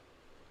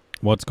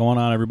What's going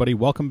on, everybody?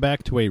 Welcome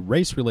back to a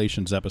race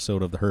relations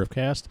episode of the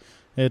Herfcast.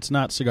 It's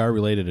not cigar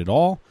related at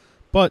all,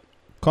 but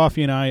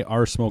Koffe and I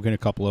are smoking a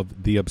couple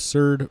of The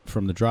Absurd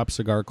from the Drop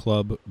Cigar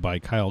Club by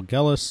Kyle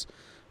Gellis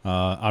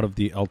out of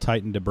the El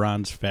Titan de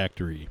Bronze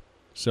factory.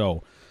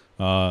 So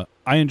I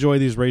enjoy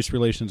these race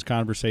relations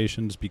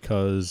conversations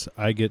because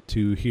I get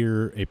to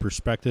hear a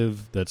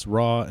perspective that's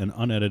raw and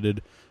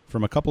unedited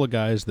from a couple of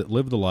guys that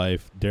live the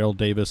life. Daryl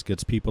Davis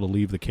gets people to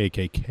leave the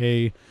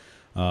KKK.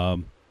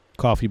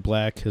 Koffe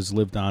Black has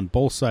lived on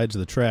both sides of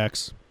the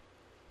tracks,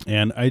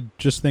 and I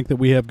just think that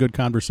we have good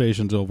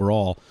conversations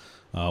overall.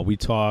 We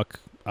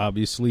talk,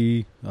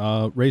 obviously,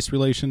 race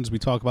relations. We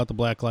talk about the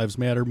Black Lives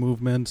Matter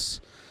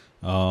movements,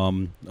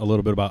 a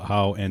little bit about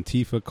how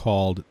Antifa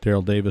called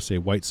Daryl Davis a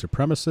white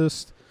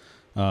supremacist.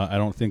 I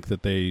don't think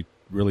that they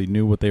really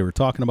knew what they were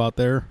talking about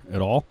there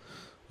at all.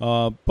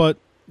 But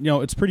you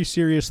know, it's pretty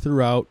serious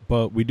throughout,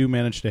 but we do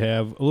manage to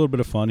have a little bit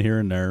of fun here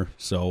and there.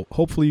 So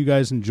hopefully you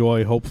guys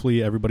enjoy.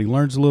 Hopefully everybody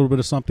learns a little bit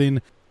of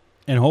something,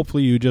 and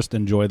hopefully you just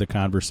enjoy the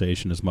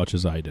conversation as much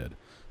as I did.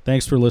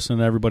 Thanks for listening,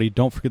 everybody.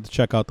 Don't forget to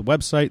check out the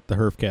website,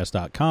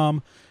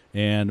 theherfcast.com,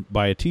 and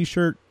buy a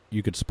t-shirt.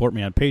 You could support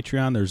me on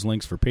Patreon. There's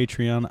links for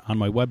Patreon on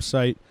my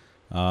website.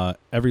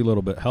 Every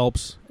little bit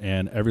helps,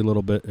 and every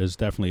little bit is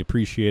definitely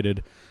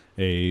appreciated.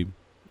 A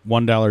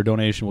 $1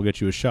 donation will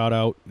get you a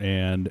shout-out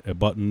and a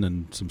button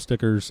and some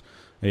stickers.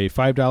 A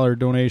 $5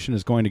 donation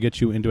is going to get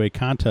you into a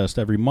contest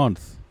every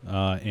month,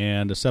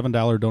 and a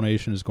 $7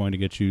 donation is going to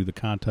get you the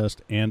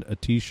contest and a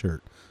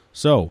t-shirt.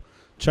 So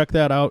check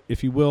that out.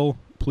 If you will,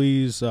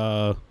 please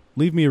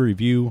leave me a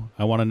review.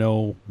 I want to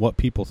know what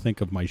people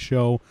think of my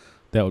show.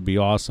 That would be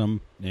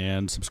awesome.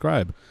 And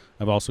subscribe.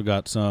 I've also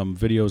got some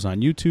videos on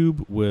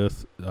YouTube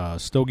with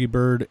Stogie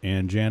Bird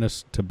and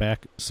Janice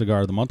Tobacco Cigar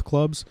of the Month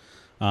clubs.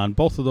 On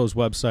both of those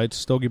websites,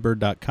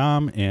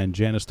 stogiebird.com and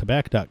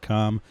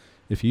janistobacco.com.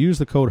 If you use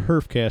the code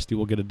HERFCAST, you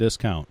will get a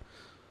discount.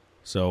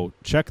 So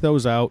check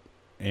those out,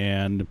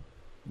 and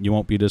you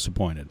won't be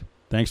disappointed.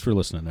 Thanks for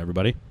listening,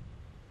 everybody.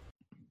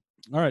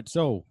 All right,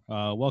 so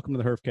welcome to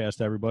the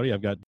Herfcast, everybody.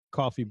 I've got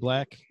Koffe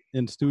Black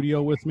in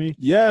studio with me.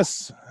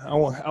 Yes.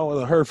 How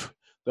are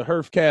the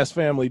Herfcast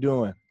family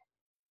doing?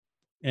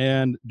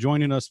 And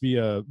joining us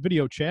via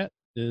video chat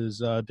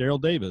is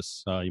Daryl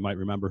Davis. You might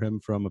remember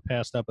him from a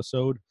past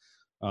episode.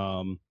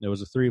 There was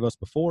the three of us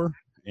before,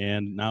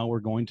 and now we're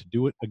going to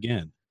do it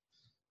again.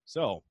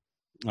 So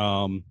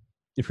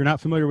if you're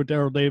not familiar with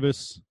Daryl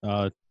Davis,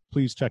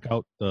 please check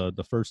out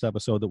the first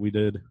episode that we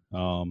did.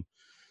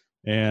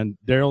 And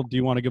Daryl, do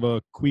you want to give a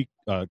quick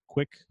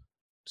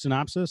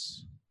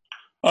synopsis?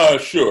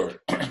 Sure.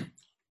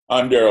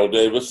 I'm Daryl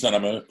Davis, and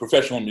I'm a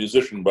professional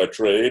musician by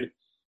trade,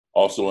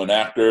 also an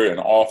actor, an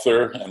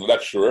author, and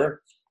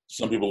lecturer.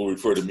 Some people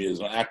refer to me as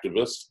an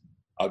activist.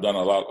 I've done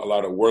a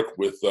lot of work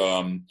with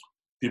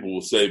people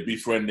will say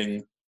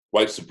befriending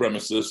white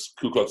supremacists,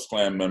 Ku Klux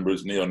Klan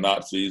members,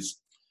 neo-Nazis,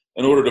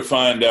 in order to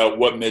find out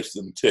what makes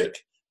them tick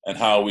and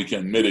how we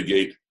can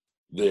mitigate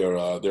their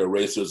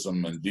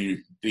racism and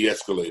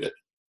de-escalate it.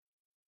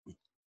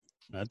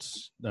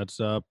 That's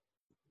it.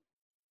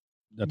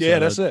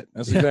 That's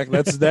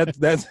exactly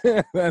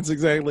that's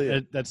exactly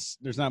it.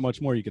 There's not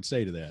much more you could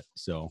say to that.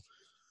 So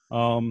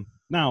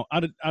now I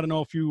don't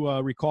know if you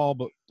recall,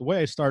 but the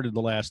way I started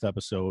the last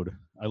episode,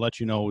 I let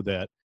you know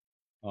that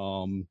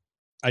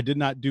I did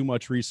not do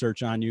much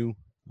research on you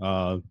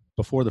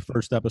before the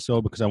first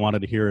episode because I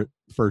wanted to hear it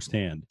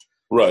firsthand.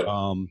 Right.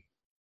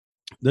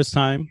 This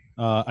time,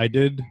 I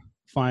did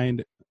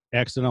find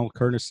Accidental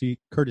Courtesy,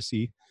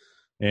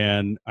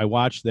 and I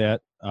watched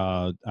that.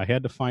 I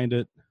had to find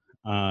it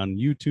on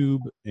YouTube,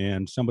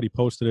 and somebody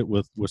posted it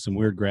with some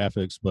weird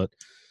graphics, but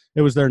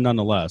it was there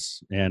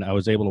nonetheless, and I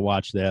was able to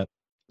watch that.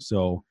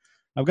 So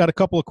I've got a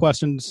couple of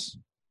questions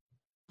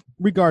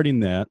regarding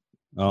that.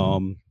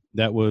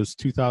 That was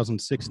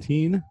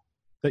 2016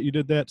 that you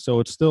did that,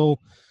 so it's still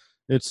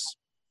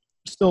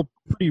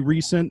pretty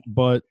recent,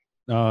 but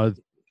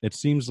it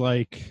seems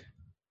like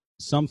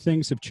some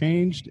things have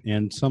changed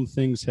and some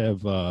things have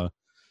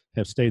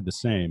stayed the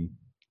same.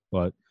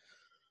 But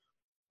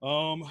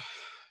I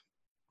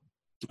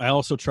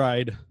also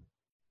tried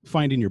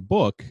finding your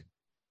book,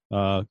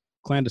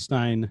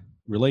 Clandestine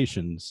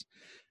Relations,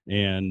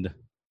 and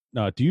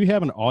do you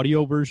have an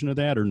audio version of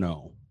that or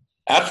no?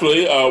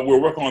 Actually, we're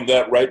working on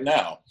that right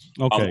now.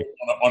 Okay.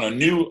 On a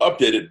new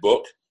updated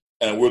book,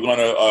 and we're going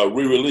to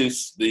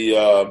re-release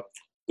the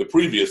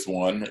previous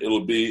one.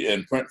 It'll be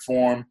in print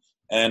form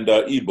and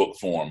ebook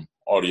form,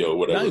 audio,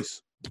 whatever.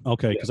 Nice.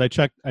 Okay, because I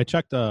checked.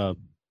 What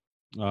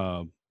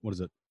is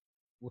it?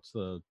 What's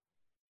the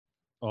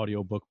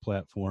audio book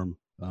platform?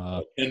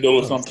 Kindle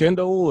or something.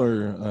 Kindle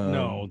or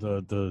no,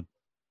 the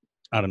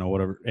I don't know,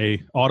 whatever.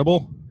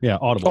 Audible? Yeah,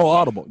 Audible. Oh,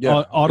 Audible.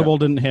 Yeah. Audible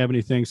didn't have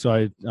anything, so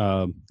I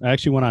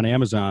actually went on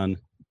Amazon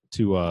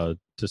to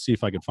see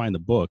if I could find the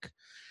book,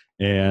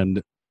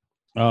 and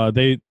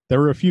there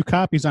were a few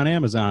copies on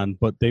Amazon,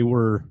 but they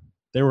were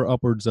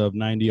upwards of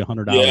 $90,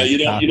 $100. Yeah, you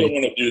don't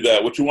want to do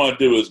that. What you want to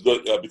do is go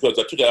because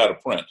I took it out of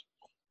print.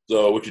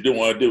 So what you don't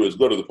want to do is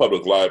go to the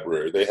public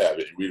library. They have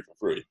it. You read it for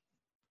free.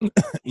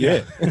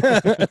 Yeah.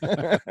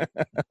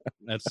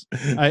 That's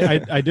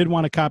I did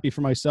want a copy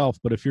for myself,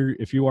 but if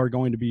you are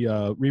going to be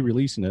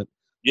re-releasing it,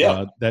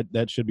 Yeah.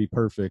 that should be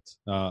perfect.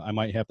 I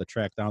might have to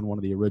track down one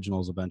of the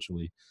originals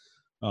eventually.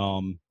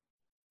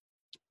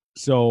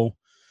 So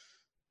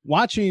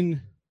watching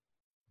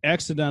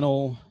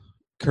Accidental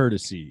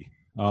Courtesy,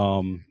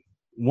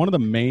 one of the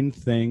main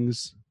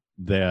things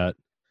that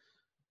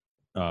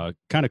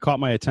kind of caught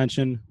my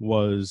attention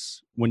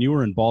was when you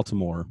were in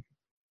Baltimore.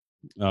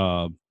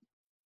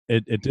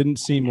 It didn't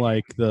seem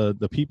like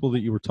the people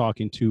that you were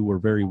talking to were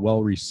very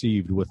well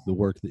received with the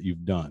work that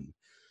you've done.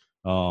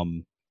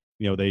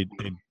 They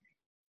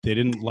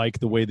didn't like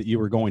the way that you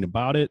were going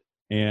about it,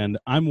 and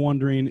I'm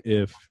wondering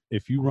if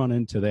you run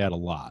into that a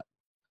lot.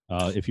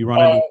 If you run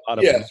into a lot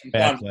of yes, from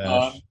time to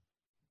backlash. time.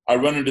 I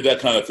run into that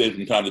kind of thing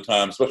from time to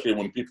time, especially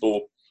when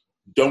people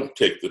don't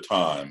take the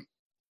time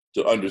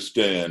to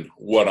understand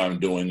what I'm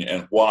doing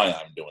and why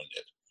I'm doing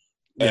it.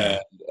 Yeah.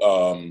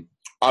 And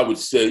I would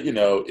say,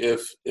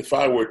 if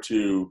I were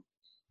to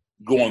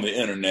go on the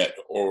internet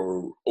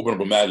or open up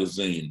a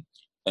magazine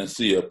and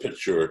see a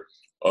picture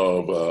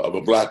of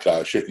a black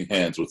guy shaking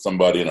hands with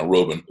somebody in a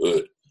robe and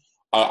hood,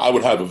 I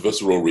would have a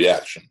visceral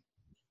reaction.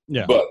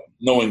 Yeah. But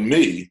knowing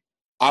me,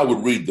 I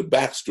would read the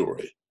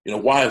backstory.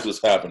 Why is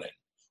this happening?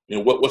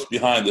 What's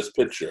behind this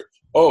picture?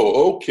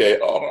 Oh, okay.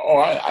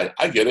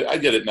 I get it. I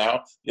get it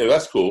now. Yeah,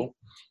 that's cool.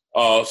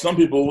 Some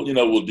people,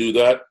 will do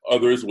that.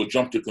 Others will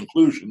jump to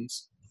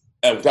conclusions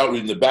and without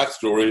reading the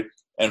backstory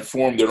and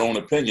form their own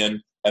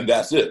opinion, and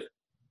that's it.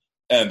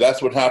 And that's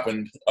what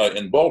happened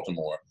in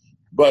Baltimore.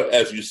 But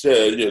as you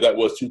said, that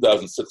was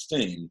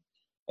 2016.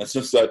 And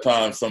since that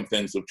time, some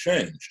things have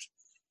changed.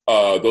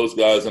 Those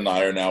guys and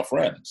I are now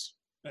friends.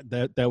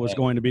 That was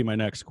going to be my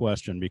next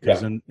question,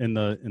 because in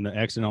the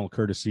Accidental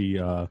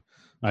Courtesy,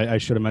 I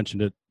should have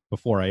mentioned it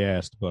before I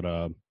asked, but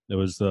it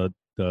was the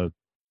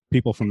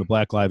people from the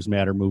Black Lives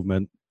Matter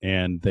movement,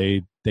 and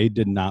they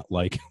did not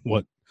like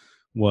what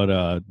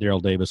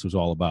Daryl Davis was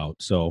all about.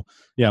 So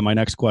my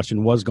next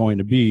question was going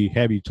to be,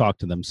 have you talked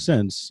to them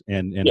since,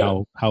 and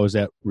how has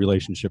that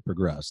relationship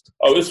progressed?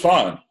 Oh, it's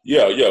fine.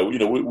 Yeah.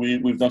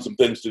 We've done some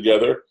things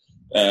together,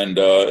 and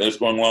it's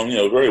going along,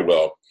 very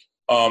well.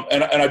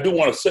 And I do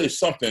want to say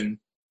something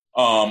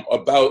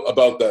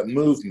about that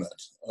movement.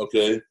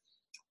 Okay,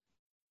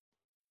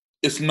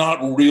 it's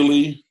not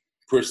really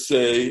per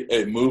se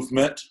a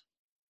movement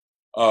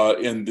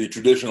in the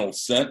traditional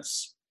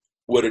sense.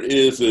 What it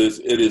is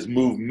it is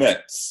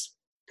movements,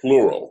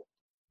 plural.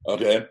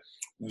 Okay,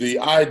 the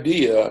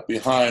idea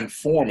behind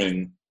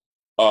forming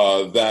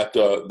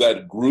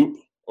that group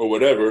or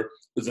whatever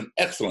is an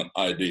excellent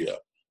idea.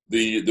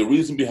 The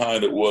reason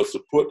behind it was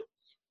to put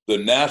the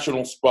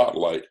national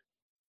spotlight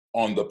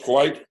on the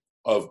plight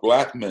of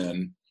black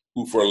men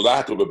who, for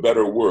lack of a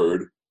better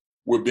word,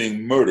 were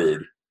being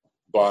murdered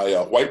by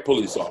white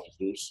police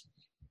officers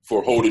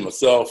for holding a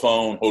cell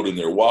phone, holding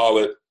their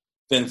wallet,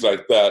 things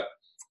like that,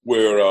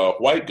 where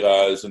white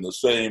guys in the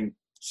same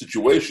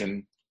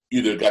situation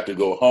either got to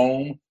go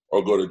home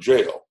or go to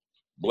jail.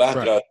 Black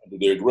guys went to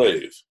their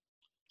grave.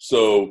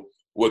 So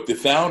what the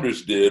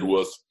founders did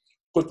was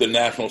put the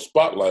national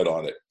spotlight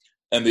on it.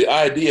 And the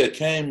idea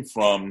came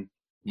from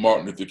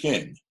Martin Luther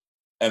King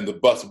and the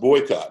bus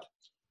boycott,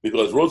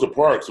 because Rosa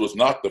Parks was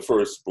not the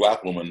first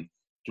black woman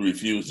to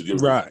refuse to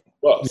give a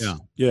bus.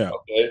 Yeah.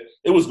 Okay?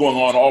 It was going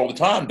on all the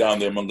time down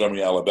there in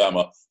Montgomery,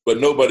 Alabama,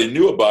 but nobody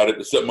knew about it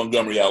except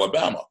Montgomery,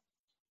 Alabama.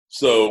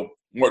 So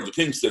Martin Luther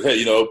King said,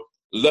 hey,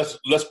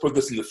 let's put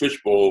this in the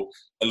fishbowl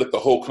and let the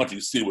whole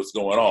country see what's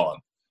going on.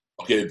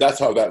 Okay, that's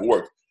how that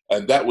worked.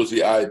 And that was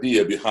the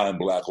idea behind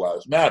Black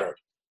Lives Matter.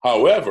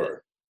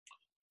 However,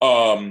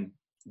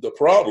 the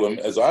problem,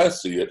 as I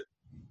see it,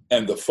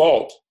 and the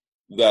fault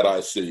that I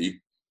see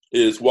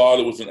is, while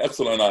it was an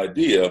excellent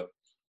idea,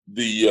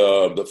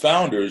 the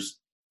founders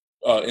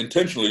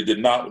intentionally did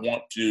not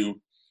want to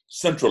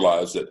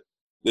centralize it.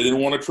 They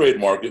didn't want to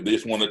trademark it. They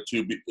just wanted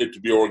it to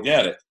be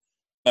organic.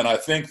 And I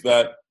think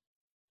that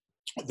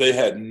they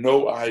had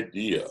no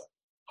idea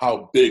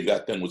how big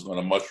that thing was going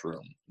to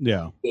mushroom.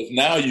 Yeah. Because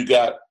now you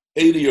got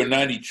 80 or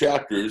 90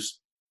 chapters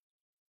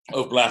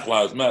of Black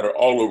Lives Matter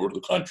all over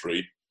the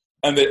country,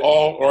 and they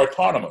all are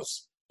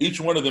autonomous.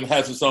 Each one of them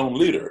has its own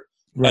leader.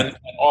 Right.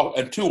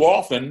 And too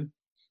often,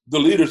 the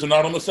leaders are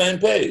not on the same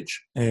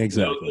page.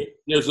 Exactly.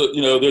 There's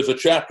a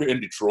chapter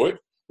in Detroit,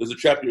 there's a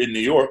chapter in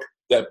New York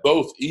that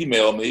both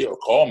email me or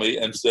call me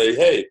and say,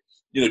 hey,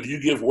 do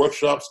you give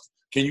workshops?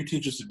 Can you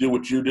teach us to do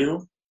what you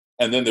do?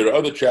 And then there are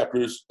other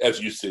chapters, as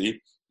you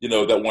see,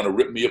 that want to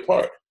rip me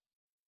apart.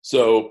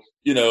 So,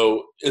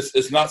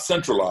 it's not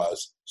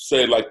centralized,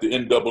 say like the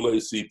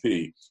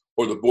NAACP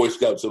or the Boy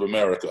Scouts of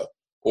America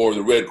or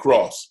the Red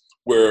Cross,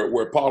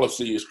 where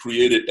policy is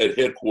created at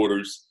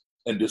headquarters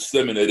and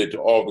disseminated to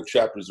all the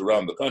chapters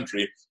around the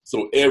country,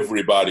 so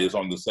everybody is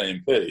on the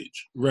same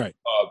page. Right.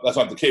 That's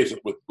not the case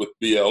with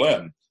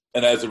BLM.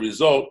 And as a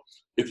result,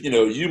 if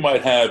you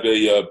might have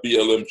a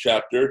BLM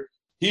chapter,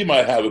 he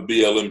might have a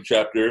BLM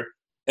chapter,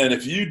 and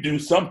if you do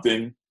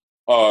something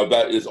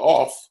that is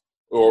off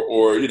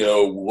or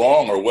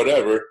wrong or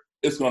whatever,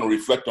 it's going to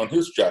reflect on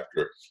his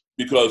chapter,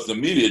 because the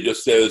media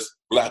just says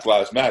Black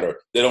Lives Matter.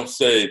 They don't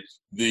say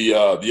the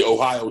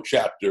Ohio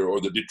chapter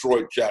or the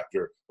Detroit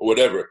chapter or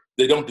whatever.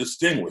 They don't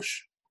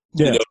distinguish.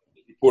 Yeah.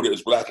 Report it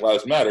as Black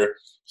Lives Matter.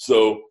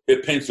 So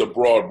it paints a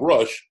broad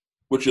brush,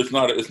 which is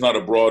not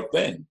a broad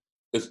thing.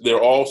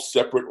 They're all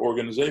separate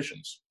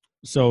organizations.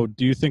 So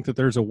do you think that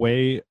there's a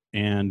way,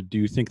 and do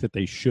you think that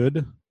they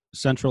should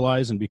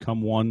centralize and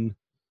become one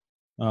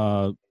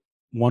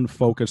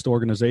focused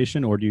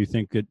organization, or do you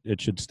think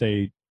it should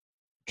stay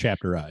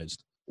chapterized?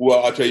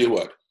 Well, I'll tell you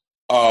what.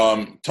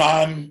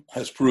 Time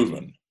has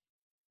proven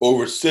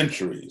over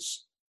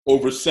centuries,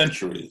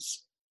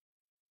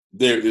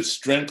 there is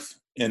strength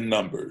in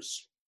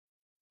numbers.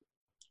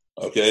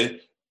 Okay?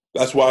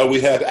 That's why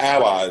we have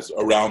allies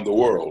around the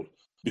world,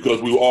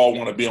 because we all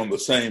want to be on the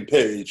same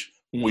page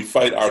when we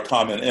fight our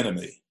common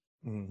enemy.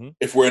 Mm-hmm.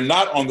 If we're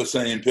not on the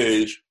same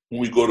page when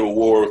we go to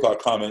war with our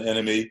common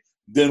enemy,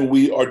 then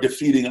we are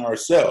defeating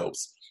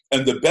ourselves.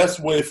 And the best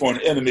way for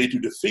an enemy to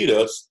defeat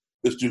us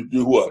is to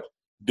do what?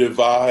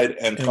 Divide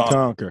and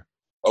conquer.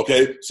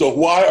 Okay? So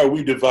why are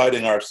we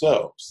dividing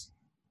ourselves?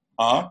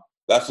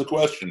 That's the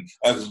question.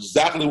 That's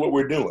exactly what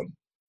we're doing.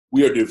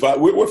 We are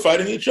we're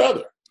fighting each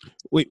other.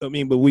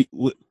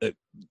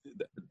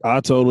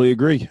 I totally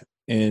agree.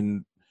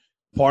 And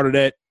part of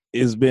that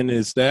has been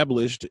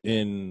established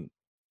and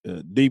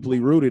deeply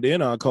rooted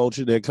in our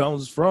culture that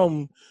comes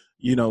from,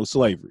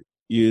 slavery.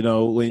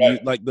 When Right. you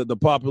like the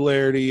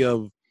popularity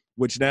of,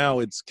 which now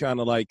it's kind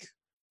of like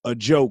a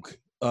joke,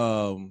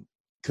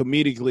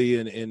 comedically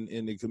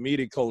in the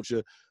comedic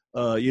culture,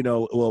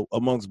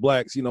 amongst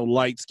blacks,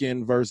 light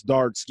skin versus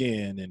dark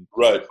skin, and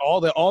Right.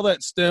 all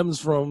that stems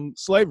from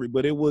slavery.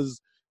 But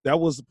that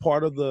was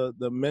part of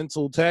the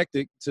mental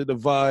tactic to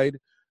divide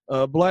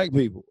black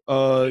people.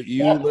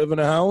 You live in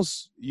a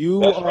house, you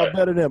That's are right.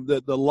 better than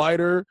them. The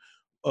lighter,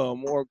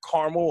 more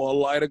caramel or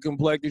lighter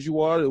complexion as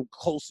you are, the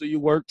closer you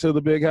work to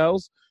the big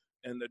house,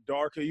 and the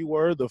darker you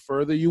were, the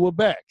further you were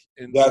back.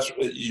 And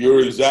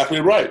You're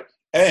exactly right.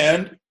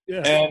 And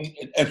yeah.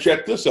 and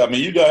check this out. I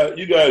mean, you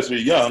guys are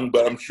young,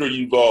 but I'm sure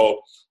you've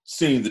all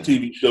seen the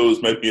TV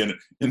shows, maybe in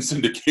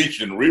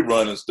syndication,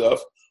 rerun and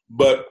stuff.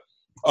 But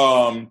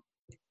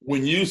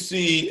when you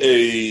see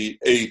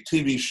a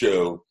TV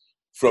show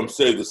from,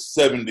 say, the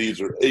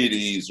 70s or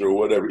 80s or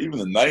whatever, even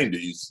the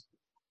 90s,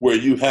 where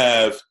you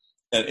have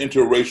an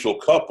interracial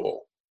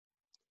couple,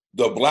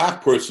 the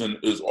black person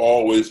is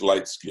always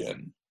light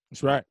skinned.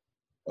 That's right.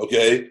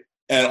 Okay,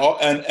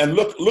 and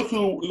look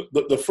who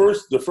the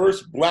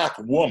first black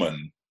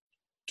woman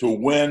to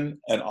win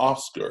an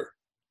Oscar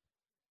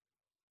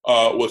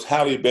was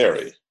Halle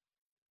Berry.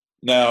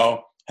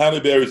 Now, Halle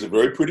Berry is a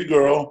very pretty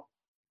girl.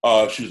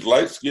 She's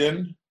light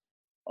skinned.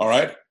 All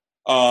right.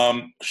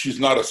 She's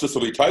not a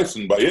Cicely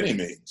Tyson by any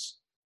means.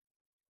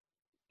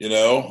 And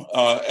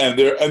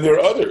there are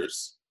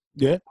others.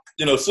 Yeah.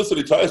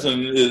 Cicely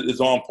Tyson is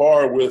on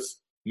par with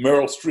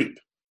Meryl Streep.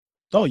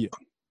 Oh yeah.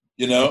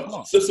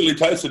 Cicely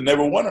Tyson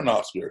never won an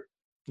Oscar.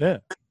 Yeah.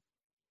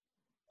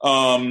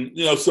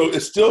 So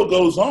it still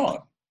goes on.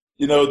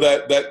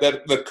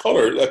 That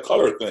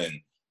color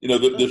thing.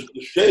 The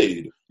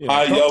shade,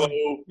 high yellow.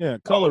 Yeah,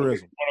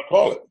 colorism. You want to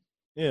call it?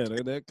 Yeah,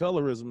 that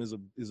colorism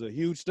is a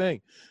huge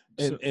thing,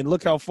 and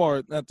look how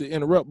far. Not to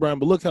interrupt, Brian,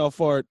 but look how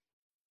far it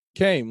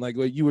came. Like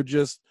you were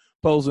just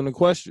posing a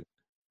question.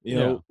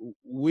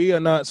 We are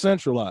not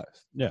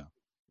centralized. Yeah,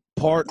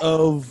 part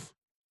of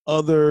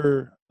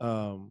other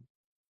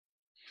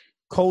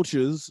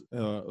cultures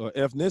or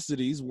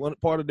ethnicities. One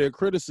part of their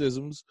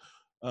criticisms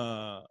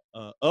of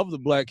the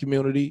black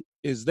community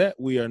is that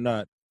we are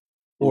not,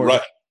 or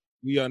right.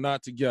 we are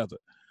not together.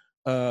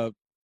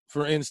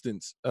 For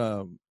instance.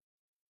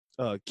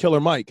 Killer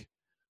Mike,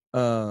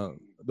 the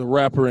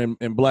rapper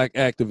and black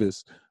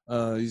activist.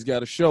 He's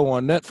got a show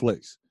on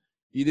Netflix.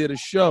 He did a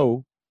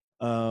show.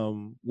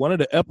 One of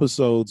the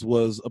episodes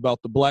was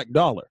about the black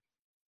dollar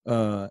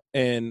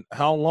and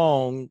how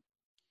long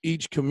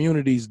each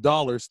community's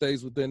dollar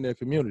stays within their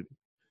community.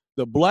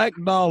 The black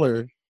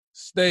dollar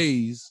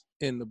stays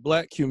in the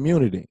black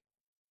community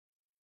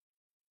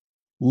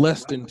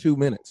less than 2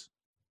 minutes.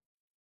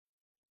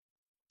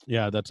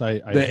 Yeah, that's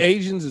the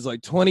Asians is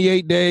like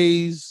 28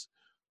 days.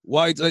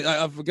 Whites,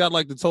 I forgot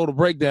like the total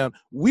breakdown.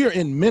 We're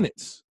in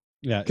minutes.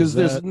 Yeah, because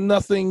there's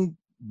nothing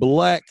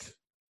black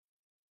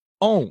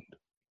owned.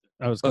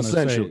 I was going to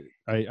say,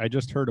 I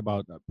just heard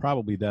about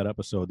probably that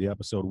episode, the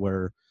episode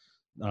where,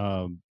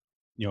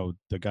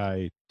 the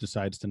guy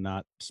decides to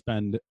not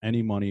spend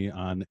any money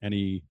on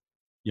any,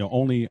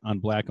 only on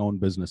black owned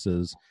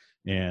businesses,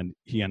 and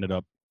he ended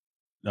up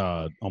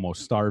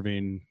almost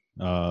starving.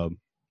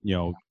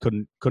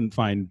 Couldn't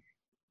find.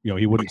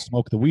 He wouldn't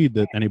smoke the weed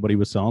that anybody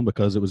was selling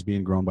because it was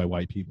being grown by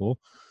white people.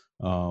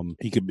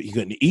 He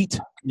couldn't eat.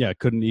 Yeah,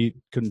 couldn't eat,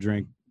 couldn't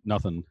drink,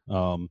 nothing.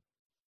 I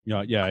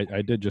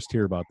did just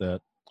hear about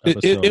that.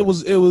 It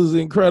was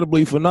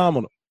incredibly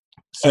phenomenal.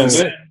 So,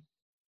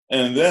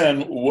 and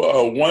then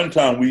one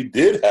time we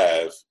did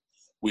have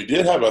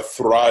a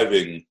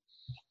thriving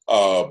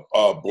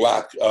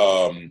black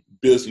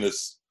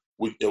business.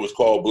 It was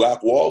called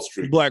Black Wall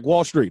Street. Black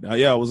Wall Street.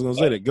 Yeah, I was going to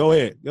say that. Go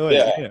ahead.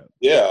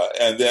 Yeah.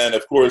 And then,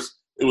 of course,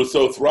 it was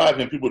so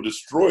thriving, people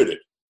destroyed it.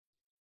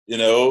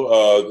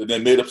 They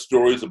made up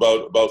stories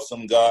about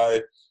some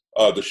guy,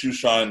 the shoe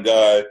shine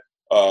guy,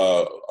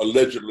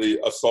 allegedly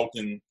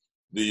assaulting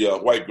the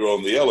white girl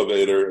in the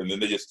elevator, and then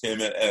they just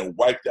came in and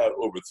wiped out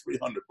over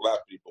 300 black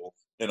people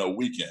in a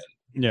weekend.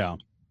 Yeah.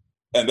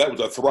 And that was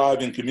a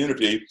thriving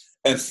community.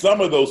 And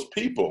some of those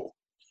people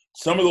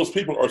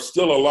are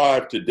still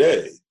alive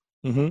today.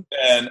 Mm-hmm.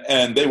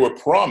 And they were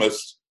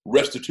promised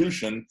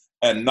restitution,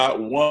 and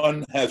not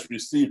one has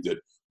received it,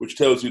 which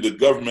tells you the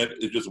government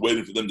is just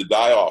waiting for them to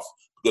die off,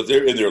 because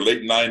they're in their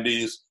late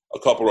 90s. A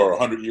couple are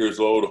 100 years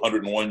old,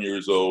 101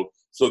 years old.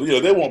 So,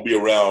 they won't be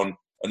around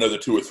another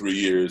 2 or 3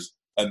 years.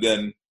 And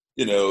then,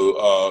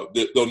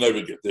 they'll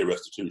never get their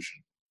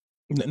restitution.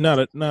 Not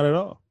at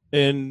all.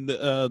 And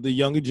the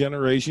younger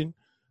generation,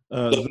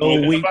 and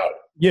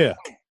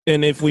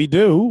if we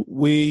do,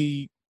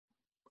 we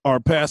are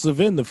passive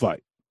in the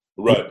fight.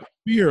 Right.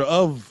 Fear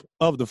of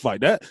the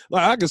fight. That,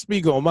 like, I can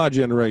speak on my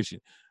generation.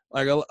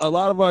 Like a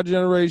lot of our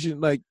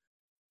generation, like,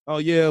 oh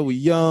yeah, we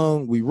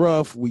young, we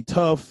rough, we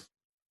tough,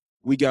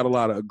 we got a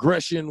lot of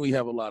aggression, we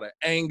have a lot of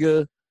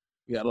anger,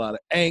 we got a lot of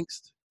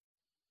angst.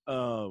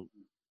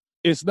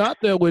 It's not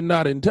that we're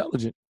not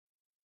intelligent.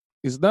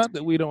 It's not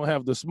that we don't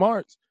have the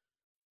smarts,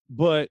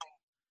 but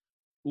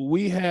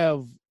we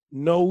have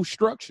no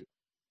structure.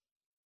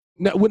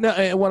 Now,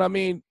 and what I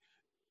mean,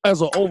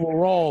 as an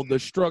overall, the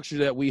structure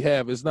that we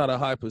have is not a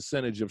high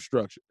percentage of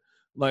structure.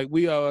 Like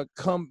we are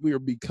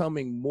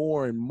becoming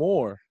more and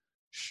more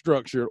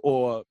structured,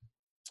 or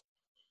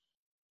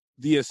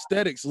the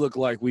aesthetics look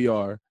like we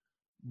are.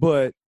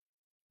 But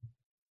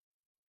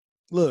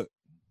look,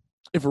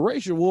 if a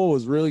racial war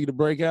was really to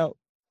break out,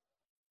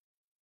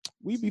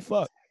 we'd be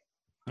fucked.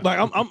 Like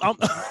I'm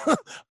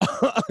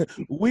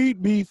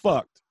we'd be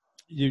fucked.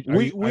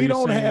 We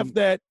don't have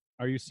that.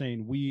 Are you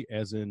saying we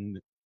as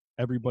in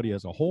everybody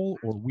as a whole,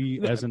 or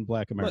we as in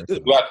Black America? The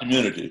Black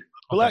community.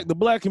 The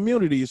Black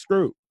community is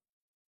screwed.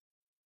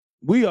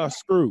 We are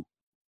screwed.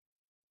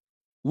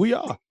 We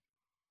are.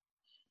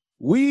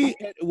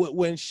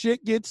 When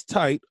shit gets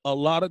tight, a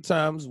lot of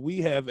times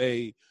we have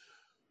a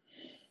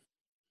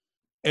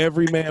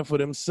every man for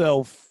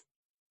themselves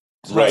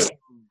type Right.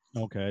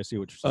 Okay, I see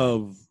what you're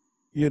saying.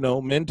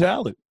 of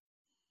mentality.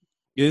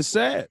 It's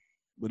sad,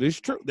 but it's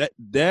true.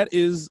 That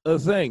is a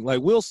thing.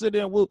 Like we'll sit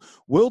there and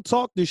we'll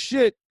talk the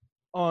shit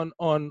on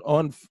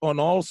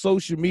all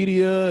social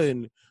media,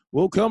 and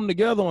we'll come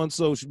together on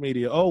social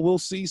media. Oh, we'll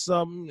see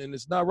something and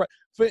it's not right.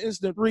 For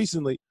instance,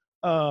 recently,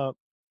 I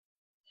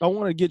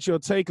want to get your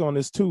take on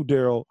this too,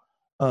 Daryl.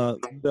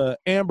 The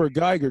Amber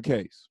Geiger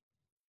case.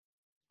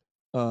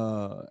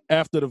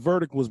 After the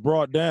verdict was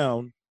brought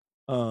down,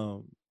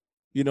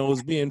 it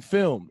was being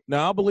filmed.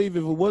 Now, I believe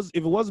if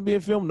it wasn't being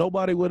filmed,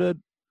 nobody would have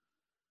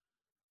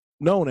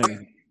known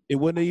anything. It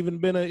wouldn't have even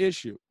been an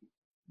issue.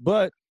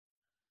 But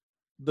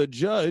the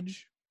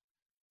judge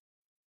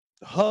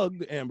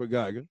hugged Amber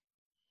Geiger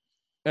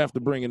after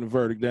bringing the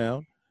verdict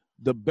down.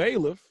 The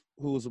bailiff,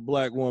 who was a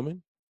black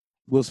woman,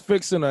 was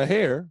fixing her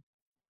hair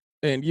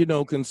and,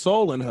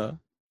 consoling her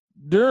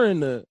during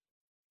the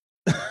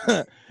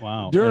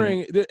wow.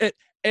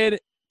 And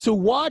to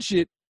watch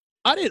it,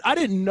 I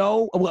didn't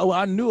know. Well,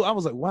 I knew. I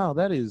was like, wow,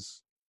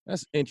 that's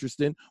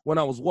interesting. When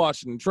I was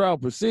watching the trial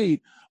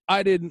proceed,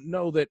 I didn't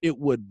know that it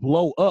would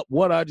blow up.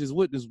 What I just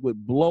witnessed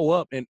would blow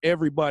up, and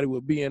everybody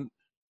would be in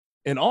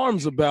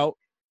arms about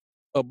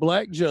a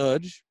black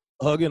judge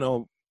hugging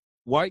a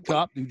white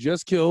cop who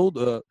just killed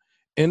a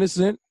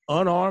innocent,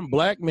 unarmed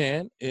black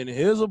man in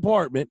his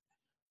apartment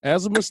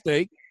as a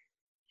mistake.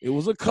 It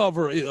was a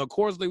cover. Of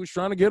course, they was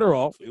trying to get her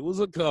off. It was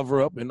a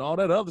cover up and all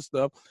that other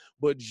stuff.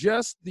 But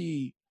just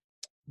the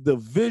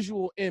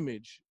visual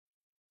image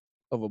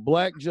of a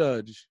black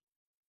judge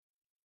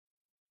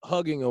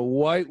hugging a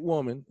white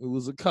woman who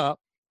was a cop,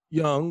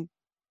 young,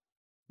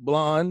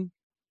 blonde,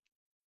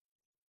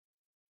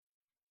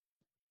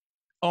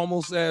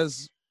 almost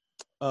as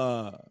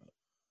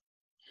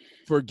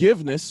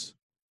forgiveness,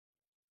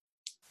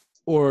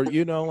 or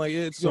like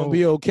it's gonna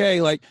be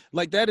okay. Like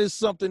that is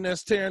something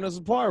that's tearing us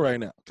apart right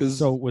now.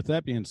 So with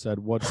that being said,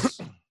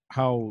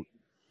 how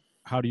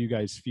do you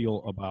guys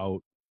feel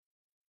about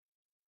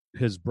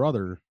his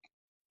brother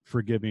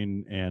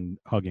forgiving and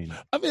hugging?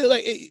 I mean,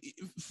 like,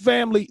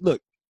 family.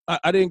 Look,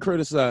 I didn't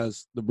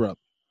criticize the brother.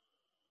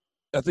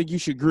 I think you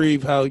should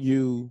grieve how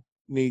you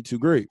need to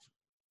grieve.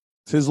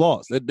 It's his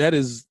loss. That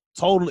is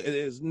totally.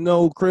 There's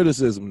no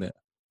criticism there.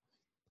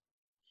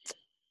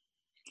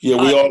 Yeah,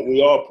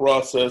 we all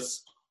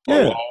process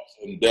our loss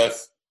and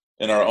death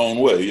in our own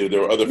way.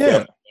 There are other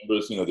family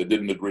members, that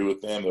didn't agree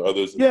with them. There are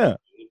others. Yeah.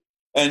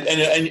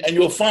 And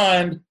you'll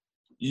find,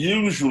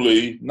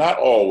 usually, not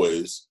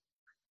always,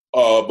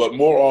 but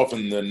more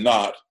often than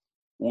not,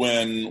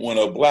 when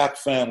a black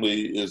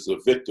family is a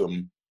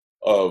victim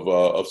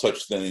of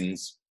such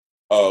things,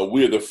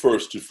 we are the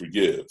first to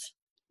forgive.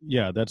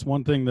 Yeah, that's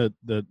one thing that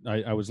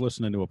I was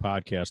listening to a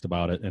podcast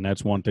about it, and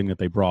that's one thing that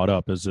they brought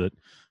up is that,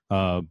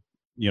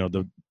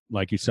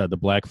 like you said, the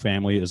black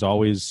family is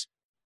always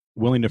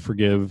willing to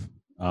forgive,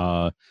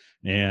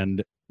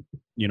 and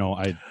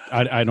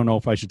I don't know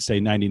if I should say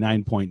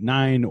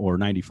 99.9 or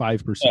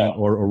 95%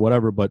 or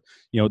whatever, but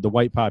the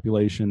white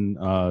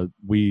population,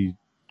 we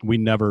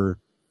never,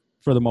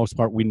 for the most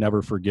part, we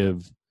never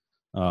forgive,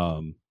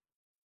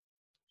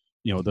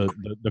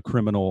 the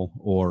criminal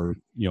or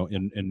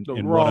in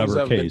wrongs whatever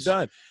have case. been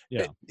done.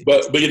 Yeah,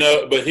 but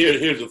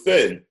here's the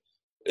thing,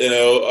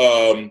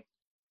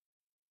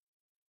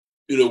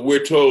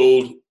 we're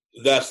told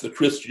that's the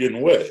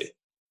Christian way,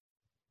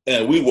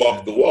 and we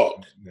walk the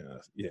walk.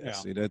 Yeah.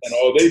 See, that's and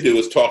all they do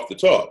is talk the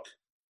talk.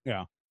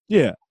 Yeah.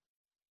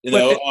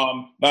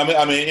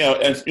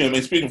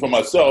 Speaking for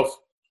myself,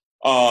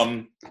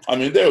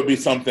 there would be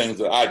some things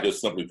that I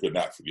just simply could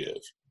not forgive.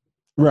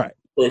 Right.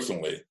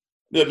 Personally,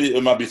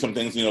 it might be some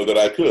things that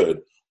I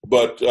could,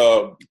 but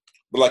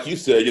like you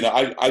said,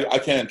 I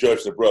can't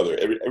judge the brother.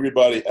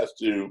 Everybody has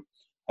to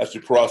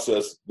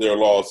process their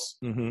loss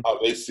how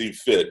they see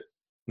fit,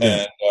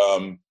 and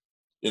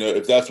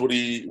if that's what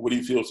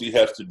he feels he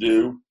has to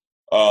do,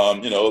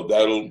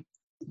 that's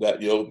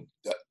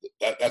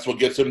what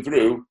gets him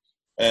through,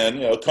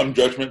 and come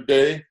Judgment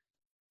Day,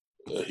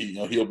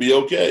 he'll be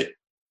okay.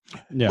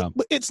 Yeah,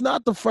 but it's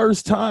not the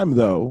first time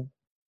though.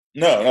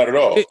 No, not at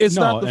all. It's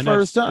not the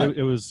first time.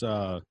 It was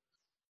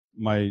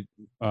my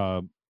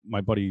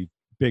buddy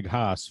Big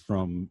Haas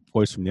from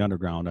Voice from the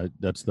Underground.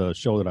 That's the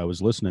show that I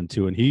was listening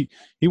to, and he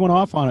went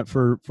off on it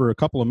for a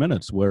couple of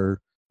minutes where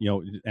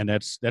and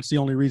that's the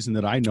only reason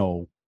that I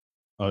know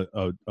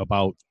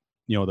about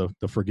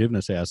the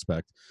forgiveness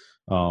aspect,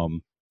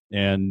 and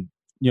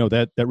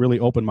that really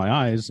opened my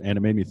eyes and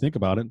it made me think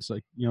about it. It's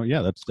like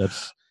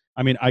that's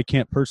I mean, I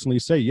can't personally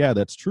say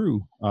that's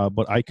true,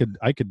 but I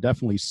could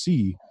definitely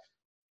see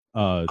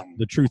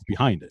the truth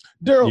behind it.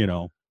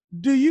 Daryl,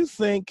 do you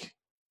think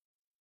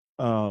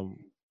for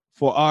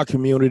our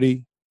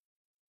community,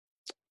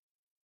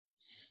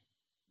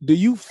 do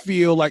you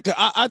feel like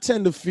I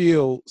tend to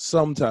feel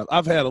sometimes,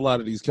 I've had a lot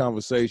of these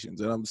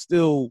conversations and I'm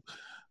still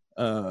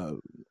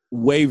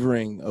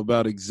wavering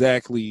about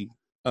exactly,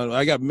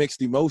 I got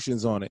mixed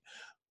emotions on it.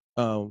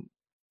 Do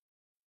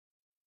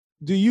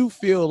you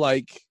feel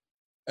like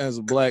as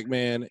a black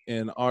man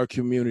in our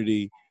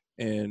community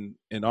and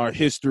in our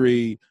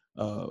history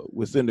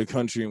within the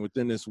country and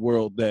within this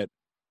world that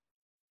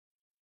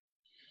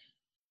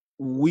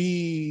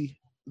we,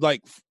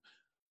 like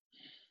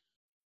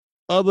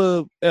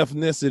other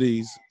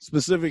ethnicities,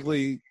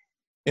 specifically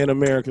in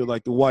America,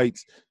 like the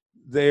whites,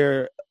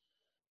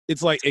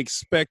 it's like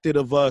expected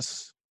of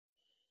us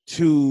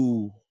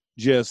to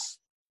just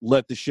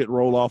let the shit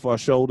roll off our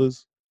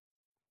shoulders?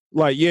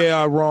 Like,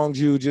 yeah, I wronged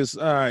you, just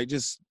all right,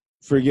 just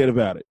forget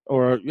about it,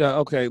 or yeah,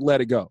 okay,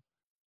 let it go.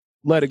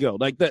 Like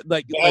that,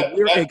 like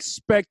we're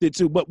expected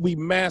to, but we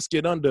mask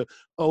it under,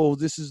 oh,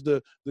 this is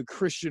the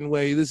Christian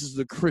way, this is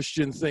the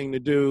Christian thing to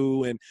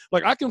do, and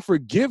like I can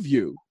forgive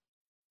you,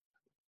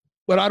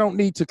 but I don't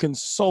need to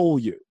console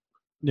you.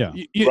 Yeah,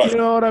 you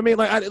know what I mean?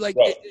 Like,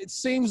 Right. It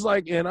seems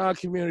like in our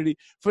community,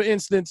 for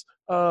instance,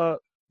 the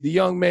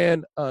young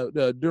man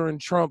during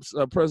Trump's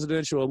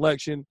presidential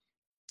election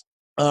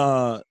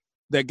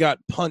that got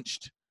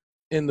punched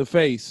in the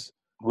face.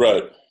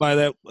 Right. By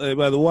the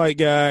white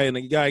guy, and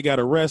the guy got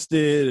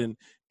arrested, and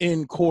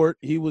in court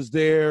he was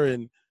there,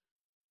 and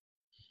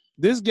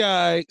this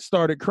guy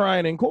started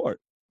crying in court.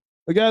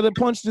 The guy that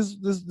punched this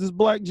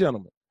black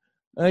gentleman,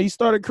 he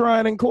started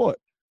crying in court.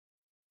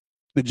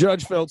 The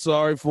judge felt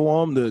sorry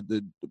for him.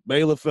 The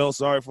bailiff felt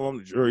sorry for him.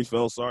 The jury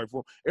felt sorry for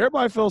him.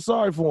 Everybody felt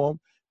sorry for him.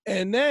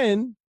 And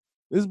then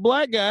this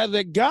black guy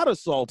that got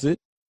assaulted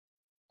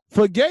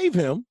forgave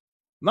him.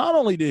 Not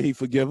only did he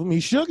forgive him, he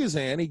shook his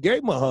hand, he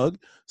gave him a hug,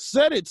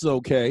 said it's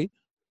okay.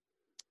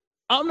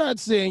 I'm not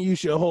saying you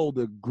should hold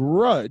a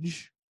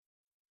grudge,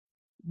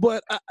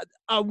 but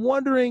I'm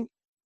wondering,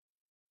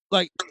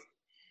 like,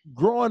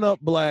 growing up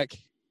black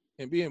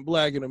and being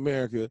black in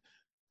America,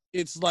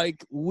 it's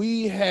like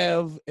we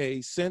have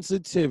a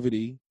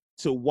sensitivity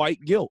to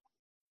white guilt.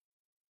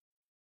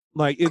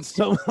 Like it's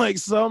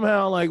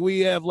somehow like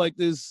we have like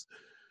this,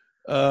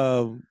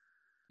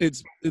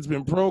 it's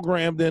been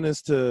programmed in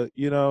us to,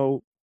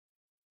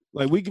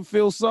 like we can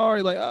feel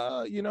sorry, like,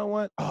 you know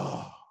what?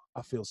 Oh,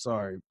 I feel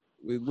sorry.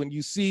 When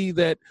you see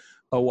that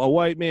a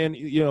white man,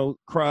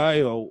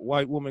 cry, or a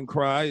white woman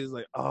cry, it's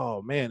like,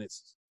 oh man,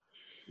 this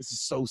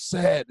is so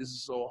sad. This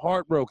is so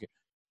heartbroken.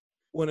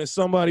 When it's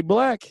somebody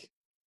black,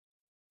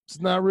 it's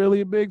not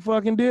really a big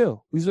fucking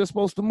deal. We're just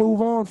supposed to move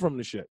on from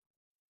the shit.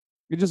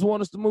 You just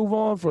want us to move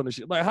on from the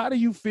shit. Like, how do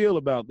you feel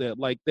about that?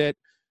 Like that,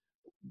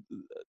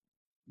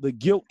 the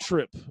guilt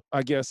trip,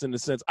 I guess, in the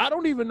sense. I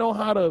don't even know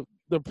how to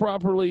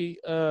properly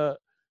I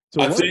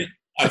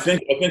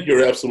think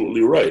you're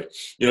absolutely right.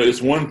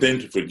 It's one thing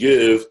to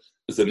forgive,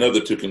 it's another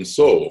to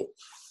console.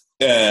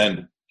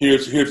 And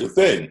here's the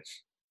thing.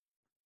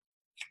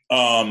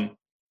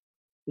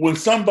 When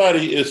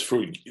somebody is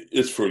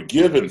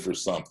forgiven for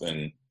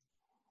something,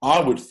 I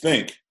would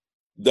think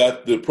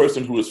that the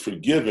person who is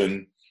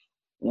forgiven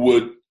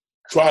would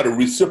try to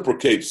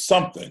reciprocate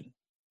something.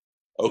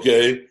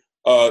 Okay,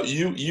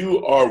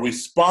 you are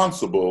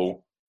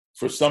responsible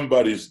for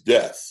somebody's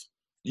death.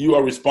 You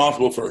are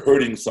responsible for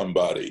hurting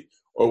somebody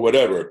or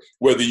whatever.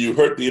 Whether you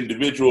hurt the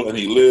individual and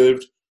he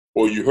lived,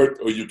 or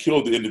you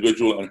killed the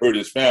individual and hurt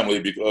his family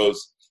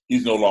because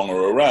he's no longer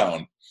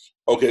around.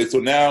 Okay, so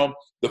now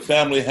the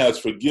family has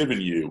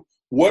forgiven you.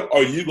 What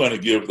are you going to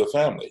give the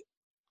family?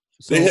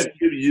 So, They have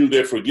given you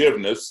their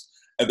forgiveness,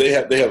 and they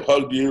have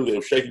hugged you, they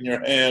have shaken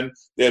your hand,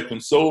 they have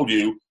consoled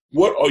you.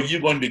 What are you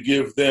going to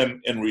give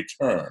them in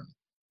return?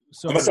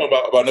 so I'm not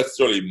talking about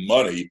necessarily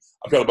money.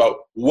 I'm talking about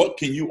what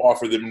can you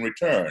offer them in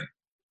return?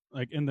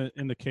 like in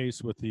the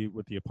case with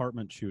the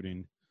apartment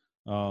shooting,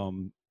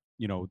 the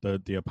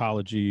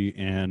apology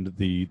and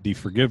the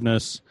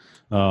forgiveness,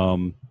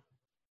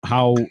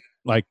 how,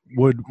 like,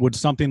 would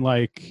something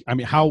like, I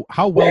mean, how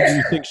well do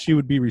you think she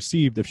would be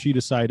received if she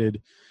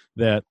decided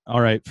that,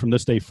 all right, from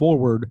this day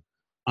forward,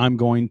 I'm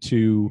going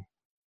to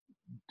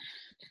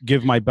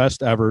give my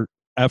best effort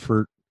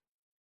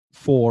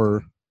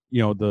for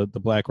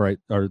the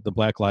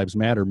Black Lives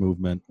Matter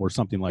movement or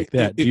something like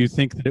that? Do you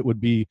think that it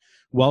would be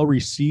well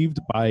received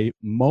by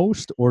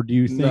most, or do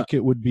you think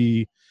it would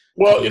be,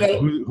 Well,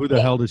 who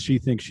the hell does she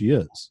think she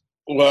is?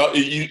 well,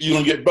 you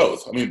don't get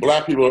both. I mean,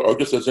 black people are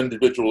just as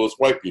individual as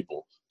white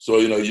people, so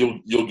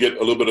you'll get a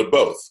little bit of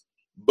both.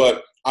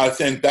 But I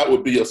think that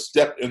would be a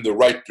step in the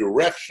right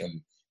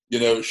direction.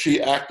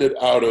 She acted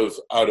out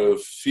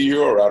of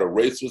fear or out of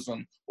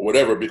racism or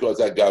whatever because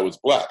that guy was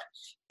black.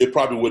 It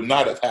probably would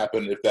not have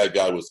happened if that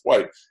guy was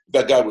white. If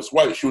that guy was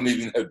white, she wouldn't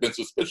even have been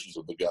suspicious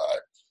of the guy.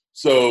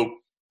 So,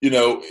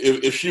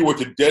 if she were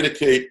to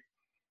dedicate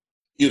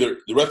either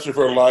the rest of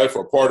her life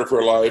or part of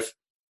her life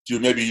to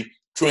maybe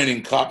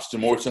training cops to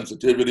more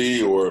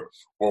sensitivity or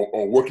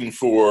working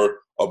for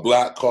a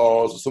black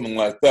cause or something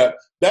like that,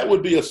 that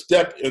would be a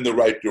step in the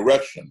right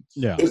direction.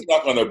 Yeah. It's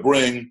not going to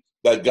bring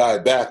that guy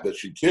back that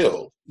she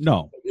killed.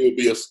 No. It would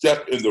be a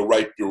step in the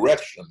right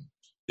direction,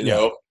 and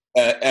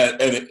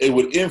it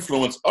would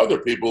influence other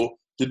people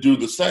to do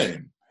the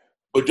same.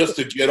 But just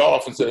to get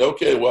off and say,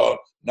 okay, well,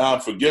 now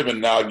I'm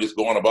forgiven, now I can just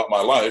go on about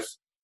my life,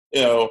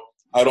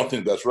 I don't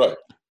think that's right.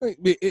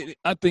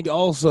 I think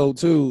also,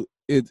 too,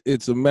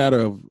 it's a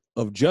matter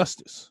of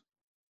justice,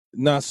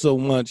 not so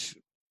much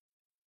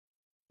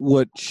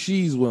what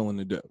she's willing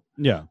to do.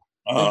 Yeah.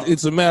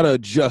 It's a matter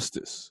of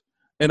justice.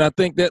 And I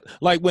think that,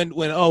 like,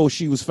 when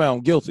she was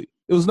found guilty,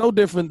 it was no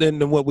different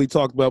than what we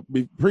talked about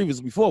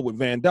previously before with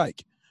Van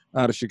Dyke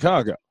out of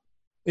Chicago.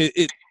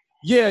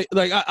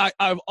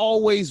 I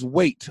always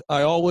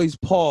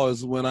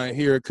pause when I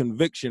hear a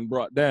conviction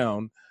brought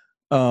down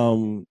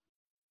in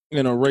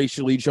a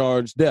racially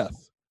charged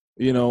death,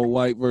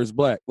 white versus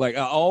black. Like,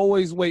 I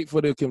always wait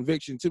for the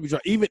conviction to be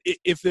tried, even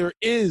if there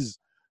is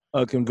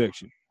a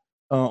conviction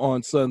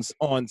on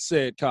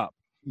said cop,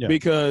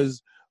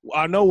 because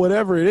I know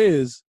whatever it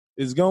is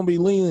going to be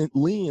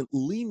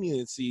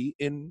leniency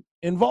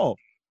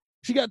involved.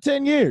 She got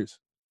 10 years.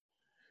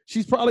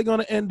 She's probably going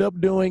to end up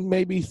doing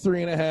maybe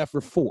 3.5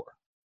 or 4.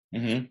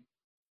 Mm-hmm.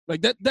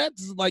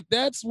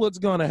 That's what's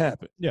going to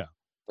happen. Yeah.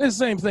 It's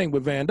the same thing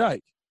with Van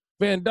Dyke.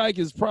 Van Dyke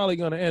is probably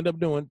going to end up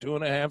doing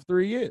 2.5,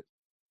 3 years.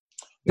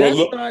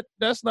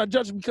 That's not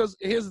judging, because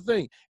here's the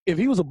thing. If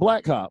he was a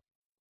black cop,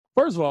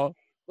 first of all,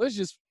 let's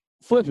just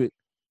flip it.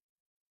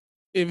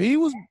 If he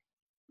was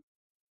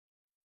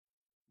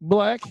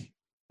black,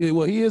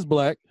 well, he is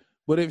black,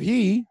 but if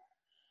he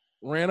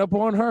ran up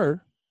on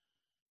her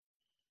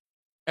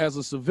as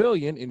a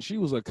civilian and she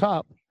was a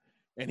cop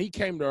and he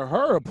came to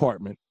her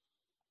apartment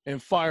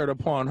and fired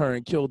upon her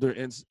and killed her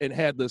and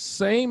had the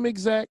same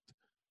exact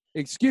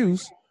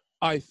excuse,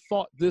 I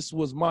thought this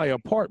was my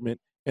apartment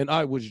and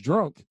I was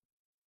drunk,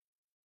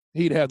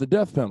 he'd have the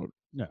death penalty.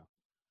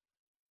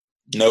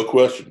 No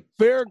question.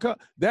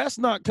 That's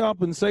not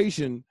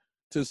compensation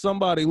to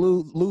somebody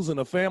losing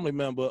a family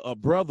member, a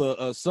brother,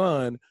 a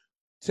son,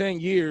 10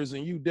 years,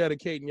 and you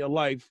dedicating your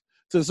life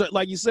to,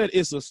 like you said,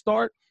 it's a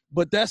start,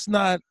 but that's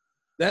not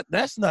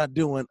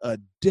doing a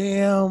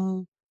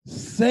damn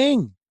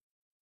thing,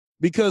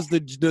 because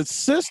the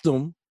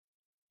system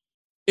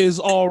is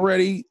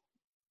already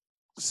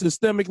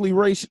systemically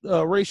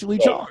racially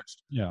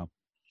charged. Yeah.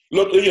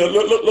 Look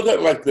at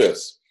it like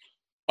this.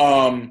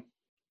 A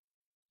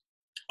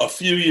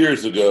few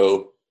years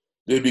ago,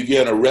 they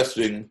began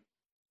arresting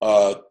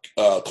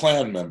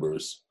Klan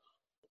members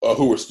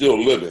who were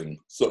still living.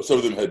 So some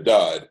of them had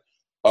died.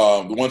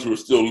 The ones who were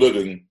still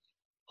living,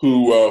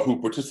 who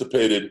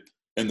participated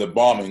in the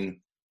bombing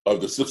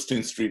of the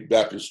 16th Street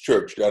Baptist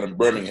Church down in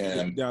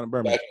Birmingham, back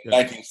in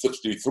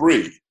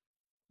 1963.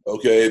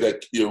 Okay,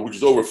 which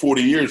is over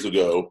 40 years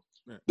ago,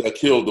 that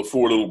killed the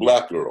 4 little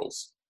black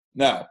girls.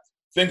 Now,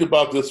 think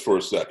about this for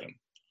a second.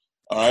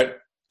 All right,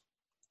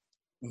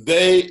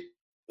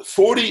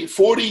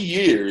 40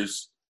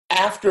 years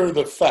after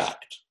the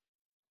fact,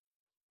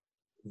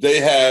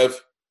 they have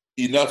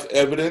enough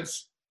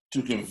evidence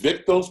to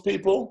convict those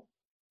people.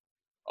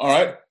 All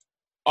right.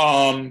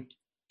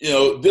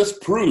 this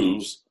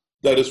proves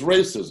that it's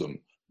racism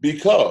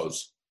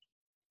because,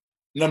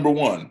 number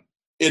one,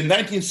 in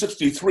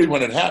 1963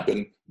 when it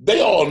happened,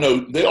 they all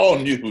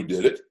knew who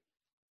did it.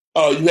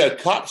 You had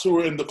cops who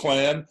were in the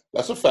Klan.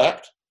 That's a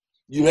fact.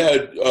 You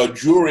had a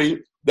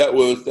jury that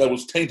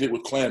was tainted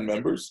with Klan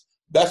members.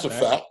 That's a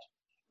fact.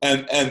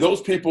 And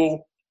those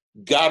people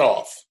got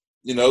off.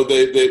 They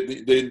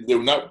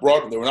were not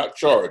brought. They were not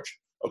charged.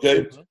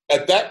 Okay. Mm-hmm.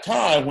 At that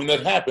time when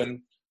that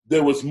happened,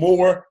 there was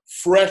more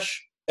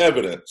fresh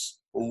evidence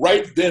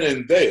right then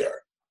and there.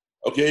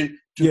 Okay,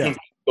 to convict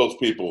those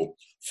people.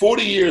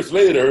 40 years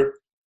later,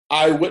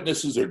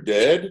 eyewitnesses are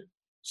dead.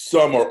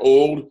 Some are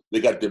old. They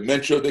got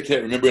dementia. They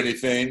can't remember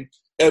anything.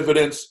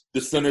 Evidence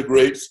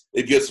disintegrates.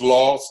 It gets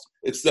lost,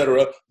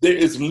 etc. There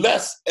is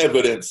less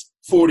evidence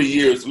 40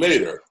 years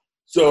later.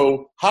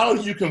 So how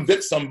do you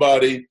convict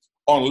somebody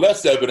on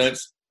less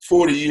evidence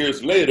 40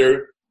 years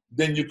later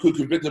than you could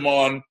convict them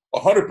on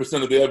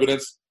 100% of the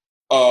evidence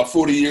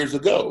 40 years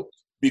ago?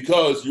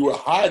 Because you were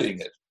hiding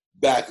it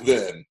back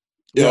then.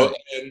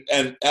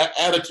 And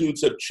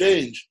attitudes have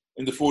changed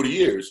in the 40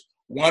 years.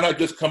 Why not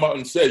just come out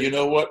and say, you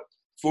know what?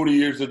 40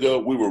 years ago,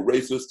 we were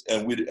racist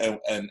and we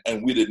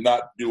did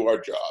not do our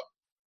job.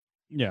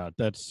 Yeah,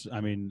 that's, I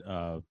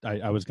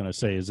was going to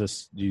say, is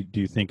this, do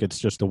you think it's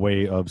just a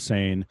way of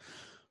saying,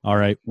 all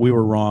right, we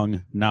were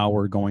wrong. Now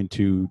we're going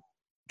to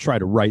try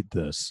to right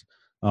this.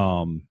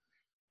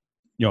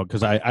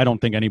 Because I don't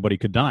think anybody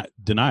could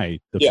deny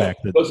the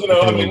fact that,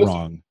 they were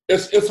wrong.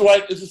 It's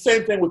the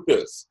same thing with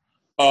this.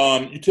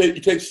 You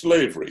take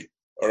slavery,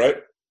 all right?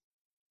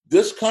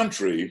 This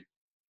country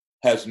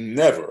has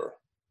never,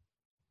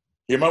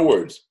 hear my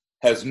words,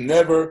 has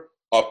never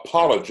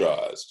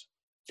apologized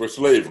for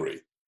slavery.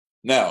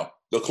 Now,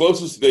 the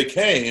closest they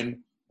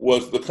came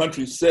was the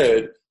country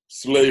said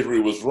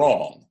slavery was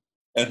wrong.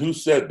 And who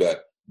said that?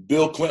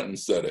 Bill Clinton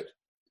said it.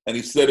 And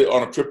he said it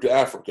on a trip to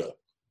Africa,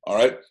 all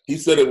right? He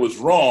said it was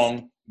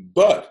wrong,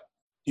 but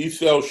he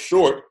fell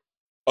short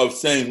of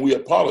saying we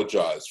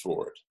apologize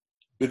for it.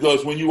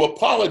 Because when you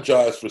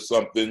apologize for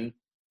something,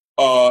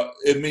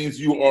 it means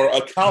you are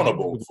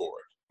accountable for it.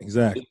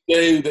 Exactly. To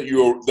say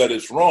that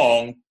it's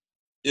wrong,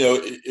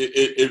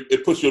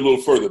 it puts you a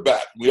little further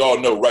back. We all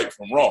know right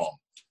from wrong.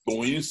 But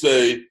when you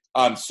say,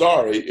 I'm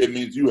sorry, it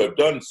means you have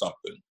done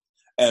something.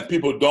 And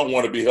people don't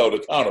want to be held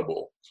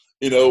accountable.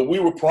 We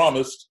were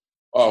promised,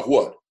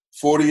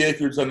 40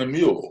 acres and a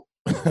mule.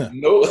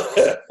 Nobody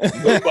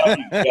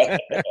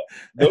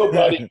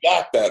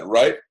got that,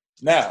 right?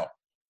 Now,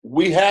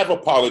 we have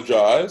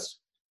apologized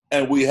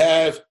and we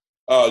have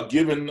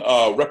given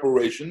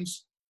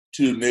reparations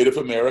to Native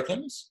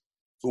Americans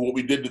for what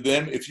we did to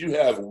them. If you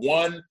have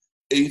 1/8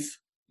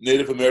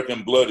 Native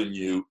American blood in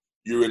you,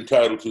 you're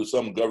entitled to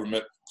some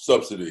government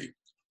subsidy.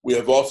 We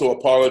have also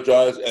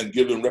apologized and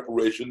given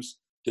reparations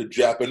to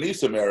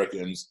Japanese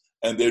Americans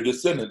and their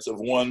descendants of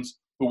ones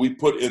who we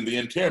put in the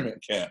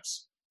internment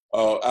camps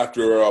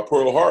after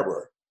Pearl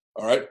Harbor.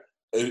 All right.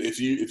 If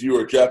you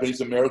are a Japanese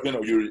American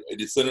or you're a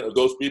descendant of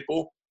those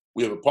people,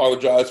 we have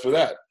apologized for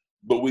that.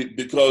 But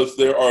because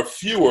there are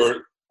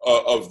fewer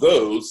of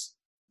those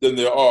than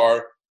there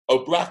are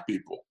of Black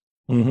people.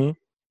 Mm-hmm.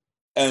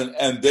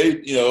 And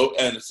they,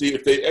 and see,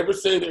 if they ever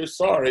say they're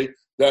sorry,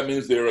 that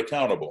means they're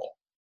accountable.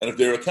 And if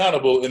they're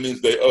accountable, it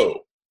means they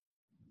owe.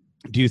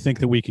 Do you think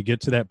that we could get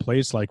to that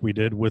place like we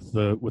did with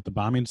the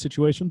bombing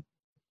situation?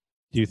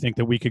 Do you think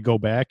that we could go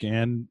back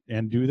and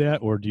do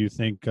that, or do you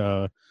think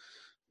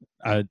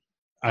I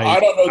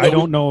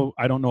don't know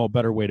a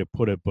better way to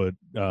put it, but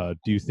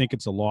do you think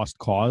it's a lost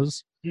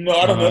cause? No,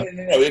 I don't know.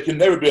 No. It can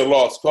never be a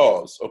lost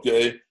cause,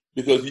 okay?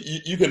 Because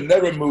you can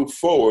never move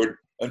forward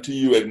until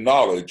you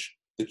acknowledge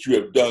that you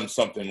have done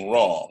something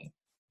wrong.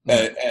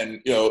 Mm-hmm.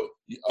 And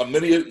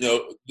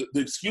the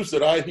excuse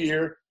that I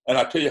hear, and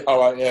I'll tell you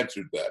how I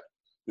answered that.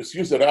 The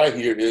excuse that I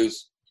hear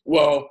is,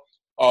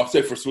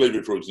 say for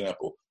slavery, for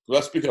example,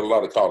 because I speak at a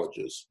lot of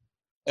colleges,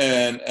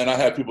 and I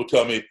have people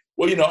tell me,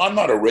 well, I'm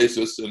not a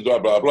racist, and blah,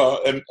 blah, blah,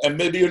 and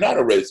maybe you're not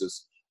a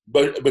racist,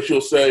 but you'll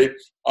say,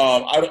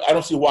 I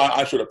don't see why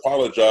I should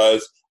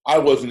apologize. I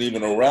wasn't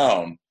even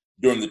around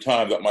during the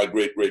time that my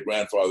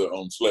great-great-grandfather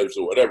owned slaves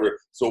or whatever,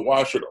 so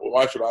why should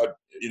I,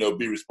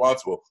 be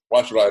responsible?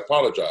 Why should I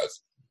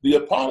apologize? The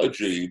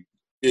apology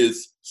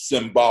is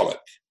symbolic.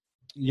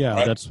 Yeah,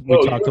 right? That's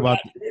what we talked about.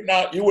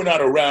 You were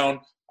not around.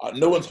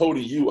 No one's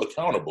holding you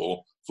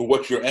accountable for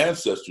what your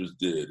ancestors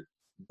did.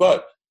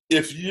 But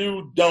if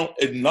you don't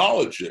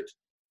acknowledge it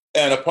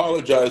and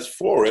apologize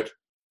for it,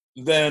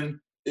 then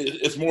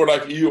it's more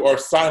like you are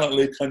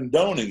silently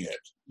condoning it.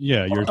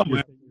 Yeah, your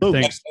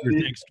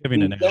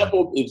Thanksgiving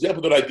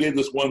example that I gave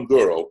this one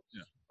girl,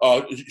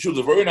 she was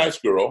a very nice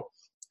girl.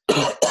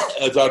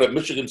 It's out at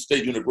Michigan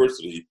State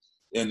University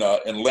in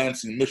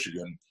Lansing,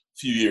 Michigan, a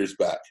few years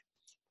back.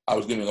 I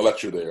was giving a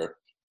lecture there,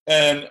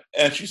 and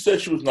she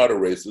said she was not a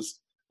racist,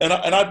 and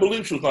I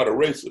believe she was not a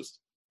racist,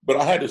 but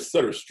I had to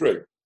set her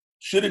straight.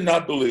 She did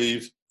not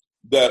believe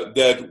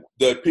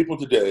that people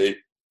today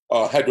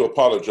had to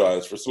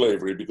apologize for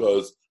slavery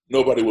because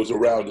nobody was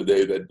around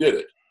today that did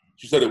it.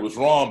 She said it was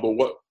wrong,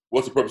 but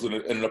What's the purpose of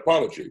an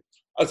apology?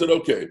 I said,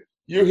 okay,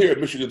 you're here at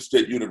Michigan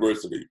State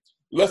University.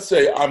 Let's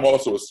say I'm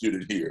also a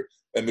student here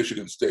at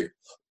Michigan State.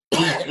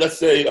 Let's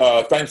say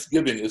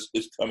Thanksgiving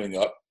is coming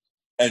up,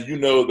 and you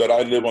know that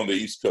I live on the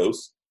East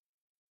Coast,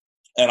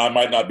 and I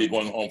might not be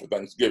going home for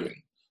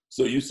Thanksgiving.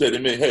 So you say to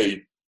me,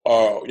 hey,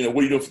 what are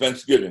you doing for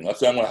Thanksgiving? I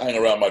say, I'm going to hang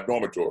around my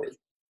dormitory.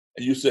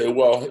 And you say,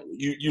 well,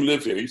 you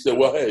live here. You say,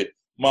 well, hey,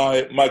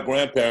 my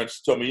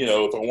grandparents told me,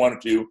 if I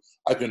wanted to,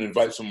 I can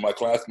invite some of my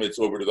classmates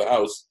over to the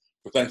house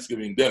for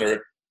Thanksgiving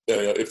dinner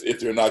if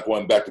they're not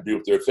going back to be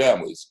with their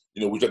families.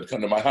 Would you like to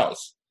come to my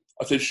house?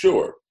 I said,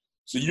 sure.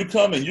 So you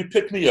come and you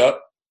pick me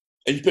up,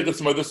 and you pick up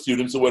some other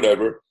students or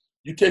whatever.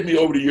 You take me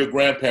over to your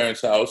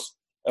grandparents' house,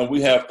 and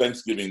we have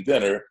Thanksgiving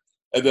dinner.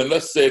 And then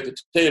let's say at the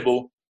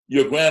table,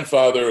 your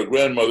grandfather or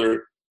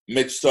grandmother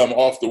makes some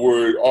off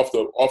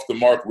the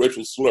mark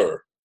racial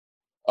slur.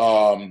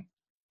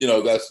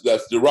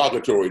 That's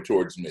derogatory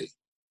towards me.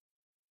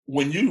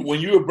 When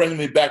you are bringing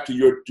me back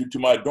to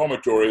my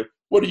dormitory,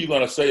 what are you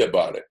going to say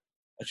about it?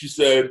 And she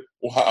said,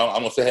 well,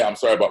 I'm going to say, hey, I'm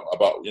sorry about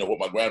what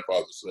my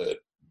grandfather said.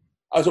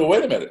 I said, well,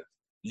 wait a minute.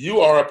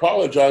 You are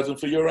apologizing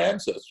for your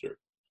ancestor.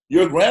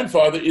 Your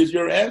grandfather is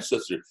your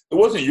ancestor. It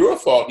wasn't your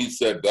fault he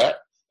said that.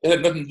 It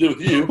had nothing to do with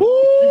you.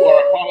 You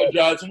are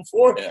apologizing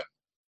for him.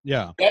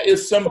 Yeah. That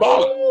is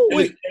symbolic.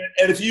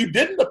 And if you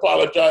didn't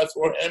apologize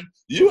for him,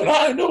 you and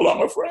I are no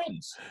longer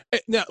friends.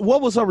 Now,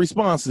 what was her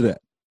response to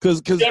that?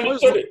 Because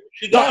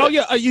she got it.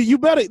 Yeah, you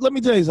better. Let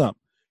me tell you something.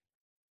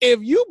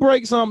 If you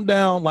break something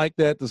down like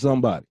that to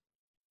somebody,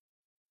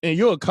 and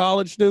you're a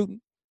college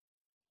student,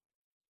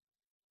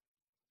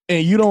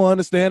 and you don't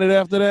understand it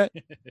after that,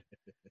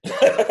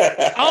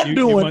 I'm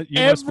doing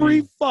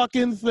every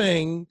fucking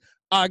thing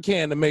I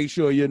can to make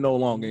sure you're no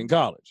longer in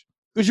college,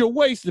 because you're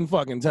wasting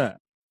fucking time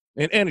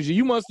and energy.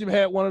 You must have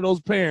had one of those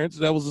parents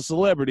that was a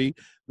celebrity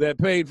that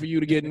paid for you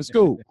to get into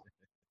school,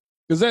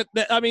 because that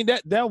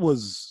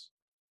was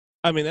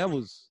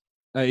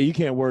you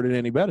can't word it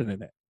any better than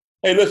that.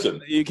 Hey, listen,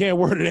 you can't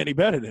word it any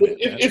better than that.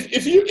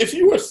 If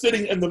you were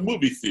sitting in the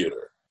movie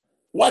theater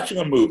watching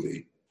a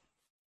movie,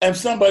 and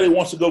somebody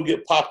wants to go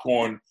get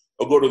popcorn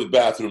or go to the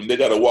bathroom, they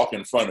got to walk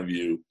in front of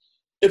you.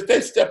 If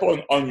they step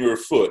on your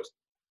foot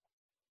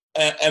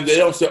and they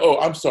don't say, oh,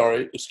 I'm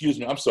sorry, excuse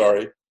me, I'm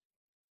sorry,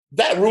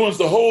 that ruins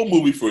the whole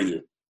movie for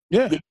you.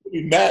 Yeah. You'll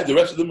be mad the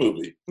rest of the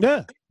movie.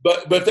 Yeah.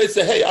 But if they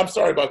say, hey, I'm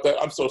sorry about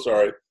that, I'm so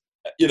sorry,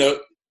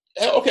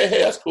 okay,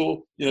 hey, that's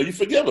cool. You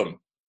forgive them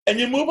and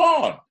you move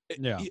on.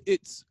 Yeah.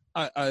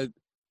 I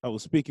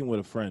was speaking with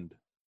a friend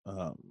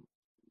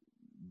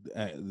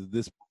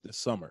this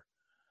summer,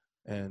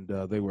 and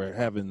they were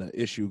having an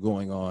issue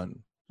going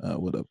on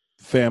with a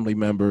family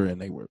member,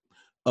 and they were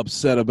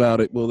upset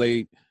about it. Well,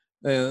 they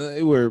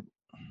were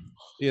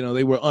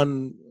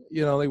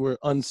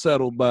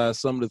unsettled by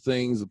some of the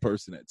things the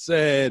person had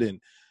said,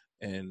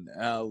 and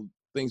how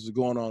things were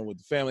going on with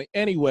the family.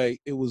 Anyway,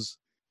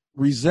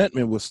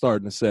 resentment was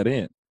starting to set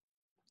in,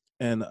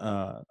 and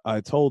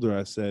I told her,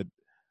 I said,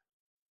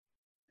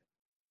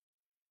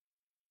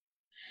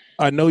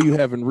 I know you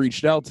haven't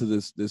reached out to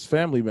this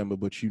family member,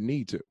 but you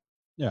need to.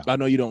 Yeah. I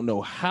know you don't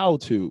know how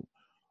to,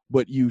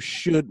 but you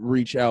should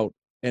reach out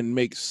and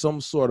make some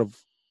sort of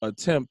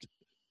attempt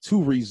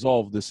to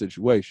resolve the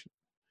situation.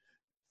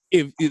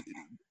 If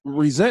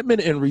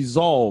resentment and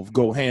resolve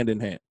go hand in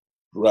hand.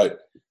 Right.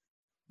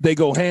 They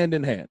go hand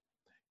in hand.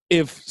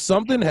 If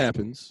something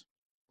happens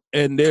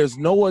and there's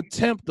no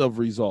attempt of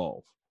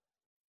resolve,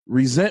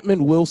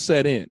 resentment will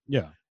set in.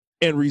 Yeah.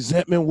 And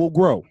resentment will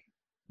grow.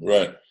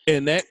 Right.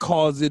 And that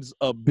causes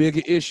a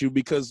bigger issue,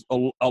 because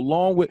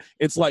along with,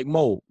 it's like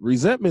mold.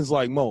 Resentment's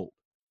like mold.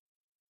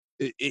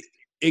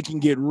 It can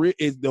get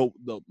the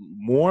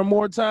more and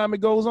more time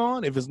it goes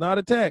on, if it's not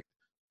attacked,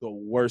 the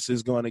worse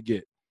it's going to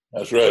get.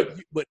 That's right.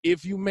 But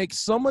if you make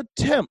some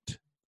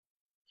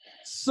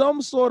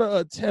sort of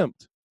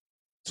attempt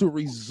to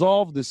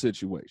resolve the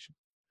situation,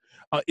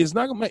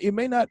 it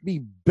may not be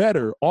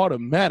better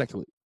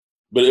automatically,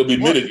 but it'll be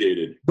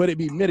mitigated. But it'll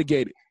be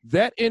mitigated.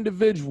 That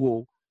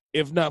individual,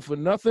 if not for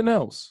nothing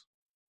else,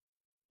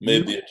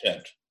 made the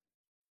attempt.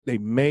 They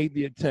made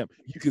the attempt.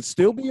 You could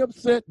still be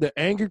upset. The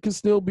anger can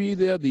still be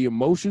there. The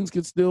emotions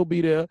can still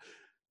be there.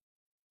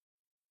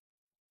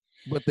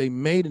 But they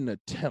made an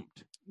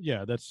attempt.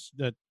 Yeah, that's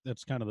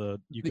kind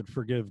of you could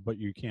forgive, but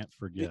you can't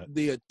forget.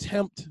 The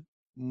attempt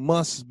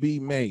must be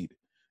made.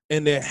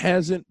 And there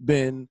hasn't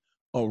been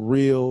a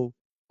real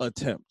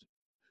attempt.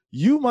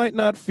 You might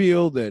not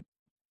feel that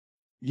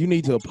you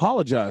need to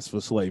apologize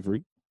for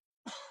slavery,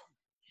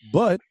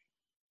 but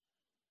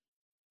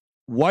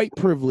white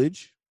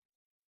privilege,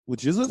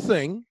 which is a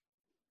thing.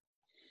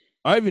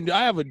 I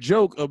have a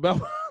joke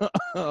about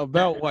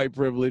about white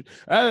privilege.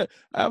 I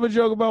have a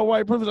joke about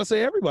white privilege. I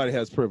say everybody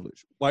has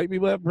privilege. White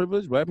people have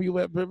privilege. Black people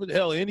have privilege.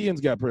 Hell, Indians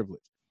got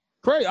privilege.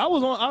 Crazy. I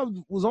was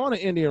on an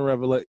Indian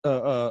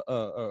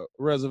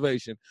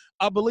reservation.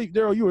 I believe,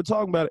 Daryl, you were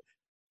talking about it.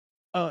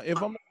 If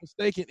I'm not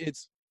mistaken,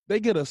 they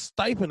get a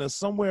stipend of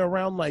somewhere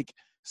around like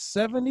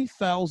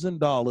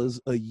 $70,000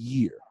 a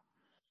year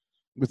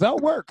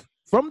without work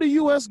from the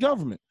U.S.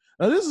 government.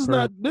 Now, this is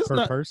per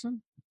not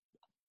person.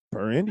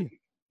 per Indian.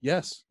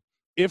 Yes,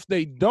 if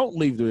they don't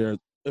leave there,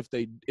 if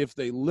they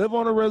live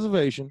on a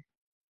reservation,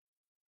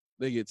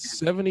 they get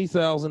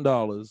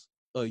 $70,000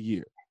 a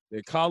year.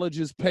 Their college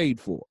is paid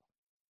for.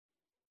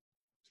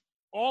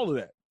 All of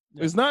that.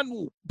 Yeah. It's not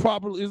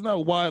properly. It's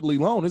not widely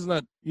known. It's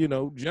not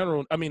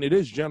general. I mean, it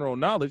is general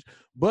knowledge,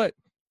 but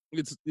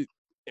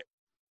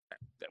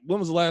when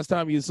was the last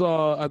time you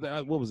saw?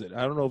 What was it?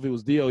 I don't know if it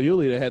was D.L.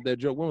 Hewley that had that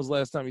joke. When was the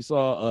last time you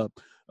saw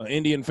an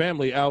Indian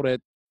family out at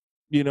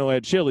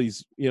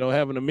Chili's,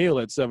 having a meal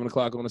at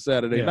 7:00 on a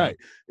Saturday night?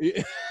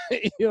 You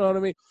know what I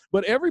mean?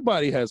 But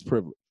everybody has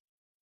privilege.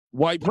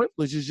 White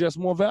privilege is just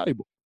more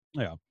valuable.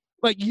 Yeah.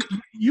 Like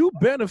you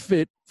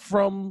benefit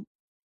from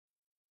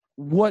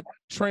what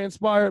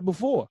transpired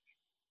before.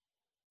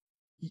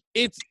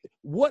 It's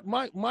what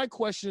my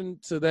question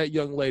to that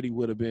young lady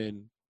would have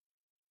been,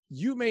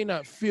 you may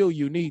not feel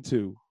you need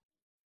to,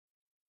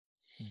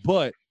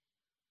 but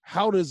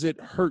how does it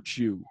hurt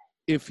you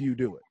if you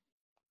do it?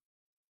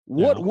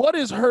 What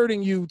is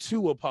hurting you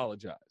to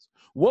apologize?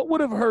 What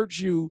would have hurt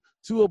you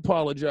to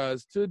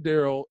apologize to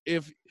Daryl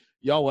if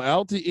y'all were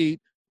out to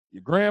eat,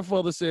 your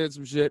grandfather said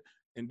some shit,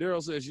 and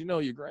Daryl says,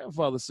 your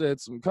grandfather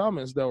said some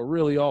comments that were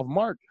really off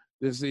mark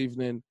this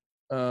evening.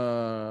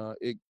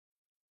 It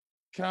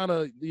kind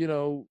of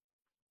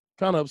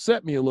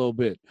upset me a little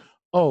bit.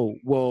 Oh,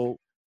 well,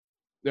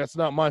 that's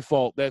not my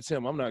fault. That's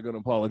him. I'm not going to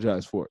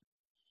apologize for it.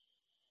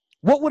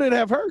 What would it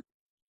have hurt?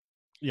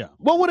 Yeah.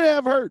 What would it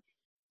have hurt?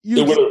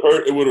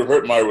 It would have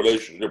hurt my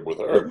relationship with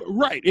her.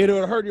 Right. It would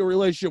have hurt your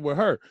relationship with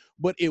her,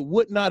 but it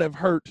would not have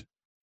hurt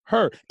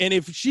her. And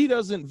if she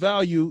doesn't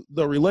value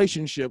the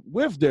relationship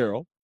with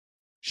Daryl,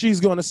 she's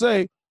going to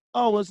say,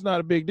 oh, it's not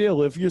a big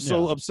deal. If you're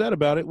so upset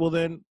about it, well,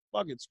 then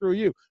fuck it, screw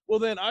you. Well,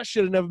 then I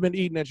should have never been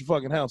eating at your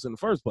fucking house in the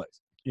first place.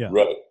 Yeah.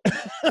 Right.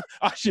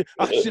 I should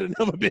have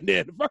never been there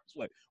in the first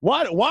place.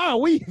 Why are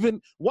we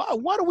even,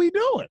 what are we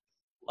doing?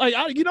 Like,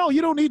 you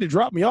don't need to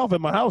drop me off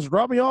at my house.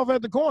 Drop me off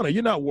at the corner.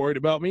 You're not worried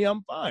about me.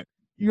 I'm fine.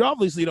 You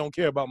obviously don't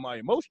care about my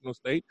emotional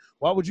state.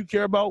 Why would you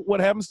care about what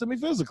happens to me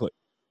physically?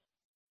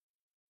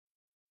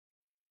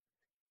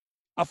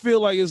 I feel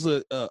like it's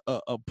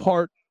a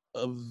part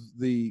of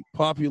the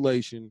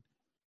population.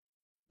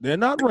 They're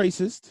not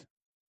racist.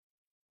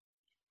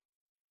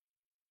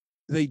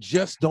 They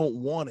just don't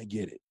want to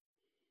get it.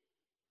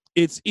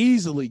 It's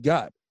easily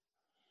got.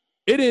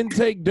 It didn't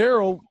take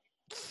Daryl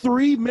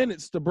 3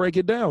 minutes to break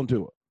it down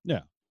to her.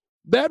 Yeah.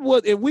 That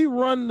was, if we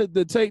run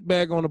the tape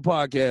back on the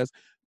podcast,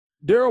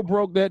 Daryl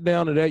broke that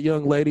down to that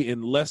young lady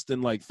in less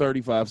than like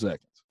 35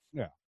 seconds.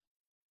 Yeah.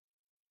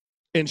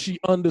 And she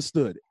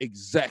understood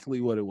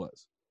exactly what it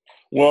was.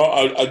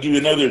 Well, I'll give you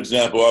another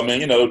example. I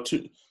mean,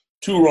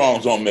 two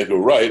wrongs don't make a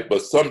right,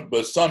 but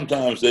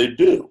sometimes they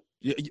do.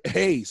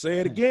 Hey, say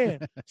it again.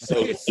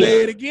 Say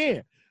it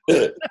again.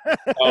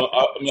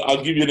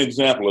 I'll give you an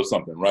example of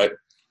something, right?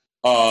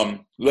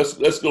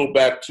 Let's go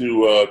back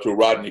to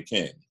Rodney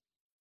King.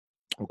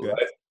 Okay.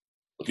 Right?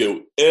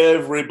 Okay.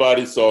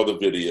 Everybody saw the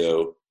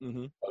video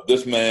of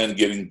this man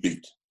getting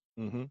beat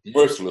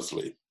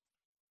mercilessly.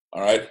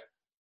 All right,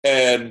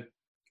 and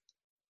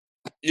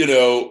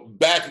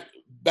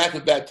back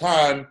at that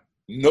time,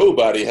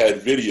 nobody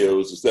had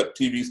videos except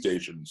TV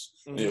stations.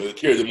 They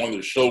carried them on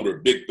their shoulder,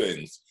 big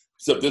things.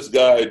 Except this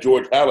guy,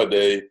 George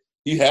Halliday,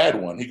 he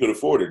had one. He could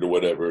afford it or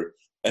whatever,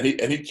 and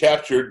he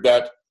captured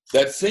that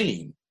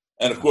scene.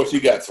 And of course,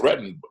 he got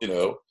threatened,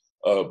 for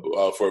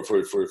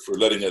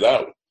letting it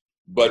out.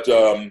 But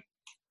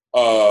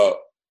white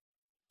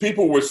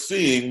people were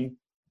seeing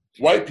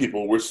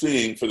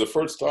for the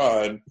first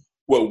time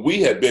what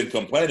we had been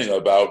complaining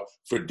about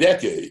for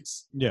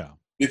decades. Yeah.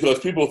 Because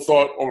people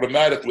thought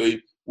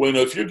automatically, well,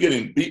 if you're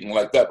getting beaten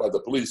like that by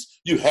the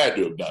police, you had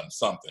to have done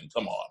something.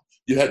 Come on.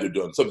 You had to have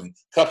done something.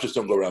 Cops just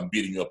don't go around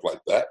beating you up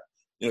like that.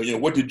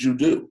 What did you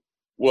do?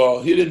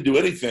 Well, he didn't do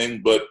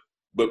anything but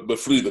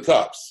flee the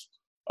cops.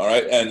 All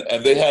right.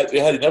 And they had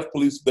enough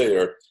police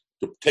there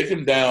to take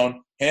him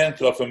down,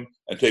 handcuff him,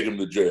 and take him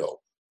to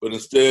jail. But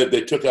instead,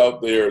 they took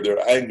out their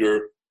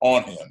anger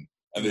on him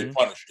and they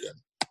punished him.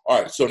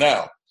 All right. So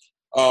now,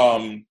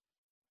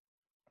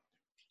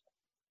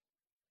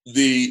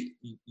 the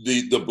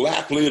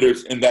black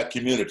leaders in that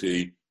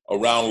community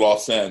around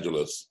Los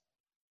Angeles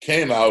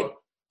came out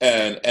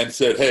and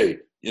said, hey,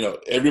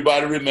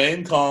 everybody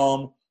remain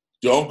calm.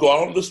 Don't go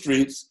out on the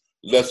streets.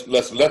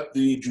 Let's let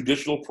the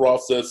judicial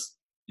process,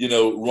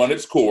 run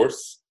its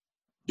course.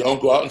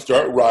 Don't go out and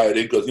start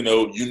rioting because,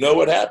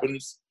 what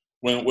happens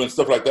when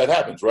stuff like that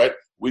happens, right?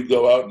 We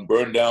go out and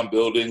burn down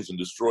buildings and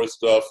destroy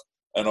stuff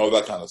and all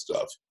that kind of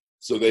stuff.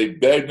 So they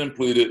begged and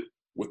pleaded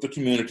with the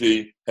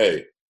community,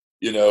 hey,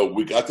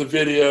 we got the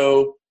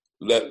video.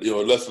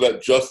 Let's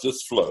let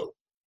justice flow.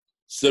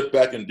 Sit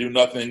back and do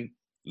nothing.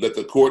 Let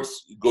the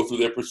courts go through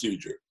their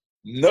procedure.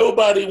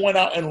 Nobody went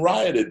out and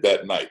rioted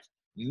that night.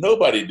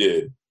 Nobody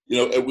did.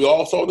 And we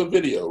all saw the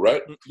video,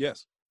 right?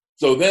 Yes.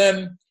 So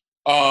then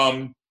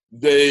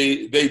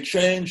they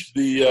changed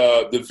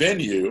the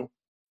venue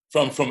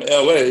from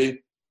LA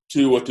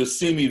to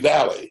Simi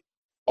Valley.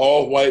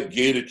 all-white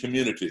gated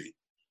community,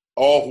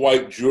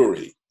 all-white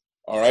jury,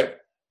 all right?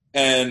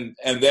 And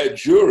that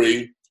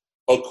jury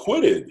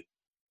acquitted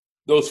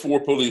those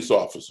 4 police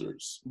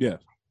officers. Yeah.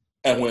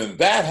 And when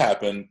that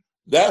happened,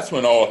 that's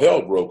when all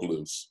hell broke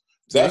loose.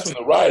 That's when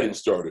the rioting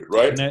started,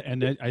 right?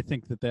 And I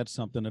think that's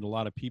something that a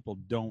lot of people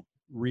don't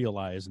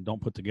realize and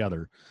don't put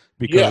together.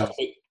 Because,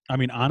 I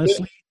mean,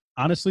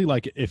 honestly,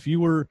 like if you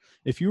were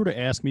to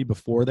ask me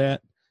before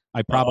that,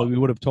 I probably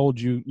would have told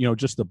you,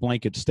 just the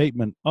blanket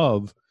statement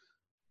of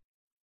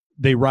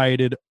they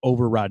rioted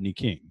over Rodney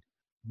King.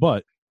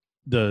 But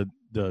the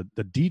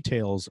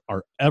details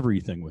are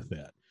everything with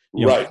that.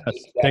 Right.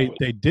 Exactly.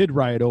 They did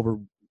riot over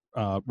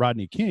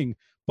Rodney King,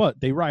 but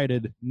they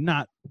rioted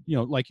not,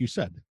 like you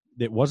said,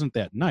 it wasn't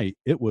that night.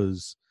 It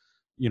was,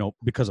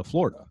 because of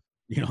Florida,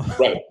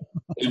 Right.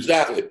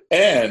 Exactly.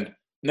 And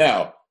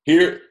now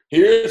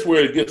here's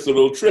where it gets a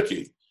little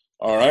tricky.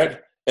 All right.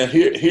 And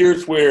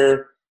here's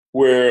where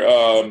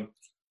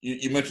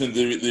you mentioned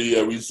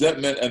the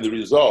resentment and the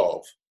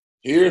resolve.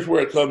 Here's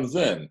where it comes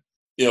in.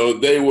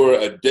 They were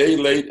a day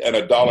late and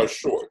 $1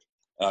 short.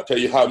 And I'll tell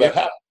you how that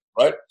happened,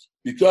 right?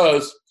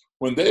 Because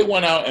when they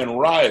went out and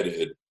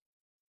rioted,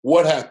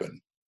 what happened?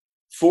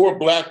 4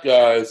 black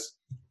guys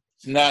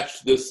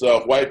snatched this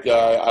white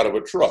guy out of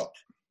a truck,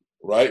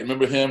 right?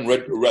 Remember him? I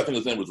think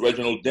his name was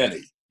Reginald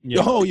Denny.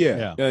 Yeah. Oh,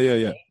 yeah.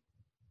 Yeah.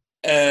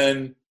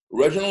 And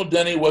Reginald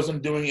Denny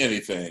wasn't doing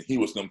anything. He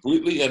was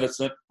completely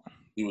innocent.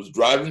 He was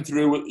driving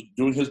through,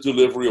 doing his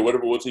delivery or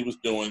whatever it was he was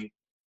doing.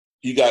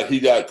 He got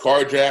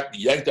carjacked,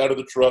 yanked out of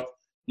the truck.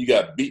 He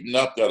got beaten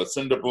up, got a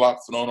cinder block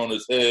thrown on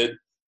his head.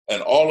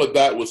 And all of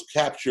that was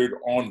captured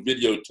on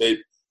videotape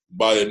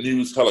by a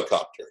news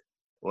helicopter,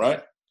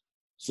 right?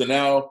 So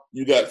now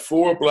you got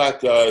 4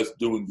 black guys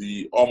doing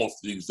almost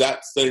the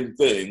exact same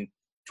thing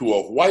to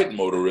a white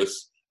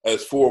motorist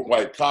as 4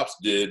 white cops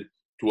did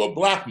to a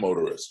black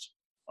motorist,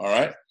 all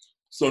right?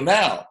 So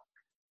now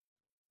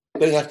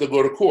they have to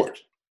go to court.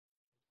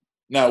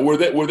 Now, were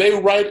they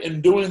right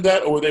in doing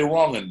that, or were they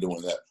wrong in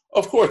doing that?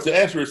 Of course, the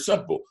answer is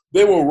simple.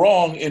 They were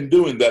wrong in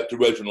doing that to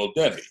Reginald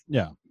Denny.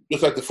 Yeah.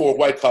 Just like the 4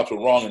 white cops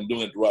were wrong in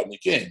doing it to Rodney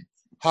King.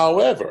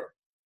 However,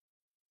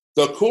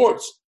 the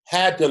courts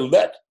had to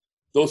let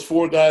those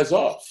 4 guys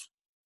off.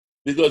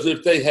 Because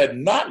if they had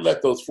not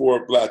let those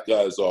 4 black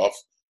guys off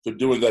for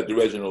doing that to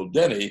Reginald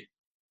Denny,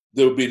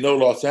 there would be no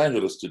Los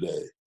Angeles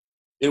today.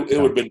 It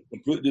would have been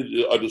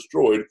completely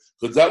destroyed,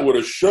 because that would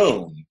have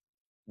shown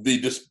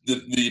the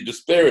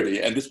disparity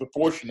and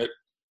disproportionate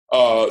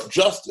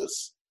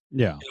justice.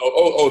 Yeah.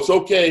 It's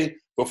okay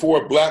for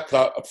 4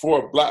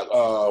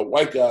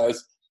 white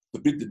guys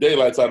to beat the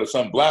daylights out of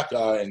some black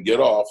guy and get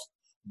off,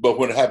 but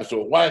when it happens to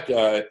a white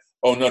guy,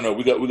 oh no,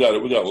 we got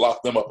to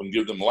lock them up and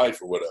give them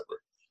life or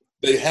whatever.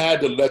 They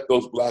had to let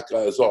those black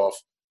guys off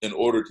in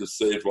order to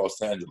save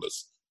Los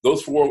Angeles.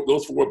 Those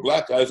four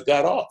black guys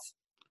got off.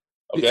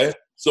 Okay,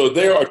 so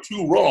there are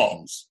 2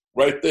 wrongs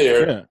right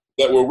there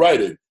that were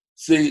righted.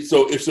 See,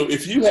 so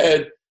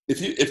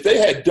if they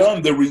had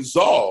done the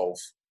resolve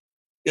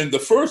in the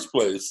first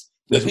place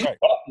that he's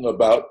talking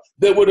about,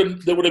 there would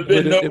have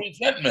been no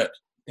resentment.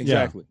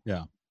 Exactly.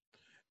 Yeah.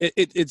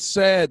 It's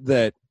sad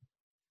that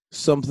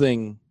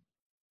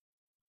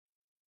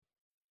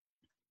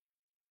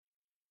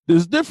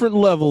there's different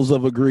levels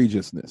of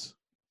egregiousness.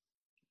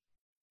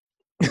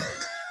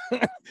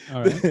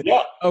 All right.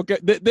 Yeah. Okay.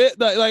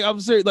 Like I'm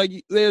serious.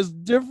 Like there's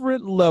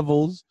different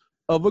levels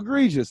of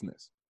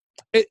egregiousness.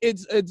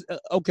 It's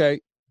okay.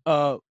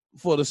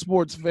 For the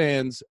sports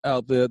fans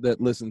out there that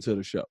listen to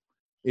the show,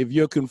 if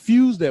you're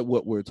confused at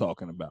what we're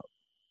talking about,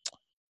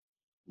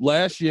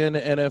 last year in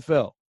the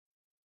NFL,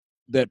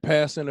 that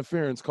pass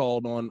interference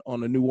called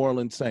on the New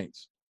Orleans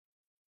Saints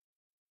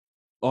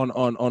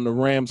on the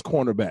Rams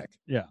cornerback.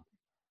 Yeah.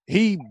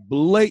 He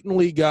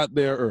blatantly got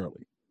there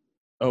early.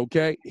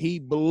 Okay? He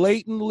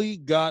blatantly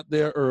got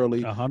there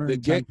early.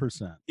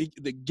 110%.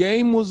 The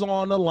game was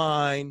on the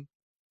line.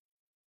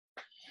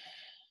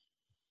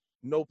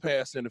 No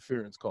pass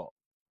interference call.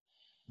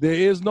 There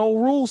is no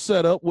rule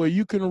set up where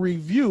you can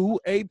review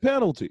a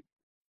penalty.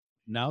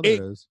 Now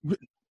there is.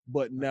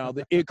 But now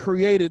it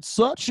created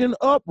such an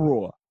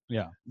uproar.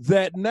 Yeah.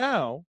 That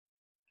now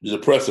it's a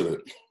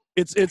precedent.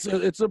 It's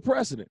a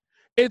precedent.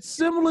 It's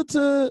similar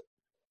to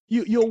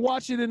you'll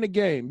watch it in the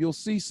game. You'll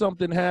see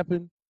something happen.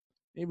 And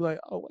you'll be like,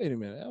 oh, wait a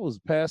minute, that was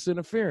pass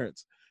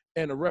interference.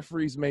 And the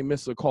referees may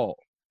miss a call.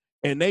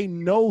 And they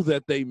know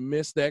that they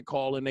missed that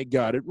call and they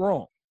got it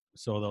wrong.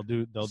 So they'll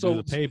do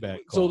the payback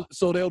call.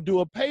 So they'll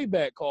do a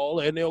payback call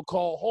and they'll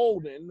call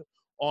holding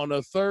on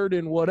a 3rd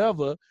and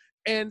whatever.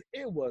 And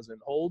it wasn't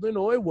holding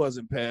or it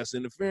wasn't pass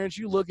interference.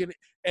 You look at it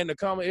and the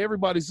comment,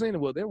 everybody's saying,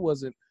 well, there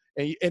wasn't.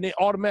 And it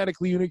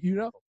automatically, you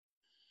know,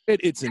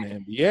 it's an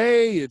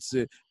NBA, it's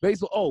a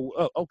baseball.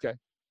 Oh, okay.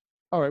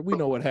 All right. We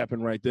know what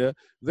happened right there.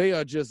 They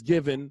are just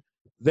giving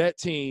that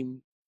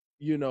team,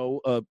 you know,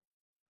 a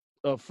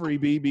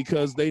freebie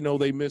because they know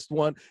they missed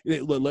one.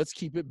 Let's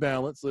keep it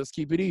balanced. Let's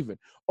keep it even.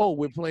 Oh,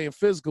 we're playing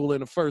physical in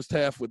the first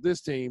half with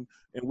this team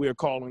and we're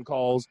calling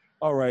calls.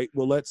 All right,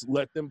 well, let's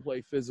let them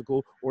play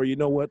physical. Or you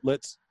know what?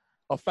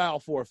 a foul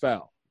for a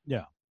foul.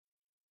 Yeah.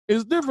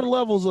 It's different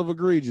levels of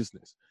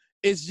egregiousness.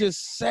 It's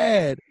just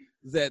sad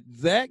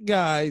that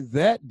guy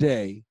that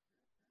day,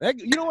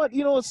 you know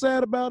what's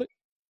sad about it?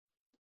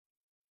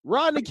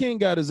 Rodney King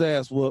got his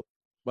ass whooped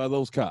by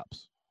those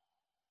cops.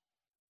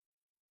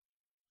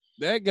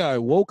 That guy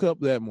woke up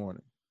that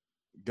morning,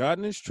 got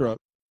in his truck,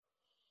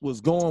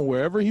 was going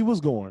wherever he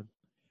was going,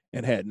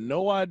 and had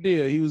no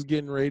idea he was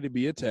getting ready to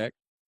be attacked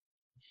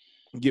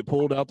and get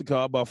pulled out the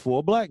car by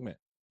 4 black men.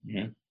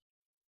 Yeah.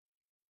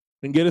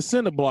 And get a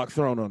cinder block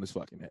thrown on his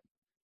fucking head.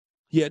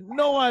 He had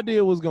no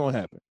idea what was going to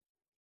happen.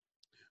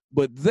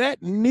 But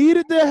that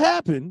needed to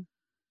happen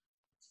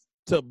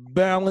to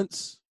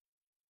balance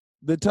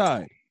the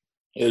tide.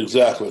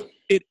 Exactly.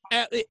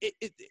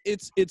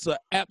 It's an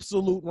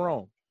absolute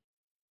wrong.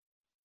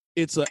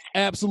 It's an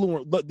absolute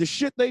wrong. But the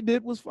shit they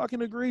did was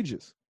fucking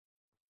egregious.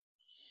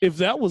 If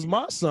that was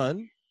my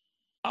son,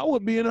 I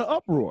would be in an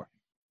uproar.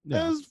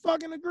 Yeah. That was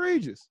fucking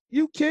egregious.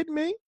 You kidding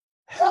me?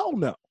 Hell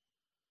no.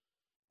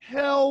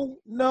 Hell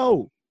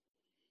no.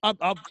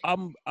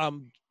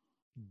 I'm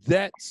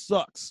that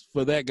sucks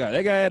for that guy.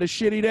 That guy had a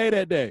shitty day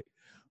that day.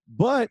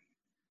 But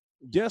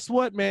guess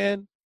what,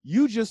 man?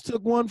 You just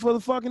took one for the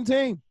fucking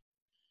team.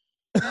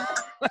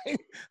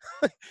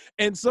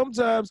 And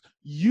sometimes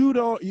you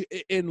don't,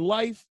 in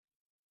life,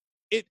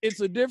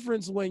 it's a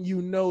difference when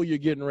you know you're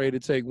getting ready to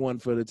take one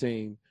for the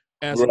team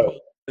as opposed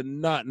to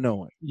not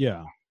knowing.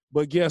 Yeah.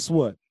 But guess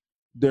what?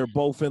 They're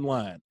both in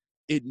line.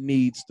 It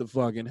needs to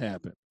fucking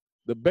happen.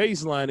 The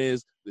baseline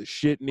is the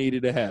shit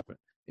needed to happen.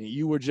 And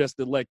you were just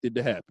elected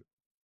to happen.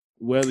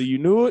 Whether you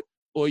knew it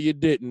or you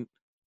didn't,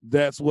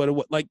 that's what it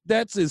was. Like,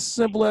 that's as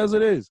simple as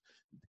it is.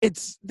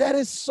 That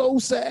is so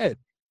sad.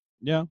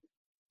 Yeah.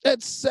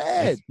 That's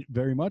sad. It's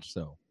very much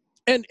so.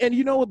 And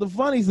you know what the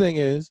funny thing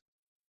is?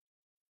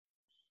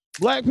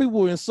 Black people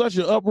were in such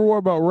an uproar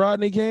about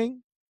Rodney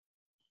King.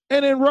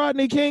 And then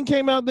Rodney King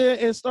came out there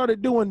and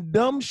started doing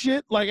dumb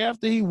shit, like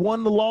after he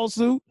won the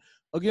lawsuit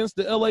against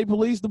the LA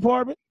Police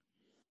Department.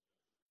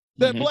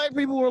 That black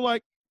people were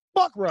like,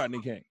 fuck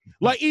Rodney King.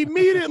 Like,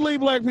 immediately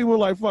black people were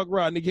like, fuck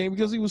Rodney King,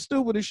 because he was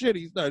stupid as shit.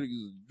 He started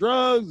using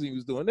drugs, he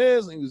was doing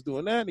this, and he was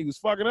doing that, and he was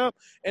fucking up.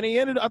 And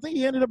I think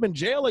he ended up in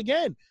jail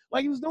again.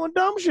 Like, he was doing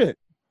dumb shit.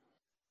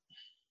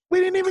 We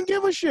didn't even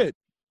give a shit.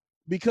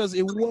 Because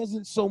it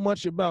wasn't so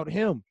much about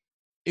him.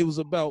 It was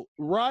about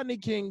Rodney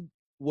King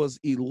was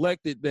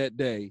elected that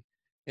day,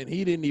 and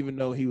he didn't even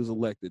know he was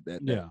elected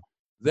that day. Yeah.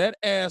 That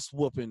ass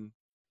whooping.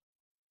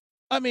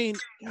 I mean,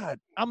 God,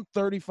 I'm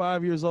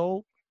 35 years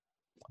old.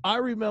 I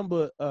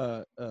remember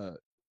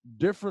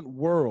Different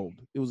World.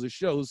 It was a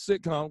show, it was a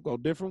sitcom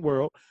called Different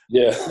World.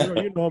 Yeah.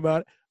 You know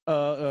about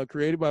it.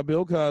 Created by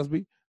Bill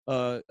Cosby.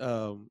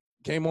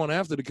 Came on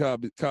after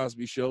the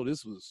Cosby Show.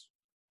 This was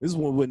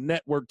when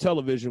network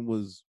television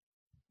was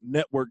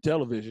network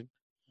television.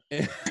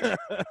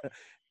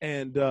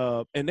 And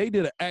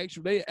they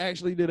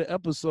actually did an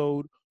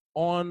episode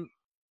on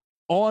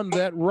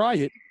that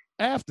riot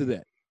after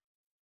that.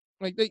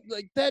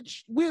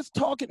 We're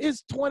talking,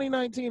 it's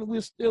 2019,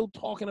 we're still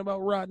talking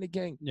about Rodney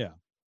King. Yeah.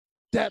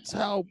 That's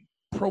how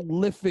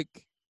prolific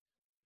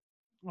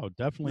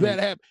definitely that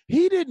happened.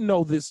 He didn't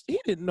know this. He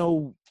didn't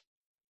know.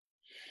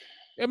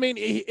 I mean,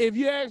 if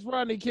you ask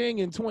Rodney King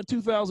in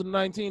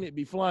 2019, it'd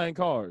be flying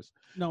cars.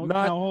 No,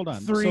 not hold on.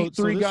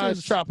 Three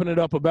guys chopping it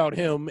up about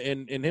him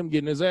and him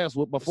getting his ass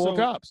whooped by 4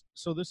 cops.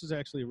 So this is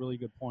actually a really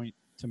good point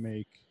to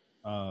make,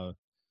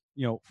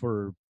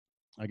 for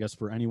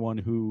anyone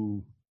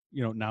who,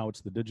 now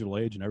it's the digital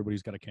age and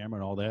everybody's got a camera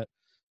and all that.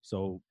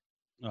 So,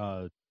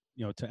 to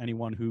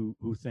anyone who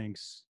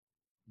thinks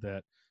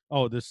that,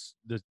 this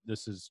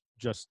is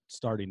just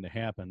starting to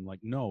happen. Like,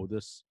 no,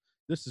 this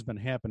has been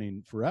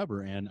happening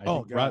forever. And I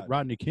think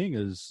Rodney King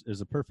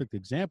is a perfect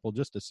example,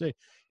 just to say,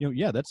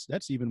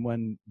 that's even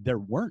when there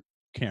weren't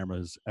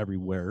cameras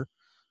everywhere.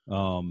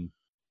 So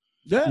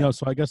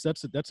I guess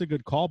that's a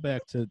good callback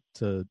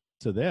to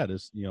that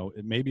is,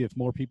 maybe if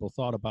more people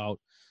thought about,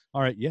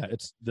 all right,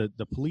 it's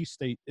the police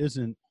state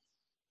isn't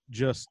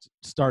just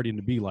starting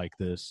to be like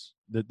this,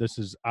 that this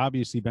has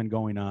obviously been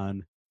going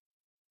on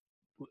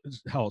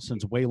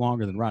since way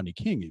longer than Rodney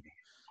King even.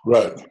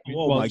 Right.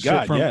 Oh my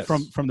God! Yes.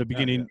 From the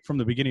beginning, from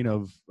the beginning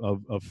of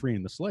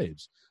freeing the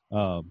slaves.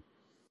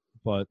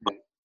 But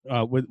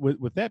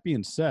with that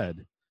being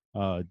said,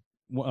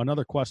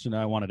 another question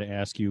I wanted to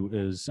ask you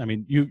is, I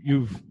mean,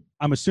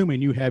 I'm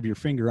assuming you have your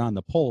finger on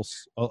the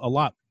pulse a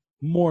lot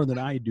more than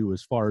I do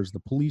as far as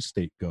the police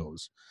state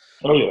goes.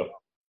 Oh yeah.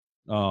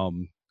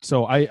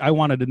 So I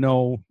wanted to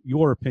know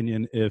your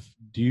opinion.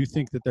 Do you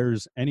think that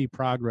there's any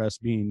progress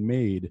being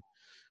made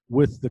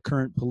with the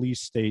current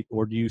police state,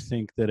 or do you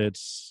think that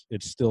it's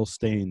still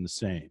staying the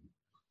same,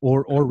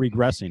 or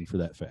regressing for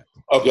that fact?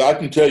 Okay, I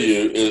can tell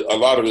you a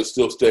lot of it's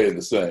still staying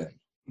the same.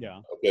 Yeah.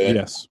 Okay.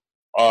 Yes.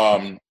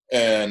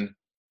 And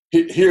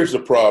here's the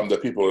problem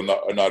that people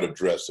are not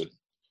addressing.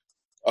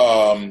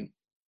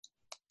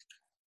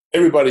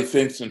 Everybody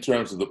thinks in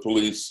terms of the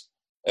police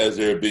as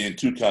there being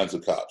 2 kinds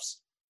of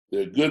cops.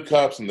 There are good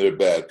cops and there are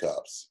bad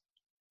cops.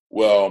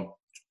 Well,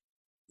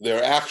 there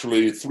are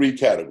actually three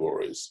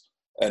categories,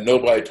 and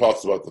nobody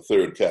talks about the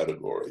third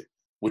category,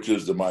 which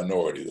is the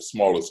minority, the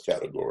smallest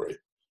category.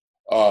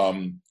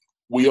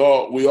 We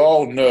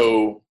all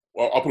know.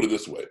 Well, I'll put it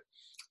this way.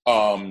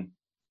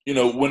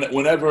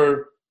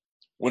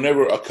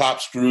 Whenever a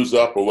cop screws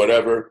up or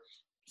whatever,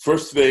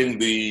 first thing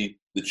the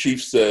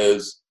chief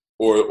says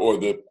or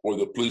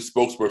the police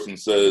spokesperson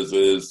says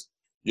is,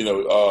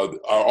 our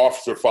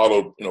officer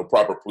followed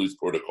proper police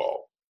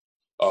protocol.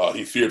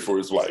 He feared for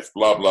his life.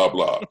 Blah blah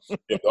blah.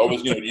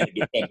 Always you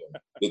defend him.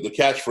 The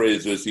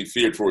catchphrase is he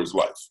feared for his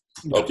life.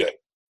 Okay.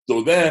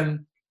 So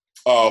then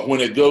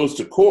when it goes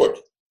to court,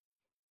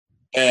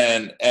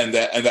 and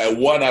that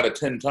 1 out of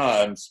 10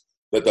 times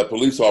that the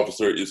police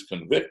officer is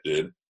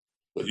convicted,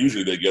 but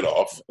usually they get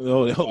off.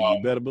 You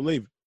better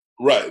believe it.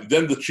 Right.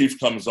 Then the chief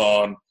comes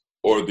on,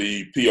 or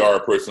the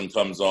PR person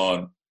comes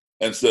on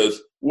and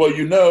says, well,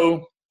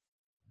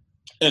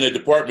 in a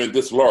department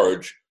this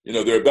large,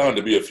 there are bound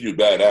to be a few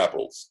bad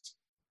apples.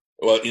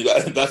 Well,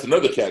 that's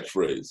another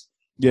catchphrase.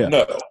 Yeah.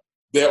 No,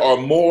 there are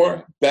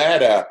more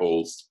bad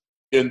apples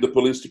in the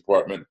police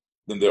department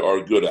than there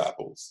are good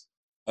apples.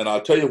 And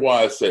I'll tell you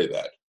why I say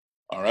that.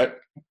 All right.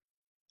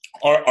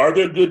 Are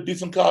there good,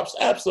 decent cops?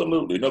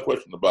 Absolutely. No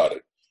question about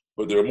it.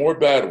 But there are more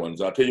bad ones.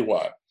 And I'll tell you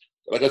why.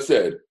 Like I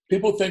said,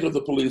 people think of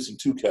the police in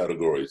two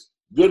categories,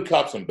 good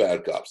cops and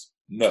bad cops.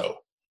 No,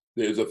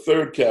 there's a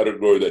third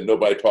category that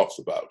nobody talks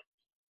about.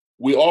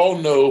 We all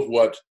know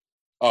what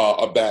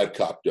a bad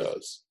cop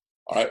does.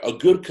 All right, a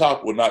good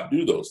cop will not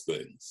do those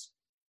things,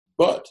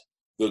 but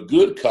the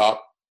good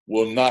cop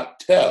will not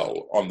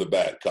tell on the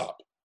bad cop.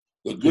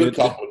 The good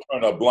cop will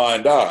turn a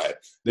blind eye.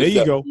 There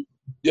you go.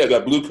 Yeah,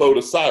 that blue code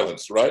of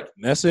silence, right?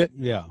 That's it.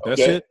 Yeah,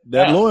 that's it.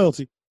 That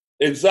loyalty.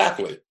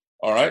 Exactly.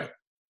 All right.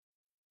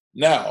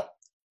 Now,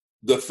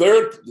 the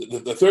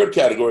third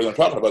category that I'm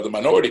talking about, the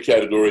minority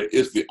category,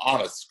 is the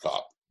honest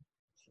cop.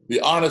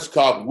 The honest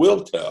cop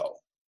will tell.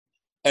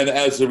 And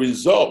as a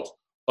result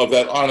of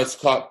that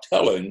honest cop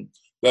telling,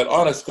 that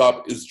honest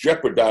cop is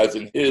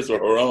jeopardizing his or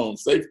her own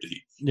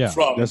safety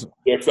from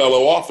their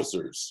fellow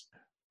officers.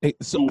 Hey,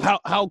 so how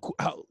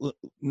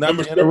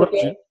remember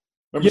Serpico?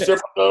 Remember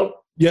Serpico?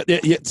 Yeah,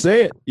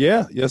 say it.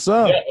 Yeah, yes,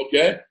 sir. Yeah,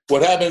 okay.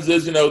 What happens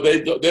is,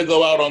 they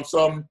go out on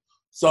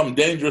some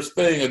dangerous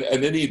thing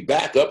and they need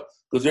backup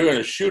because they're in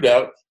a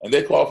shootout and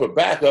they call for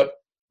backup.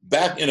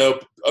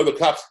 Other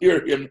cops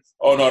hear him.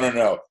 Oh,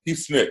 no. He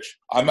snitched.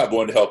 I'm not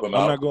going to help him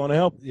out. I'm not going to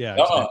help. Yeah.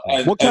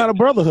 Exactly. What kind of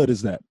brotherhood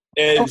is that?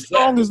 Exactly. How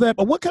strong is that?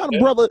 But what kind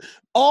of brother?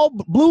 All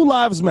blue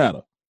lives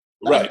matter.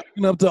 Right.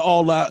 Up to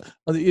all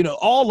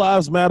all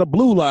lives matter.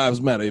 Blue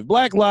lives matter. If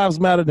black lives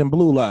matter, then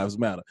blue lives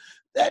matter.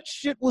 That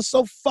shit was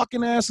so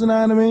fucking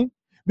asinine to me.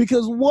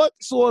 Because what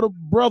sort of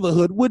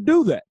brotherhood would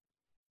do that?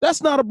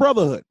 That's not a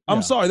brotherhood. Yeah.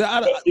 I'm sorry.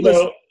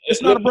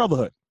 It's not a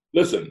brotherhood.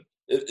 Listen,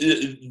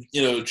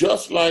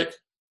 just like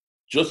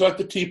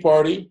the Tea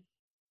Party,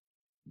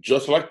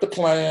 just like the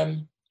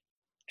Klan,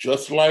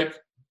 just like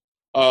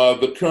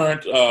the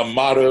current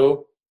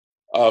motto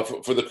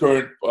for the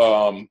current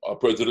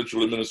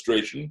presidential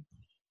administration,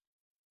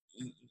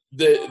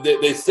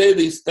 they say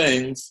these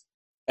things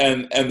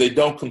and they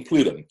don't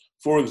complete them.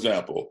 For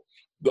example,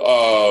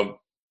 the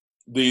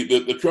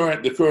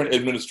current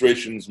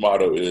administration's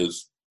motto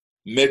is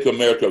 "Make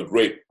America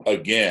Great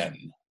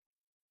Again."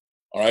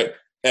 All right.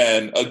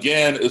 And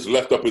again is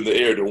left up in the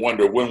air to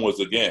wonder when was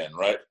again,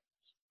 right?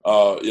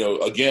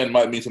 Again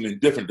might mean something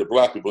different to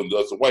black people than it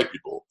does to white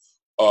people.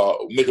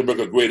 Make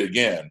America great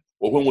again.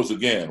 Well, when was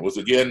again? Was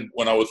again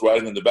when I was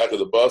riding in the back of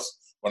the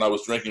bus, when I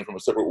was drinking from a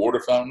separate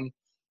water fountain?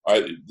 All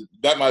right,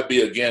 that might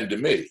be again to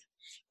me.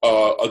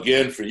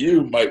 Again for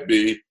you might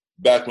be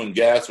back when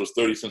gas was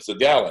 30 cents a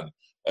gallon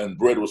and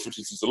bread was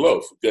 50 cents a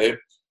loaf, okay?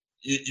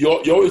 You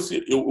always,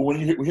 when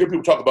you hear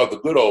people talk about the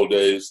good old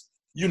days,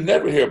 you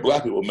never hear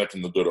black people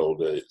mention the good old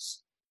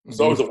days. It's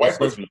always a white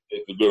person who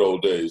takes the good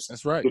old days.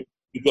 That's right.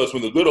 Because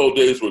when the good old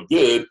days were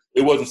good,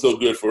 it wasn't so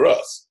good for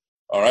us.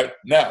 All right.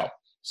 Now,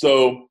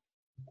 so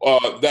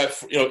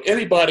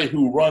anybody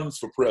who runs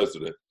for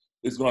president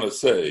is going to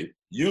say,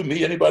 you,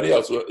 me, anybody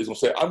else is going to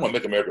say, I'm going to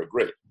make America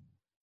great.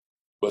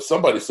 But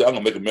somebody said, I'm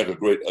going to make America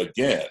great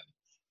again.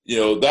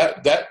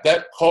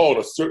 That called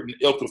a certain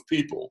ilk of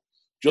people.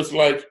 Just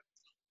like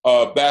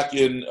back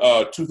in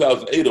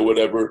 2008 or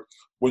whatever,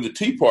 when the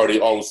Tea Party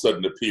all of a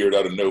sudden appeared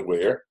out of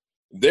nowhere,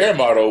 their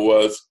motto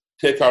was,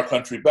 take our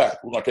country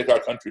back. We're going to take our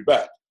country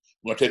back.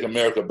 We're going to take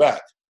America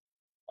back.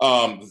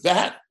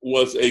 That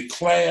was a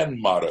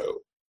Klan motto.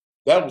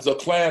 That was a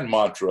Klan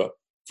mantra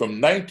from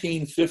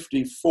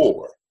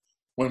 1954,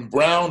 when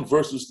Brown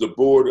versus the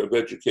Board of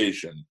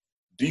Education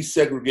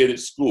desegregated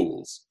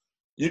schools.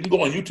 You can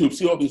go on YouTube,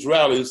 see all these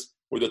rallies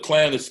where the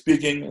Klan is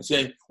speaking and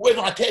saying, we're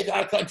going to take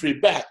our country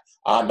back.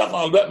 I'm not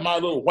going to let my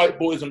little white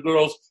boys and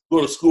girls go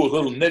to school as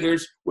little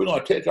niggers. We're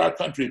going to take our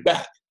country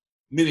back,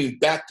 meaning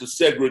back to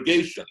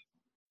segregation.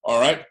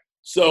 All right?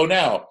 So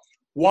now,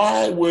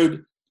 why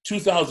would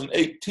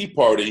 2008 Tea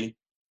Party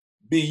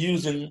be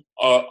using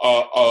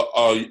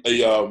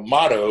a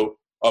motto,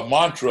 a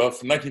mantra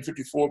from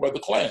 1954 by the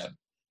Klan?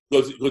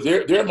 Because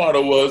their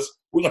motto was,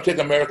 we're going to take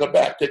America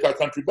back, take our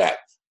country back.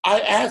 I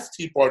asked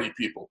Tea Party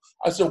people,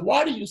 I said,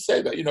 why do you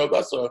say that?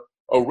 That's a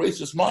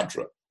racist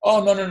mantra.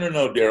 Oh, no,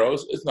 Daryl,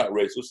 it's not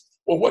racist.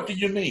 Well, what do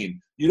you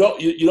mean? You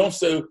don't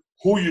say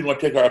who you're going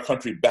to take our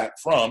country back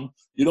from.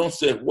 You don't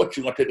say what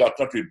you're going to take our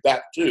country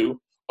back to.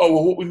 Oh,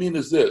 well, what we mean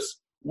is this.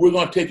 We're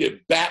going to take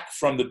it back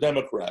from the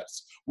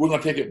Democrats. We're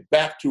going to take it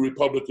back to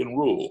Republican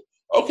rule.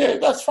 Okay,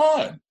 that's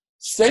fine.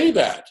 Say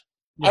that.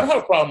 Yeah. I don't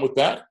have a problem with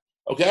that.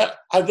 Okay,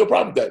 I have no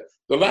problem with that.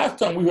 The last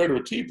time we heard of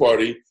a Tea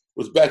Party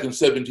was back in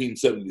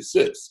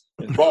 1776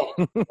 in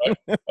Boston.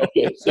 Right?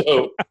 Okay,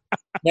 so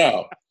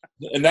now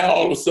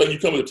all of a sudden you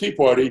come with a Tea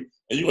Party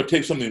and you're going to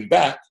take something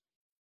back.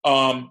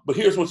 But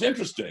here's what's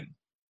interesting.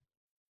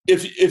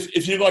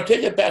 If you're going to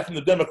take it back from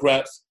the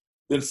Democrats,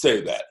 then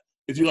say that.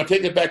 If you're going to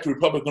take it back to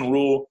Republican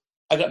rule,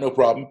 I got no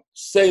problem.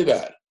 Say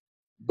that.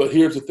 But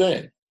here's the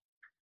thing.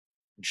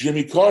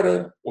 Jimmy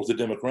Carter was a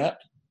Democrat.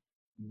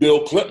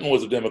 Bill Clinton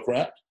was a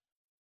Democrat.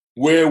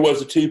 Where was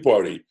the Tea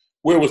Party?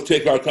 Where was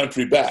Take Our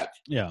Country Back?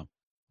 Yeah.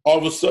 All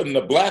of a sudden,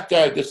 the black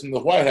guy gets in the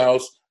White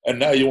House, and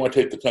now you want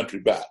to take the country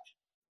back.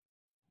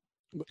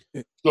 So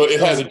it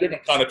has a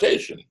different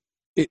connotation,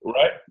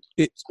 right?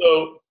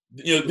 So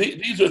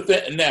these are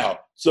things now.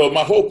 So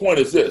my whole point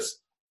is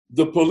this: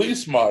 the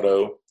police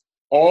motto,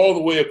 all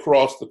the way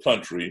across the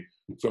country,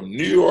 from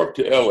New York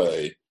to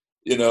L.A.,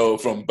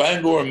 from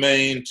Bangor,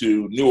 Maine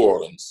to New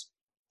Orleans,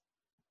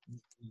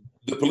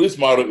 the police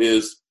motto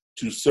is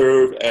to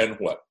serve and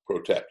what?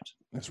 Protect.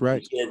 That's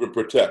right. To serve and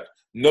protect.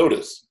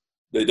 Notice,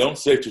 they don't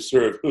say to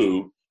serve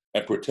who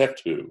and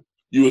protect who.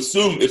 You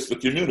assume it's the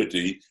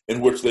community in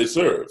which they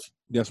serve.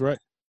 That's right.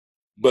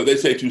 But they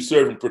say to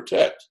serve and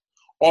protect.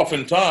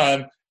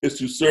 Oftentimes, it's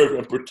to serve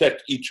and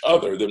protect each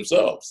other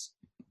themselves.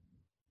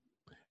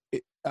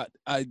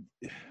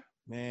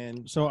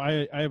 Man. So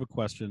I have a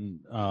question.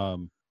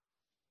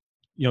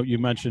 You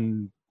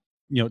mentioned,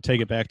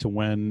 take it back to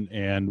when,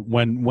 and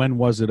when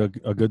was it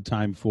a good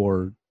time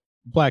for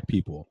Black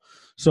people?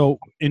 So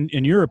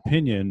in your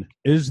opinion,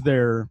 is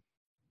there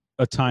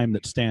a time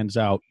that stands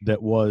out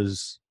that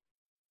was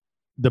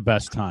the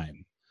best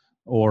time?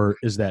 Or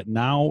is that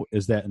now?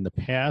 Is that in the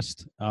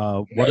past?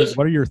 What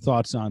are your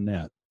thoughts on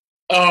that?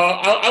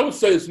 I would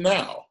say it's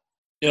now.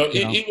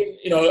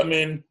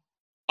 Even,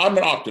 I'm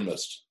an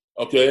optimist,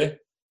 okay?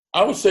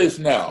 I would say it's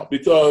now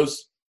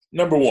because,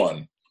 number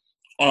one,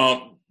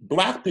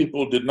 Black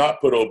people did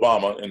not put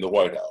Obama in the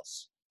White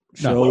House.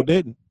 Sure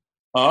didn't.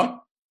 Huh?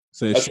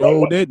 Said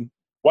sure didn't.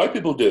 White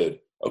people did,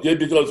 okay?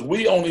 Because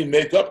we only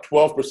make up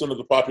 12% of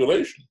the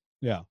population.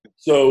 Yeah.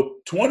 So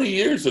 20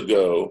 years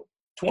ago,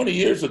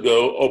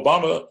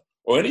 Obama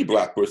or any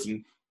Black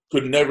person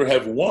could never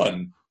have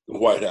won the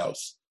White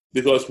House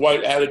because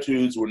white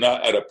attitudes were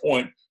not at a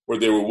point where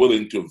they were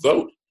willing to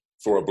vote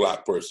for a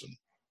Black person,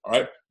 all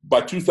right?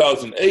 By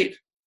 2008,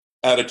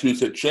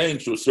 attitudes had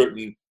changed to a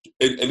certain,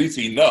 at least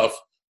enough,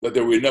 that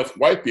there were enough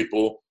white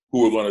people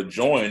who were going to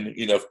join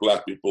enough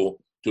Black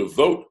people to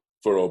vote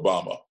for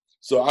Obama.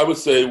 So I would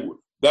say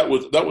that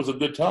was a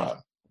good time.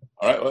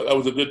 All right, that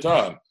was a good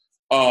time.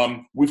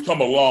 We've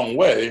come a long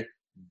way,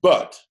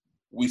 but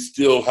we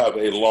still have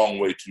a long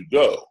way to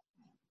go.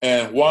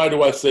 And why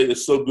do I say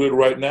it's so good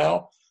right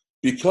now?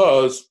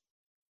 Because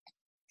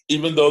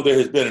even though there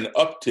has been an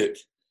uptick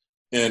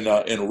in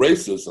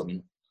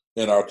racism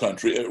in our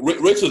country,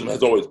 racism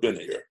has always been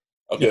here.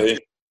 Okay, yeah.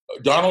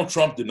 Donald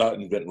Trump did not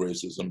invent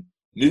racism.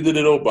 Neither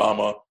did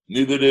Obama.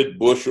 Neither did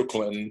Bush or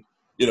Clinton.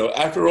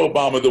 After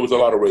Obama, there was a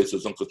lot of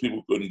racism because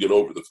people couldn't get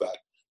over the fact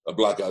of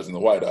Black guys in the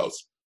White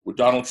House. With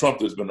Donald Trump,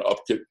 there's been an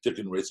uptick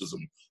in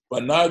racism.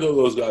 But neither of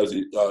those guys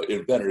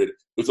invented it.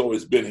 It's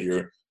always been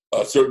here.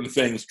 Certain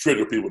things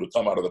trigger people to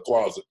come out of the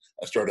closet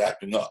and start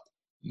acting up.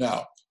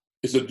 Now,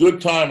 it's a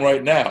good time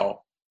right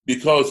now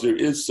because there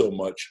is so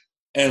much,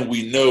 and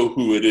we know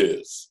who it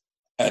is.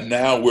 And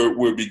now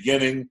we're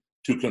beginning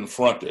to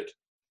confront it.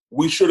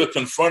 We should have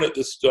confronted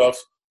this stuff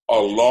a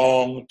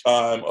long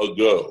time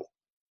ago.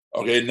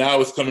 Okay,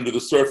 now it's coming to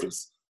the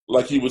surface.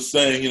 Like he was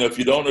saying, if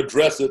you don't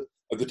address it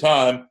at the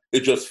time,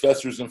 it just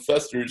festers and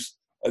festers,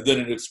 and then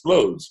it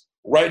explodes.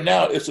 Right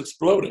now, it's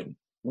exploding.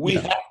 We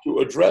have to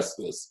address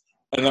this.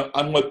 And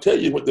I'm going to tell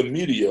you what the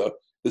media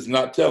is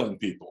not telling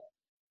people.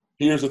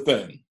 Here's the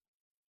thing.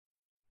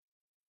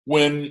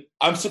 When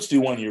I'm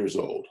 61 years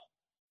old,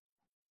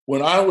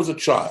 when I was a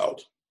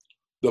child,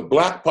 the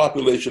Black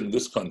population in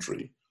this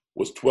country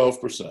was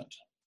 12%.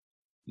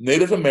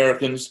 Native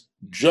Americans,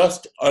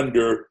 just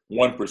under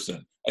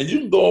 1%. And you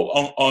can go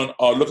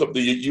on look up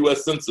the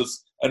U.S.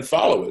 Census and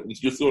follow it, and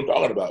you see what I'm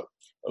talking about,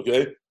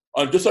 okay?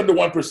 Just under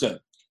 1%.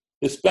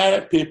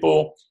 Hispanic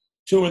people,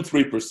 2 and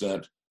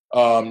 3%.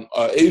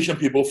 Asian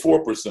people,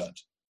 4%,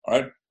 all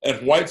right?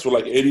 And whites were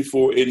like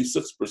 84,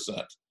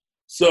 86%.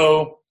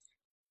 So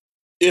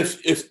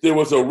if there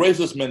was a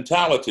racist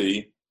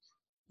mentality,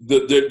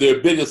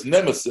 their biggest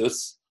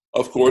nemesis,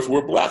 of course,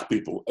 were Black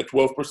people at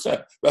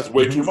 12%. That's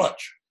way too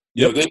much.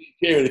 They didn't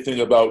care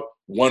anything about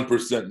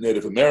 1%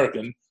 Native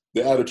American.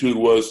 The attitude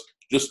was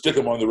just stick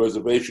them on the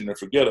reservation and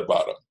forget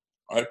about them.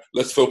 All right,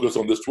 let's focus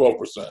on this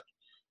 12%.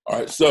 All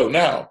right, so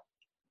now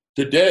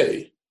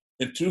Today,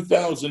 in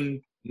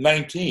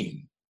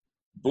 2019,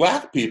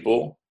 Black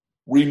people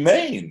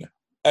remain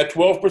at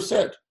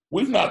 12%.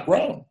 We've not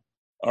grown.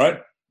 All right.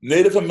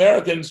 Native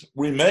Americans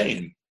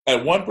remain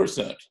at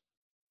 1%.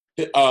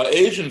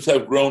 Asians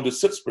have grown to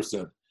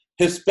 6%.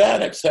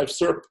 Hispanics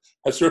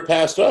have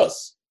surpassed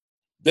us.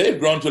 They've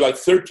grown to like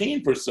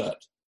 13%.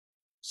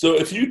 So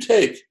if you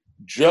take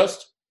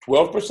just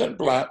 12%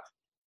 Black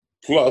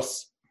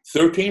plus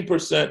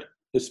 13%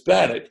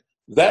 Hispanic,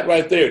 that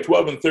right there,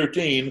 12 and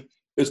 13,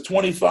 is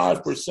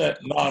 25%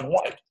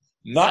 non-white,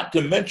 not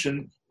to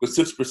mention the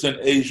 6%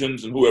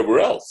 Asians and whoever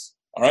else.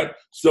 All right.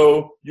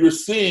 So you're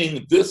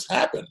seeing this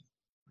happen.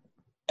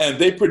 And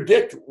they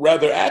predict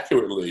rather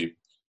accurately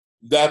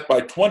that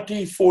by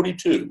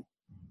 2042,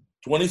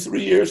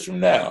 23 years from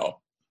now,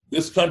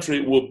 this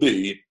country will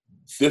be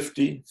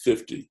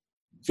 50-50.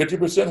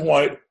 50%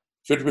 white,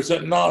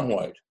 50%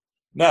 non-white.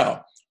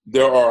 Now,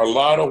 there are a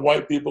lot of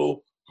white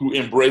people who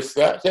embrace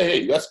that. Say,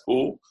 hey, that's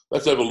cool.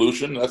 That's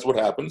evolution. That's what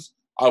happens.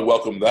 I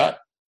welcome that.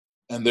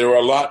 And there are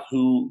a lot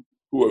who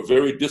are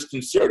very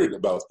disconcerted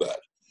about that.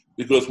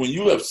 Because when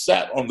you have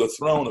sat on the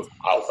throne of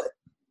power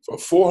for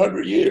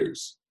 400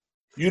 years,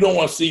 you don't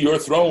want to see your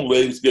throne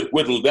legs get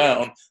whittled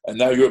down and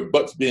now your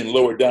butt's being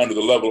lowered down to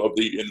the level of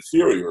the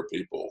inferior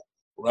people,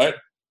 right?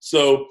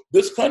 So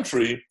this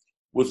country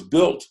was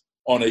built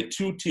on a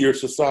two-tier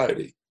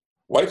society,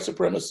 white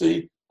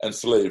supremacy and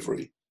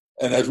slavery.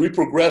 And as we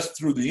progressed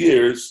through the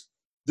years,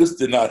 this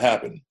did not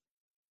happen.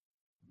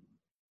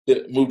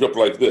 It moved up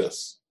like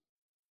this.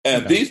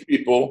 And these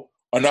people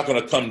are not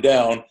going to come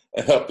down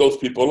and help those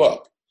people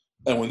up.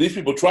 And when these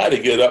people try to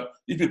get up,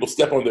 these people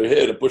step on their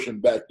head and push them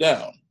back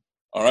down.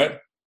 All right.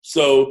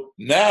 So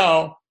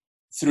now,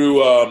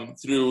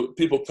 through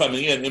people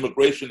coming in,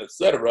 immigration, et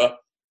cetera,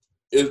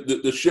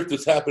 the shift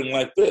is happening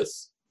like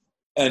this.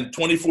 And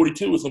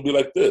 2042 is going to be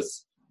like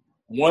this.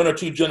 1 or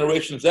 2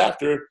 generations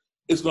after,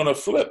 it's going to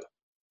flip.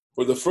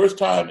 For the first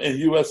time in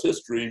U.S.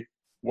 history,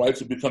 whites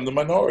have become the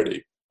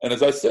minority. And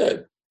as I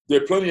said,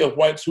 there are plenty of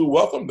whites who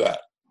welcome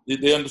that.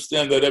 They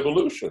understand that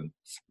evolution.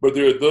 But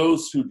there are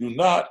those who do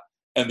not,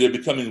 and they're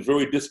becoming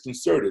very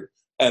disconcerted.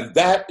 And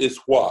that is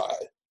why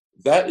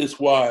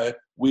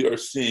we are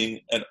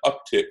seeing an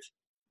uptick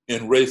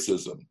in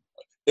racism.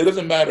 It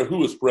doesn't matter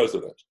who is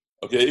president.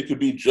 Okay, it could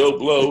be Joe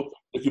Blow,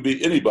 it could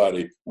be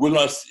anybody. We're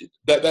gonna see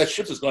that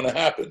shift is going to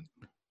happen.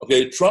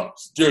 Okay, Trump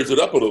stirs it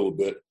up a little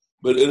bit,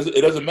 but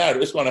it doesn't matter.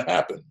 It's going to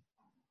happen,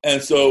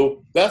 and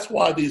so that's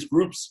why these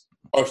groups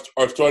are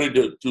starting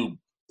to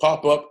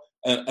pop up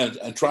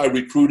and try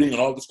recruiting and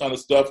all this kind of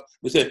stuff.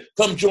 They say,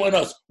 "Come join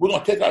us. We're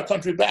going to take our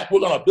country back.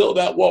 We're going to build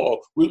that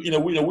wall. We're going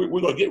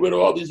to get rid of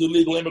all these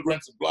illegal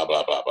immigrants and blah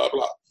blah blah blah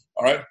blah."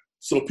 All right.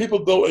 So people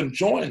go and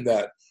join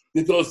that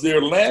because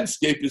their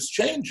landscape is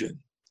changing.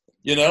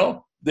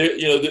 They're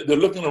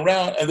looking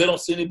around and they don't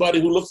see anybody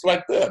who looks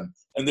like them,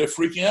 and they're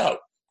freaking out.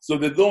 So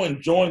they go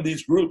and join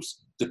these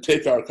groups to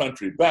take our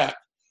country back.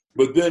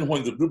 But then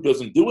when the group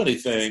doesn't do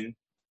anything,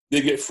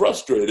 they get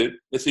frustrated.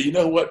 They say, you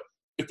know what?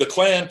 If the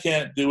Klan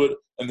can't do it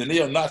and the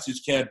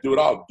neo-Nazis can't do it,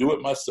 I'll do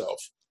it myself.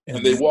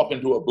 And they walk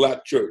into a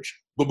black church,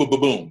 boom, boom,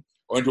 boom, boom,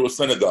 or into a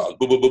synagogue,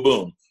 boom, boom, boom,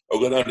 boom, or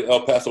go down to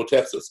El Paso,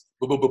 Texas,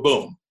 boom, boom, boom,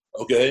 boom.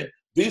 Okay?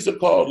 These are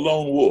called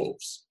lone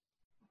wolves.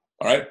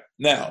 All right?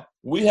 Now,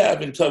 we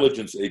have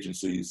intelligence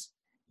agencies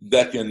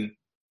that can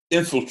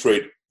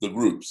infiltrate the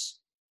groups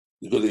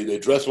because they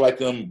dress like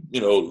them,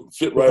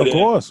 fit right in. Of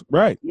course,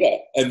 right. Yeah,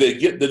 and they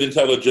get that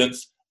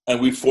intelligence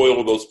and we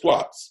foil those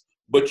plots.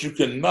 But you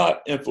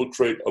cannot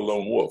infiltrate a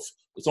lone wolf.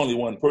 It's only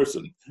one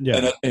person. Yeah.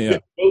 And as we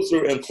get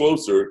closer and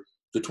closer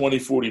to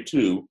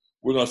 2042,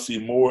 we're going to see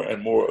more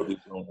and more of these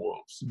lone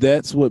wolves.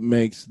 That's what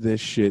makes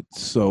this shit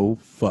so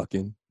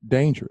fucking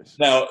dangerous.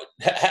 Now,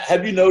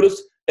 have you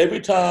noticed every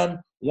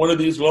time one of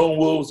these lone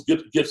wolves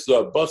gets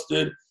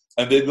busted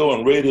and they go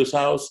and raid his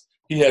house,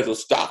 he has a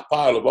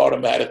stockpile of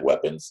automatic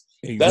weapons?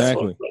 Exactly. That's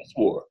what it's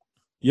for.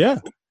 Yeah.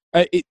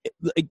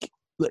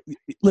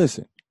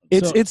 Listen,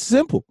 it's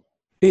simple.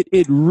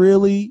 It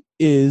really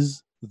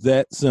is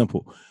that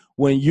simple.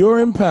 When you're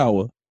in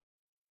power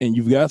and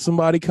you've got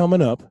somebody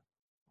coming up,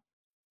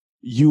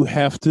 you're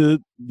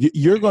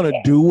going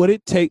to do what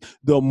it takes.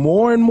 The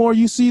more and more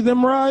you see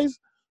them rise,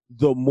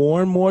 the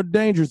more and more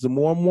dangerous, the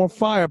more and more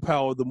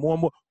firepower, the more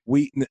and more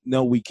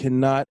we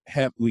cannot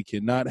have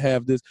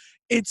this.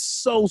 It's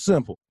so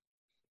simple.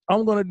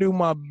 I'm going to do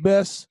my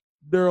best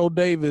Daryl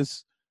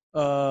Davis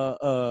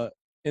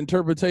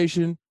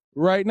interpretation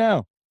right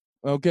now.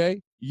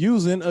 Okay?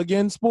 Using,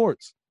 again,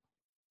 sports.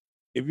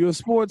 If you're a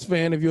sports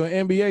fan, if you're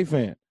an NBA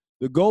fan,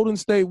 the Golden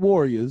State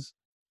Warriors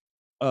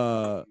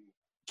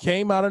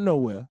came out of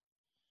nowhere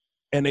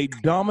and they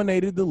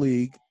dominated the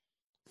league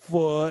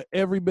for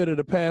every bit of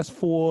the past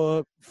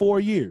four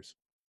years.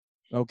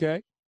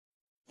 Okay?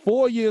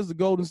 4 years the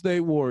Golden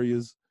State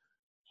Warriors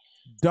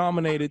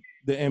dominated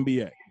the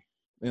NBA.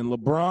 And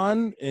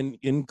LeBron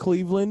in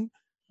Cleveland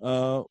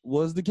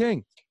was the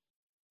king.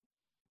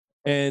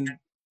 And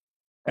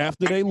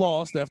after they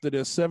lost, after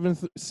their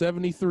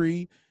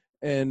 73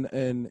 and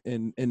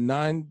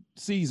 9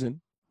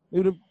 season,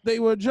 They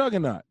were a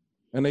juggernaut,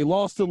 and they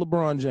lost to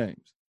LeBron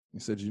James. He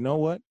said, you know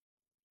what?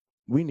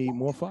 We need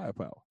more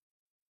firepower.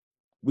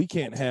 We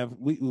can't have,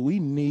 we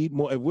need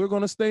more. If we're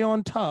going to stay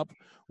on top,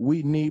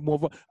 we need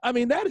more. I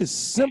mean, that is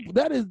simple.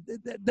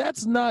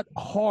 That's not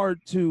hard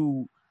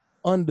to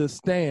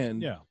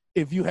understand. Yeah.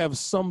 If you have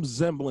some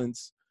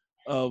semblance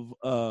of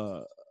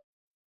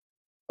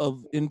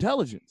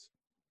intelligence.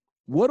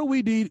 What do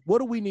we need? What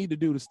do we need to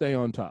do to stay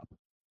on top?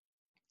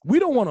 We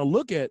don't want to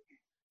look at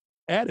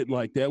it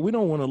like that. We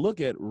don't want to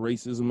look at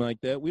racism like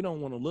that. We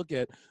don't want to look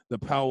at the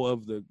power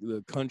of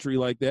the country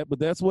like that, but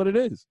that's what it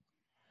is.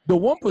 The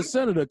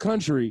 1% of the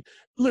country,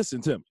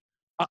 listen, Tim,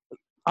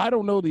 I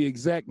don't know the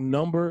exact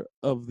number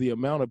of the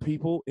amount of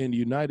people in the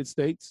United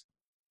States.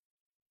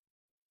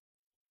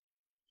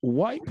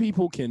 White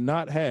people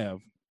cannot have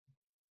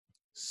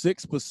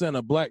 6%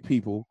 of black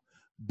people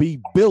be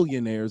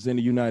billionaires in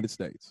the United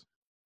States.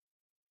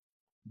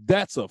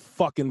 That's a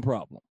fucking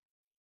problem.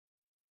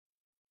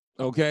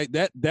 Okay,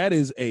 that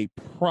is a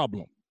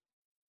problem.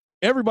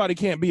 Everybody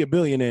can't be a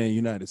billionaire in the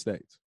United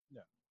States.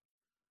 Yeah.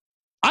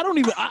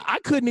 I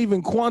couldn't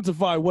even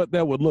quantify what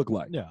that would look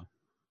like. Yeah.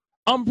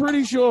 I'm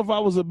pretty sure if I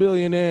was a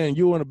billionaire and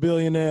you were a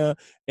billionaire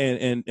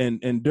and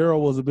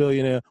Daryl was a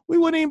billionaire, we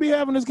wouldn't even be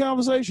having this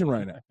conversation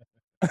right now.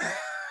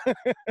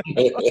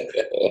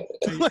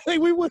 Like,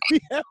 we wouldn't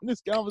be having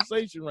this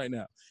conversation right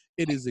now.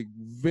 It is a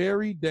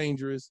very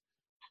dangerous.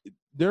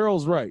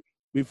 Daryl's right.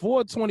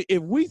 Before 20,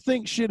 if we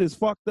think shit is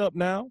fucked up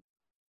now,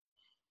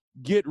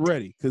 get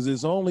ready, because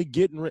it's only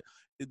getting ready.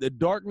 The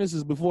darkness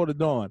is before the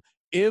dawn.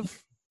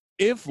 If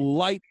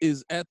light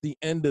is at the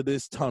end of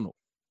this tunnel,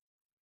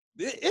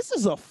 this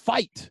is a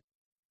fight.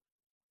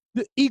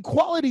 The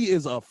equality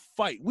is a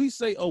fight. We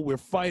say, oh, we're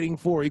fighting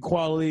for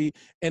equality,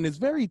 and it's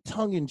very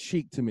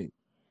tongue-in-cheek to me.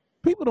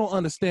 People don't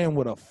understand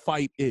what a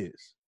fight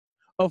is.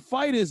 A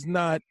fight is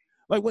not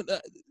like when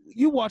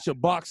you watch a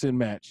boxing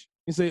match.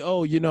 You say,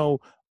 oh, you know,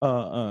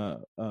 De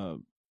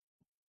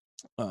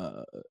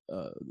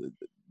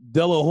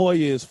La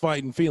Hoya is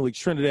fighting Felix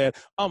Trinidad.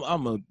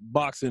 I'm a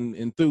boxing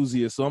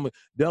enthusiast, so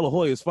De La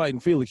Hoya is fighting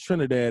Felix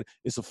Trinidad.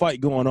 It's a fight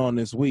going on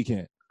this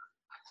weekend.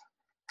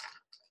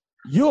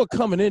 You're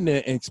coming in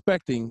there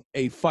expecting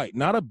a fight,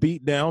 not a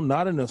beatdown,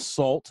 not an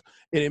assault,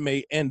 and it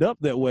may end up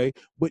that way,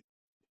 but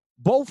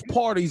both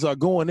parties are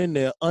going in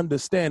there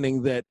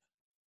understanding that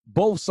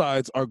both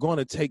sides are going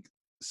to take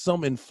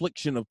some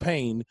infliction of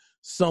pain,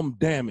 some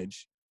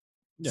damage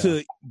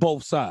to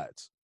both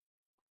sides.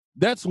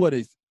 That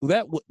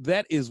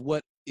is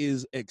what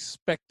is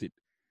expected.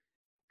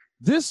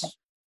 This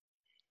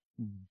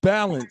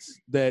balance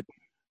that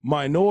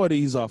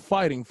minorities are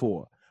fighting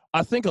for,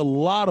 I think a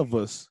lot of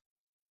us,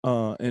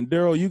 and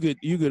Daryl, you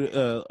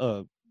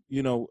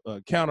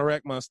could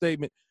counteract my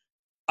statement.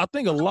 I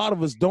think a lot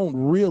of us don't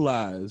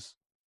realize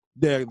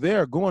that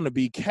there are going to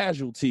be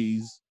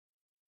casualties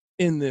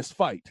in this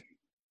fight.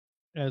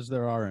 As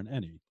there are in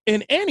any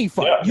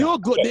fight. Yeah.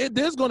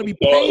 There's going to be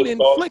pain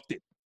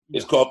inflicted.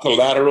 It's called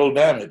collateral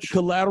damage.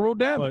 Collateral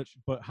damage.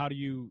 But how do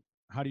you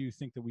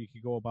think that we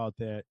could go about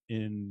that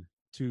to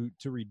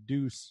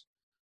reduce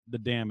the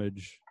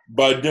damage?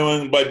 By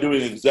doing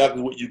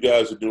exactly what you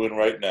guys are doing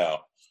right now,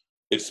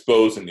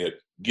 exposing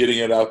it, getting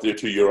it out there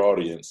to your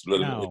audience.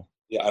 Now,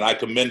 yeah, and I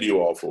commend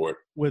you all for it.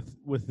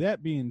 With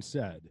that being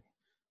said,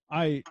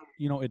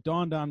 it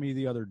dawned on me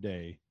the other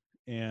day,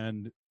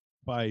 and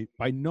by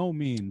no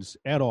means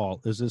at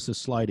all is this a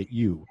slight at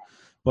you,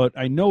 but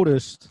I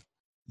noticed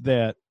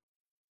that,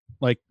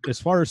 like, as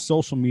far as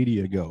social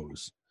media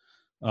goes,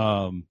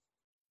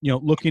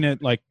 looking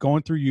at, like,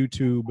 going through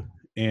YouTube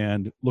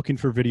and looking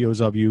for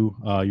videos of you,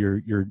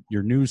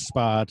 your news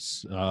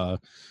spots, and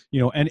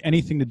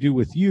anything to do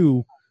with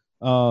you,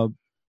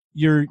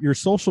 your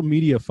social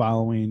media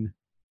following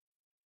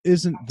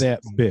isn't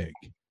that big.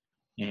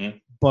 Mm-hmm.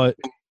 But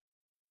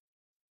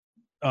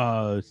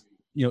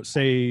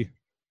say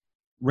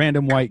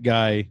random white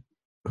guy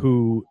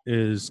who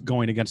is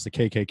going against the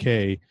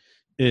KKK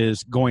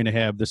is going to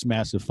have this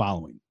massive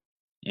following.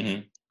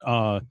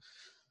 Mm-hmm.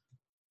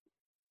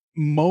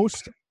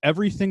 Most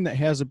everything that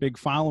has a big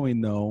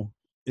following, though,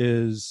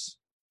 is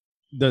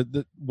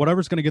the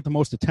whatever's going to get the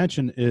most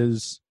attention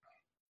is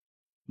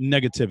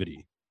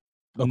negativity.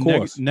 Of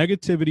course,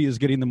 negativity is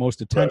getting the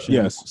most attention.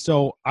 Right. Yes.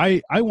 So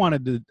I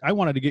wanted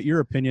to get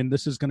your opinion.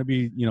 This is going to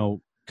be,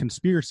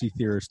 conspiracy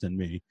theorist in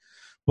me,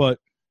 but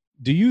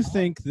do you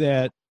think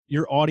that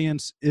your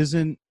audience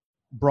isn't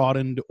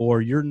broadened,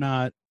 or you're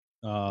not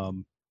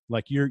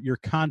like your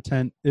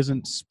content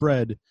isn't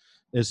spread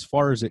as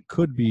far as it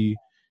could be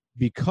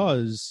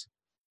because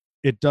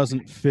it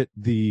doesn't fit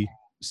the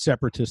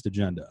separatist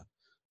agenda,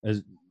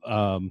 as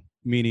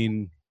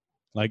meaning,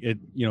 like, it,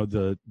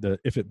 the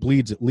if it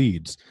bleeds, it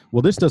leads.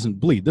 Well, this doesn't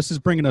bleed. This is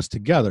bringing us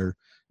together.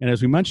 And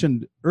as we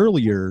mentioned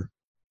earlier,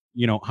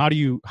 how do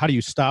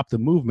you stop the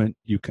movement?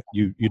 You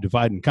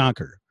divide and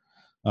conquer,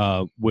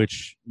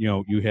 which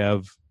you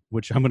have,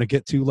 which I'm going to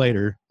get to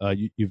later.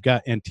 You've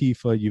got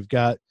Antifa, you've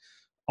got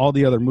all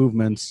the other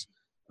movements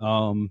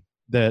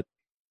that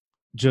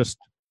just,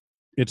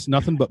 it's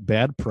nothing but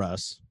bad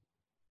press.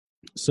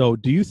 So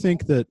do you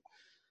think that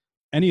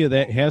any of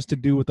that has to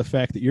do with the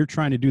fact that you're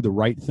trying to do the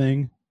right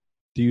thing?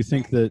 Do you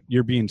think that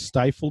you're being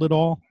stifled at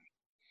all?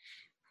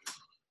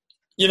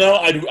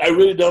 I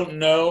really don't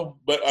know,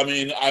 but I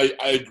mean, I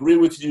agree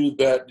with you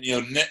that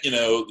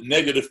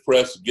negative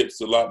press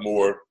gets a lot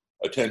more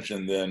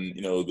attention than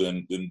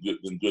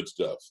good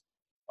stuff.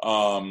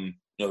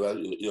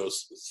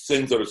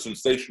 Things that are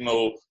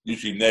sensational,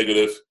 usually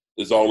negative,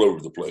 is all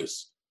over the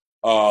place.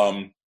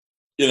 I'm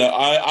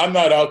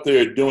not out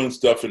there doing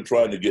stuff and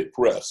trying to get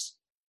press.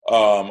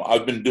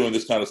 I've been doing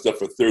this kind of stuff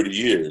for 30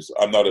 years.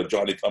 I'm not a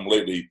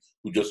Johnny-come-lately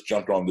who just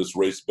jumped on this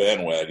race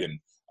bandwagon.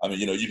 I mean,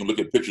 you can look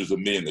at pictures of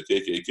me in the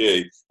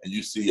KKK, and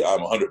you see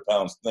I'm 100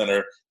 pounds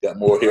thinner, got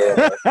more hair,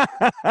 all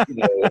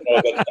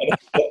that kind of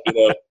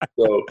stuff.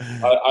 So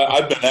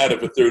I've been at it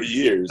for 30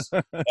 years,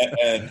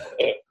 and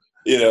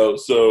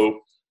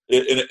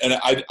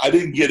I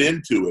didn't get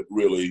into it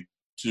really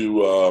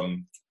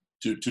to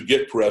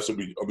get press or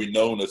be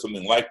known as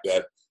something like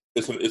that.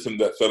 Isn't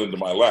that fell into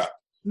my lap?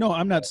 No,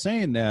 I'm not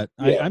saying that.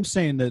 Yeah. I'm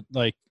saying that,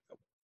 like,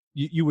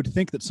 you would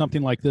think that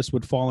something like this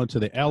would fall into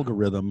the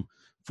algorithm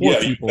for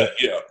people,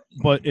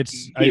 but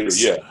it's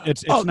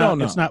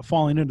not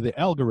falling into the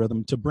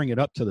algorithm to bring it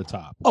up to the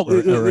top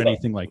or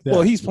anything like that.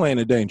 Well, he's playing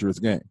a dangerous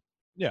game.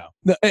 Yeah,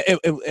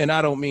 and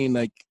I don't mean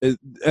like,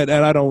 and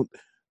I don't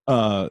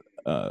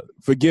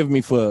forgive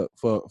me for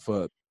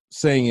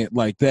saying it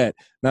like that.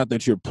 Not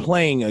that you're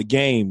playing a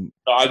game.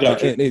 No, I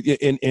got you.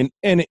 In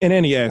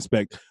any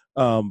aspect.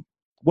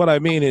 What I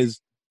mean is,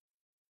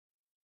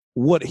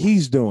 what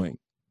he's doing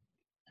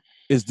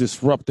is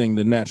disrupting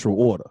the natural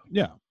order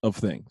of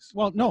things.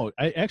 Well, no,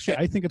 I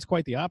think it's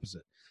quite the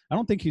opposite. I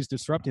don't think he's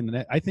disrupting the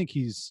net. I think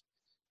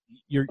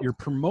you're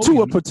promoting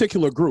to a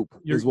particular group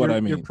is what I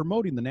mean. You're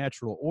promoting the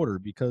natural order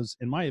because,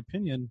 in my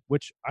opinion,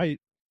 which I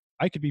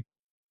could be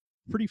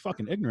pretty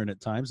fucking ignorant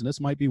at times, and this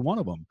might be one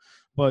of them,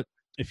 but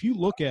if you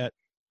look at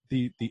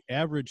the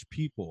average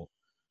people,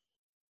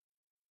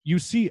 you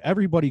see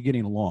everybody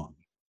getting along.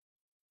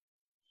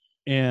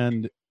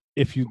 And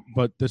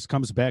but this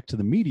comes back to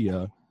the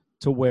media,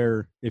 to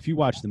where if you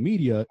watch the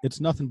media, it's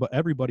nothing but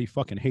everybody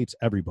fucking hates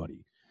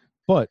everybody.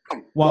 But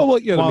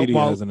the media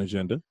has an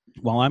agenda.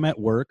 While I'm at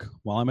work,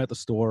 while I'm at the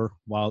store,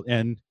 I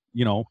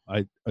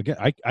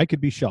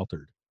could be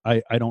sheltered.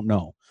 I don't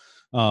know.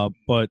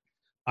 But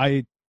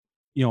all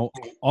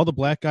the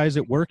black guys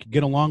at work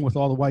get along with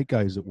all the white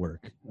guys at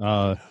work.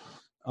 And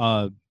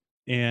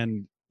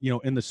in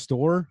the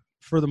store,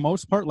 for the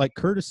most part, like,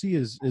 courtesy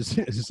is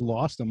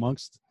lost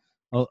amongst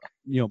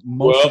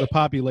most of the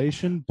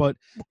population, but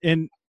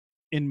in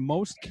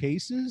most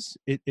cases,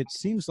 it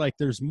seems like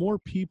there's more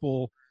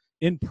people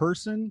in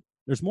person.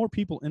 There's more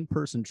people in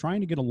person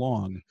trying to get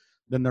along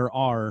than there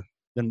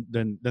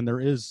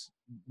is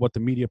what the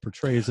media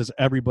portrays as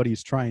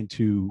everybody's trying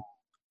to.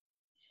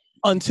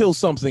 Until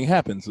something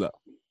happens, though.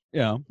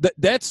 Yeah,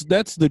 that's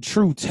the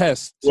true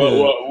test.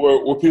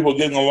 Were people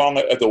getting along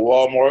at the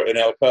Walmart in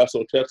El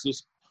Paso,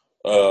 Texas,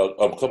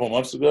 a couple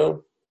months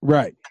ago?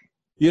 Right.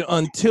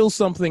 Until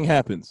something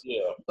happens. Yeah.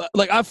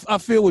 Like, I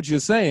feel what you're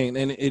saying,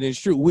 and it is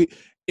true.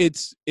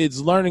 It's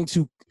learning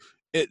to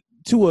a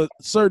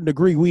certain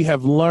degree. We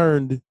have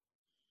learned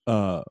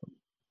a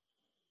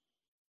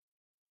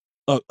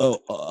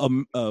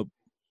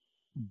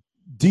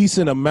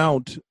decent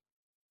amount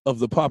of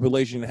the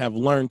population have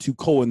learned to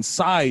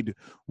coincide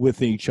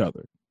with each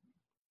other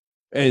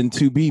and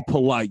to be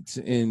polite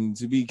and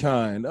to be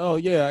kind. Oh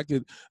yeah, I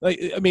could. Like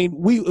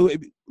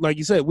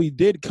you said, we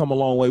did come a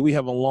long way. We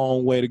have a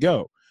long way to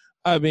go.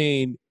 I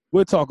mean,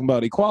 we're talking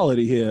about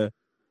equality here.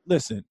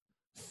 Listen,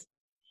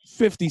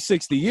 50,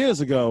 60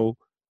 years ago,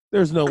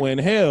 there's no way in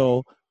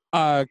hell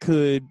I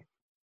could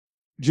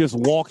just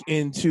walk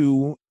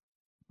into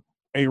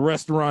a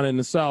restaurant in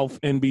the South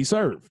and be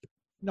served.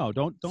 No,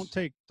 don't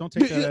take that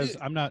as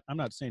I'm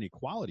not saying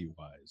equality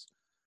wise.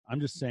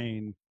 I'm just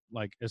saying,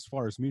 like, as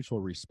far as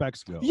mutual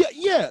respects go.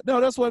 Yeah. No,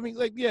 that's what I mean.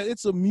 Like, yeah,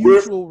 it's a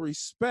mutual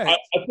respect. I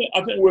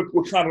think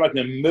we're kind of like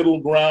in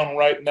middle ground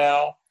right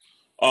now.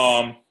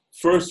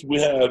 First, we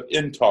have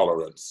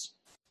intolerance,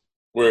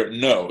 where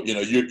no,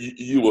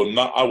 you will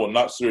not. I will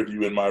not serve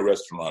you in my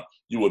restaurant.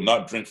 You will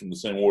not drink from the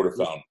same water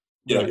fountain.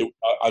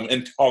 I'm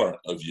intolerant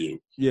of you.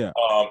 Yeah.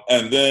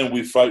 And then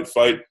we fight,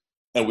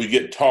 and we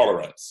get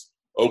tolerance.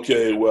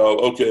 Okay,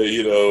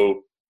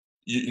 you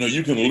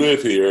can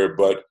live here,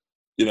 but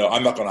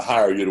I'm not going to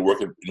hire you to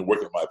work at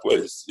my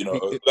place.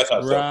 That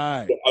kind of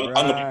stuff. I'm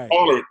going to be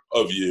tolerant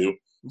of you.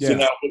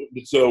 Yeah.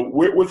 So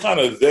we're kind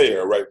of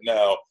there right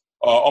now,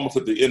 almost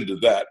at the end of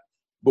that.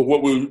 But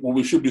what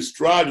we should be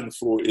striving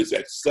for is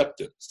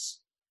acceptance.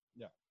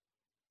 Yeah,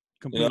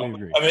 completely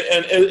agree. I mean,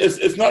 and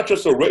it's not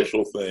just a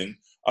racial thing.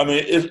 I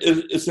mean,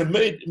 it's in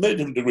many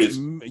different degrees.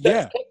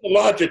 Yeah.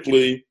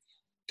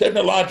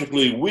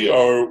 Technologically, we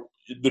are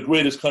the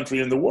greatest country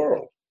in the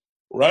world,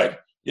 right?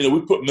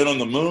 We put men on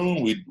the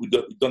moon. We've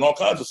done all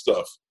kinds of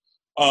stuff.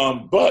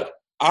 But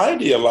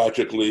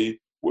ideologically,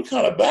 we're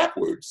kind of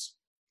backwards.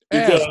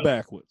 Ass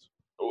backwards.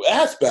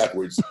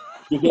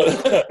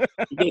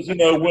 Because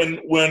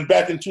when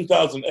back in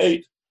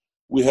 2008,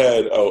 We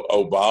had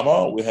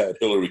Obama, we had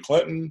Hillary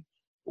Clinton,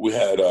 we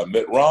had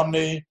Mitt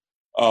Romney,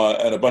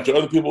 and a bunch of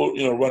other people,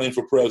 running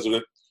for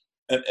president.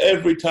 And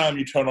every time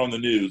you turn on the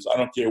news, I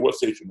don't care what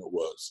station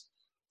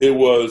it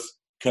was,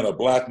 can a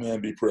black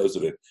man be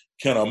president?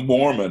 Can a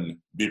Mormon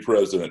be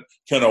president?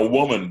 Can a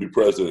woman be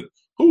president?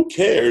 Who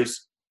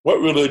cares what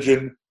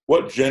religion,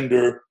 what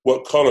gender,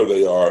 what color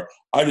they are?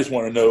 I just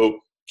want to know,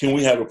 can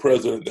we have a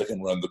president that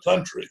can run the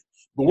country?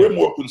 But we're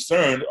more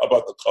concerned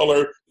about the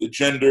color, the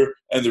gender,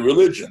 and the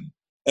religion.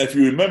 And if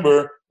you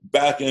remember,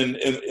 back in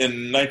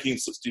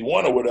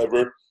 1961 or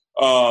whatever,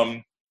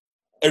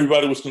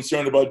 everybody was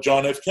concerned about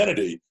John F.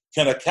 Kennedy.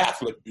 Can a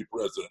Catholic be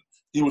president?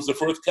 He was the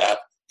first Catholic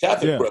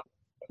president.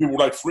 People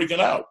were like freaking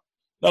out.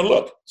 Now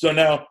look, so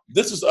now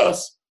this is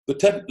us, the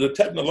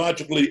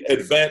technologically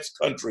advanced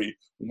country,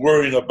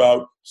 worrying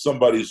about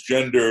somebody's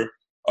gender,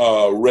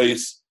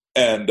 race,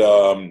 and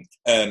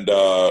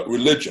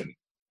religion.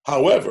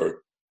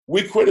 However,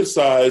 we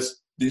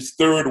criticize these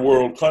third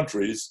world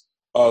countries.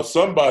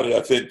 Somebody,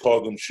 I think,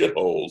 called them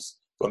shitholes,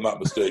 if I'm not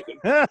mistaken.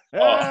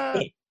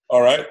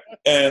 All right,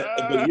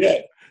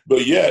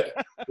 but yet,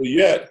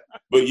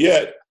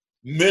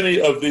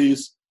 many of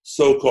these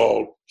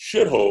so-called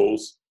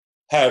shitholes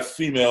have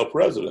female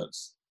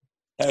presidents,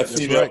 have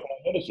female prime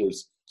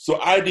ministers. So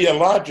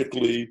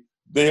ideologically,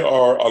 they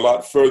are a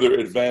lot further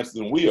advanced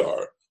than we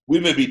are. We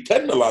may be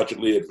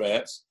technologically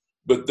advanced,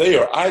 but they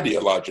are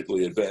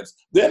ideologically advanced.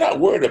 They're not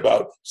worried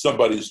about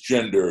somebody's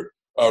gender,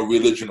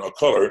 religion, or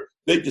color.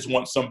 They just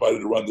want somebody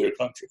to run their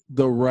country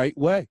the right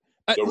way.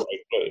 Right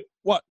way.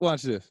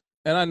 Watch this.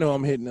 And I know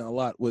I'm hitting a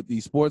lot with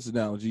these sports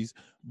analogies,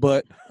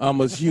 but I'm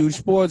a huge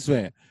sports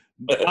fan.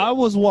 I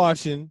was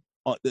watching.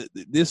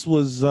 This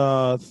was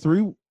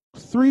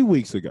 3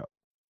 weeks ago.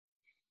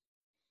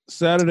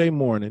 Saturday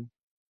morning,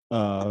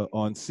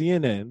 on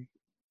CNN,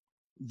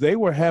 they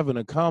were having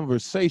a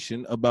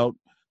conversation about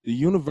the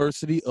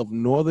University of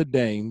Notre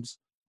Dame's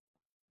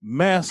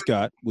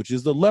mascot, which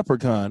is the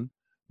leprechaun,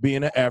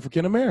 being an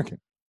African American.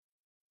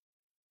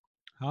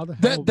 How the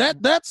hell?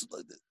 That's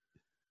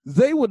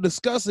they were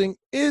discussing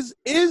is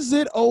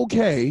it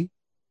okay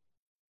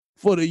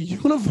for the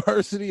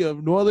University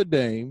of Notre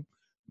Dame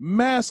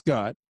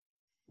mascot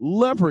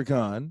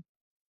leprechaun,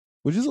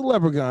 which is a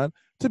leprechaun,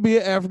 to be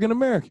an African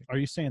American? Are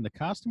you saying the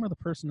costume or the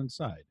person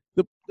inside?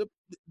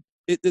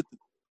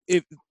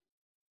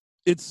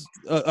 It's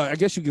I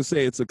guess you can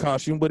say it's a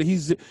costume, but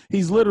he's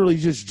literally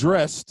just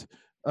dressed,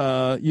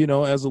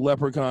 as a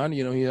leprechaun.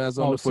 He has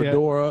on the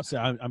fedora.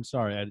 I'm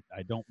sorry,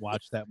 I don't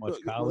watch that much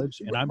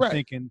college, and I'm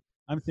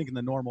thinking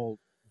the normal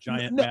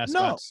giant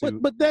mascot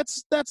suit. But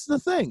that's the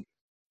thing.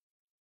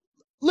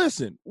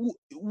 Listen,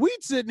 we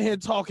sitting here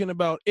talking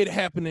about it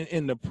happening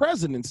in the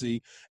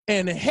presidency,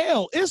 and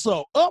hell, it's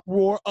an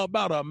uproar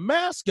about a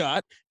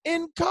mascot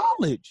in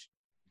college.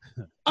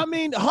 I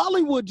mean,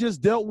 Hollywood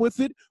just dealt with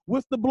it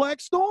with the Black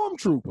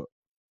Stormtrooper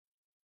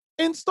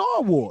in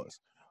Star Wars.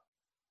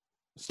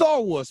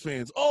 Star Wars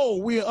fans,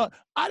 I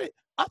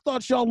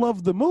thought y'all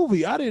loved the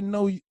movie. I didn't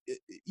know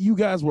you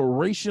guys were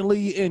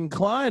racially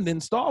inclined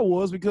in Star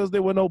Wars because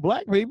there were no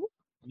black people.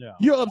 Yeah.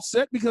 You're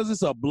upset because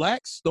it's a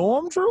Black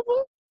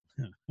Stormtrooper?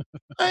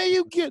 Hey,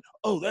 you get,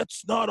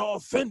 that's not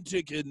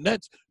authentic, and I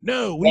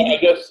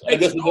guess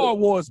Star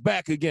Wars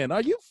back again.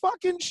 Are you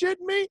fucking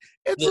shitting me?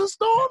 It's a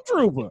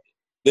Stormtrooper.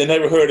 They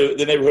never heard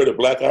of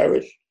Black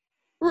Irish.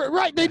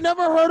 Right, they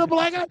never heard of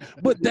Black Irish.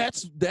 But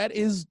that's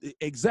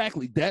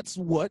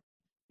what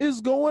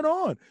is going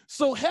on.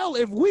 So hell,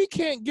 if we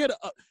can't get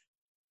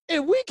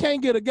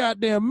a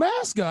goddamn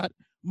mascot,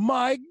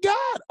 my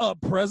God, a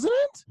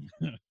president?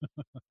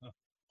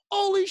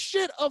 Holy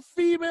shit, a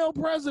female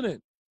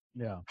president.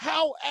 Yeah.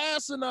 How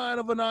asinine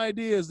of an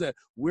idea is that?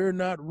 We're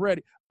not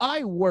ready.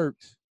 I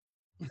worked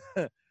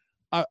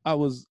I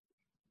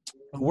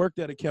worked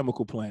at a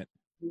chemical plant.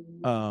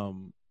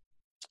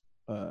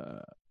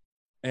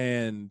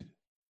 And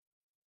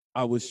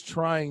I was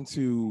trying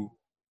to,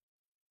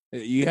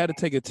 you had to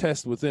take a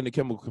test within the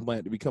chemical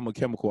plant to become a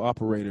chemical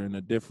operator in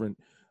a different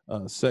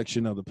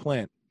section of the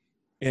plant.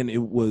 And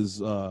it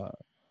was,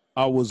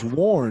 I was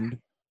warned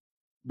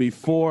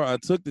before I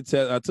took the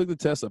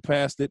test. I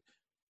passed it,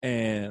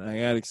 and I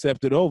got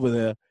accepted over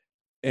there.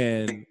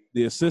 And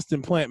the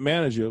assistant plant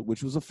manager,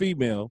 which was a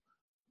female,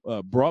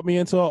 brought me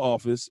into her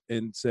office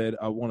and said,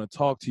 I want to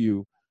talk to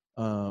you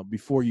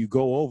before you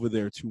go over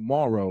there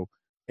tomorrow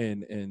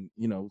and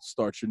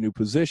start your new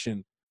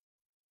position.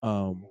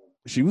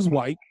 She was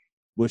white,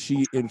 but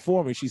she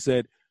informed me, she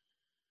said,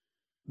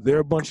 there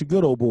are a bunch of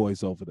good old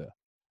boys over there.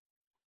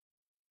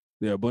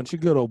 They're a bunch of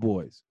good old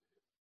boys.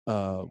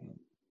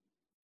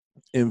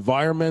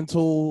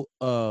 Environmental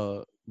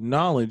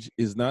knowledge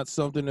is not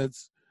something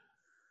that's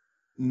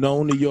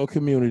known to your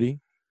community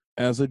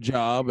as a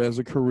job, as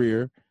a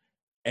career,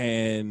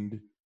 and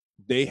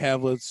they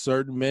have a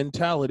certain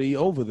mentality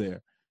over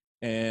there.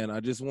 And I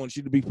just want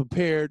you to be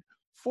prepared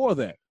for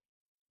that.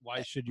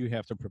 Why should you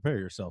have to prepare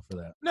yourself for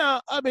that?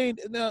 Now,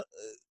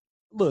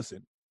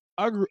 listen,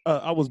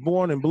 I was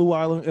born in Blue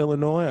Island,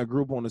 Illinois. I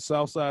grew up on the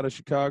south side of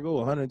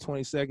Chicago,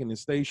 122nd and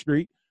State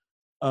Street.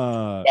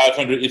 Uh,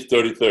 500 East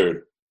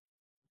 33rd.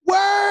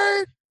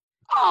 Word.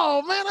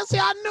 Oh man, I see.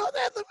 I know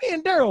that's me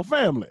and Daryl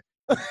family.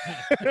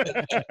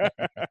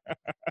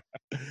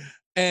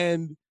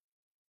 And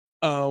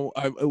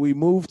we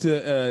moved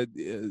to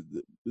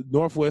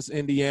Northwest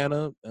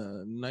Indiana,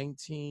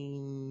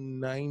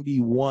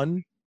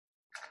 1991.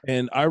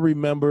 And I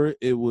remember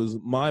it was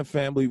my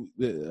family.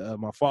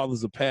 My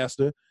father's a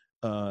pastor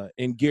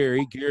in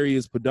Gary. Gary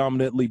is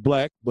predominantly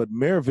black, but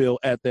Maryville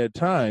at that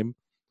time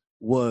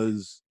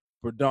was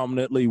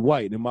predominantly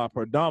white. And by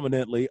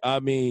predominantly, I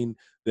mean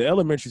the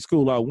elementary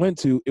school I went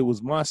to, it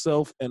was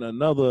myself and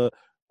another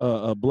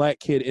a black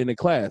kid in the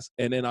class.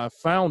 And then I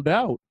found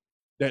out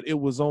that it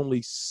was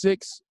only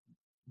 6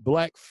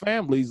 black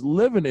families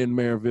living in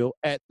Maryville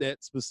at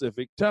that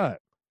specific time.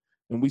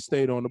 And we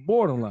stayed on the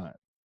borderline.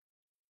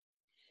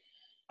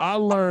 I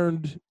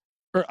learned,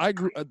 or I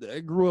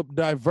grew up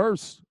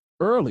diverse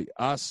early.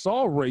 I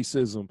saw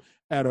racism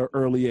at an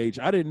early age.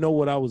 I didn't know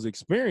what I was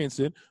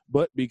experiencing,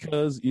 but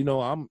because,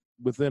 I'm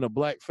within a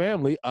black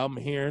family, I'm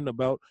hearing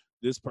about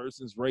this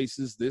person's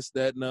racist, this,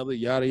 that, and other,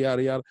 yada,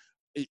 yada, yada.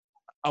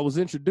 I was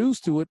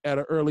introduced to it at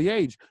an early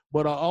age,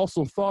 but I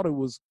also thought it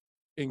was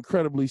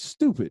incredibly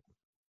stupid.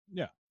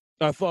 Yeah.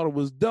 I thought it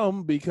was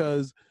dumb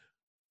because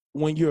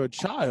when you're a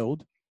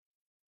child,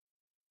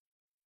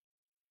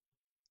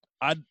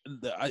 I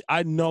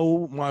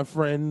know my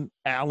friend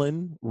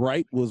Alan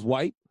Wright was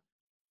white,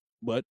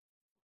 but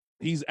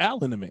he's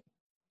Alan to me.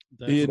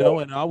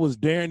 And I was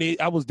daring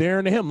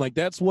to him. Like,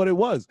 that's what it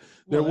was.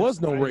 There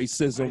was no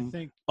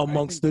racism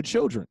amongst the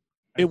children.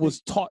 It was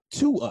taught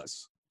to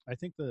us. I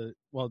think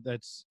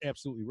that's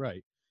absolutely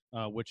right.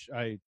 Which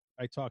I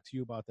talked to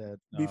you about that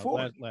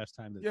before last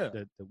time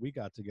that we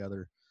got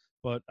together.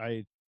 But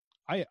I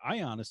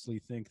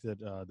honestly think that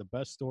the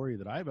best story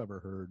that I've ever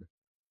heard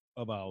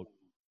about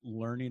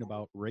learning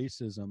about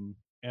racism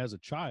as a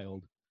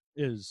child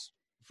is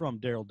from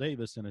Daryl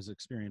Davis and his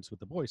experience with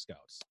the Boy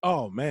Scouts.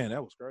 Oh man,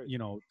 that was great.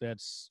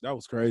 That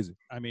was crazy.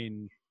 I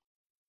mean,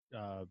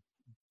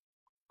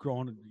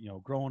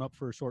 growing up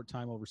for a short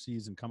time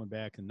overseas and coming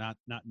back and not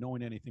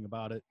knowing anything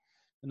about it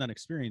and then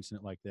experiencing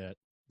it like that.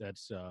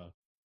 That's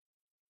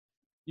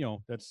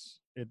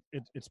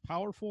it's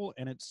powerful,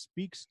 and it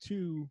speaks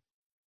to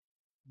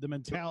the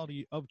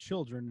mentality of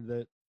children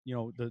that,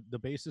 the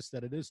basis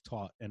that it is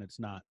taught and it's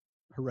not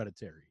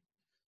hereditary.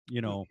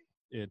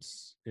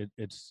 It's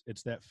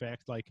that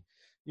fact. Like,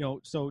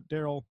 so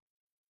Daryl,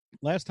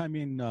 last time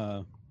me and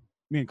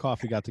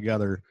Koffe got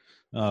together,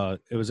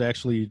 it was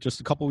actually just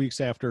a couple weeks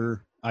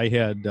after I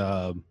had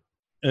an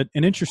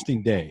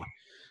interesting day.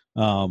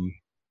 We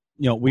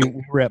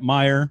were at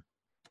Meijer,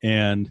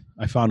 and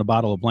I found a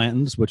bottle of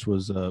Blanton's, which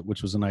was a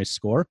nice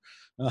score.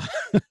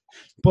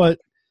 But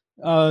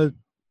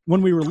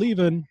when we were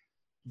leaving,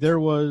 there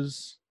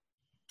was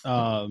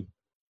a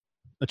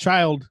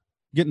child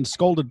getting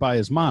scolded by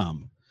his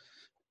mom,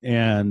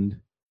 and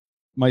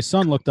my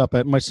son looked up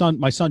at my son.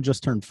 My son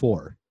just turned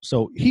 4,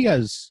 so he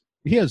has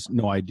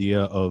no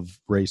idea of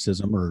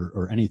racism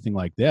or anything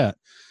like that.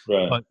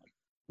 Right. But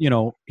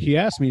he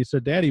asked me. He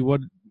said, "Daddy,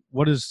 what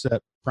is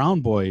that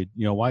brown boy?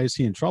 Why is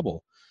he in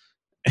trouble?"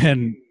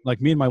 And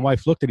like, me and my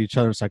wife looked at each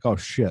other. It's like, oh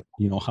shit.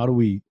 How do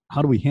we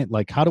hint?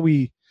 Like, how do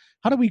we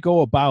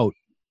go about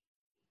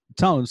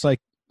telling? It's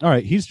like, all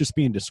right, he's just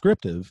being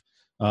descriptive.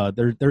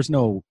 There's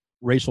no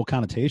racial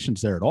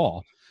connotations there at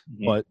all.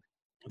 Mm-hmm. But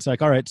it's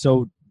like, all right,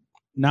 so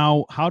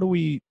now how do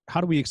we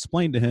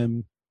explain to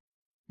him,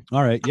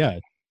 all right, yeah,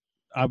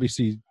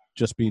 obviously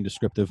just being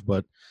descriptive,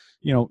 but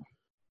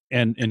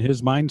and in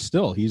his mind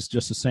still he's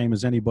just the same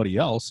as anybody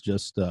else,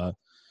 just a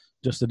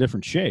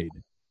different shade.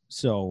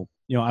 So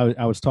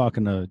I was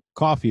talking to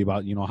Koffe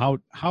about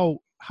how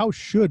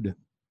should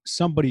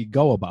somebody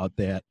go about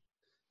that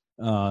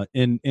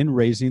in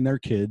raising their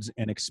kids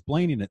and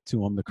explaining it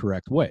to them the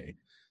correct way.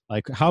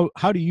 Like,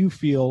 how do you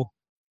feel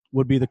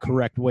would be the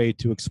correct way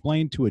to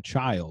explain to a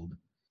child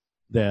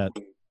that,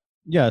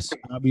 yes,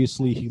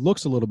 obviously he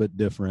looks a little bit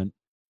different,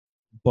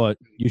 but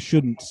you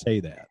shouldn't say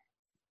that?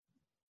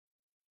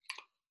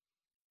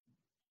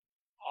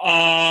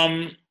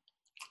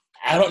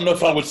 I don't know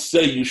if I would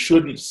say you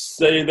shouldn't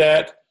say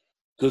that,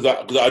 because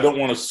I don't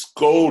want to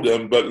scold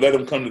him, but let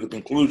him come to the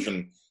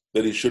conclusion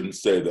that he shouldn't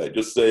say that.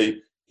 Just say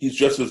he's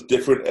just as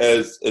different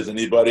as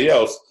anybody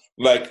else.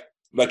 Like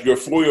your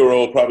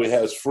 4-year-old probably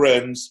has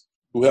friends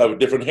who have a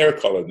different hair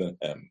color than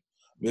him.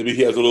 Maybe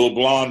he has a little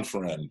blonde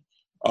friend,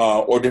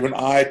 or different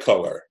eye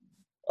color,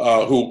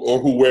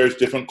 who wears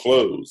different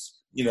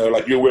clothes.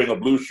 Like you're wearing a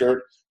blue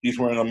shirt, he's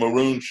wearing a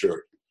maroon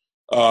shirt.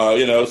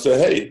 So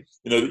hey,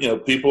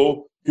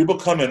 people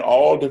come in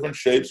all different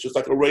shapes, just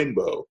like a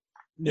rainbow.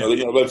 Yeah.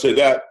 Let's say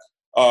that,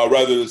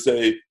 rather than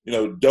say,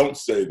 don't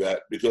say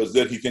that, because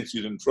then he thinks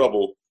he's in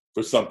trouble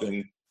for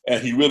something,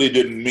 and he really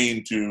didn't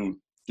mean to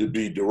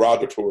be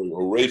derogatory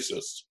or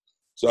racist.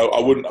 So I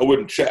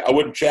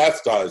wouldn't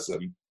chastise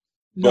him,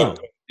 but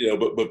no.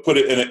 but put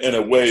it in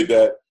a way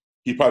that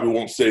he probably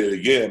won't say it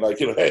again. Like,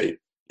 hey,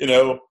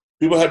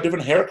 people have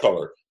different hair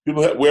color,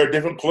 people wear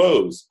different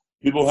clothes.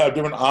 People have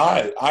different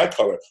eye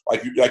color.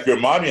 Like your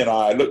mommy and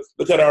I.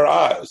 Look at our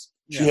eyes.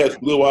 She has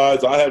blue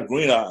eyes. I have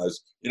green eyes.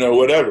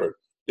 Whatever.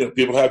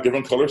 People have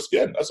different color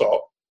skin. That's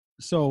all.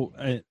 So,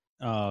 I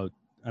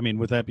mean,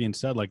 with that being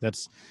said, like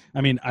that's,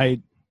 I mean,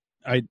 I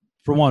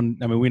for one,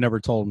 I mean, we never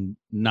told him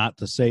not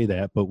to say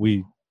that, but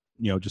we,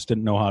 just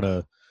didn't know how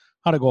to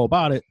go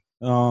about it.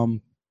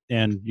 And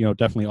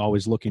definitely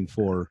always looking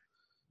for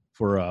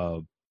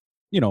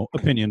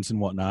opinions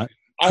and whatnot.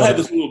 I had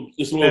this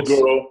little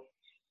girl,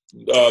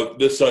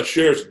 this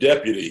sheriff's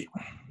deputy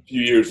a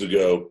few years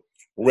ago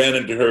ran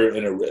into her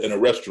in a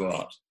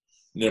restaurant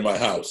near my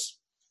house,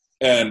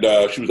 and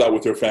she was out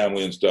with her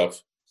family and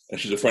stuff, and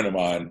she's a friend of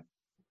mine,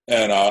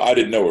 and I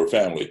didn't know her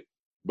family,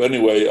 but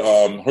anyway,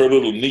 her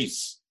little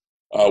niece,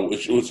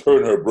 which was her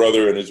and her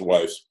brother and his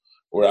wife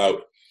were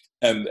out,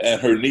 and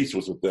her niece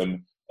was with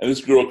them, and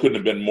this girl couldn't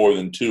have been more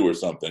than 2 or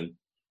something,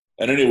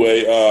 and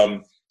anyway,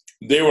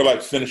 they were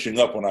like finishing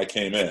up when I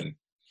came in,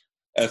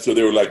 and so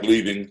they were like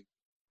leaving,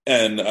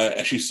 and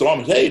she saw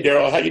me, hey,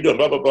 Daryl, how you doing,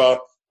 blah, blah, blah,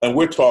 and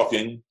we're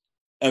talking,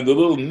 and the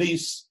little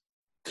niece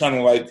kind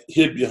of like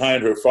hid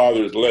behind her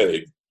father's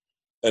leg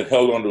and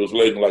held onto his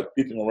leg and like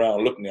peeping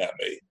around looking at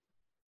me.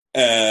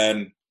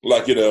 And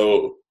like,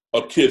 a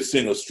kid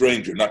seeing a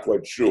stranger, not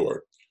quite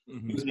sure.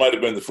 Mm-hmm. This might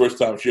have been the first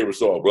time she ever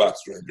saw a black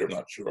stranger, I'm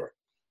not sure.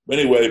 But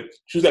anyway,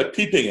 she was like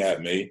peeping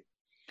at me,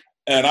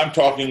 and I'm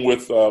talking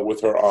with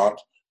her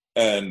aunt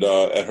and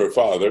her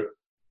father,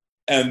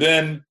 and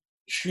then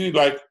she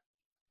like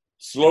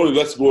slowly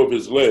lets go of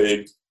his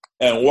leg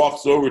and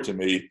walks over to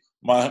me.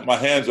 My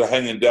hands are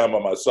hanging down by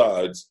my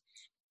sides,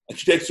 and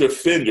she takes her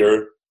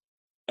finger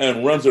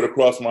and runs it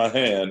across my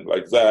hand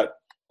like that,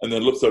 and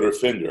then looks at her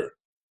finger.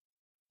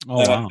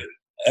 Oh, wow.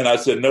 I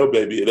said, no,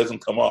 baby, it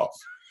doesn't come off.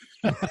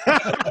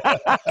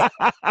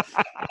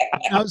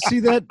 Now,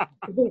 see that,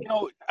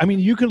 I mean,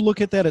 you can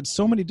look at that at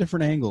so many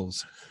different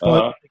angles,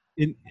 but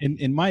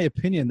in my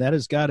opinion, that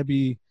has got to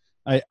be,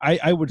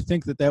 I would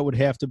think that would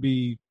have to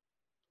be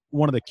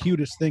one of the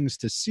cutest things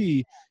to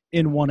see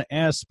in one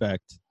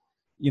aspect,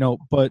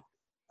 but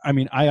I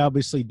mean, I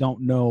obviously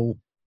don't know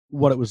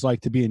what it was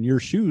like to be in your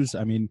shoes.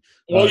 I mean,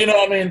 well,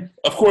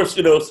 of course,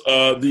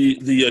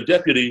 the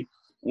deputy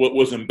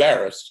was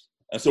embarrassed,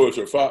 and so was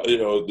her father,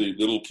 the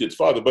little kid's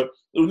father. But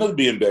there was nothing to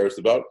be embarrassed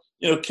about.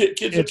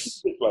 Kids are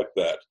kids like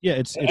that. Yeah,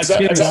 it's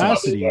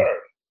curiosity.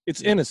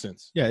 It's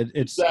innocence. Yeah,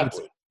 it's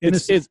exactly.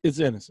 It's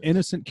innocence.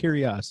 Innocent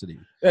curiosity.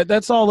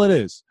 That's all it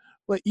is.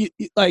 But you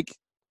like,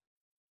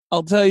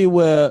 I'll tell you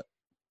where,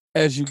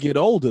 as you get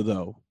older,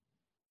 though,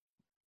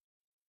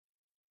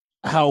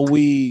 how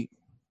we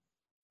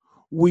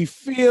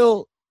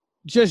feel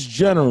just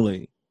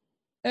generally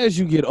as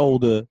you get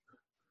older,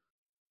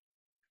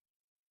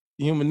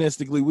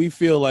 humanistically, we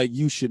feel like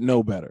you should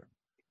know better.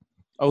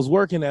 I was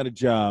working at a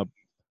job.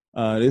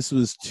 This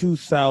was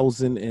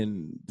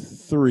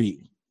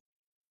 2003.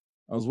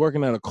 I was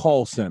working at a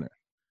call center,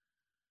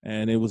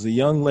 and it was a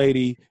young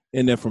lady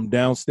in there from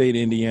downstate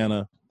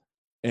Indiana,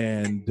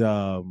 and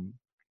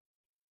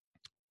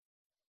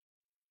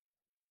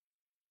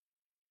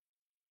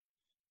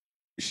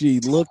she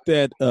looked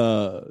at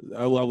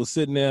I was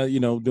sitting there,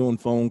 doing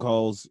phone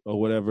calls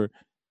or whatever,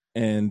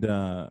 and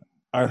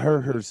I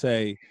heard her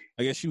say,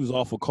 I guess she was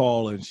off a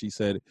call, and she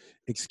said,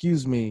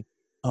 "Excuse me,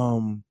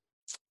 can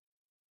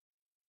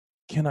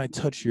I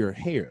touch your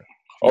hair?"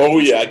 Oh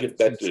yeah, I get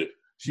that too.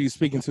 She's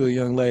speaking to a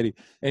young lady,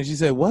 and she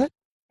said, "What?"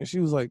 And she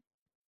was like,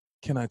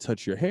 "Can I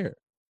touch your hair?"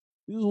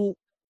 This was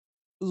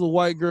a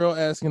white girl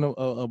asking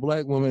a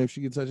black woman if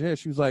she could touch her hair.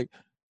 She was like,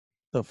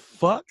 "The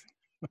fuck?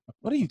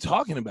 What are you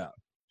talking about?"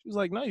 She was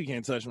like, "No, you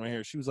can't touch my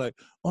hair." She was like,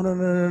 "Oh,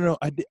 no.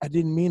 I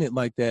didn't mean it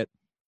like that.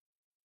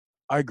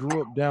 I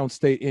grew up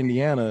downstate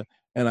Indiana,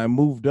 and I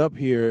moved up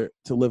here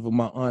to live with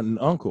my aunt and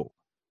uncle."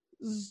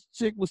 This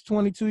chick was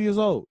 22 years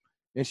old.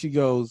 And she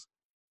goes,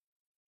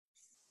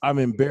 "I'm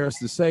embarrassed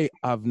to say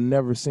I've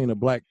never seen a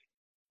black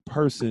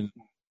person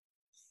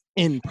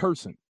in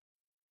person.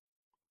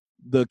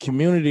 The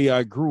community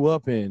I grew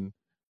up in,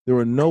 there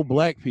were no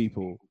black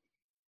people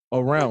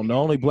around. The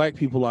only black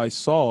people I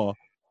saw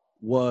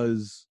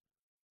was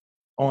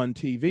on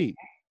TV."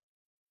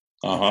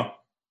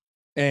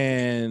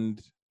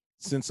 And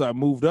since I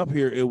moved up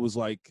here, it was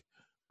like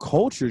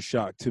culture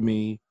shock to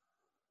me,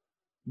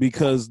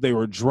 because they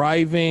were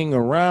driving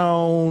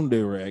around,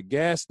 they were at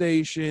gas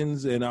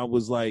stations, and I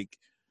was like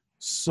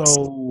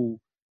so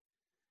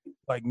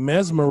like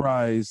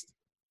mesmerized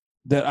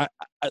that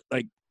I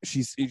like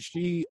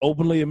she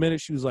openly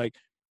admitted, she was like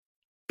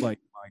my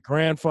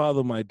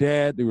grandfather, my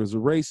dad, they are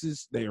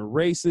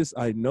racist.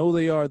 I know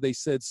they are. They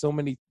said so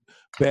many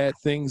bad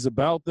things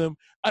about them.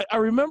 I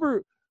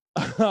remember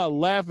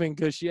laughing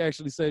because she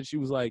actually said, she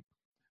was like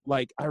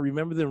I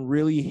remember them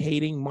really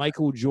hating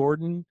Michael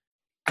Jordan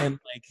and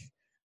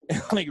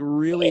like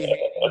really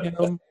hating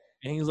him.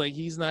 And he's like,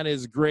 he's not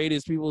as great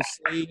as people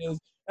say he is.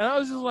 And I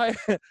was just like,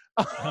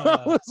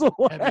 have you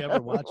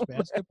ever watched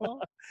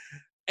basketball?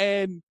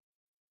 And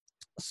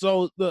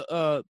so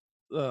the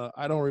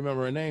I don't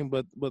remember her name,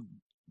 but the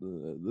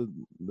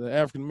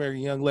African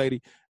American young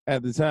lady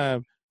at the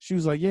time, She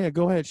was like, yeah,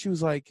 go ahead. She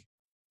was like,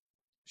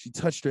 she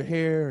touched her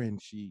hair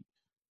and she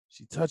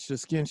touched her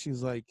skin. She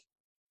was like,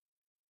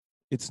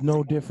 it's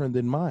no different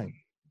than mine.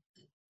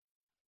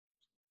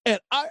 And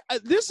I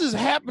this is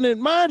happening,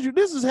 mind you,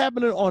 this is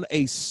happening on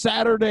a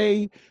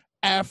Saturday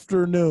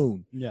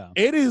afternoon. Yeah.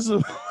 It is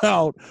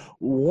about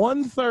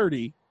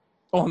 1:30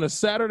 on a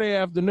Saturday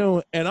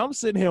afternoon, and I'm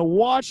sitting here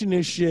watching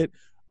this shit.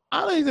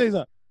 I think say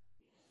something.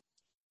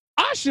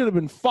 I should have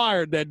been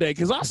fired that day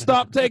because I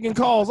stopped taking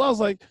calls. I was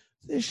like,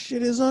 this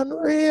shit is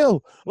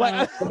unreal. Like,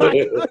 I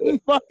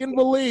couldn't fucking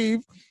believe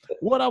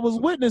what I was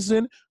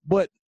witnessing.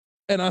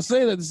 And I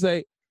say that to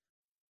say,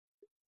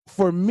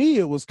 for me,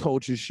 it was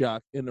culture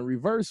shock in the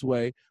reverse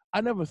way.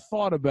 I never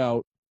thought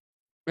about,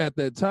 at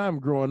that time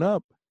growing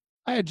up,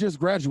 I had just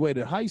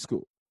graduated high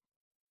school.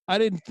 I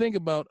didn't think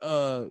about,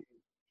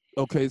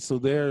 okay, so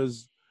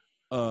there's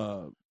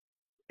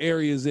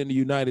areas in the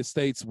United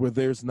States where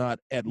there's not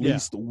at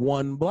least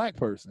one black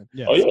person.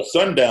 Yeah. Oh, yeah,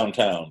 sundown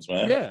towns,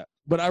 man. Yeah,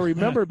 but I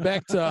remember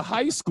back to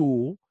high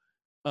school,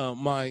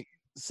 my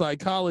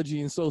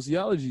psychology and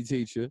sociology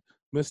teacher,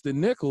 Mr.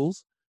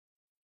 Nichols,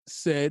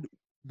 said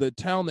the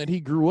town that he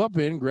grew up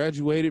in,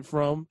 graduated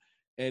from,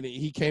 and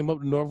he came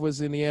up to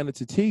Northwest Indiana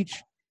to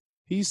teach.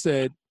 He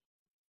said,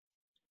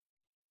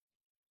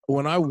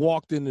 when I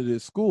walked into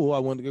this school, I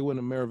went to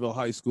Maryville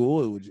High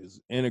School, which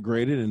is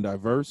integrated and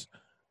diverse.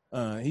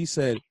 He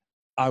said,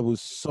 I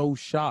was so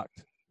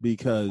shocked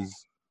because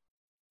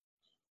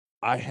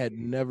I had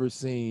never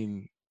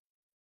seen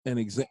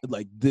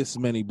like this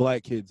many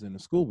black kids in the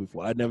school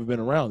before. I'd never been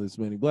around this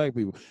many black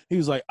people. He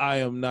was like, I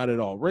am not at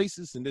all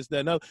racist and this,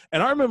 that, and other.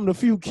 And I remember the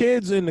few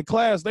kids in the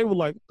class, they were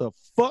like, the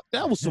fuck?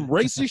 That was some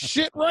racist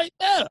shit right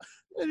there.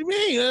 What do you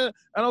mean? And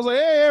I was like,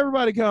 hey,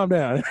 everybody calm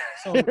down.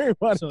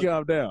 Everybody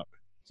calm down.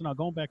 So now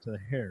going back to the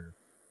hair,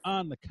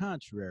 on the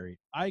contrary,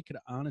 I could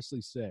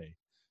honestly say,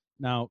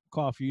 now,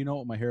 Koffe, you know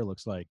what my hair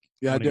looks like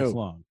when it gets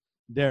long.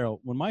 Daryl,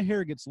 when my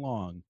hair gets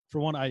long, for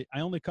one, I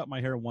only cut my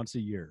hair once a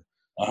year.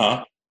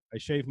 Uh-huh. I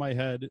shave my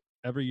head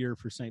every year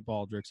for St.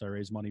 Baldrick's. I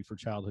raise money for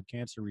childhood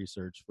cancer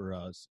research for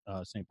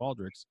St.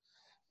 Baldrick's.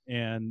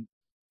 And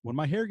when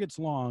my hair gets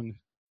long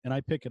and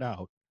I pick it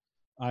out,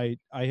 I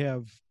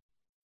have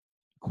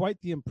quite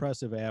the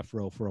impressive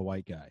afro for a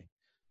white guy.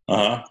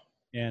 Uh-huh.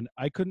 And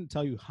I couldn't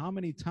tell you how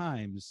many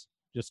times,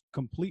 just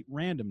complete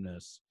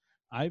randomness,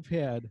 I've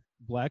had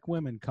black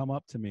women come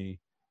up to me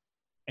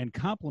and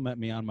compliment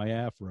me on my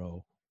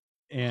afro.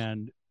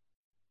 And,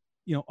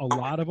 you know, a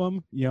lot of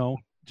them, you know,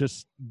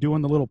 just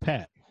doing the little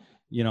pat,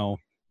 you know,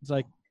 it's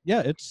like,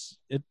 yeah, it's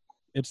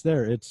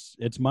there.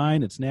 It's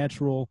mine. It's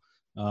natural.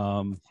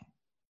 You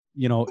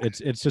know,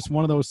 it's just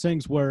one of those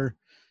things where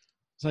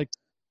it's like,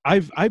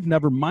 I've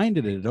never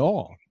minded it at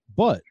all,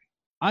 but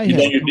You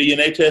done your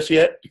DNA test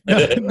yet?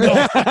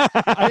 No,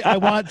 I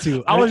want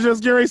to. I was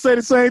just getting ready to say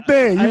the same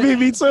thing. You beat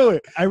me to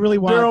it. I really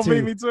want Daryl to.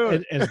 beat me to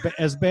it.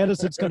 As bad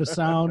as it's going to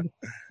sound,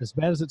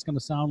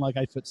 like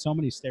I fit so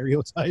many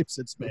stereotypes,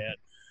 it's bad.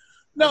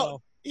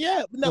 No,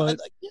 yeah, no,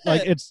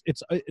 like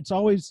it's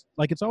always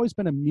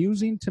been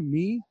amusing to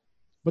me,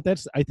 but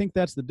I think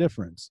that's the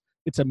difference.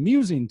 It's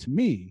amusing to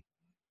me.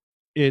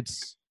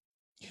 It's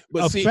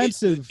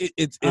offensive.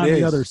 It on is.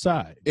 The other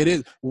side. It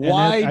is.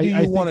 Why do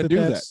you want to do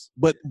that?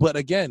 But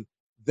again,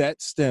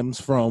 that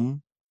stems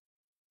from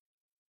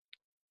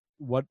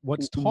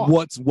what's taught.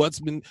 What's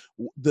been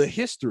the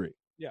history.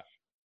 Yeah.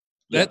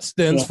 That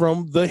stems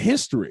from the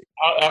history.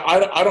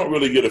 I don't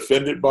really get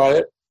offended by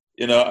it,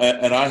 you know,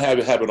 and I have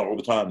it happen all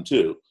the time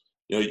too.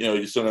 You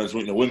know, sometimes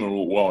women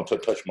will want to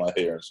touch my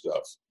hair and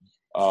stuff.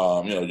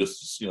 You know,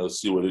 just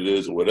see what it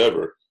is or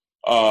whatever.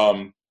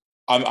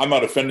 I'm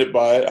not offended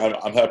by it.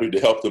 I'm happy to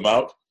help them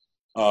out,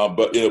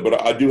 but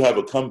I do have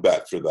a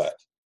comeback for that.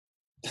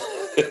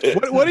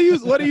 What do you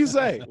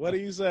say? What do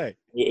you say?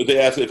 They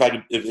ask if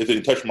they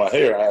can touch my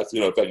hair. I ask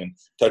if I can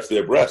touch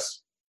their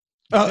breasts.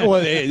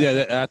 Well,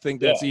 yeah, I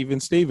think that's even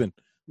Steven.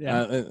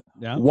 Yeah.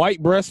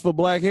 White breast for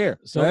black hair.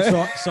 So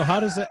how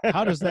does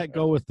that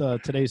go with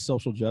today's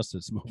social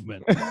justice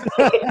movement?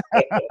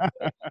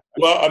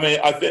 Well, I mean,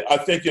 I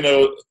think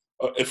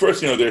at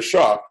first they're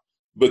shocked,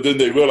 but then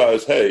they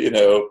realize, hey,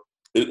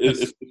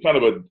 it's kind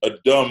of a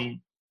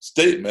dumb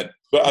statement.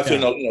 But I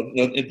said, no,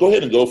 go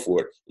ahead and go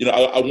for it.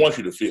 I want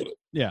you to feel it.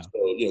 Yeah.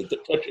 So,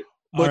 touch it.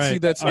 But see,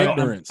 that's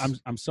ignorance.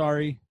 I'm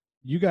sorry.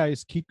 You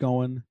guys keep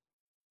going.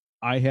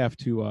 I have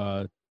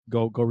to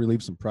go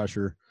relieve some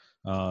pressure.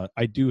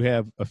 I do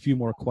have a few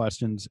more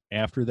questions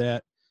after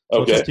that. So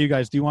okay. It's up to you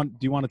guys. Do you want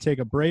to take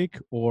a break,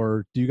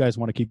 or do you guys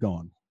want to keep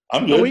going?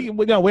 I'm good.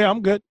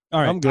 I'm good.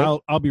 All right. I'm good.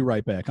 I'll be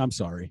right back. I'm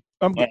sorry.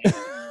 I'm good.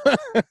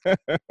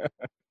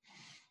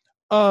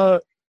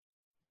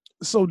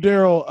 So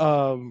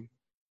Daryl,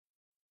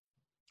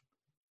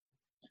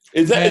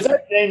 is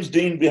that James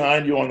Dean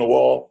behind you on the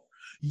wall?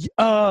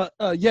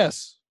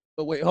 Yes.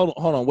 But wait, hold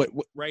on. Wait,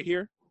 right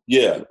here?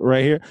 Yeah.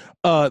 Right here.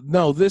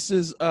 No, this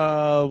is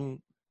John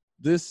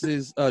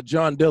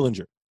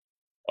Dillinger.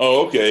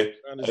 Oh, okay.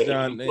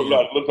 John,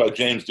 looks like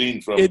James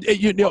Dean from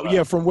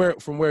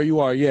from where you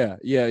are. Yeah.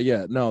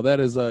 No, that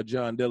is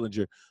John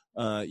Dillinger.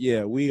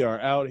 Yeah, we are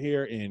out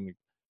here in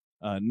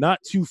not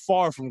too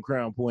far from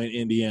Crown Point,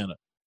 Indiana,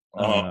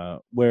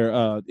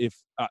 where if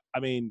I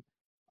mean,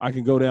 I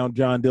can go down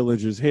John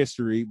Dillinger's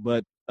history,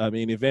 but I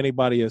mean, if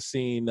anybody has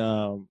seen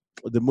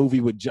the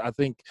movie with, I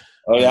think.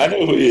 Oh yeah, I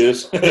know who he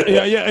is.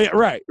 yeah,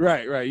 right.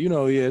 You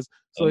know who he is.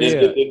 So and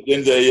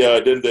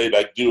didn't they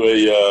like do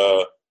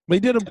a? They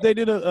did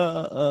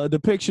a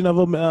depiction of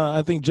him.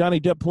 I think Johnny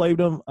Depp played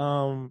him.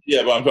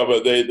 Yeah, but I'm talking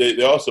about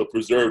they also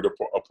preserved a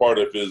part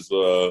of his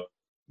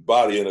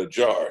body in a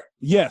jar.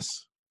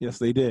 Yes,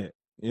 they did.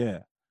 Yeah.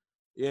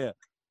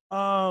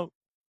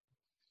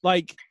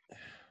 Like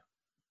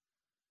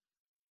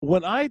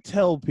when I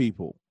tell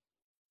people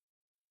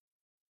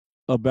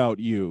about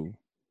you,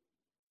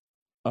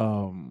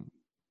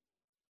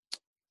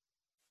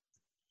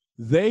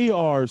 they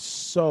are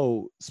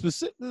so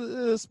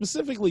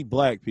specifically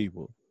Black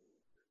people.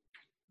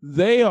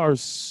 They are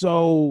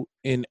so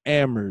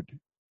enamored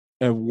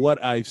of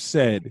what I've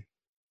said.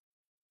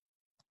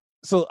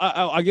 So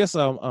I guess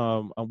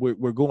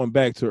we're going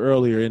back to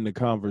earlier in the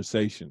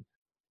conversation.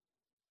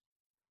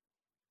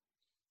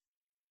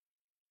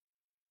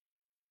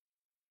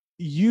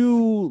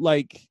 You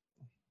like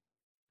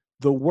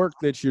the work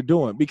that you're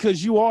doing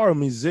because you are a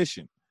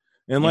musician,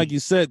 and like you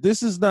said,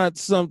 this is not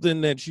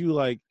something that you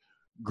like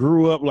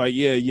grew up like.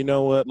 Yeah, you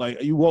know what?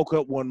 Like you woke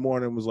up one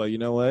morning and was like, you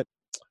know what?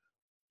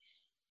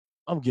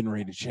 I'm getting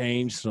ready to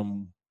change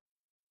some.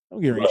 I'm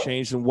getting ready to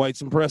change some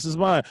whites and press his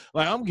mind.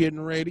 Like I'm getting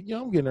ready.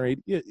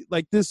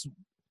 Like this.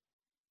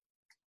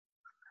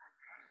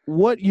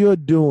 What you're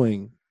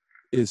doing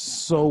is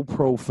so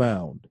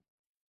profound,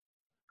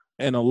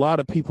 and a lot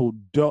of people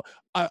don't.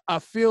 I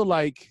feel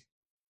like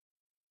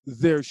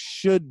there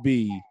should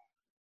be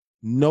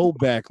no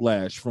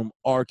backlash from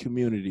our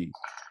community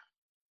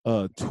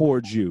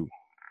towards you,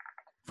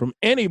 from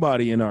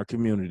anybody in our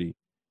community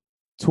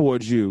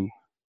towards you,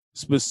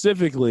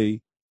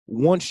 specifically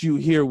once you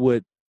hear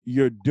what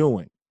you're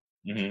doing.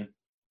 Mm-hmm.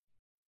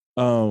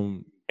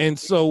 And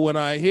so when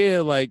I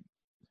hear like,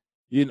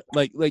 you know,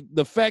 like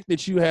the fact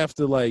that you have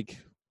to like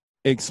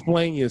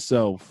explain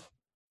yourself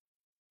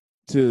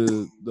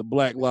to the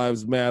Black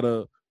Lives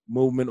Matter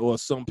movement, or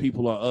some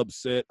people are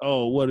upset.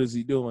 Oh, what is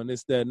he doing?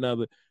 This, that, and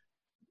other.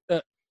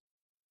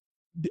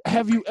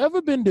 Have you ever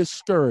been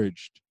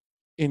discouraged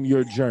in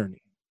your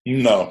journey?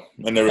 No,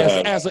 I never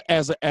have. As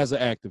an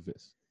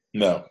activist.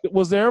 No.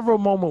 Was there ever a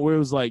moment where it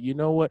was like, you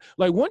know what?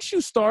 Like once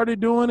you started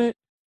doing it,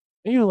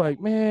 and you're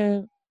like,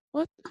 man,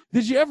 what?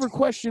 Did you ever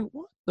question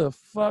what the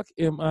fuck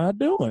am I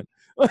doing?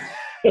 Like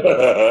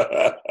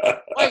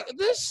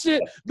this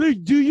shit. Do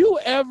you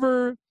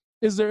ever?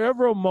 Is there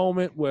ever a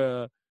moment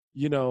where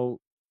you know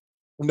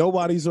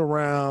nobody's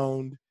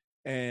around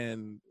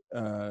and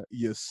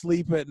you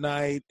sleep at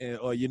night, and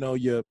or you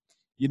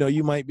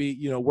might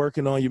be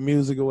working on your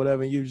music or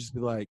whatever, and you just be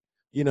like,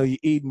 you're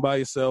eating by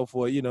yourself,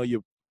 or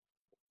you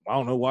I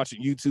don't know,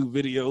 watching YouTube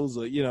videos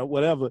or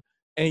whatever,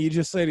 and you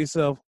just say to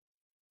yourself,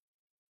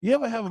 you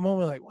ever have a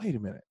moment like, wait a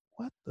minute,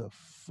 what the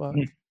fuck?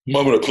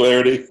 Moment of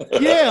clarity.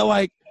 Yeah,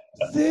 like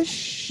this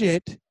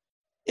shit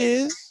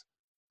is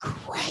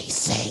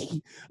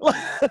crazy.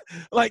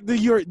 Like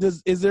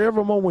is there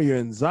ever a moment where your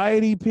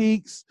anxiety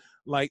peaks?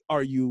 Like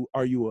are you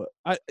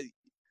a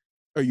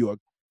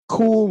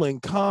cool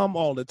and calm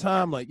all the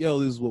time? Like, yo,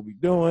 this is what we're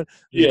doing.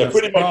 Yeah,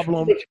 pretty much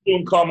cool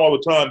and calm all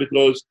the time,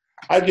 because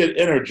I get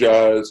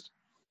energized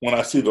when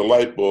I see the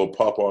light bulb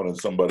pop on in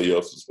somebody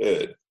else's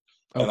head.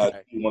 Okay. And I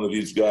see one of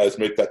these guys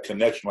make that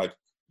connection, like,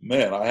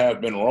 man, I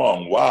have been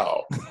wrong.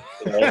 Wow.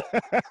 That's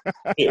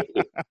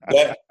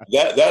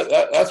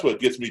what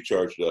gets me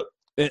charged up.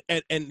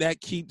 And that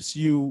keeps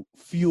you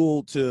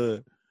fueled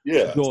to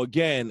go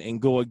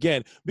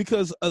again.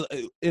 Because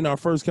in our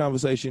first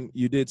conversation,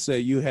 you did say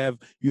you have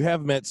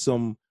met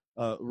some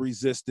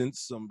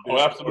resistance, some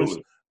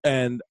absolutely,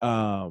 and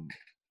of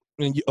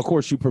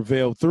course you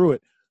prevailed through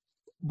it.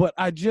 But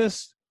I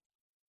just,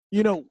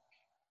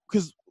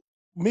 because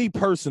me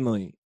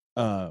personally,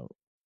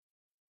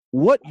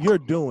 what you're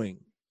doing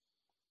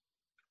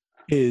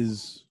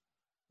is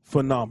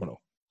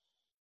phenomenal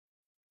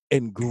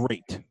and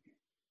great.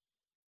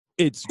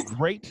 It's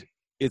great.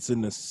 It's a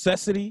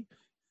necessity.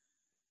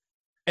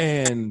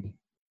 And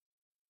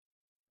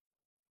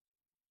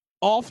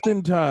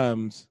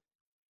oftentimes,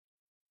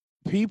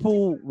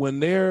 people,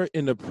 when they're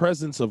in the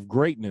presence of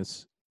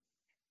greatness,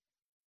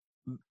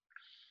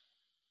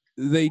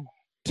 they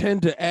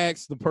tend to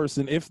ask the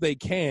person, if they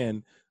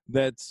can,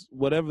 that's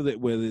whether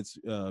it's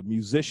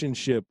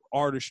musicianship,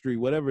 artistry,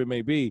 whatever it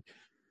may be,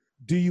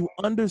 do you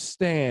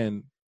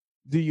understand?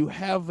 Do you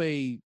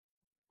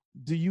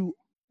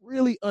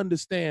really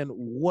understand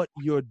what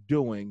you're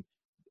doing?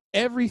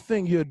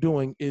 Everything you're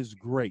doing is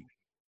great.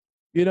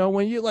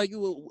 When you're like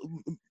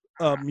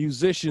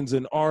musicians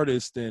and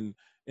artists and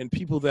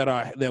people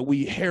that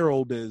we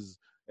herald as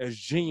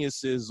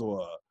geniuses,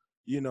 or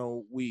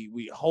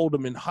we hold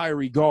them in high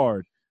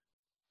regard.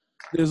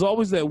 There's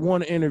always that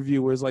one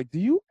interview where it's like, do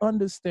you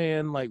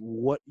understand like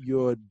what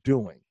you're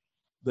doing,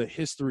 the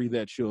history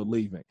that you're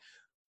leaving?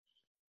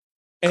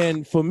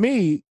 And for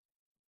me,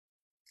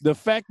 the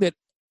fact that,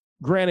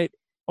 granted,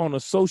 on a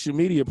social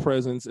media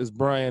presence, as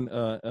Brian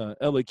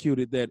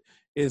elocuted, that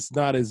it's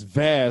not as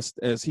vast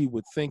as he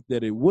would think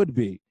that it would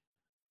be.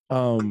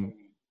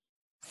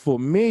 For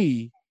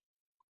me,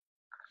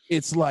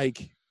 it's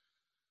like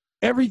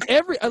every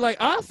like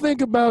I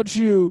think about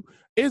you.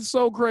 It's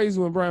so crazy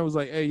when Brian was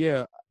like, "Hey,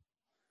 yeah,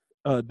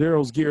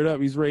 Daryl's geared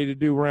up. He's ready to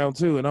do round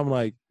 2," and I'm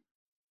like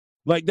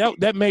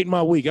that made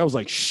my week. I was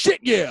like, "Shit,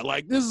 yeah!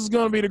 Like this is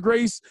gonna be the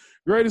greatest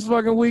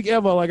fucking week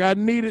ever. Like I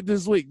needed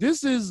this week.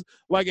 This is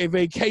like a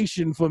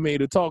vacation for me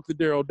to talk to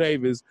Daryl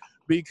Davis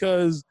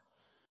because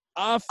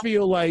I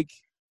feel like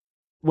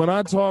when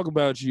I talk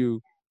about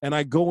you and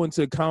I go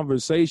into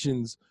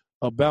conversations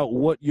about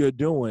what you're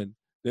doing,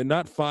 they're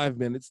not 5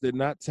 minutes, they're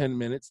not 10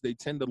 minutes. They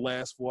tend to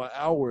last for an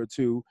hour or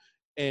two,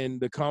 and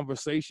the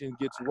conversation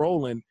gets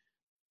rolling.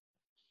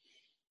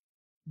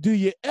 Do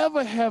you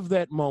ever have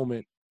that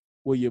moment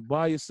where you're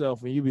by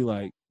yourself and you be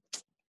like,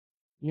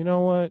 you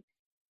know what?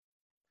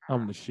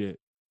 I'm the shit.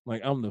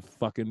 Like, I'm the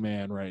fucking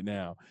man right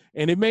now.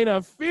 And it may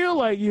not feel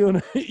like you're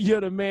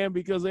the man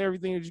because of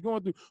everything that you're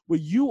going through,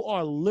 but you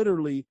are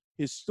literally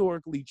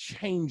historically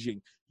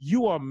changing.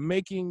 You are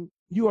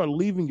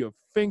leaving your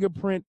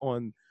fingerprint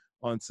on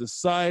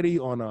society,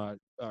 on our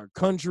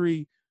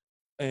country,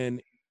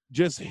 and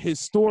just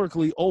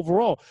historically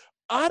overall.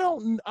 I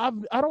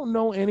don't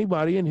know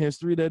anybody in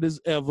history that has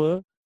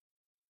ever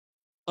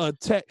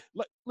attacked.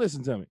 Like,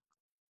 listen to me.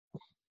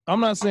 I'm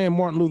not saying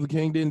Martin Luther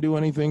King didn't do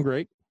anything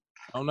great.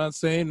 I'm not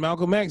saying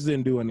Malcolm X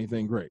didn't do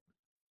anything great.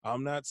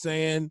 I'm not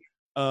saying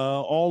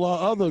all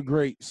our other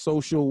great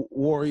social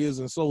warriors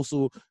and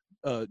social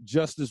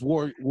justice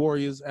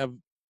warriors have.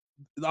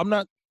 I'm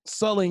not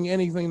sullying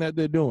anything that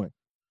they're doing.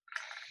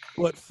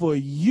 But for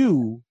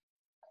you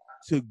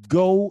to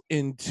go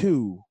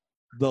into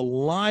the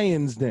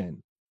lion's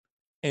den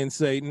and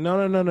say, no,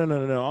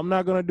 I'm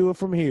not going to do it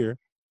from here.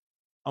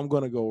 I'm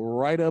going to go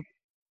right up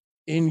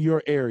in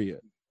your area,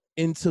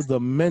 into the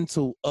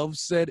mental of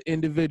said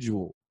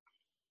individual,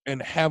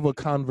 and have a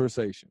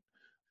conversation.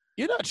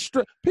 You're not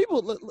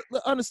people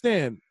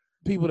understand.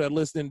 People that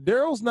listen,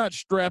 Daryl's not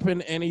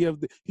strapping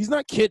he's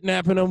not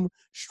kidnapping them,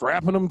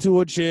 strapping them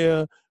to a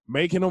chair,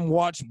 making them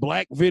watch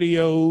black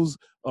videos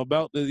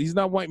he's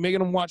not making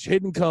them watch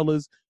Hidden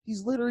Colors.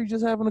 He's literally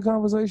just having a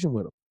conversation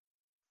with them.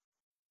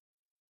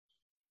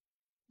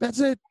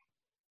 That's it.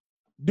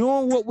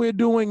 Doing what we're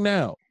doing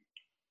now.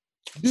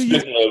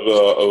 Speaking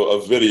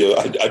of video,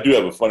 I do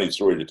have a funny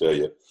story to tell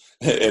you.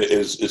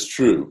 It's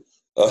true.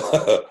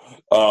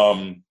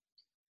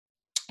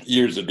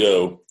 Years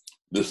ago,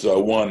 this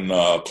one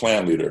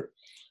clan leader,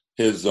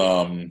 his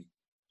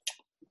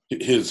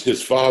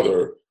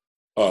father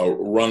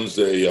runs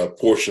a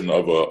portion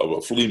of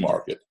a flea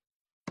market,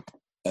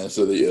 and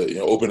so the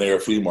open air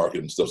flea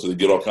market and stuff. So they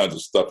get all kinds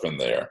of stuff in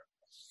there.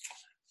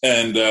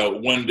 And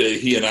one day,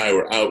 he and I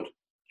were out,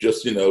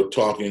 just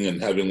talking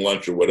and having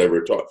lunch or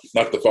whatever.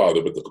 Not the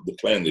father, but the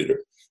clan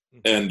leader.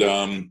 And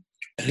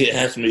he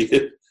asked me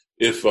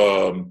if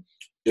I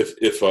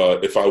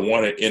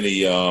wanted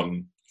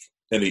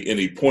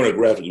any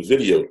pornographic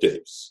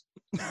videotapes.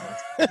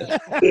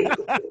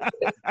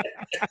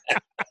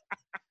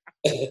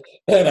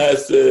 And I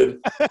said,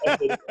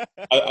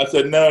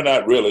 no,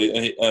 not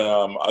really.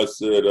 And I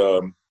said,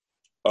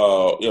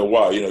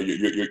 why?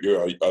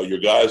 Your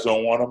guys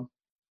don't want them?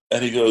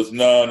 And he goes,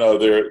 no,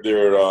 they're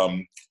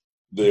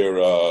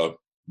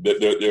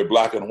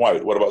black and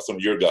white. What about some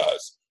of your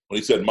guys? When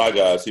he said my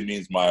guys, he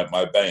means my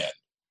band.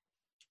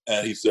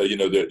 And he said,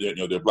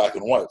 they're black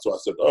and white. So I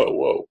said, oh,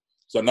 whoa.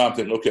 So now I'm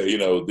thinking, okay,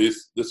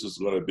 this is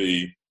going to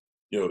be,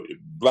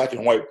 black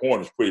and white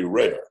porn is pretty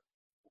rare,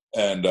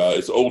 and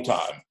it's old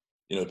time.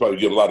 Probably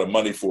get a lot of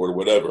money for it or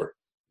whatever.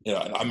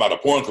 I'm not a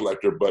porn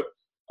collector, but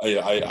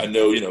I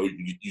know,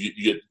 you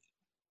get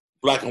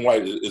black and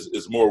white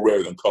is more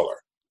rare than color.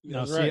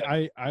 Now, see,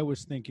 I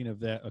was thinking of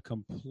that a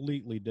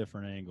completely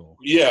different angle.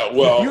 Yeah,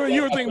 well,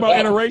 you were thinking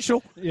about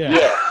interracial. Yeah.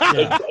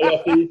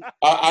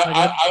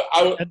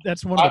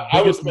 That's one of the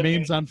biggest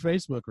memes on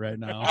Facebook right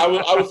now. I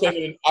was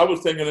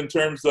thinking in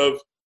terms of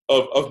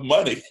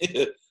money,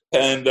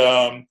 and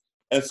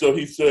so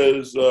he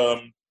says,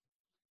 no,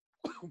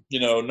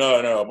 my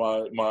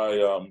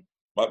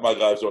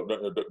guys don't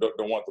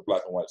want the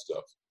black and white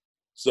stuff.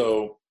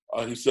 So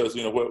he says,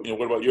 what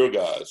about your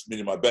guys,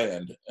 meaning my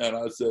band? And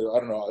I said, I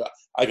don't know,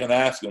 I can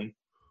ask him.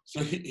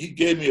 So he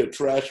gave me a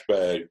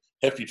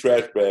hefty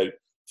trash bag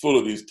full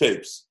of these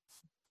tapes.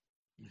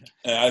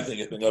 And I didn't think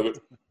anything of it.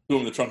 Threw them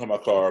in the trunk of my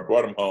car,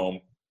 brought them home.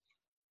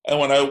 And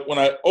when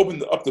I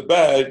opened up the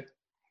bag,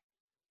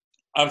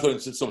 I'm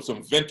thinking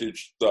some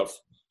vintage stuff,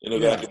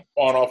 that I can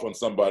pawn off on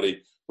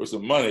somebody for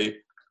some money.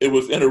 It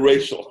was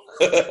interracial.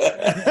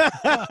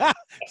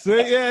 So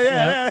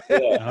yeah.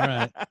 All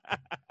right.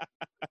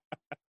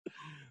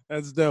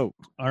 That's dope.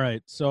 All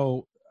right.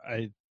 So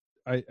I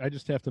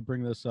just have to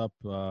bring this up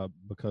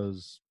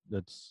because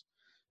it's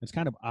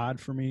kind of odd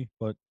for me,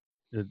 but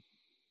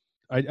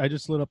I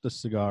just lit up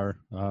this cigar.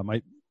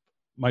 My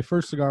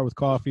first cigar with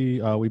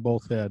Koffe, we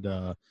both had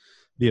the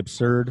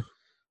Absurd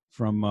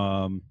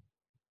from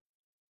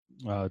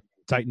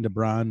Titan to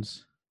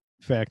Bronze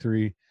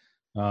Factory,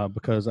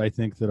 because I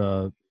think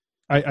that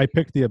I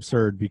picked the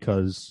absurd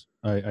because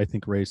I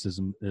think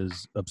racism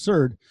is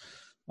absurd.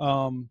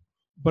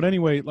 But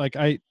anyway,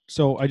 I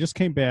just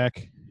came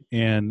back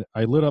and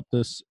I lit up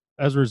this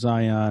Ezra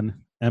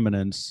Zion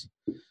Eminence,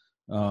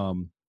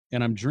 and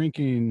I'm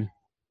drinking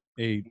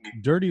a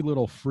Dirty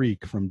Little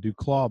Freak from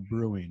Duclaw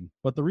Brewing.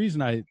 But the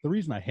reason I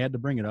had to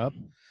bring it up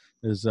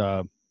is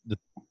when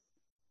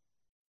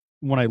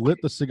I lit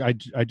the cigar,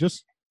 I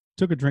just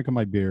took a drink of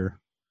my beer.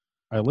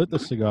 I lit the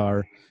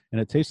cigar,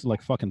 and it tasted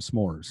like fucking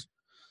s'mores,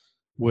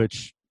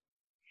 which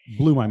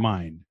blew my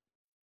mind.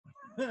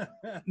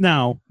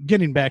 Now,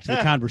 getting back to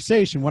the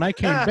conversation, when I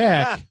came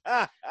back,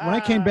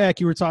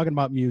 you were talking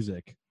about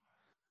music,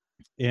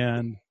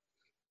 and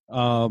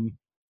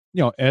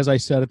as I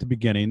said at the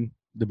beginning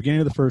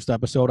of the first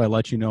episode, I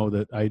let you know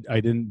that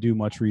I didn't do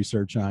much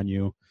research on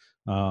you.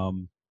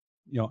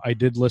 I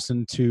did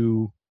listen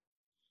to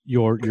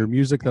your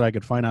music that I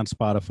could find on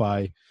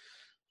Spotify,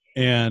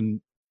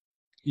 and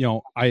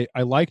I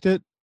liked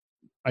it.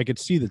 I could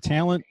see the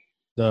talent.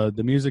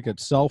 The music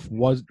itself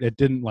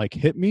didn't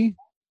hit me.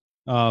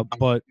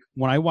 But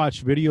when I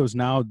watch videos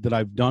now that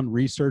I've done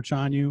research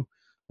on you,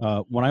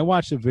 when I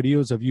watch the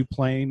videos of you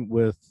playing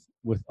with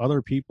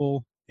other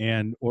people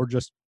or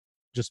just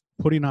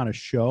putting on a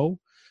show,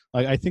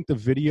 I think the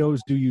videos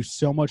do you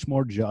so much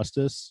more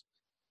justice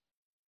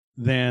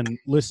than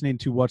listening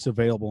to what's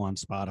available on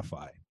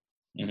Spotify.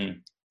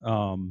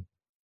 Mm-hmm.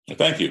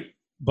 Thank you.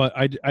 But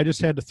I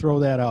just had to throw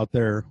that out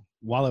there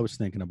while I was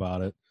thinking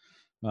about it.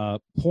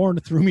 Porn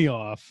threw me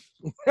off.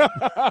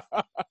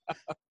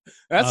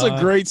 That's a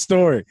great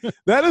story.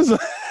 That is a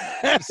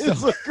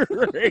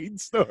great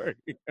story.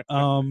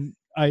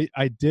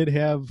 I did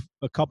have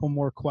a couple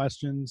more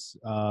questions.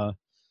 I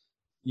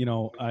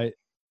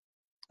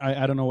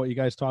don't know what you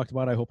guys talked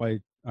about. I hope I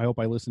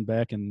listen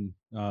back and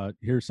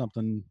hear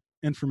something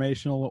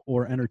informational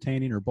or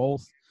entertaining or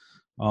both.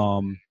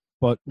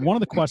 But one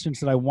of the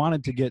questions that I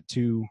wanted to get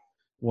to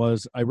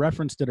was, I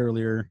referenced it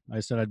earlier. I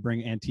said I'd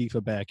bring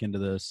Antifa back into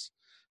this.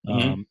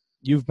 Mm-hmm.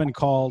 You've been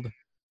called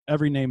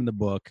every name in the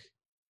book.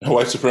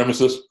 White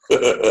supremacist.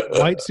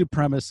 White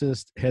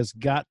supremacist has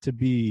got to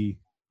be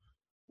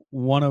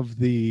one of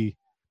the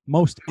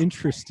most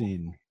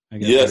interesting, I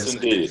guess. Yes,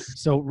 indeed.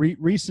 So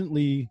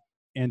recently,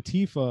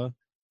 Antifa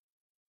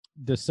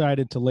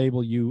decided to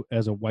label you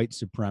as a white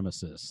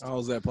supremacist. How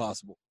is that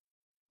possible?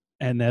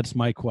 And that's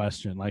my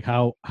question.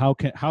 How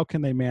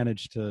can they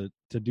manage to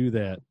do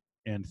that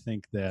and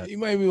think that? You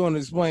maybe want to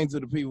explain to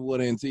the people what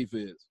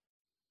Antifa is.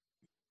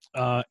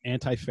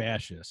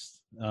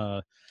 Anti-fascist.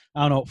 I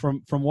don't know.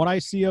 From what I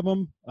see of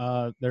them,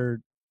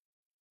 they're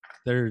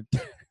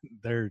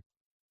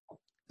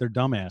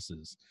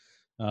dumbasses,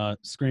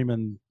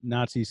 screaming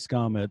Nazi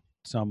scum at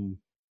some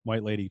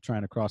white lady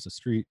trying to cross the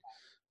street.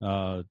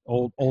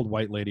 Old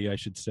white lady, I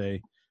should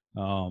say,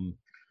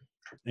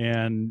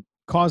 and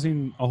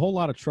causing a whole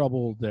lot of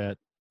trouble that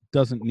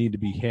doesn't need to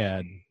be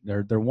had.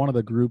 They're one of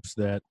the groups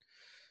that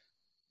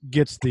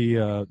gets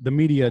the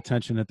media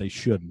attention that they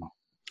shouldn't.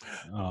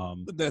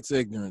 But that's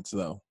ignorance,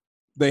 though.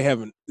 They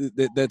haven't.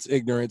 That's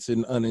ignorance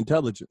and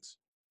unintelligence.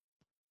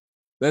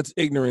 That's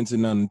ignorance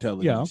and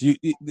unintelligence. Yeah.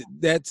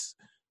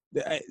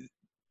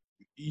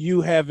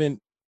 You haven't,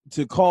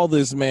 to call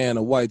this man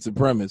a white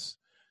supremacist.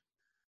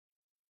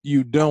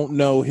 You don't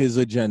know his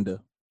agenda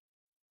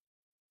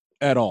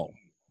at all.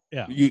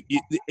 Yeah.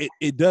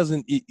 It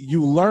doesn't.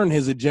 You learn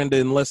his agenda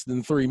in less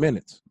than 3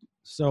 minutes.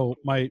 So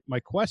my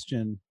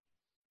question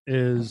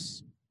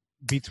is,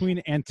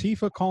 between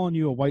Antifa calling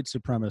you a white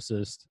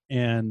supremacist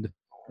and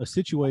a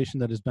situation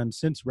that has been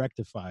since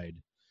rectified,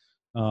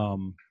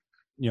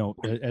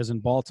 as in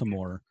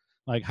Baltimore,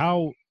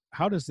 how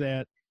does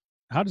that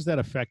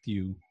affect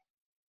you?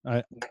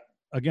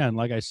 Again,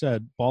 like I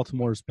said,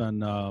 Baltimore's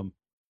been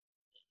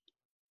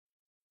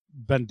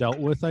dealt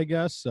with, I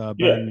guess,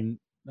 been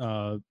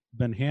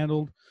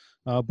handled.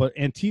 But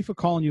Antifa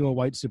calling you a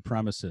white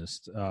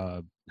supremacist,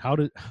 how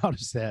does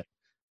that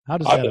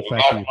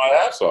affect you?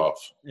 My ass off.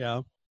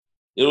 Yeah.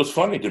 It was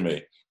funny to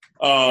me.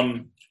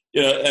 And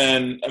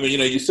I mean,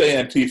 you say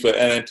Antifa,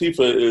 and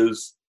Antifa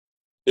is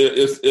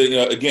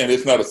again,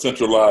 it's not a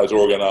centralized,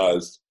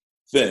 organized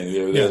thing.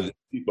 There's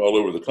people all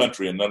over the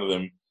country, and none of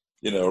them,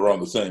 are on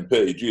the same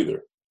page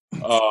either.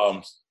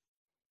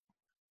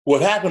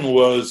 What happened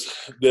was,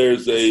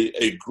 there's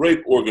a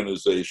great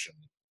organization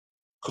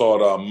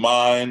called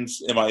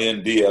Minds,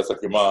 MINDS,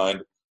 like your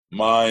mind,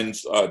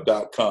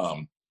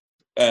 minds.com.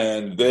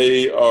 And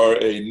they are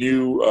a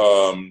new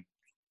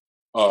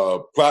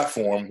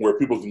platform where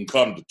people can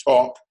come to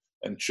talk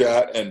and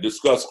chat and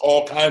discuss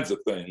all kinds of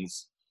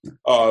things.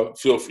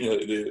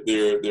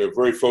 They're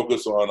very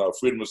focused on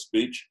freedom of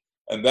speech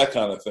and that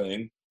kind of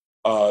thing.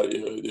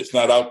 It's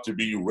not out to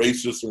be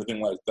racist or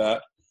anything like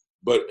that,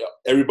 but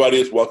everybody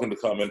is welcome to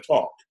come and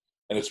talk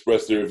and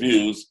express their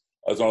views,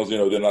 as long as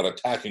they're not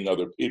attacking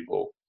other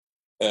people.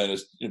 And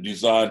it's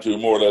designed to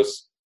more or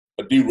less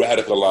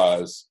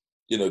de-radicalize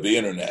the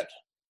internet.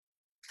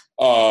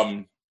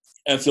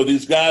 And so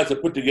these guys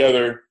have put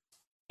together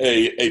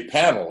a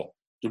panel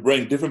to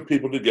bring different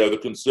people together,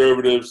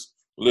 conservatives,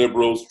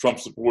 liberals, Trump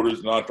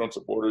supporters, non-Trump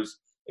supporters,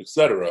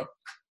 etc.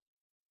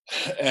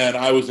 And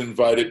I was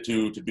invited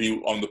to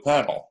be on the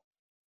panel.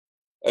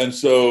 And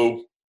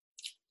so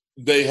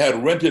they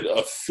had rented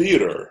a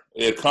theater.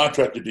 They had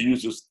contracted to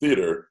use this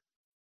theater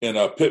in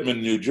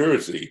Pittman, New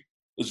Jersey.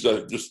 This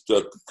is just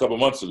a couple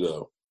months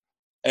ago.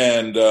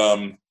 And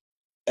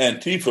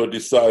Antifa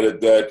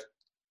decided that,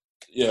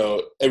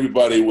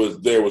 everybody was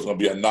going to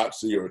be a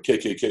Nazi or a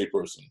KKK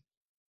person.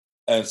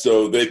 And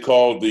so they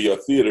called the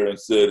theater and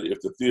said if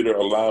the theater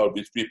allowed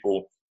these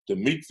people to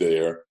meet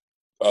there,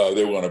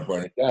 they were going to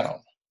burn it down.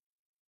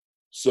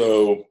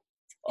 So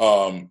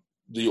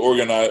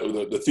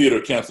the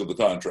theater canceled the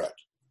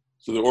contract.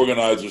 So the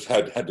organizers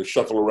had to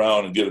shuffle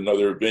around and get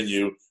another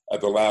venue at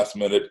the last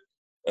minute,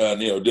 and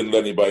didn't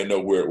let anybody know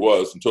where it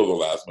was until the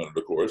last minute,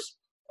 of course,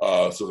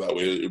 so that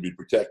way it would be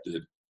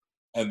protected.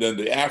 And then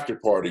the after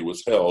party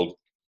was held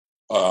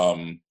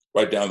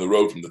right down the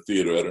road from the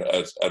theater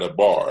at a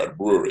bar, at a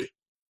brewery.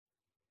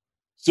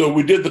 So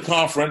we did the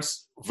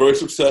conference, very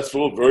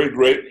successful, very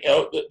great.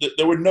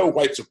 There were no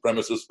white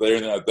supremacists there,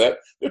 anything like that.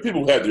 There were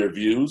people who had their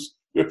views.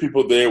 There were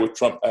people there with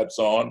Trump hats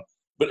on,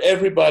 but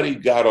everybody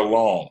got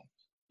along.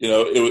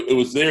 It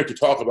was there to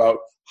talk about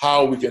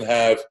how we can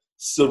have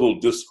civil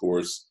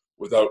discourse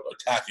without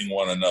attacking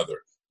one another.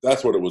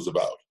 That's what it was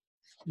about.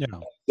 Yeah.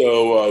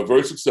 So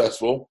very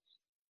successful.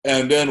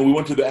 And then we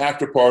went to the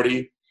after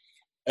party,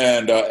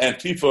 and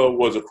Antifa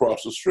was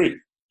across the street.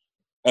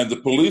 And the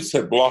police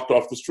had blocked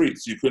off the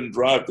streets. You couldn't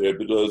drive there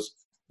because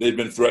they'd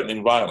been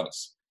threatening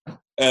violence.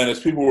 And as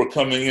people were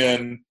coming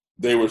in,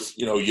 they were,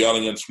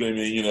 yelling and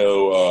screaming,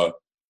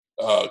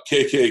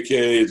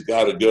 KKK's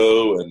got to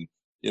go, and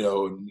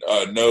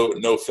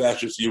no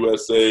fascist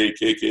USA,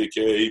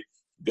 KKK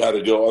got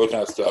to go, all that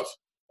kind of stuff.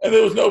 And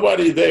there was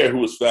nobody there who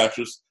was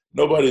fascist,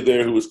 nobody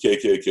there who was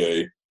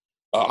KKK.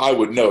 I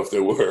would know if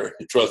there were,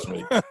 trust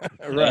me.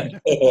 Right.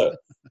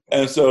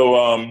 And so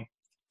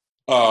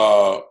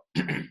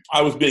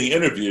I was being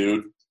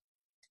interviewed,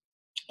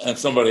 and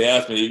somebody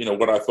asked me,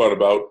 what I thought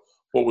about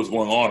what was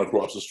going on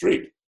across the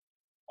street.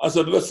 I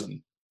said,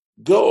 listen,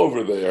 go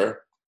over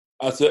there.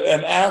 I said,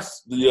 and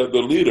ask the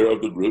leader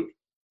of the group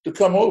to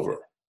come over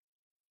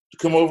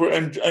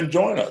and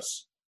join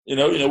us.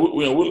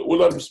 We'll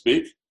let him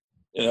speak.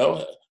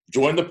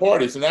 Join the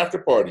party. It's an after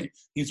party.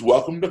 He's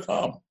welcome to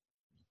come.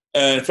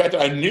 And in fact,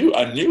 I knew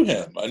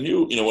him. I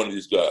knew one of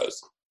these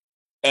guys.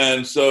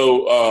 And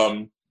so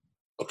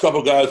a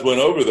couple guys went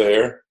over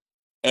there,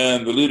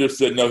 and the leader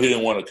said no, he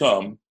didn't want to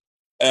come.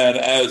 And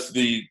as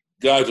the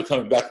guys are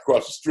coming back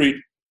across the street,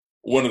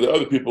 one of the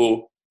other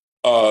people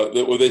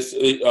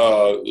they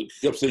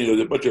kept saying, there's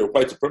a bunch of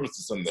white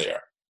supremacists in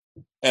there.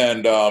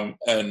 And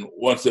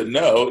one said,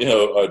 no,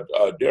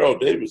 Daryl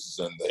Davis is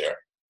in there.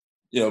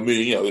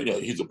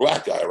 Meaning, he's a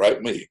black guy,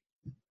 right? Me.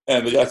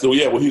 And the guy said,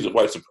 well, he's a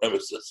white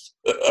supremacist.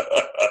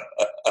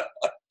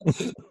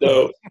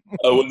 So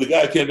when the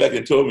guy came back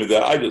and told me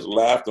that, I just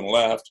laughed and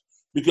laughed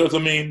because,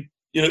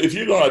 if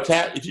you're going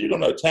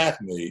to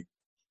attack me,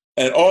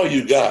 and all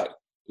you got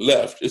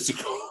left is to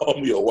call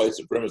me a white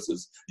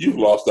supremacist, you've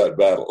lost that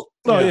battle.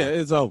 Oh yeah,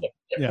 it's over.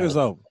 Yeah. It's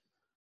over.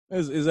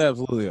 It's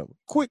absolutely over.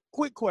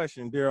 Quick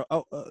question, Daryl.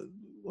 I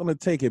want to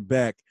take it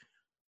back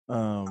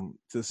to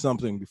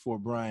something before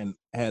Brian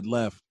had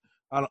left.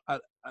 I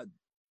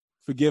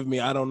forgive me.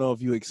 I don't know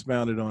if you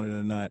expounded on it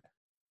or not,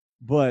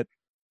 but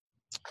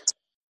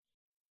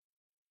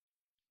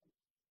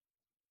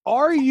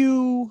are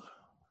you?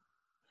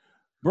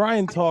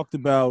 Brian talked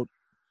about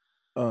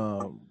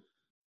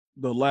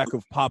the lack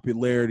of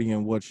popularity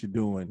in what you're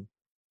doing.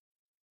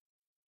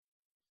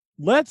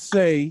 Let's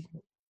say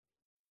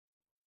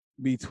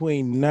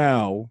between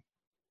now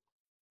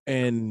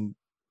and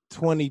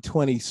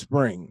 2020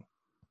 spring,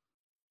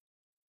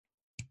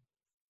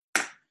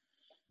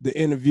 the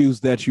interviews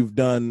that you've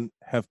done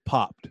have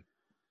popped.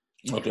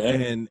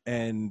 Okay.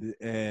 And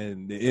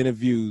the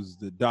interviews,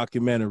 the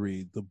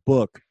documentary, the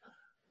book,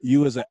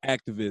 you as an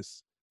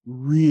activist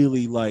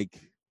really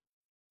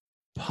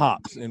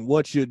pops, and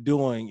what you're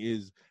doing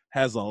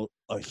has a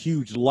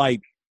huge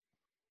light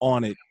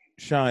on it,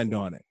 shined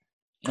on it.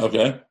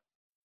 Okay.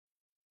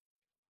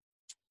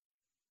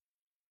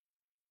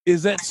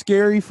 Is that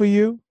scary for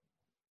you?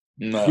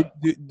 No.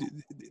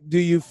 Do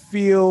you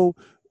feel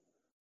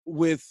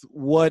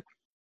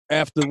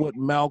after what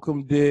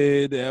Malcolm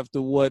did,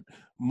 after what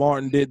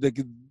Martin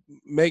did,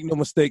 make no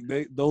mistake,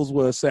 those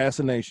were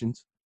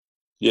assassinations.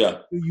 Yeah.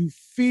 Do you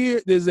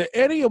fear? Is there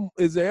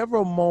ever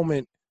a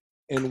moment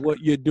in what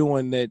you're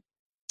doing that,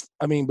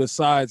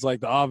 besides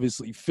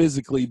obviously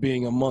physically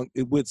being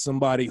with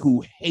somebody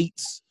who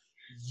hates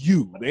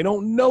you, they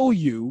don't know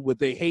you, but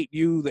they hate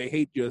you, they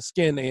hate your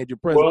skin, they hate your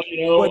presence.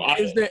 Well,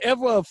 is there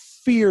ever a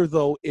fear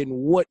though in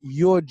what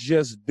you're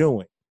just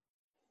doing?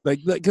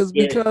 Because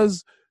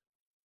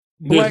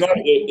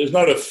there's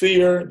not a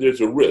fear,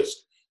 there's a risk.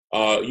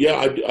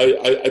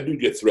 I do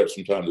get threats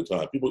from time to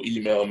time. People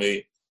email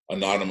me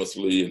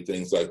anonymously and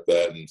things like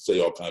that and say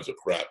all kinds of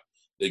crap.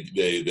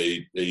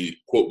 They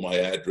quote my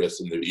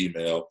address in their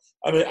email.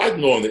 I mean, I can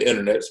go on the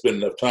internet,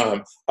 spend enough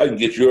time. I can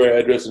get your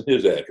address and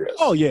his address.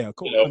 Oh yeah,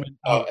 cool. You know? I mean,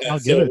 I'll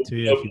give it to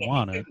you if you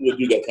want it. People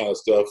do that kind of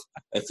stuff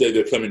and say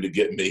they're coming to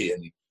get me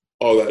and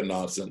all that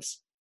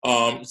nonsense.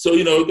 So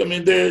I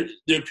mean, there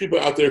are people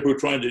out there who are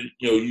trying to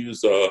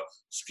use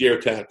scare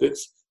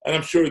tactics, and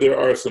I'm sure there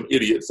are some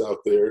idiots out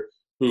there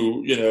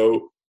who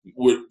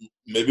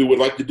would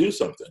like to do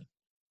something.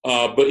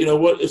 But you know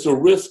what? It's a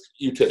risk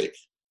you take.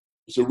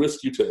 It's a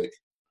risk you take,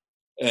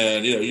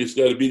 and you just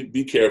got to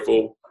be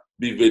careful,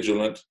 be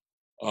vigilant,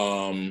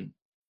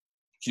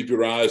 keep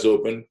your eyes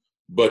open.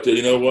 But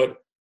you know what?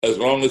 As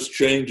long as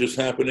change is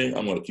happening,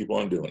 I'm going to keep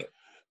on doing it.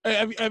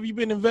 Have you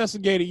been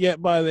investigated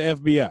yet by the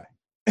FBI?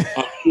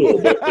 I'm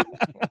sure.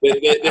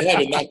 They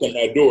haven't knocked on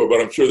my door,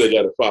 but I'm sure they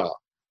got a file.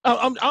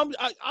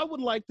 I would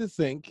like to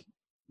think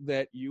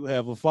that you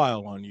have a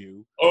file on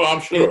you. Oh,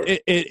 I'm sure.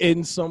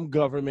 In some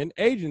government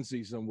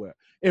agency somewhere.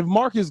 If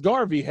Marcus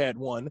Garvey had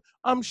one,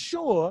 I'm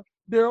sure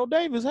Daryl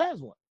Davis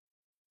has one.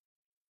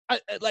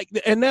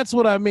 And that's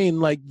what I mean.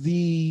 Like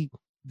the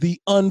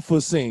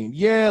unforeseen.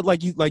 Yeah,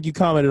 like you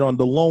commented on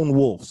the lone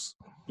wolves.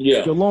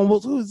 Yeah. The lone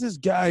wolves. Who is this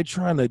guy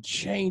trying to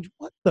change?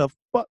 What the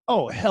fuck?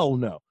 Oh, hell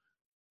no.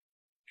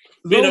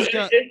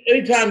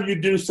 Anytime you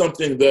do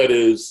something that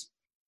is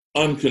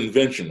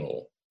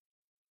unconventional,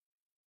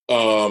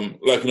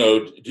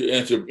 to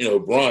answer,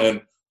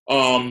 Brian,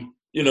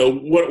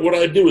 what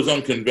I do is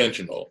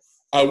unconventional.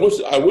 I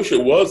wish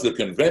it was the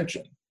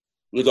convention,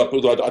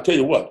 because I'll tell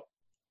you what,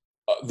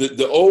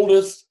 the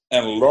oldest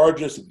and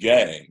largest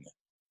gang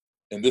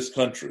in this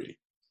country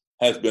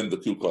has been the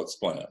Ku Klux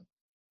Klan.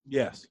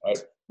 Yes.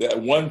 Right? At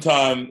one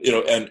time,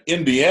 and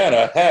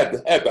Indiana had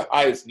the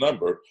highest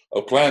number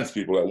of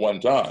Klanspeople at one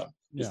time,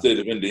 the state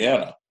of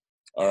Indiana.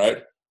 All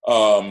right.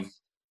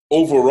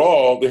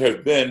 Overall, there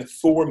have been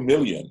 4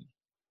 million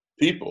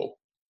people.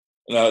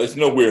 Now, it's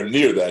nowhere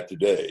near that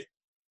today,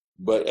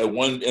 but in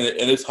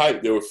its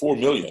height, there were 4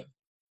 million.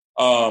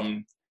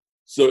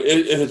 So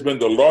it has been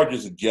the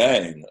largest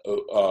gang,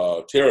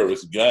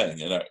 terrorist gang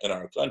in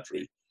our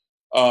country.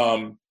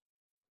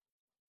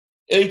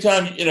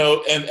 Anytime,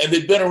 and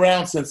they've been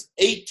around since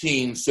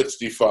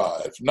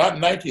 1865, not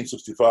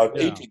 1965,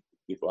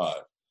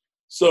 1865.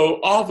 So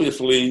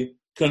obviously,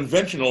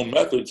 conventional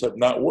methods have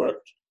not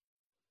worked.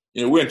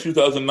 We're in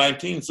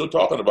 2019, still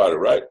talking about it,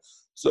 right?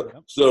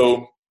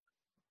 So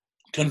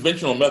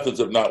conventional methods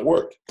have not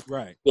worked.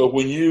 Right. So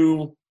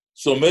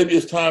maybe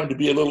it's time to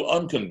be a little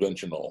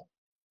unconventional.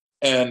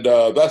 And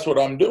that's what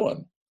I'm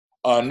doing.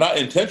 Not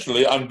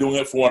intentionally, I'm doing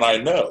it for what I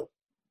know.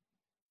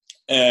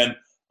 And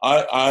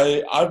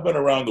I've been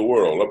around the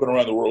world. I've been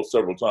around the world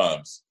several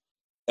times.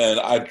 And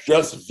I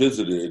just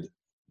visited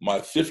my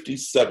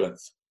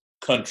 57th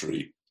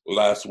country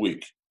last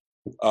week.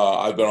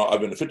 I've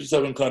been to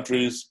 57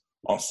 countries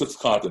on 6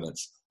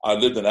 continents. I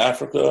lived in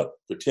Africa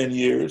for 10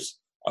 years.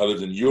 I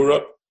lived in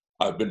Europe.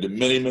 I've been to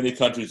many, many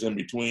countries in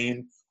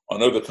between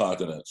on other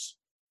continents.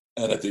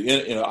 And at the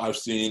end, I've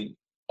seen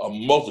a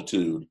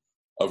multitude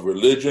of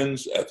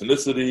religions,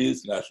 ethnicities,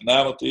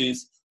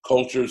 nationalities,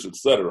 cultures,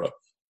 etc.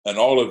 And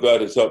all of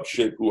that has helped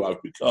shape who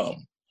I've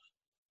become.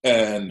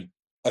 And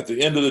at the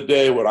end of the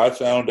day, what I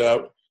found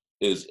out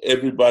is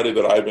everybody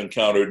that I've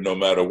encountered, no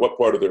matter what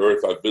part of the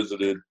earth I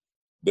visited,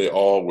 they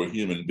all were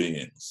human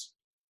beings.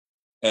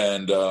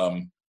 And,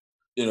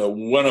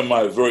 one of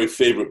my very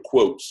favorite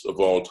quotes of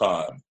all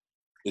time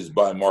is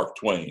by Mark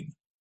Twain,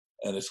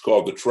 and it's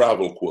called the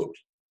travel quote.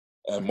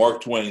 And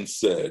Mark Twain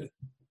said,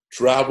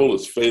 "Travel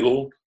is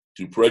fatal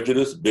to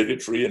prejudice,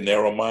 bigotry, and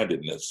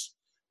narrow-mindedness,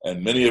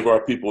 and many of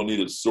our people need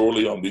it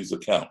sorely on these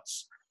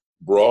accounts.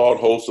 Broad,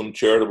 wholesome,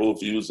 charitable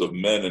views of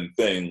men and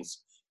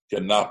things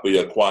cannot be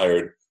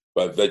acquired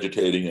by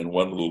vegetating in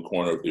one little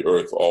corner of the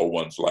earth all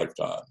one's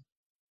lifetime."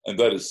 And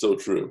that is so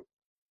true.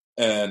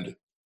 And,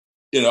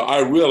 I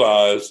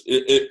realize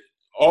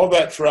all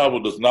that travel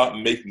does not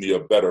make me a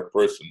better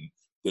person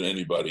than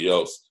anybody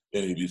else,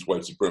 any of these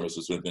white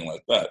supremacists or anything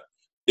like that.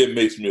 It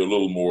makes me a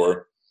little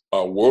more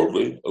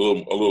worldly,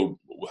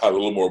 have a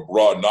little more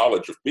broad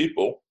knowledge of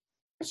people.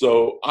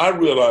 So I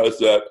realize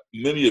that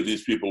many of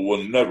these people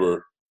will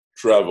never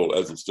travel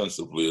as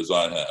extensively as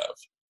I have.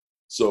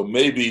 So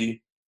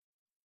maybe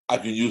I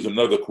can use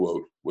another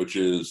quote, which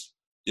is,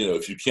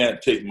 if you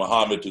can't take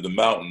Muhammad to the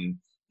mountain,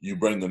 you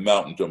bring the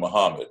mountain to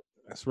Muhammad.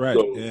 That's right.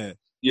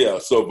 So,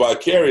 so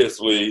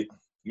vicariously,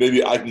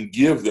 maybe I can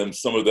give them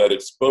some of that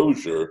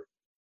exposure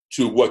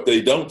to what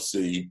they don't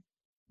see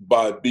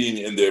by being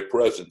in their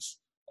presence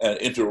and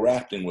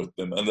interacting with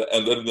them and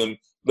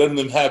letting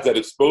them have that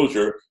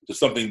exposure to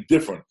something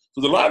different.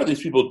 Because a lot of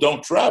these people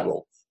don't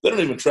travel. They don't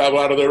even travel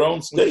out of their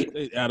own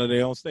state. Out of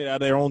their own state,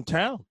 out of their own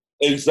town.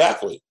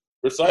 Exactly.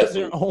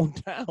 Precisely. Their own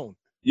town.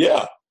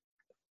 Yeah.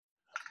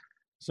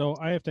 So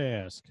I have to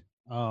ask,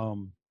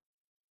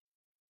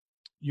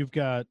 you've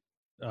got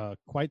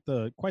quite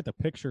the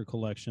picture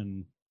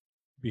collection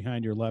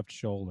behind your left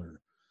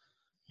shoulder,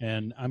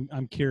 and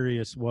I'm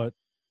curious what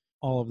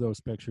all of those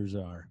pictures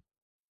are.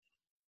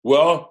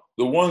 Well,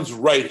 the ones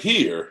right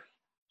here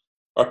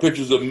are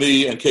pictures of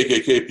me and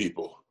KKK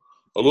people.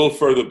 A little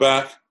further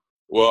back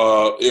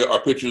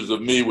are pictures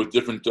of me with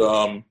different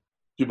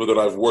people that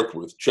I've worked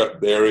with: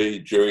 Chuck Berry,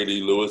 Jerry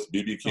Lee Lewis,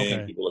 B.B.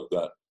 King, people like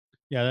that.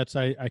 Yeah, that's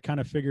I kind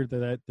of figured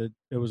that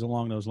it was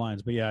along those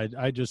lines. But yeah,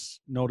 I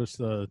just noticed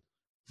the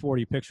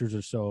 40 pictures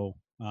or so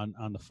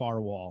on the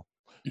far wall.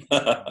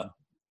 Oh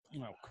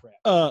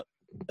crap.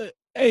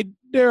 Hey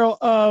Daryl,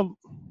 I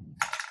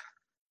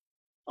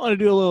want to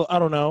do a little. I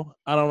don't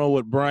know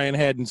what Brian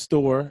had in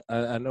store.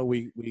 I know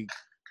we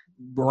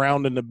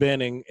rounding the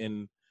bending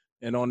and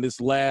on this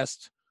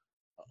last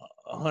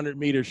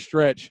 100-meter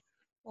stretch.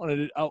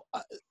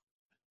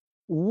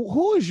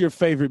 Who is your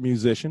favorite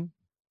musician?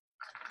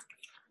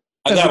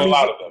 I got a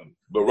lot of them,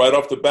 but right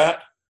off the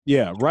bat.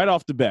 Yeah, right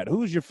off the bat,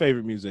 who's your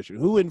favorite musician?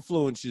 Who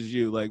influences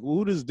you? Like,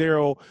 who does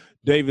Daryl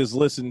Davis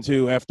listen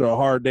to after a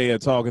hard day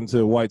of talking to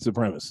a white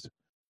supremacist?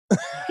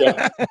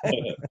 Chuck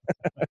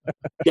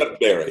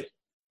Berry.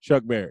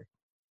 Chuck Berry.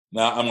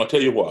 Now, I'm going to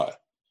tell you why.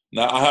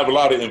 Now, I have a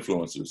lot of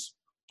influences.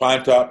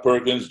 Pinetop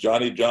Perkins,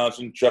 Johnny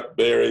Johnson, Chuck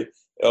Berry,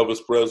 Elvis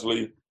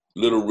Presley,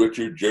 Little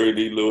Richard, Jerry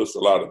Lee Lewis, a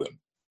lot of them.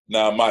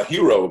 Now, my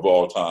hero of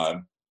all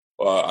time,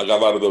 I got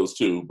a lot of those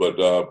too, but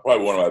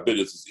probably one of my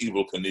biggest is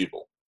Evel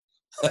Knievel.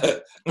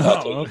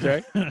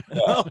 Okay.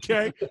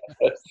 Okay.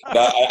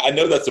 Now, I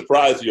know that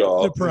surprised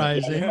y'all.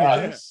 Surprising,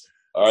 yes.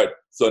 All right.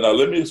 So now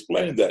let me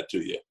explain that to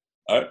you.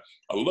 All right.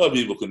 I love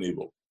Evel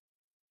Knievel.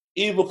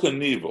 Evel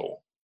Knievel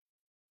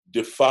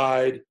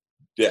defied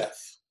death.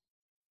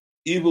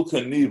 Evel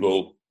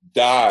Knievel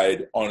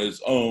died on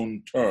his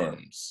own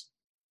terms.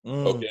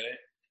 Okay?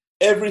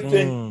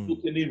 Everything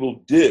Evel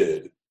Knievel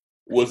did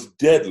was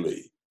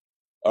deadly.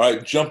 All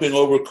right, jumping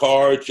over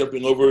cars,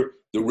 jumping over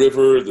the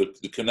river, the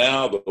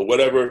canal, the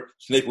whatever,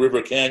 Snake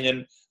River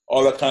Canyon,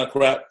 all that kind of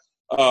crap.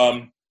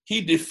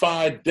 He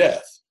defied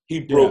death.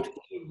 He broke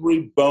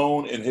every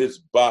bone in his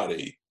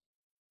body,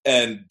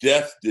 and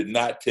death did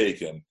not take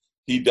him.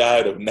 He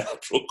died of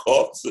natural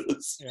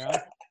causes.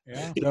 Yeah.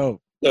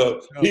 Dope. So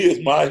he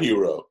is my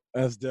hero.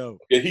 That's dope.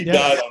 Okay, he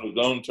died on his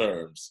own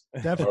terms.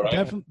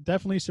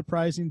 Definitely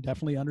surprising,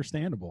 definitely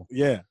understandable.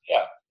 Yeah.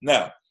 Yeah.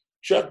 Now,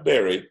 Chuck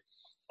Berry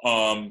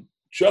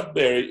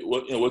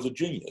was a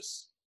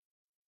genius.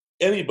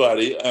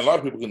 Anybody, and a lot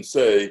of people can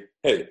say,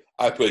 hey,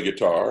 I play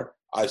guitar,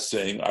 I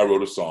sing, I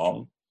wrote a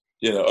song,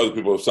 other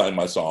people have signed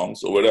my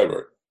songs or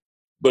whatever.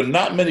 But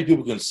not many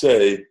people can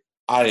say,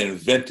 I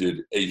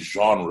invented a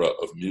genre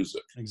of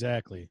music.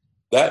 Exactly.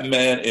 That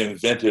man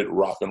invented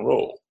rock and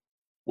roll.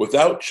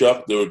 Without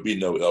Chuck, there would be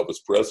no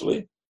Elvis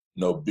Presley,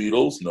 no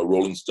Beatles, no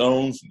Rolling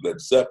Stones, Led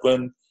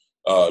Zeppelin,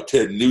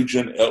 Ted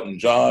Nugent, Elton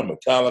John,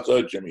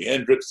 Metallica, Jimi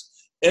Hendrix.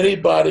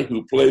 Anybody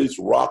who plays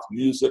rock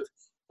music,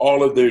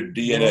 all of their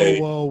DNA.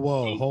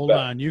 Whoa. Hold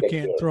on. You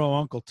can't throw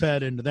Uncle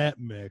Ted into that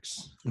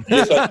mix.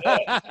 Yes, I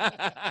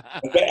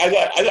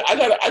can.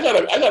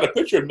 I got a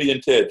picture of me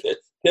and Ted.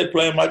 Ted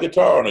playing my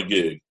guitar on a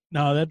gig.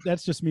 No,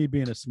 that's just me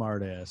being a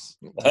smart ass.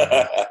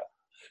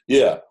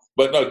 Yeah.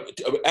 But no,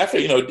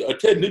 actually,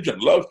 Ted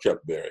Nugent loves Chuck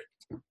Berry.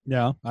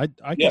 Yeah, I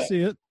can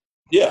see it.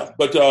 Yeah,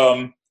 but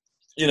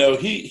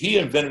he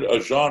invented a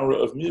genre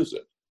of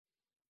music.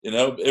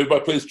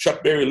 Everybody plays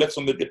Chuck Berry licks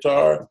on the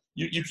guitar.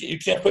 You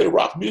can't play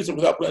rock music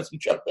without playing some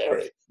Chuck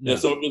Berry.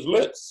 Some of his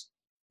licks.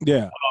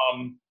 Yeah.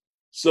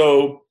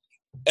 So,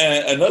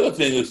 and another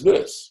thing is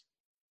this: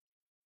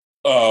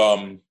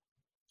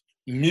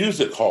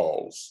 music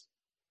halls,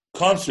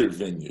 concert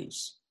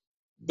venues,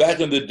 back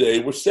in the day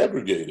were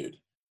segregated.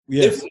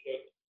 Yes.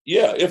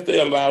 If they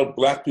allowed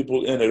black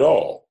people in at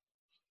all,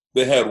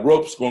 they had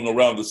ropes going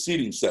around the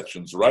seating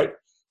sections, right,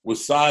 with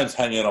signs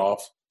hanging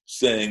off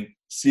saying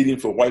seating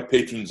for white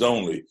patrons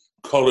only,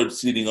 colored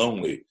seating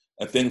only,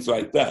 and things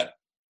like that.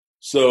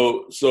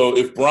 So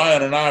if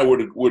Brian and I were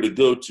to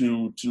go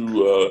to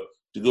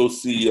go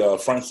see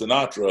Frank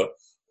Sinatra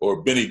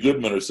or Benny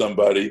Goodman or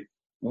somebody,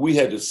 we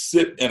had to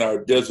sit in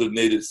our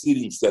designated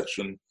seating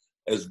section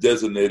as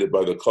designated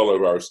by the color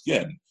of our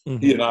skin.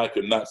 Mm-hmm. He and I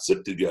could not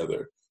sit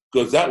together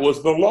because that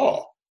was the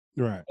law.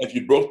 Right. If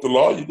you broke the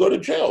law, you go to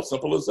jail.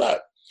 Simple as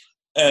that.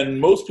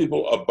 And most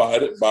people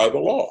abided by the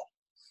law.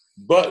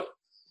 But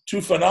two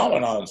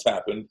phenomenons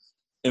happened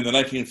in the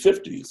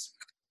 1950s.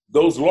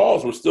 Those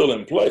laws were still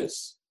in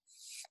place.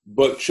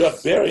 But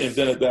Chuck Berry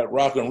invented that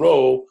rock and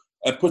roll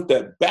and put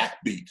that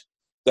backbeat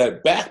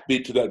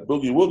to that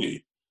boogie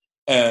woogie.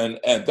 And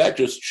that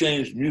just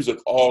changed music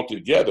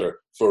altogether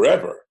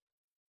forever.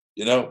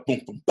 Boom,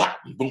 boom, bop,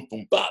 boom,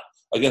 boom, bop.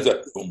 Against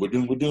that boom, ba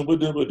doom, ba doom, ba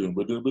doom, ba doom,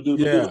 ba doom, ba doom,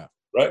 yeah.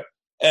 Right?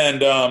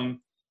 And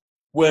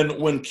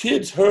when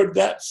kids heard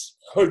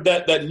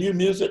that new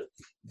music,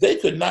 they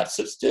could not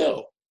sit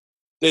still.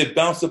 They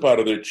bounced up out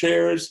of their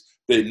chairs.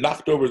 They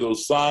knocked over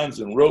those signs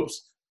and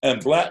ropes.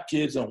 And black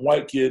kids and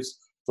white kids,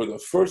 for the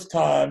first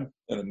time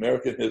in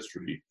American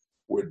history,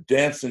 were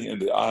dancing in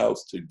the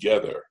aisles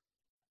together.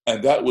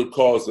 And that would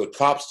cause the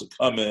cops to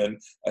come in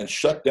and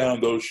shut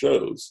down those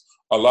shows.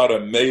 A lot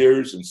of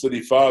mayors and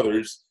city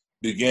fathers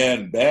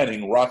began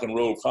banning rock and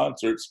roll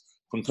concerts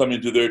from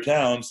coming to their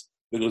towns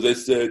because they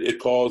said it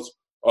caused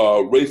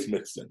race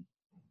mixing.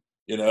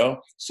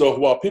 So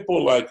while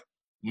people like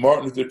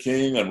Martin Luther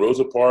King and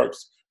Rosa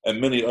Parks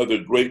and many other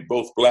great,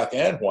 both black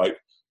and white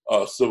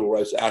civil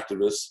rights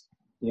activists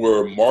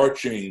were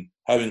marching,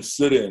 having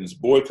sit-ins,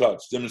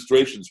 boycotts,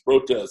 demonstrations,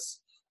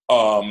 protests,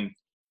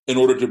 in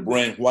order to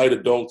bring white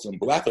adults and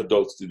black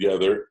adults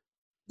together,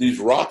 these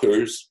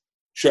rockers,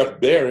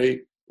 Chuck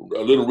Berry,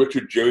 Little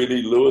Richard, Jerry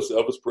Lee Lewis,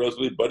 Elvis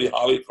Presley, Buddy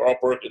Holly, Carl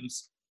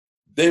Perkins,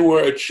 they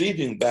were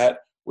achieving that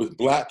with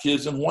black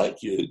kids and white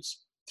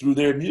kids through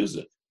their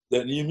music,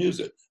 that new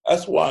music.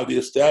 That's why the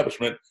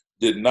establishment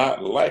did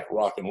not like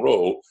rock and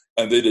roll,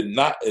 and they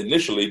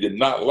initially did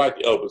not like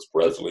Elvis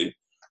Presley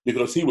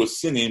because he was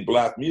singing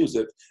black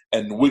music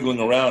and wiggling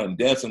around and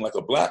dancing like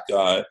a black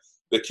guy.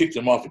 That kicked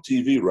him off of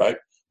TV, right?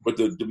 But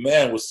the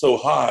demand was so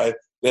high,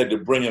 they had to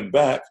bring him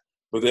back,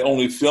 but they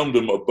only filmed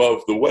him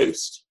above the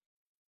waist.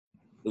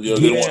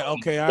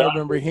 Okay, I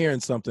remember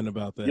hearing something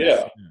about that.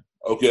 Yeah,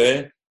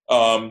 okay.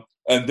 And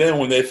then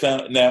when they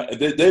found, now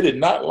they did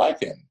not like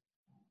him.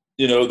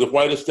 The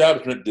white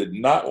establishment did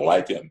not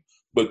like him.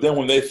 But then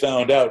when they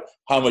found out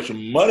how much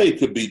money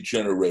could be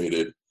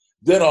generated,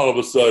 then all of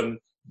a sudden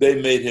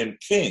they made him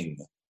king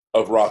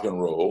of rock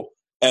and roll,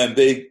 and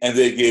they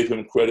gave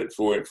him credit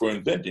for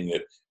inventing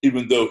it,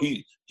 even though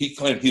he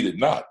claimed he did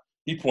not.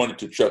 He pointed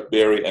to Chuck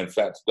Berry and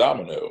Fats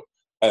Domino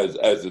as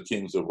the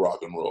kings of rock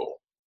and roll.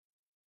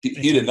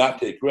 He did not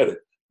take credit,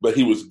 but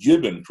he was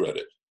given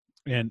credit.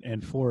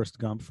 And Forrest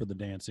Gump for the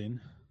dancing.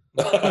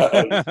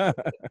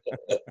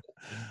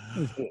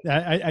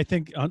 I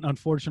think,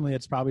 unfortunately,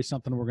 it's probably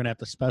something we're going to have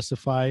to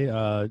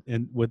specify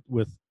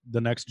with the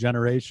next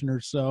generation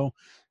or so,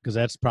 because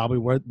that's probably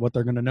what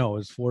they're going to know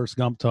is Forrest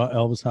Gump taught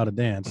Elvis how to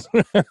dance.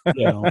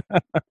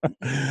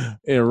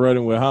 And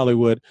running with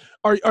Hollywood.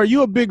 Are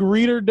you a big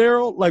reader,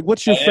 Daryl? Like,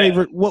 what's your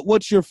favorite?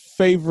 What's your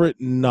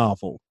favorite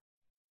novel?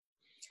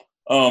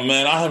 Oh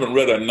man, I haven't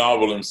read a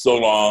novel in so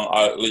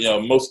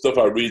long. Most stuff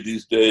I read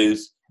these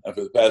days and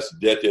for the past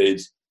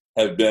decades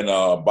have been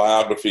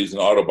biographies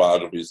and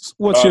autobiographies.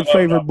 What's your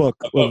favorite book?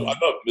 I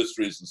love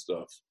mysteries and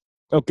stuff.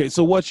 Okay,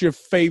 so what's your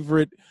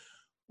favorite?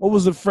 What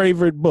was the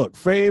favorite book?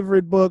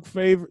 Favorite,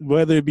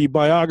 whether it be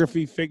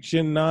biography,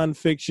 fiction,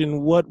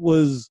 nonfiction.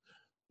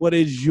 What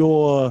is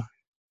your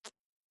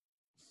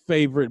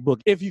favorite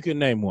book, if you can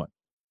name one,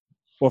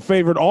 or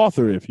favorite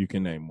author, if you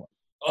can name one?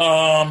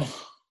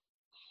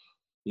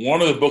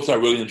 One of the books I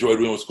really enjoyed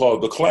reading was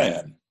called The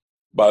Klan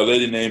by a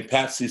lady named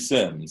Patsy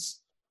Sims.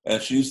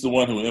 And she's the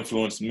one who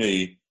influenced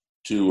me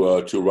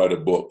to write a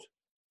book.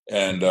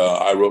 And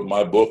I wrote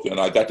my book, and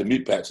I got to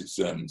meet Patsy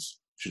Sims.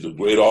 She's a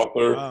great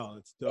author,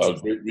 a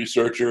great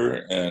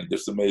researcher, and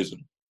just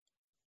amazing.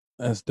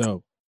 That's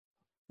dope.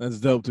 That's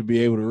dope to be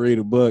able to read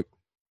a book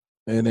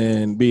and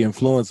then be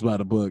influenced by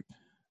the book,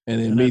 and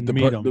then meet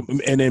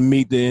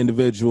the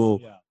individual,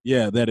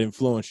 that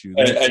influenced you.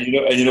 And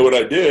you know what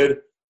I did?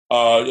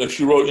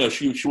 She wrote.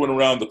 She went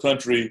around the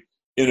country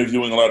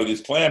interviewing a lot of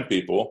these Klan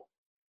people.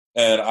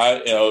 And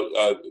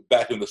I,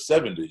 back in the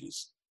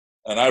 70s,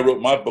 and I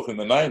wrote my book in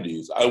the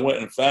 90s. I went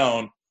and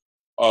found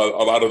a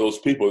lot of those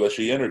people that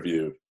she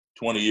interviewed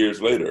 20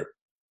 years later,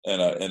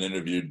 and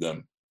interviewed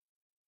them.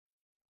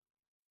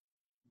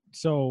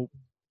 So,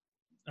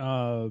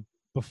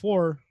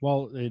 before,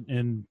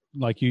 and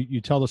like you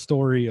tell the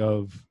story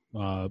of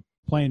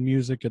playing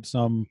music at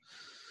some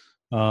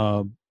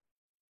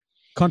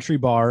country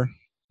bar,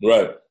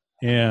 right?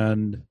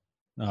 And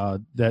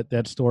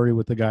that story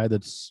with the guy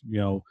that's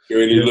Jerry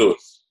Lee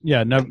Lewis.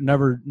 Yeah,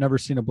 never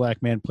seen a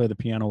black man play the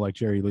piano like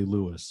Jerry Lee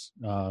Lewis.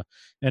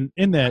 And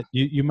in that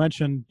you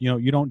mentioned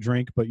you don't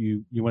drink, but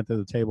you went to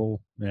the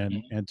table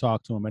and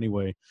talked to him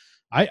anyway.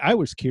 I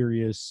was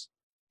curious.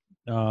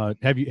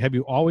 Have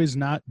you always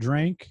not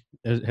drank?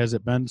 Has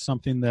it been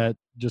something that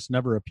just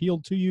never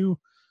appealed to you?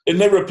 It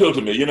never appealed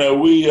to me.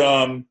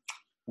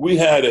 We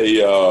had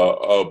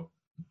a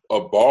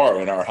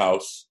bar in our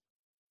house.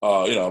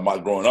 My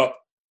growing up.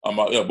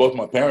 Both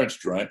my parents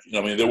drank.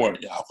 They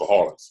weren't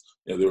alcoholics.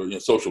 They were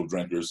social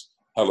drinkers.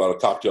 Had a lot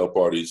of cocktail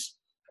parties.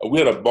 We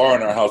had a bar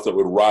in our house that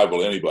would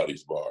rival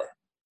anybody's bar.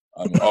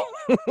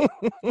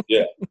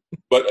 Yeah,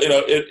 but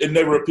it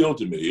never appealed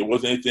to me. It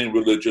wasn't anything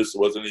religious. It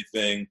wasn't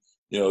anything.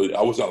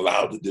 I wasn't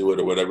allowed to do it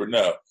or whatever.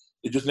 No,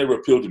 it just never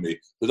appealed to me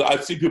because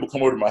I'd see people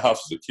come over to my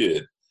house as a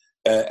kid,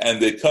 and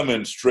they come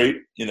in straight,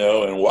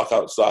 and walk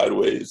out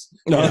sideways.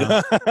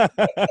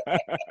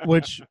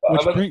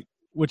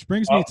 Which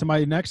brings me to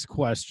my next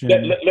question.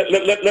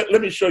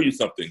 Let me show you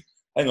something.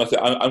 Hang on a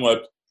second. I'm going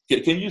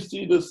to. Can you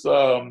see this?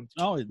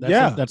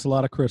 That's a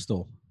lot of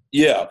crystal.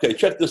 Yeah. Okay.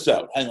 Check this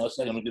out. Hang on a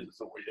second. Let me get this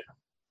over here.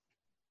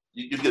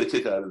 You get a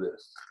kick out of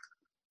this.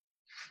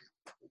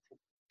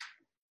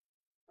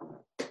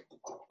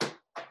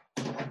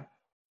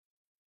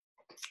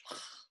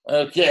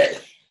 Okay.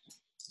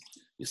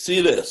 You see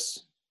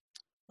this?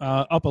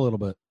 Up a little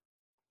bit.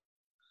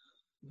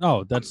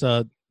 Oh, that's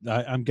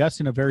I'm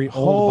guessing a very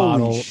old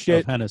bottle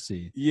of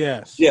Hennessy.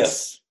 Yes.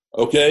 Yes.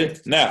 Okay.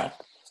 Now,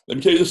 let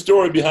me tell you the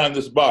story behind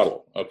this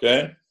bottle.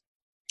 Okay.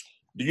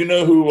 Do you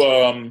know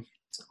who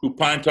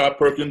Pine Top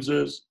Perkins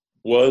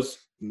was?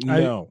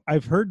 No.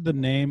 I've heard the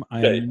name.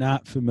 I am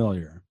not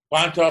familiar.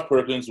 Pinetop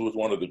Perkins was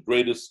one of the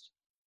greatest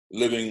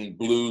living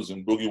blues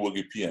and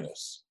boogie-woogie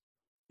pianists.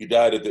 He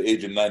died at the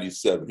age of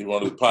 97. He was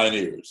one of the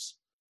pioneers.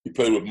 He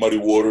played with Muddy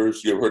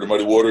Waters. You ever heard of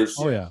Muddy Waters?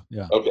 Oh, yeah.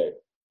 Okay.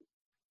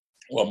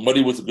 Well,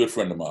 Muddy was a good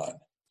friend of mine,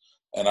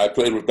 and I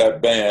played with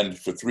that band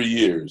for 3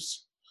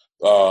 years.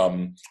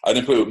 I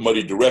didn't play with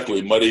Muddy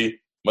directly. Muddy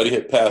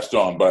had passed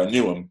on, but I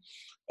knew him,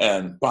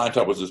 and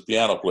Pinetop was his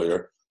piano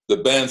player. The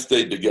band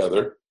stayed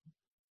together,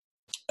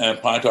 and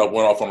Pinetop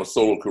went off on a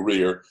solo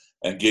career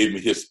and gave me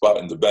his spot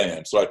in the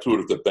band. So I toured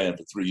with the band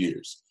for 3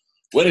 years.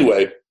 Well,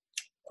 anyway,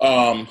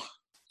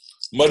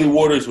 Muddy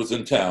Waters was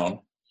in town,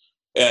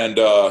 and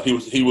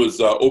he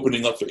was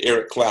opening up for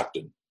Eric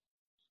Clapton.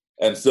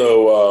 And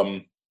so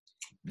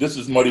this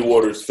is Muddy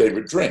Waters'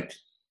 favorite drink.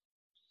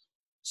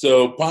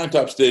 So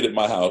Pinetop stayed at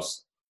my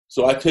house.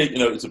 So I take,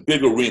 it's a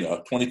big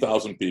arena,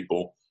 20,000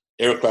 people.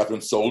 Eric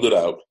Clapton sold it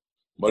out.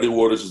 Muddy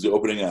Waters is the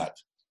opening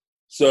act.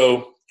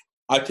 So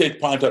I take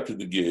Pinetop to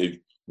the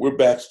gig. We're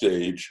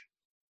backstage,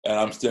 and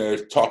I'm standing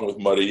there talking with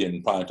Muddy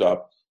and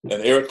Pinetop,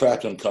 and Eric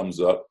Clapton comes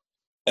up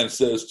and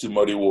says to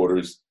Muddy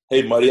Waters,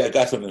 "Hey, Muddy, I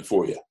got something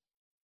for you."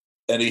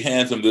 And he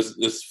hands him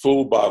this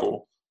full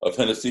bottle of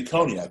Hennessy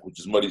Cognac, which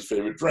is Muddy's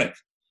favorite drink.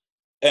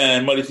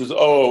 And Muddy says,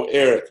 "Oh,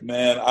 Eric,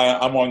 man,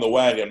 I'm on the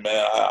wagon,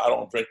 man. I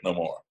don't drink no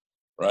more,"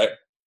 right?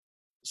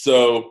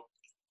 So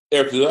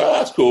Eric says, "Oh,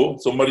 that's cool."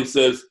 So Muddy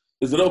says,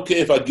 "Is it okay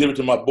if I give it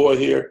to my boy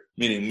here?"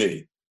 Meaning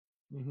me.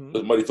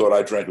 Because Muddy thought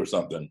I drank or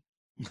something.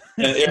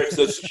 And Eric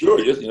says,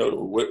 "Sure, just,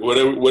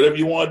 whatever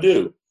you want to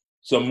do."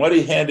 So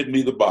Muddy handed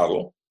me the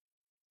bottle.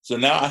 So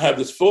now I have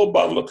this full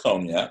bottle of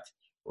cognac,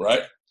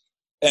 right?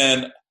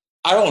 And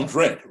I don't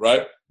drink,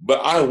 right?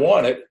 But I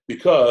want it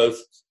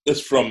because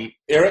it's from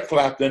Eric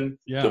Clapton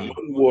to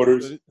Muddy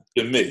Waters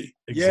to me.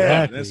 Exactly.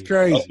 Yeah, that's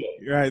crazy.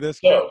 Okay. Right, that's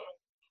so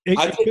crazy.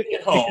 I take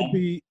it home.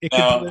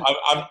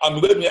 I'm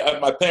living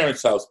at my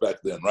parents' house back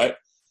then, right?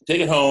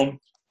 Take it home,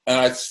 and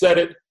I set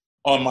it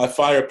on my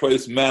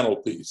fireplace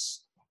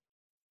mantelpiece.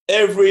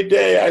 Every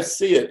day I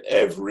see it,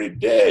 every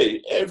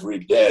day,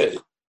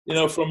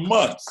 for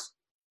months.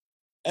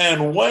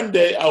 And one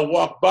day I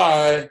walk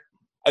by,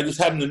 I just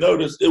happened to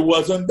notice it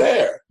wasn't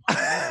there.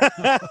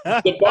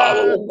 The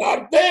bottle was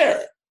not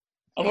there.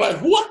 I'm like,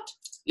 what?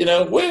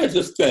 Where is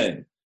this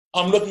thing?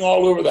 I'm looking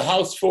all over the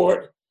house for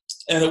it,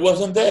 and it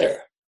wasn't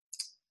there.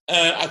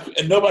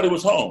 And nobody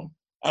was home.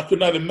 I could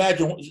not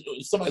imagine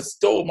somebody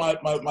stole my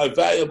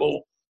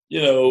valuable,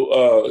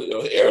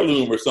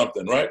 heirloom or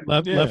something, right?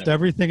 Left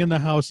everything in the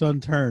house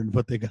unturned,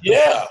 but they got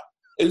Yeah,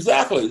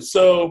 exactly.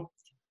 So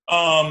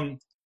I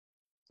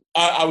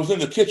was in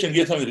the kitchen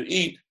getting something to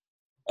eat,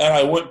 and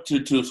I went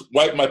to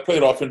wipe my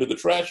plate off into the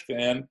trash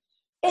can,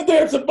 and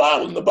there's a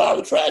bottle in the bottom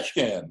of the trash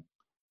can.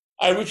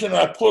 I reach in and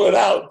I pull it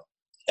out,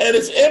 and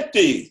it's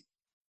empty.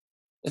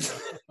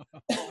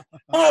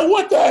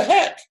 What the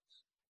heck?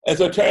 And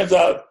so it turns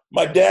out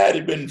my dad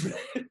had been drinking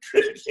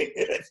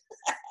it.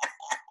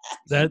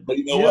 But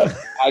you know what?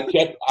 I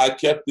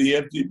kept the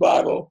empty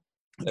bottle.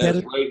 And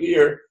it's right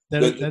here.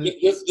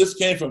 This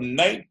came from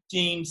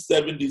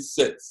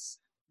 1976.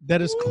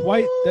 That is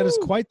quite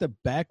the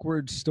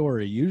backwards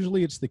story.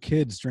 Usually it's the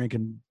kids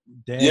drinking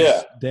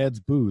dad's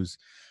booze.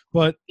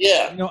 But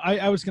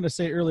I was going to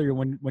say earlier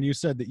when you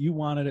said that you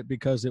wanted it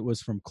because it was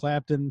from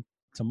Clapton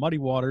to Muddy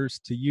Waters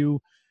to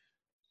you,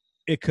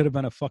 it could have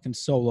been a fucking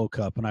solo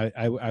cup, and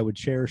I would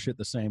cherish it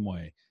the same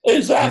way.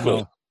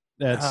 Exactly.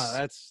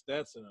 That's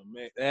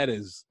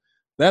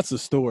a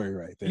story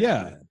right there.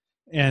 Yeah,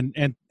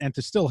 man. And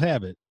to still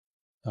have it,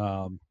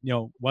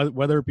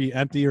 whether it be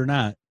empty or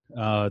not,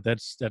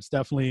 that's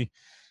definitely.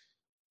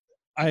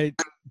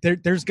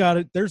 There's got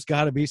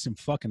to be some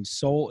fucking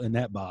soul in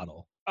that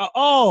bottle.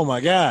 Oh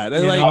my God!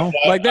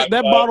 Like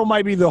that bottle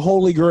might be the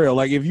holy grail.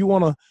 Like if you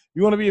wanna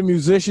be a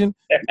musician,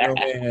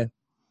 man,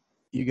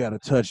 you got to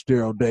touch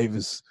Daryl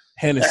Davis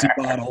Hennessy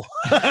bottle.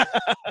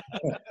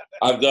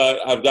 I've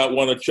got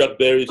one of Chuck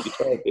Berry's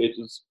guitar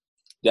cases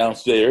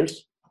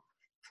downstairs.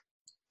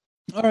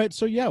 All right,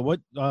 so yeah,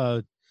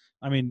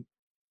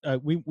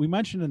 we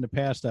mentioned in the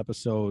past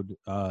episode,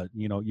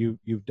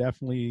 you've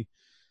definitely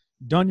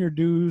done your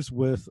dues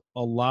with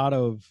a lot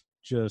of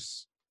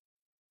just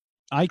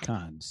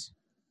icons,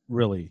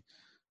 really.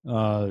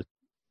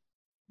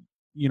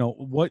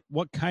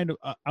 What kind of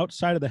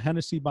outside of the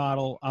Hennessy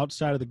bottle,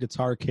 outside of the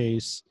guitar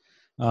case,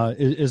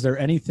 is there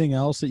anything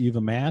else that you've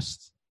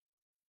amassed?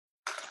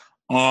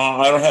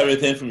 I don't have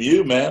anything from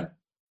you, man.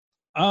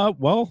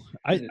 Well,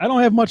 I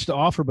don't have much to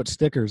offer but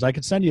stickers. I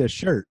could send you a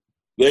shirt.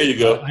 There you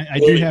go. I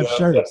do have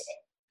shirts.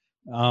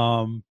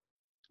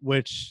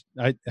 Which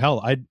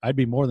I'd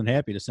be more than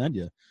happy to send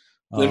you.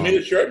 Send me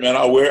a shirt, man.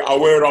 I'll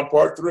wear it on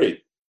part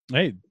 3.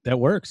 Hey, that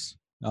works.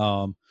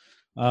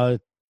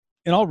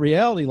 In all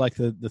reality, like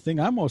the thing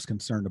I'm most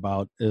concerned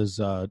about is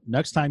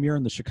next time you're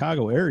in the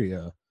Chicago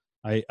area,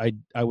 I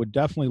would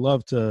definitely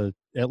love to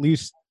at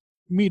least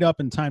meet up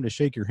in time to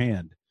shake your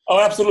hand. Oh,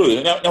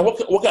 absolutely. Now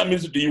what kind of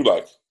music do you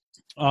like?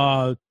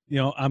 I'm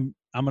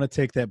going to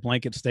take that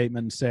blanket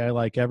statement and say I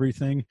like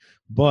everything,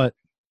 but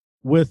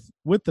with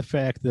the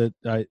fact that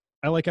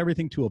I like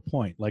everything to a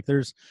point. Like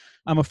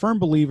I'm a firm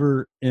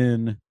believer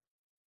in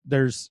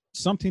there's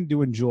something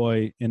to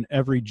enjoy in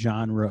every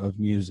genre of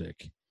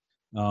music.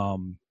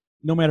 No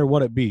matter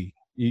what it be,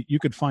 you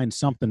could find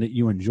something that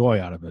you enjoy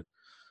out of it.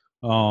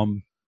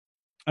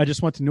 I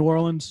just went to New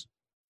Orleans,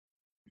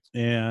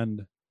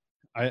 and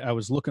I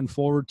was looking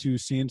forward to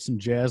seeing some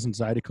jazz and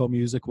Zydeco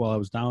music while I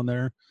was down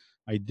there.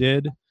 I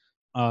did.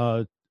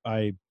 I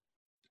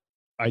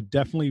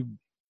definitely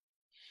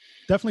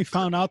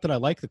found out that I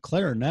like the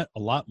clarinet a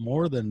lot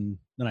more than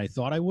I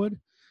thought I would,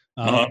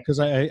 because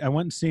I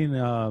went and seen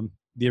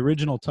the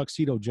original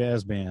Tuxedo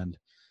Jazz Band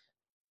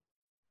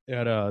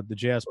at the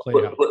Jazz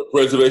Playhouse.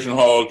 Preservation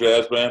Hall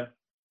Jazz Band?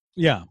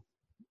 Yeah.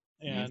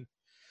 And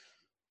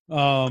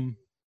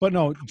but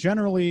no,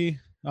 generally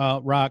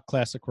rock,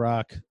 classic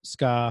rock,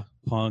 ska,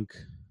 punk,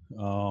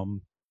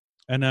 and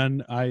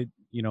then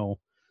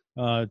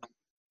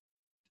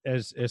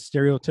as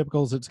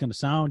stereotypical as it's going to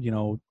sound,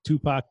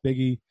 Tupac,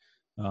 Biggie,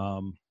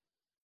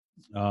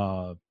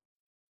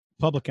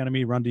 Public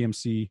Enemy, Run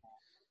DMC.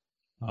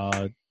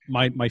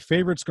 My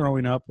favorites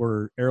growing up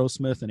were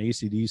Aerosmith and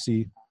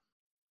AC/DC.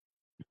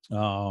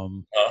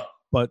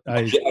 But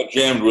I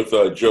jammed with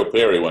Joe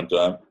Perry one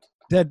time.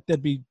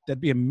 That'd be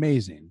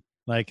amazing.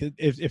 Like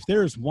if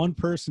there's one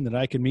person that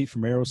I could meet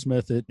from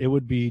Aerosmith, it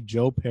would be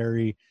Joe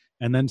Perry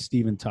and then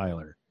Steven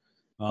Tyler.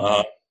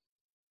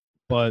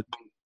 But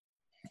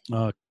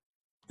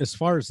as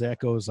far as that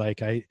goes,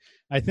 like I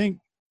think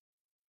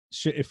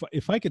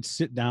if I could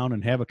sit down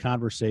and have a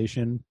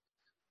conversation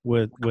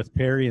with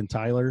Perry and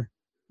Tyler,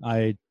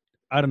 I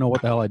don't know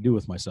what the hell I'd do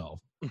with myself.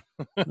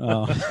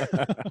 And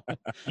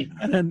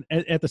then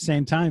at the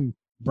same time,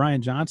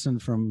 Brian Johnson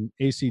from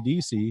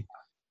AC/DC,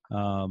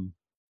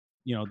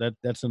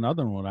 that's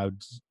another one I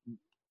would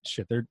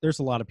there's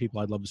a lot of people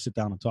I'd love to sit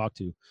down and talk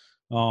to.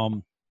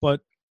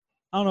 But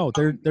I don't know,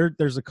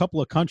 there's a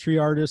couple of country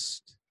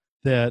artists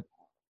that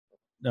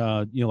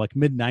like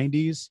mid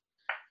 90s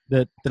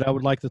that I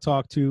would like to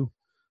talk to.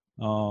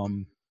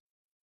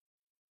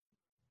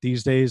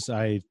 These days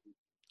I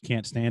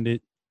can't stand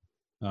it.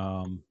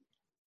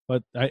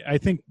 But I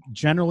think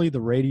generally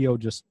the radio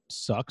just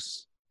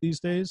sucks these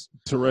days.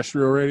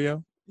 Terrestrial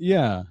radio?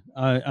 Yeah.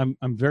 I'm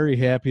very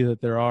happy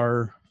that there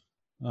are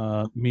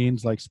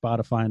means like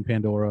Spotify and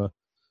Pandora.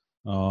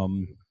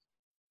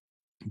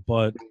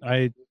 But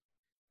are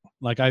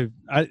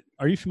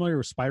you familiar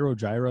with Spyro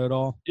Gyra at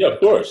all? Yeah, of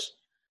course.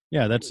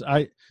 Yeah,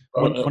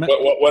 one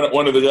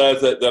of the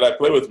guys that I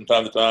play with from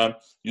time to time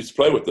used to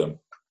play with them.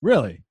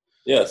 Really?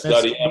 Yeah,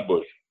 Scotty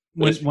Ambush.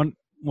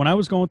 When I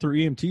was going through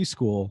EMT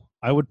school,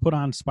 I would put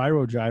on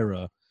Spyro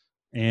Gyra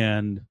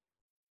and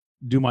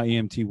do my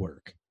EMT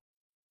work.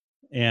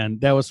 And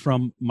that was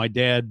from my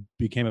dad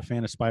became a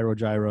fan of Spyro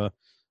Gyra,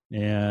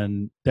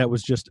 and that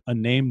was just a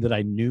name that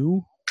I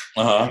knew.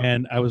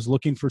 And I was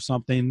looking for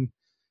something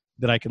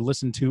that I could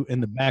listen to in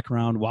the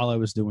background while I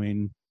was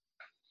doing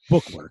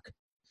book work.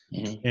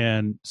 Mm-hmm.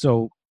 And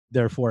so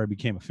therefore I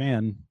became a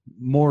fan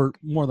more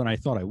than I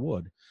thought I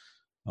would.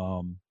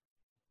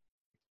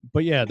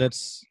 But yeah,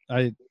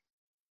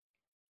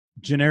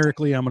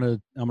 generically I'm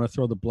gonna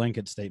throw the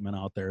blanket statement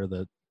out there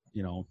that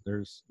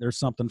there's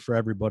something for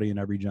everybody in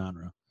every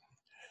genre.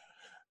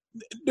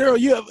 Daryl,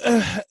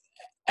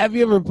 have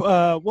you ever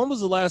when was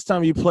the last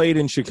time you played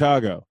in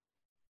Chicago?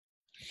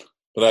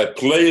 But I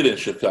played in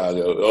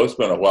Chicago. It's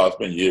been a while. It's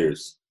been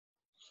years.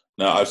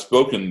 Now I've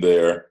spoken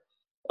there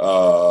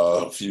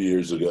a few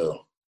years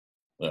ago,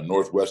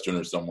 Northwestern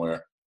or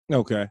somewhere.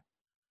 Okay,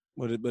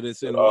 but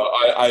it's in.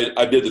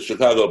 I did the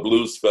Chicago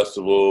Blues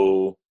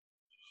Festival.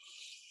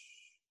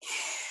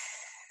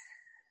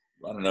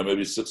 I don't know,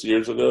 maybe 6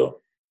 years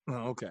ago.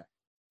 Oh, okay.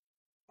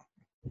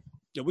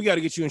 Yeah, we got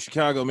to get you in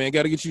Chicago, man.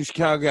 Got to get you in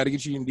Chicago. Got to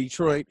get you in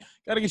Detroit.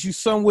 Got to get you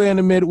somewhere in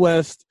the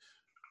Midwest.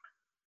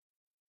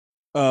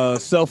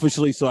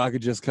 Selfishly, so I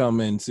could just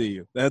come and see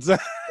you. That's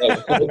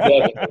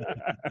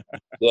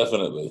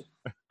definitely.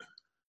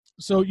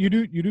 So you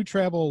do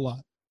travel a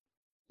lot.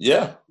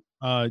 Yeah.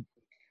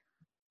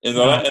 In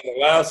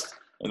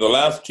the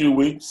last 2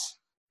 weeks,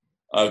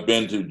 I've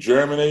been to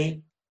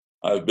Germany.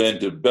 I've been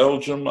to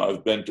Belgium.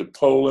 I've been to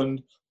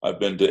Poland. I've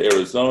been to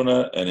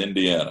Arizona and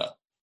Indiana.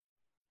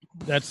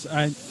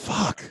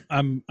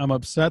 I'm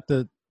upset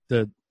that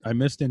I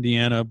missed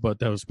Indiana, but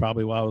that was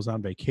probably while I was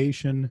on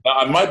vacation. Now,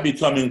 I might be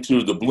coming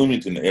to the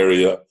Bloomington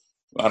area.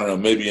 I don't know,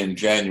 maybe in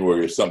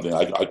January or something.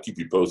 I'll keep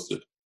you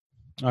posted.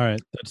 All right.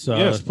 That's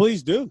yes,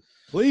 please do.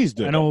 Please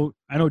do. I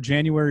know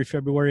January,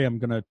 February, I'm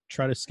going to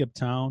try to skip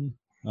town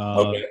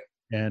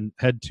and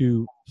head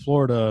to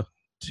Florida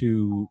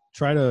to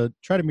try to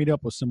meet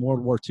up with some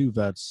World War II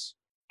vets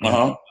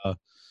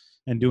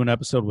and do an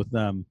episode with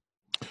them.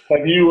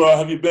 Have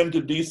you been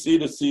to D.C.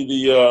 to see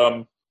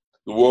the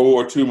World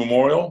War II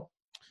memorial?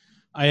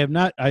 I have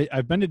not.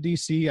 I've been to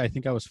D.C. I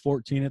think I was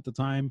 14 at the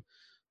time.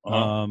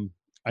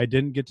 I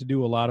didn't get to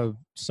do a lot of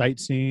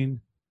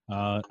sightseeing.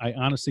 I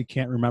honestly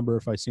can't remember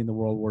if I seen the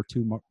World War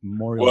II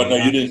memorial. Well, no,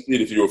 you didn't see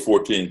it if you were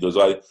 14 because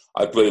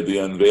I played the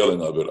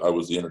unveiling of it. I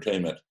was the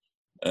entertainment,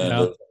 and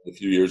a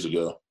few years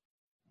ago.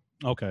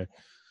 Okay.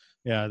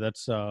 Yeah,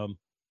 that's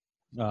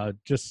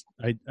just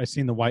I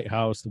seen the White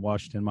House, the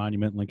Washington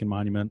Monument, Lincoln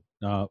Monument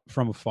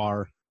from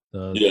afar,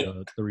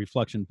 Yeah. the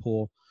reflection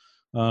pool,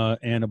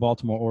 and a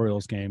Baltimore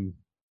Orioles game,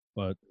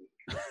 but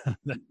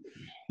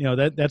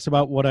that's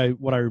about what I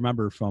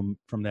remember from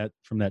that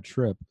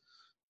trip.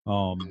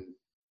 I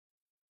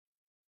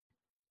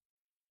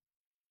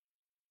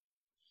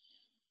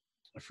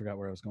forgot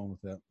where I was going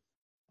with that.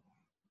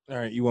 All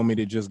right, you want me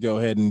to just go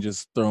ahead and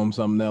just throw him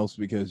something else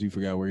because you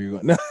forgot where you're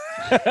going?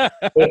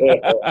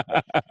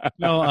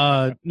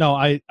 No,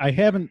 I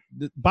haven't.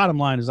 The bottom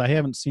line is I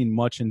haven't seen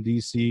much in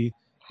DC,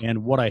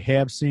 and what I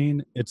have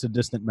seen, it's a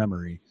distant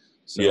memory.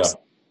 So, Yeah.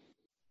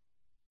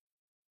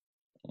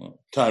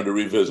 Time to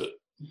revisit.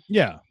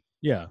 Yeah,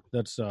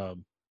 that's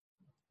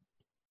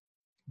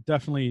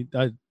definitely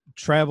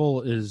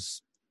travel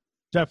is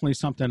definitely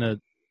something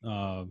that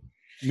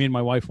me and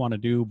my wife want to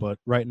do. But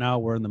right now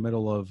we're in the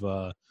middle of,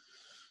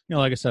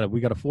 like I said,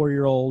 we got a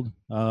 4-year-old.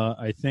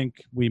 I think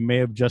we may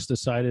have just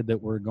decided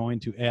that we're going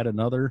to add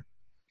another.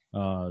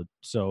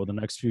 So the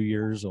next few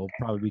years will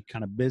probably be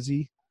kind of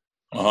busy.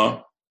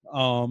 But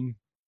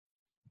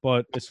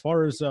as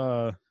far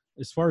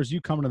as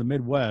you coming to the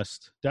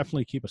Midwest,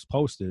 definitely keep us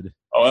posted.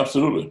 Oh,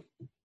 absolutely.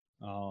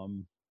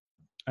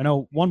 I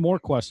know one more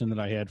question that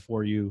I had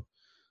for you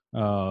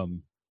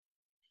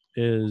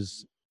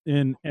is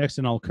in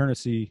Accidental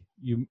Courtesy,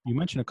 you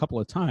mentioned a couple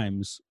of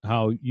times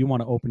how you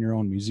want to open your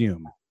own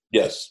museum.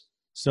 Yes.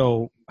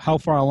 So how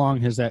far along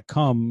has that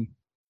come,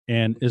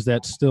 and is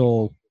that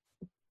still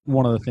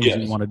one of the things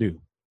you want to do?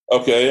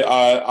 Okay,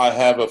 I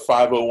have a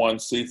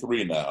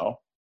 501c3 now.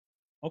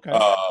 Okay.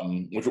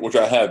 Which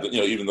I had,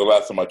 even the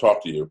last time I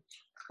talked to you.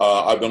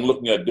 I've been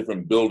looking at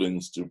different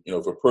buildings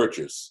for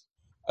purchase.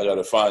 I got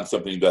to find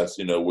something that's,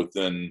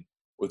 within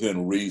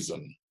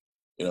reason,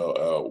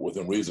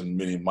 within reason,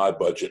 meaning my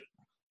budget.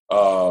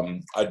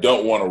 I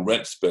don't want to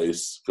rent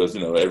space because,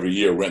 every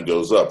year rent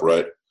goes up,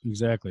 right?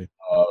 Exactly.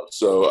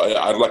 So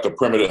I'd like a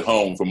permanent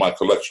home for my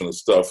collection of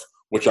stuff,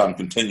 which I'm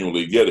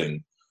continually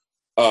getting.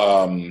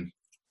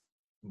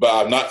 But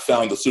I've not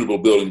found the suitable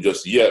building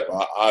just yet.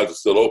 My eyes are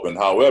still open.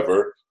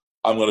 However,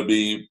 I'm going to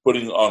be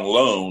putting on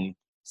loan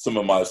some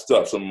of my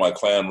stuff, some of my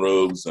Klan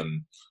robes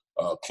and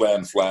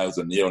Klan flags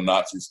and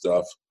neo-Nazi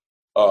stuff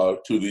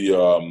to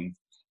the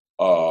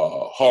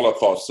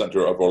Holocaust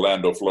Center of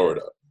Orlando,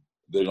 Florida.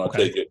 They're going to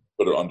take it,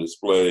 put it on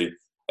display,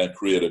 and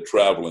create a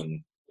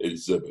traveling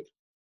exhibit.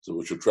 So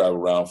we should travel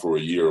around for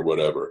a year or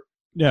whatever.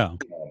 Yeah.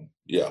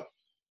 Yeah.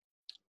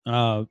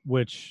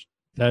 Which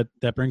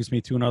that brings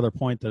me to another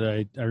point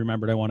that I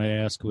remembered I want to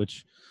ask,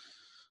 which,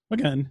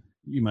 again,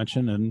 you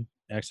mentioned in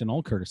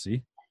Accidental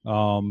Courtesy.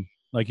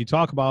 Like you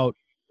talk about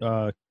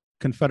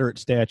Confederate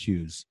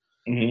statues,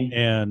 mm-hmm.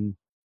 and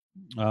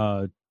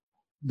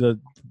the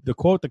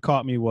quote that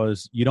caught me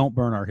was, "You don't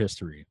burn our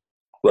history."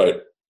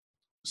 Right.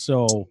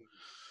 So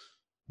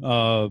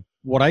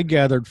what I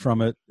gathered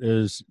from it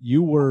is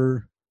you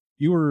were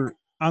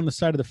on the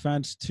side of the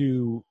fence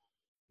to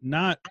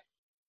not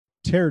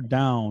tear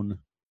down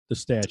the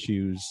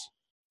statues,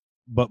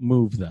 but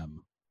move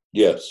them.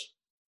 Yes.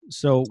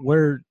 So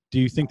where do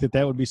you think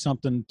that would be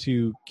something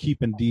to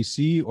keep in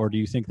DC, or do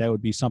you think that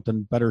would be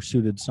something better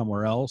suited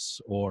somewhere else?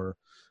 Or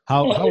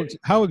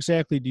how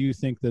exactly do you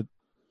think that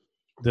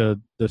the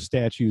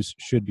statues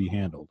should be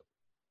handled?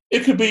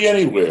 It could be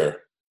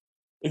anywhere.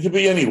 It could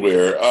be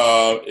anywhere.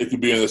 It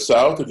could be in the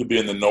South. It could be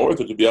in the North.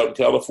 It could be out in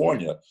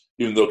California.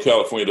 Even though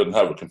California doesn't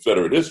have a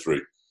Confederate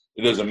history,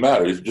 it doesn't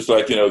matter. It's just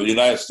like, the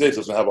United States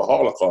doesn't have a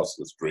Holocaust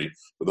history,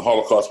 but the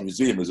Holocaust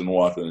Museum is in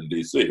Washington,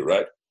 D.C.,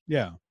 right?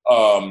 Yeah.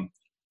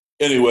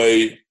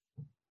 Anyway,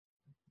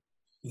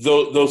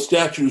 those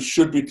statues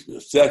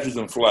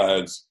and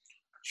flags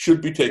should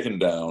be taken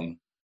down.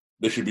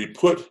 They should be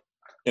put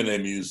in a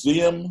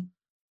museum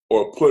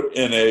or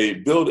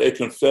build a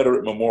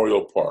Confederate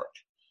memorial park.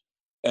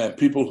 And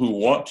people who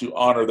want to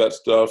honor that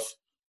stuff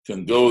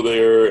can go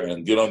there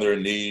and get on their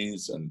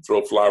knees and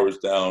throw flowers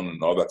down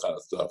and all that kind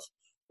of stuff,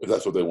 if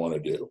that's what they want to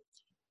do.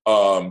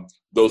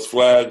 Those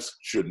flags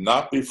should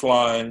not be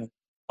flying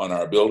on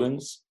our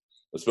buildings,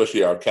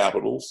 especially our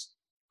capitals.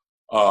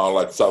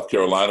 Like South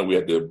Carolina, we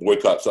had to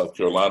boycott South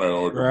Carolina in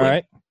order to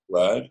bring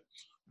the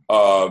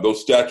flag.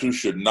 Those statues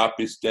should not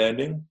be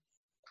standing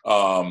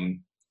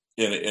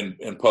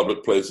in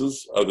public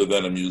places other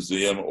than a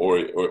museum or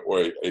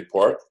a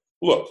park.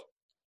 Look,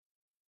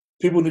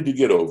 people need to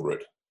get over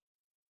it.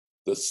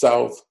 The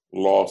South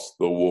lost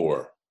the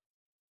war.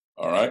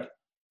 All right.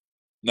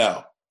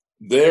 Now,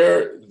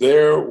 there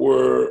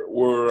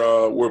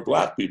were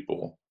Black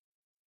people.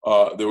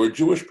 There were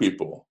Jewish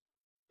people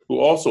who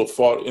also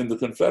fought in the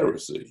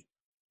Confederacy.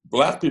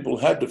 Black people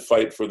had to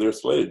fight for their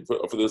slave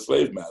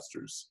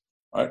masters.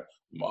 Right.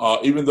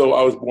 Even though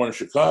I was born in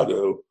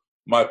Chicago,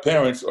 my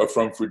parents are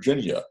from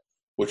Virginia,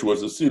 which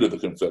was the seat of the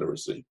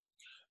Confederacy.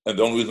 And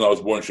the only reason I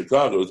was born in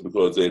Chicago is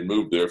because they had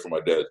moved there for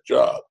my dad's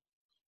job.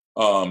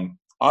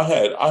 I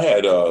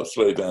had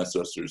slave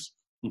ancestors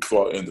who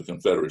fought in the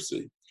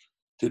Confederacy.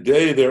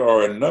 Today, there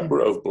are a number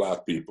of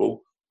Black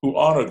people who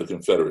honor the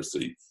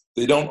Confederacy.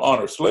 they don't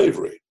honor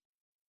slavery.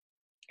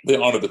 They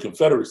honor the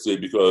Confederacy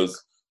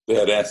because they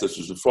had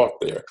ancestors who fought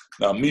there.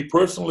 Now, me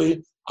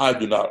personally, I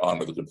do not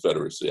honor the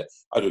Confederacy.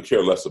 I could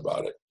care less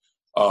about it.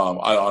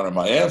 I honor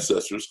my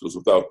ancestors because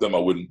without them, I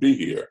wouldn't be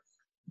here.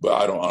 But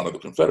I don't honor the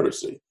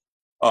Confederacy.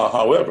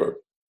 However,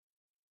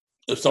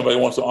 if somebody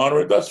wants to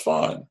honor it, that's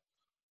fine.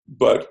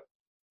 But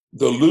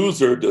the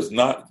loser does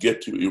not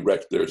get to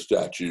erect their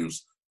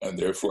statues and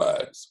their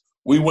flags.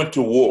 We went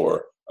to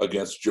war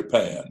against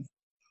Japan.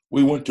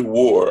 We went to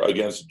war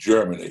against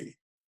Germany.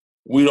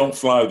 We don't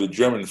fly the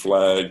German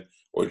flag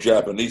or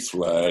Japanese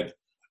flag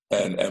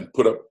and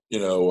put up,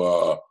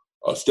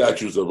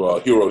 statues of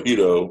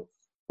Hirohito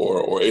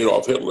or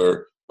Adolf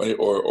Hitler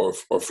or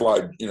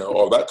fly,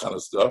 all that kind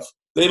of stuff.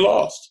 They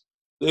lost.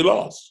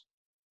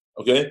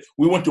 Okay?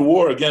 We went to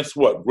war against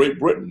what? Great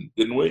Britain,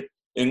 didn't we?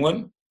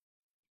 England?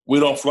 We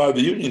don't fly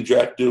the Union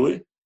Jack, do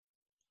we?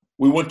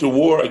 We went to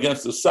war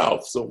against the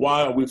South, so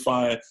why are we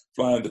flying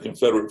the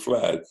Confederate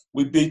flag?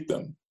 We beat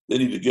them. They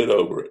need to get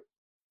over it.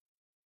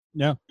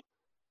 Yeah.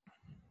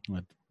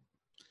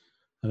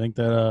 I think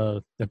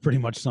that pretty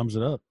much sums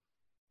it up.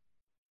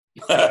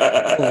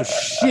 Oh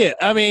shit!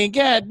 I mean,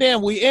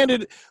 goddamn, we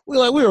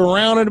were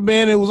around in the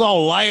band. It was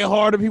all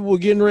lighthearted. People were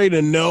getting ready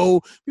to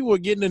know. People were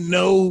getting to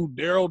know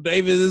Daryl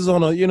Davis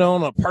on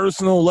a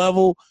personal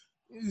level.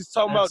 He's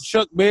talking about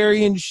Chuck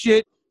Berry and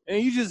shit,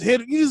 and you just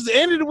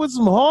ended it with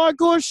some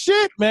hardcore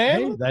shit,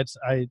 man.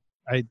 Hey,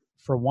 I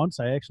for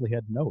once I actually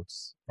had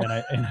notes, and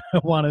I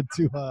wanted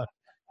to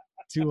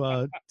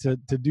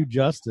do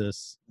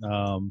justice.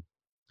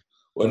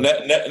 Well,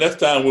 next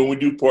time when we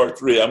do part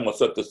 3, I'm gonna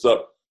set this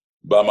up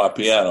by my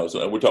piano,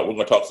 and we're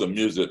gonna talk some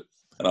music,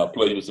 and I'll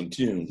play you some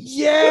tunes.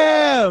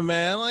 Yeah,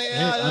 man.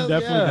 I'm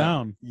definitely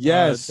down.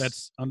 Yes,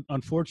 that's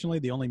unfortunately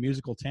the only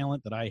musical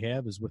talent that I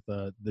have is with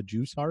the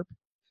juice harp.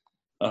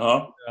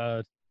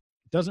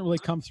 Doesn't really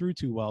come through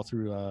too well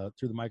through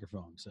the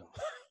microphone. So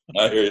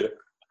I hear you.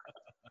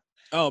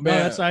 Oh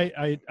man, no,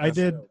 I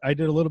did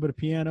a little bit of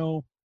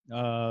piano,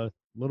 a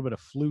little bit of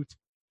flute,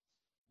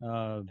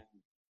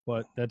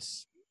 but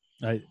that's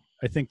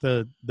I think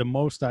the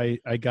most I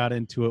got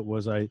into it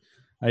was I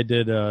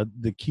did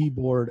the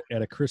keyboard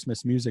at a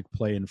Christmas music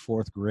play in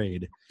 4th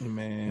grade.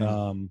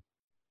 Man,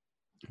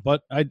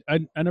 but I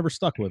never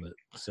stuck with it.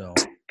 So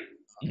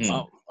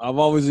I've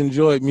always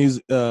enjoyed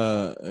music,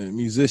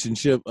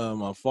 musicianship.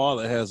 My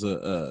father has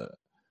a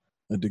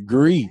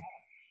degree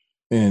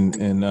in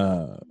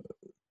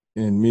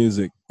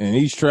music, and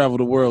he's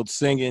traveled the world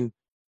singing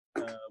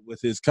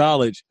with his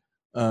college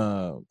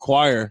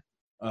choir.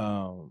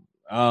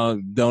 I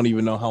don't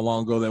even know how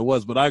long ago that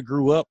was, but I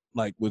grew up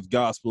like with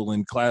gospel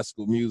and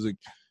classical music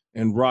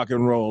and rock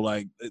and roll.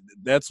 Like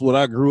that's what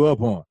I grew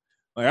up on.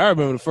 Like I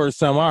remember the first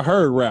time I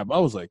heard rap, I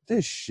was like,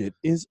 "This shit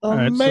is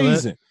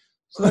amazing."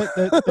 Right,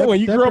 so that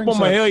when you grew up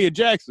on Mahalia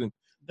Jackson,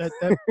 that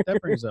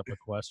brings up a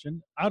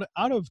question. Out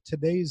of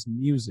today's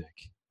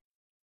music,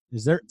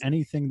 is there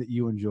anything that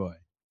you enjoy?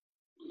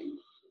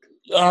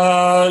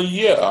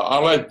 Yeah, I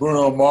like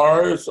Bruno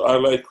Mars. I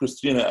like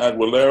Christina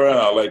Aguilera.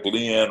 I like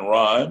Leanne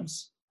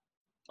Rimes.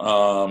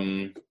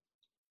 I'm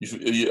sure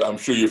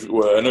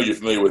I know you're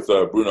familiar with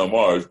Bruno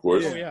Mars, of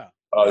course. Oh yeah.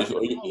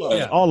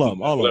 All of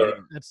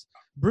them. That's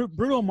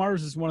Bruno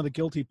Mars is one of the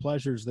guilty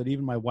pleasures that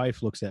even my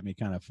wife looks at me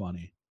kind of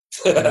funny.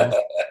 You know?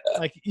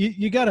 Like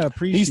you gotta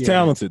appreciate. He's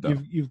talented,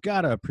 though. You've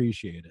got to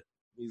appreciate it.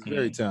 He's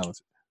very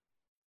talented,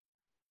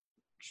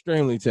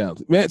 extremely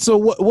talented, man. So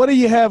what do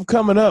you have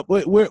coming up?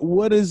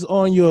 What is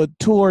on your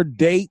tour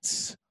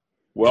dates?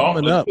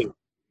 Coming up.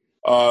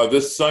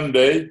 This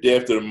Sunday, day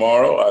after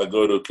tomorrow, I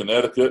go to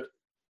Connecticut.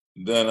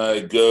 Then I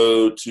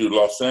go to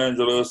Los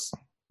Angeles.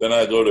 Then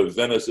I go to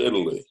Venice,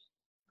 Italy.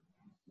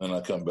 Then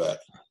I come back.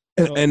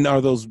 And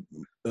are those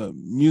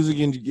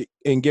music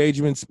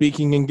engagements,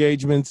 speaking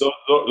engagements?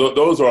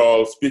 Those are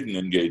all speaking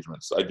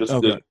engagements. I just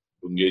did an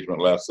engagement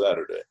last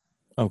Saturday.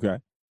 Okay.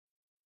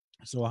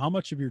 So how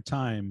much of your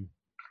time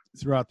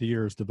throughout the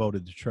year is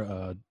devoted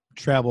to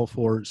travel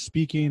for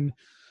speaking?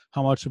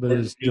 How much of it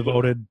is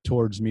devoted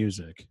towards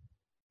music?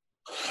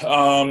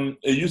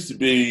 It used to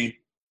be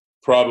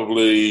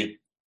probably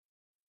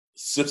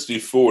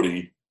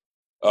 60-40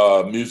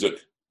 music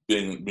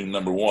being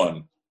number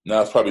one.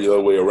 Now it's probably the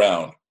other way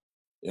around.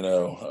 Doing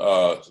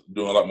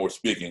a lot more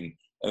speaking,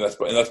 and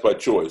that's by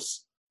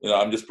choice.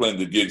 I'm just playing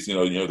the gigs,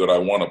 that I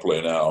want to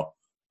play now.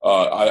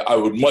 I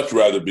would much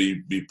rather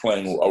be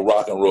playing a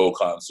rock and roll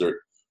concert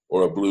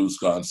or a blues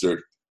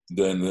concert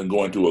than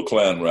going to a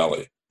Klan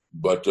rally.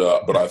 But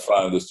I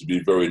find this to be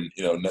very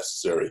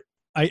necessary.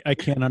 I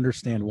can't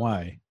understand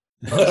why.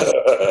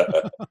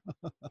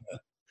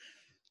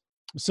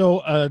 So,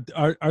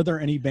 are there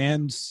any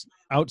bands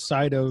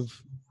outside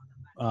of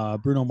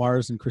Bruno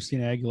Mars and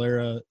Christina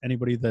Aguilera?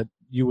 Anybody that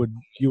you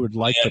would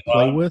like to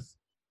play with?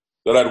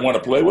 That I'd want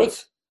to play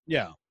with?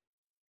 Yeah.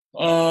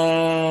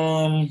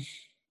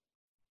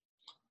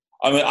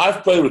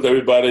 I've played with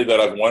everybody that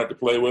I've wanted to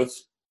play with,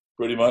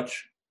 pretty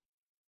much.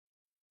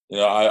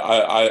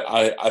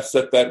 I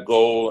set that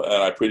goal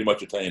and I pretty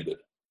much attained it.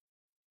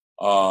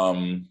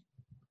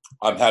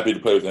 I'm happy to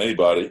play with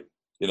anybody,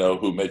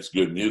 who makes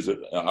good music.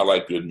 I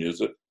like good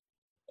music,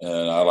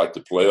 and I like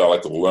to play. I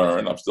like to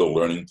learn. I'm still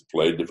learning to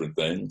play different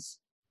things.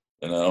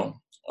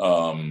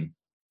 Um,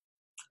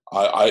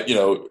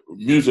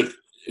 music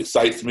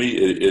excites me.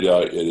 It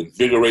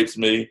invigorates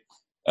me,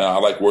 and I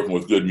like working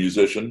with good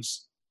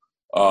musicians.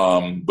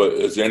 But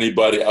is there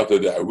anybody out there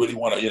that I really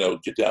want to,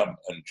 get down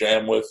and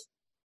jam with?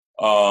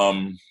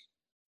 I'm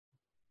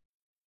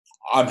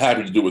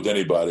happy to do it with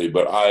anybody,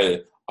 but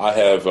I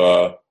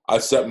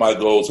set my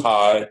goals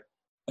high,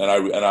 and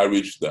I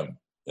reached them.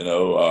 I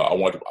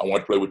want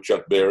to play with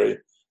Chuck Berry.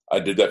 I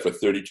did that for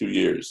 32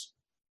 years.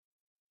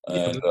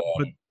 And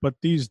but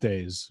these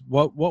days,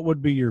 what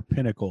would be your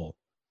pinnacle?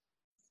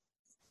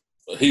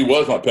 he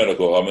was my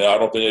pinnacle. I mean, I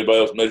don't think anybody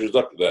else measures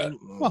up to that.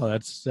 Well,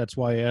 that's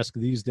why I ask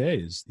these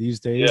days. These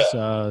days,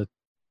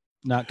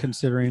 not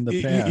considering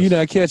the past. You're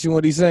not catching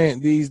what he's saying.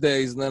 These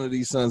days, none of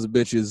these sons of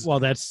bitches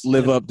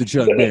live up to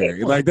Chuck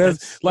Berry. Like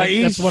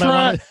he's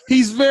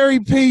very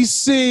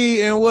PC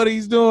in what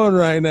he's doing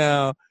right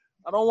now.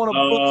 I don't want to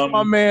push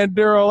my man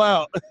Daryl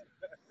out.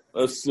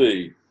 Let's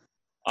see.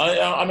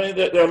 I mean,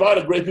 there are a lot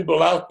of great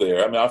people out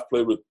there. I mean, I've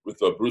played with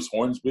Bruce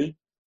Hornsby.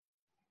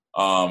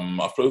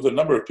 I've played with a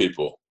number of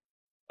people.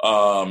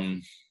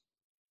 I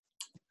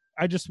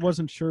just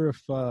wasn't sure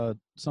if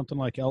something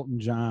like Elton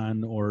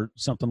John or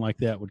something like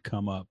that would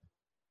come up.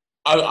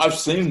 I've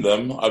seen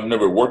them. I've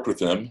never worked with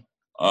him.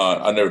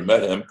 I never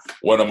met him.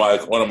 One of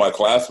my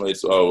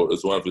classmates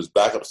is one of his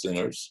backup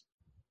singers.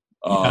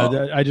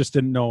 I just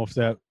didn't know if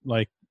that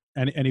like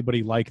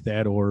anybody like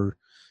that or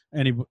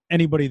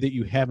anybody that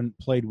you haven't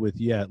played with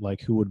yet,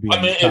 like who would be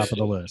on the top of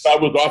the list. If I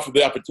was offered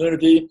the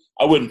opportunity,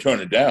 I wouldn't turn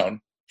it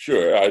down.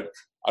 Sure,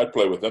 I'd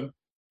play with him.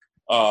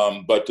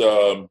 But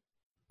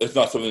it's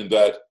not something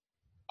that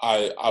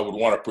I would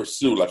want to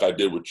pursue like I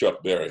did with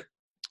Chuck Berry.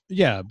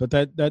 Yeah, but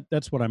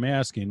that's what I'm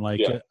asking.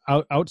 Like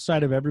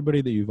outside of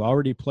everybody that you've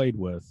already played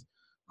with,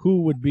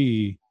 who would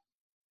be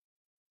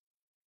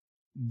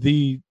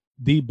the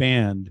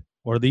band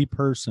or the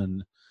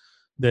person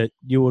that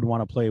you would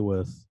want to play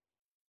with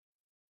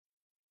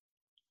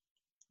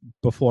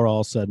before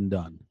all said and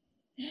done?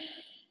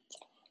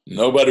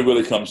 Nobody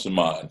really comes to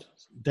mind.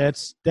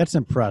 That's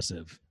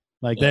impressive.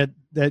 Like that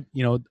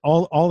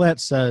all that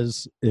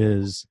says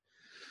is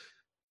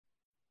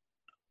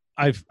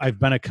I've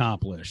been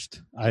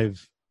accomplished.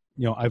 I've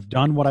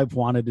done what I've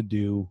wanted to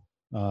do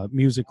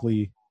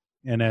musically,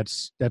 and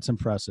that's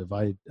impressive.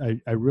 I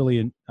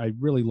really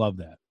love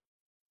that.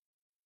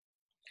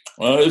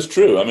 Well, it's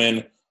true. I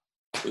mean,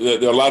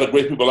 there are a lot of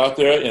great people out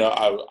there.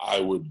 I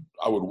would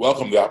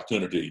welcome the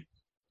opportunity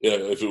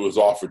if it was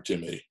offered to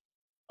me.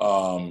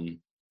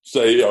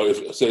 Say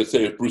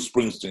if Bruce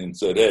Springsteen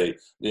said, "Hey,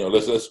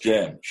 let's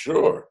jam."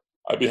 Sure,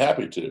 I'd be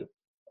happy to.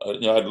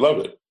 I'd love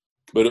it,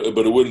 but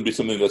it wouldn't be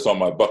something that's on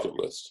my bucket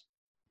list.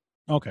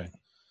 Okay,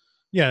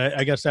 yeah,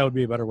 I guess that would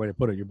be a better way to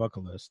put it. Your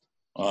bucket list.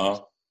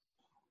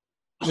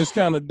 It's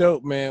kind of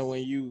dope, man.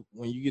 When you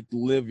get to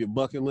live your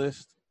bucket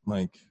list,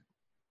 like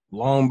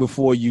long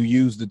before you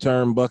use the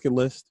term bucket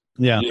list.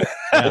 Yeah.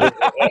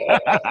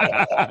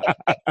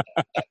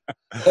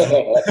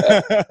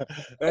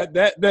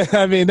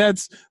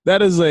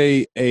 that is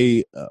a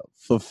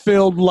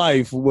fulfilled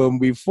life when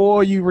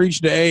before you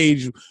reach the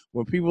age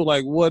when people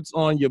like what's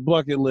on your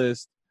bucket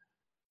list,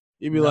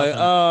 you'd be like,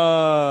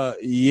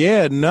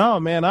 no,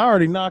 man, I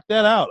already knocked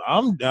that out.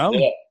 I'm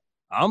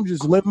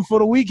just living for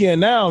the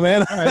weekend now,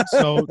 man. All right,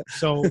 so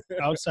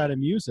outside of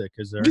music,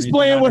 is there? He's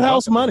playing with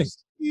house money.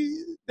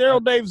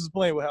 Daryl Davis is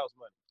playing with house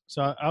money.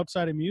 So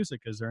outside of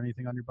music, is there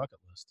anything on your bucket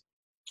list?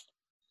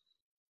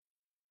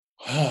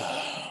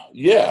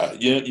 Yeah,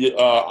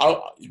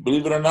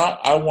 believe it or not,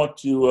 I want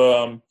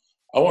to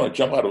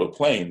jump out of a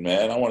plane,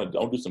 man. I want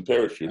to do some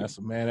parachuting. That's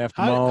a man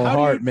after my own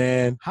heart,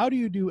 man. How do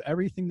you do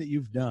everything that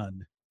you've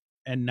done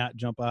and not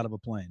jump out of a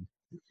plane?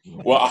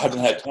 Well, I haven't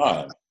had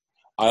time.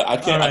 I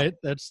can't. All right,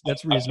 that's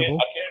reasonable.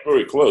 I came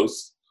very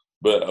close,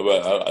 but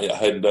I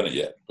hadn't done it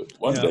yet. But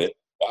one day,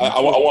 I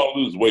want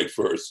to lose weight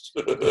first.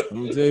 Let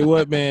me tell you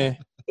what, man.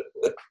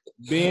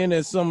 Being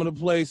at some of the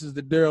places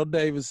that Daryl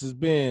Davis has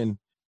been,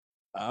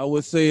 I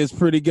would say it's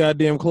pretty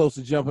goddamn close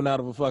to jumping out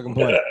of a fucking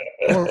plane.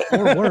 or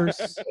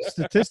worse.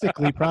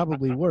 Statistically,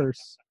 probably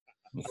worse.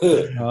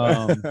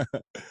 All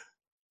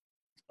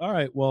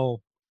right,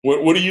 well.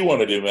 What do you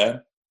want to do,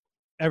 man?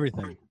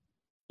 Everything.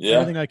 Yeah.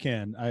 Everything I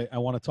can. I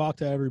want to talk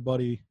to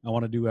everybody. I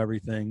want to do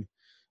everything.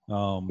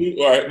 All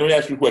right, let me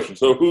ask you a question.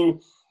 So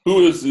who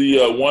is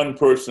the one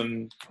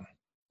person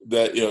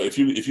that, if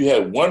you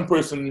had one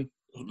person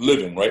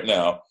living right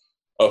now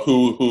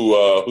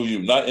who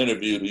you've not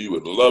interviewed, who you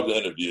would love to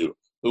interview,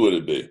 who would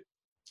it be?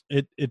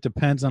 It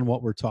depends on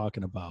what we're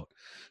talking about.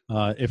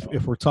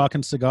 If we're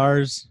talking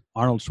cigars,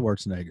 Arnold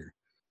Schwarzenegger.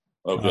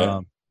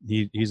 Okay.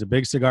 He's a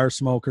big cigar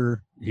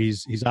smoker.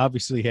 He's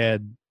obviously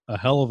had a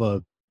hell of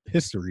a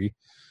history.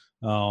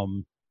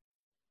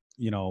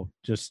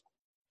 Just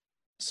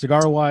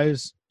cigar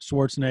wise,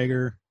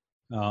 Schwarzenegger.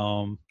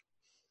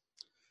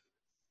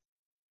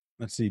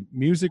 Let's see,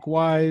 music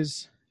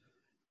wise,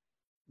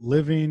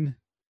 living.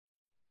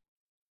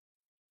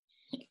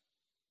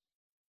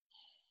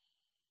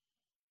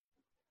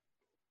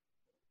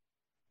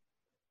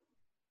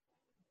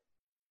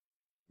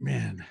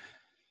 man,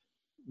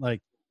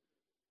 like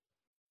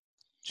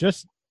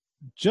just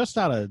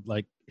out of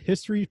like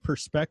history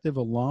perspective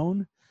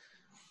alone,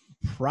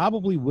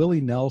 probably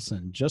Willie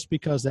Nelson, just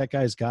because that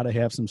guy's got to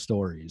have some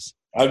stories.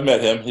 I've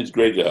met him. He's a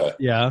great guy.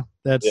 Yeah,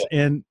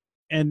 and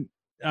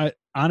I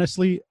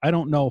honestly, I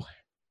don't know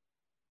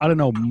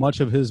much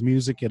of his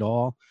music at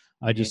all.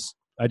 I just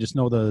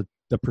know the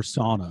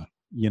persona,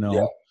 you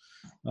know.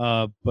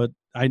 Yeah. But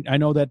I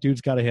know that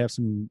dude's got to have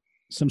some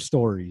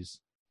stories.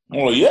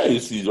 Well, yeah,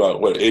 he's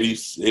about, what,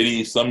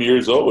 80 some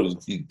years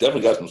old. He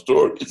definitely got some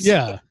stories.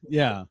 Yeah.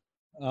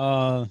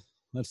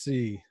 Let's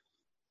see.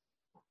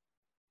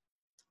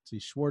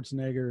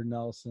 Schwarzenegger,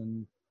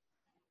 Nelson.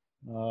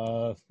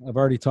 I've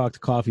already talked to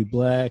Koffe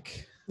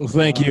Black. Well,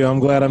 thank you. I'm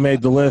glad I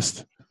made the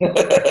list.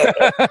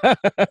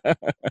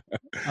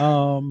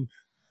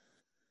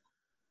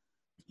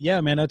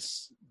 Yeah, man,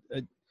 that's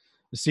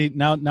see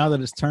now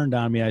that it's turned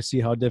on me, I see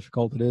how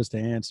difficult it is to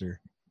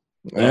answer.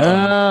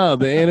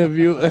 The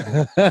interview.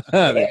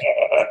 The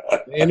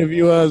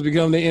interviewer has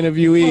become the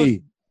interviewee.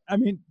 Well, I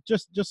mean,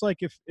 just like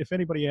if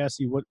anybody asks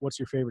you what's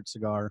your favorite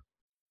cigar,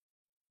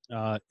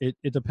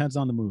 it depends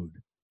on the mood.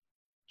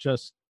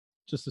 Just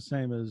the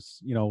same as,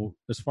 you know,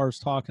 as far as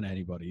talking to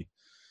anybody.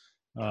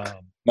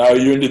 Now, are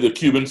you into the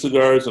Cuban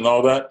cigars and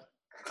all that?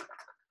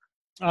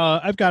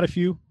 I've got a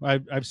few.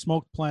 I've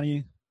smoked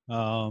plenty.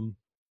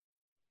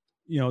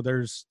 You know,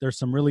 there's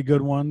some really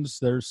good ones.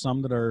 There's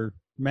some that are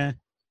meh.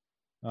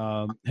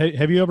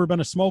 Have you ever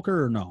been a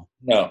smoker or no?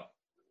 No.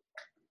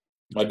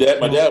 My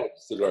dad was a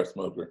cigar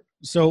smoker.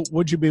 So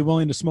would you be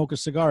willing to smoke a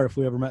cigar if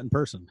we ever met in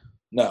person?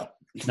 No.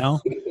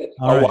 No?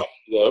 All right.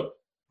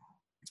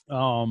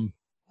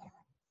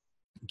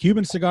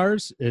 Cuban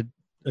cigars, it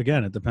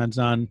depends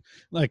on,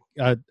 like,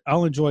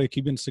 I'll enjoy a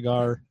Cuban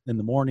cigar in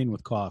the morning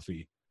with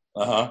coffee.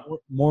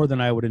 More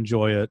than I would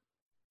enjoy it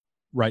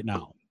right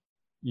now.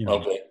 You know.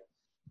 Okay.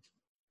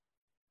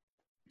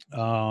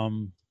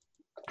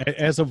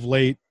 As of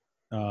late,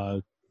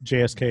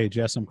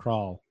 JSM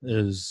Crawl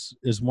is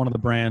one of the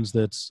brands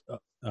that's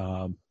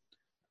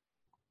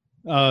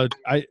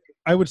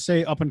I would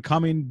say up and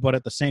coming, but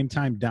at the same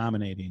time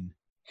dominating.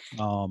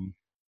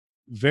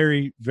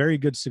 Very, very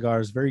good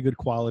cigars, very good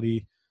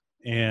quality,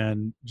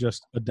 and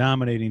just a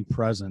dominating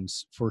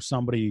presence for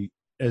somebody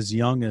as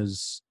young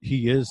as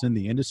he is in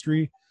the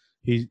industry.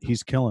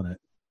 He's killing it.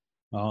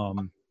 I'll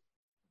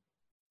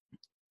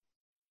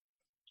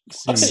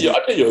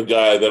tell you a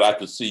guy that I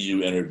could see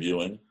you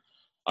interviewing.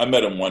 I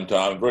met him one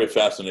time. Very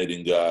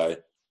fascinating guy.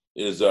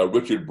 Is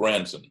Richard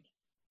Branson.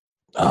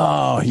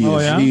 Oh,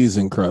 he's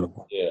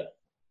incredible. Yeah.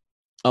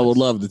 I would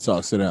love to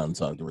sit down and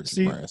talk to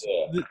Richard Branson. Yeah.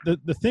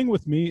 The thing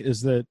with me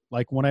is that,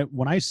 like,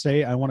 when I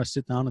say I want to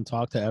sit down and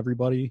talk to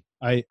everybody,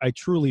 I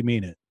truly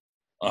mean it.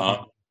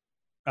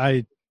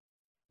 I,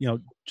 you know,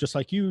 just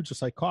like you,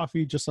 just like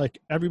Koffe, just like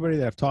everybody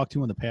that I've talked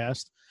to in the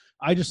past,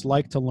 I just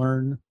like to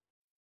learn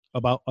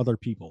about other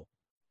people.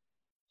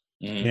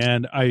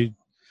 And a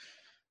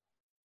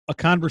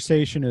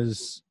conversation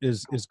is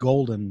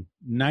golden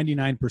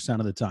 99%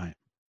 of the time.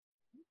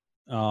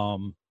 I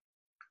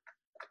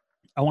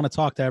want to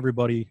talk to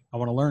everybody. I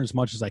want to learn as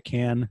much as I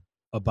can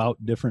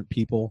about different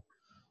people.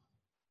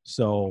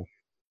 So,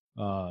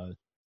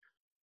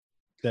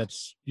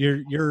 that's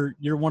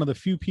you're one of the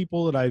few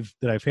people that I've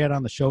had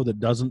on the show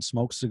that doesn't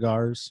smoke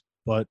cigars,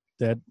 but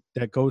that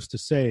goes to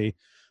say,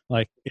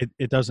 like,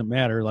 it doesn't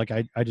matter. Like,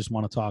 I just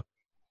want to talk.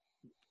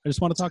 I just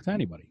want to talk to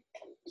anybody.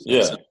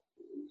 Yeah.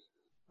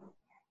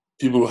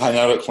 People who hang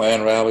out at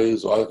Klan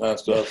rallies, all that kind of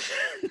stuff.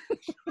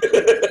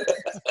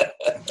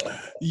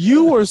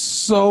 You were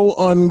so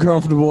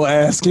uncomfortable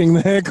asking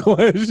that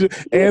question,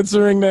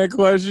 answering that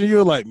question. You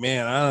were like,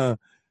 man,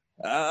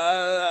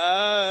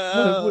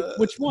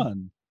 which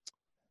one?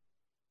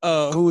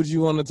 Who would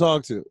you want to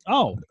talk to?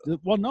 Oh,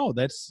 well, no,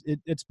 that's it.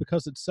 It's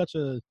because it's such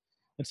a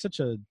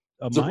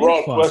mind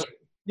broad fuck. question.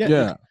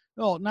 Yeah.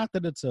 Well, not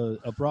that it's a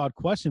broad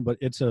question, but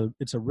it's a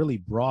really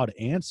broad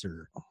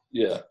answer.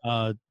 Yeah.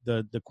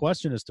 The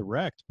question is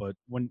direct, but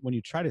when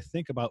you try to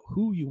think about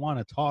who you want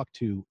to talk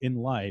to in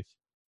life,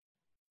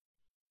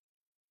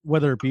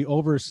 whether it be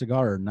over a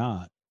cigar or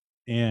not,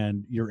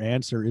 and your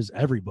answer is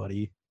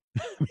everybody,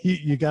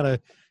 you gotta.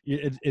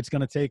 It's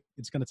gonna take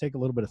a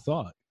little bit of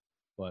thought,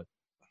 but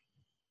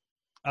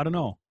I don't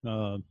know.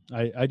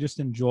 I just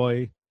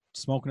enjoy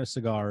smoking a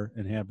cigar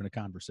and having a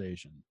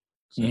conversation.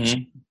 So.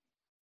 Mm-hmm.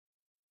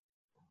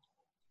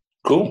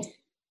 Cool.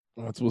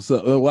 That's what's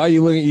up. Why are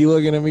you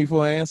looking at me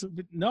for an answer?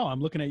 No,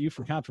 I'm looking at you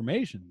for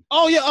confirmation.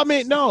 Oh yeah, I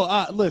mean,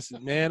 no.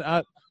 Listen,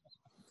 man.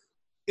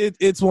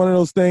 It's one of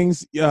those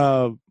things.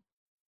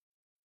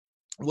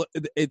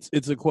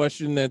 It's a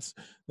question that's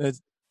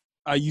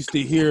I used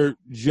to hear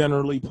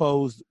generally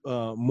posed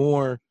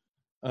more,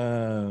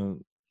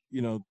 10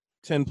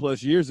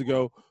 plus years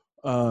ago.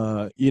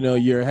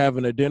 You're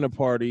having a dinner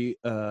party.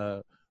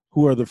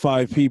 Who are the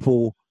 5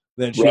 people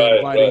that you're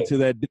inviting to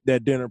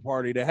that dinner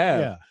party to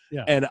have?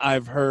 Yeah. And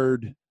I've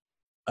heard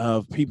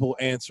of people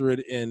answer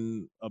it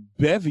in a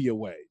bevy of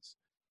ways.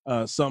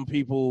 Some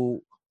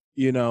people,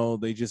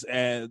 they just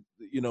add,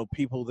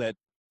 people that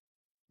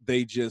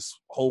they just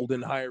hold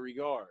in high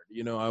regard,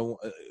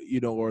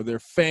 or they're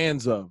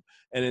fans of.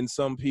 And then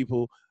some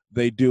people,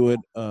 they do it,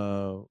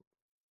 you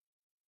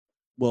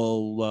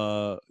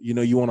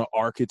want an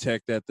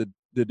architect at the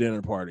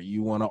dinner party.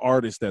 You want an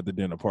artist at the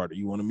dinner party.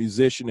 You want a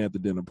musician at the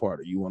dinner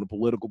party. You want a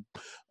political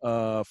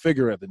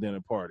figure at the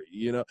dinner party.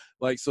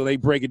 So they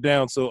break it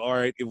down. So, all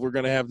right, if we're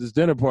going to have this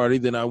dinner party,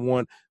 then I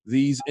want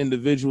these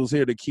individuals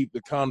here to keep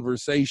the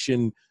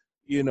conversation,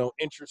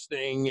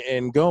 interesting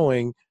and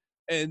going.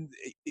 And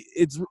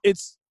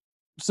it's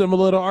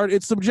similar to art.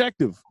 It's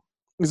subjective.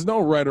 There's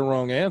no right or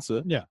wrong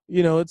answer. Yeah.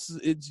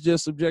 It's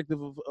just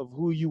subjective of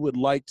who you would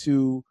like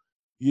to,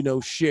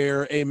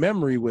 share a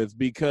memory with,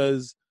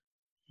 because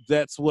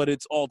that's what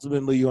it's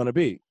ultimately going to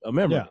be, a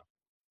memory.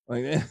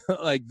 Yeah.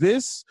 Like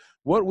this,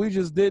 what we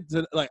just did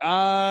to,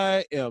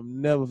 I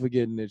am never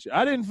forgetting this shit.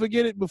 I didn't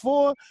forget it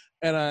before,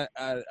 and I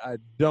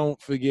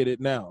don't forget it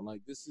now. Like,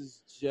 this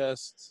is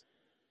just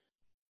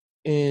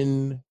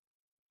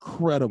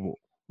incredible.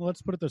 Well,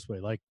 let's put it this way.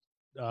 Like,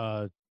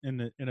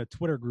 in a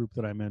Twitter group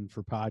that I'm in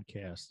for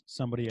podcasts,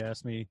 somebody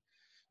asked me,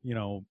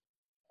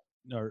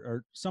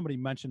 or somebody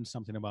mentioned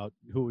something about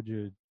who would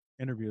you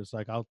interview. It's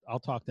like, I'll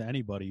talk to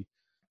anybody.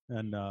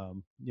 And,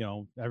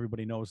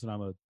 everybody knows that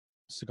I'm a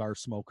cigar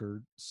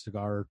smoker,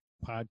 cigar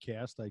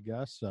podcast, I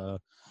guess. I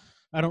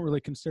don't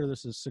really consider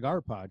this a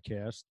cigar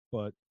podcast,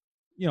 but,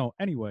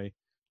 anyway,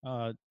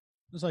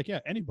 it's like, yeah,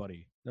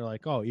 anybody. They're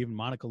like, oh, even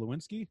Monica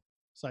Lewinsky?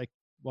 It's like,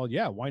 well,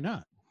 yeah, why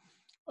not?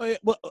 Oh, yeah,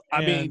 well,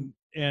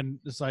 and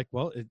it's like,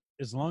 well,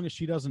 as long as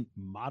she doesn't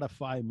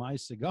modify my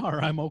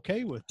cigar, I'm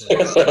okay with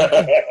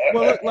it.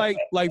 Well,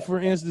 like for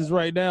instance,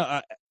 right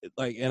now,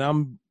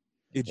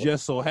 it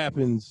just so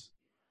happens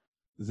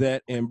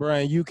that, and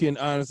Brian, you can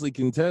honestly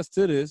contest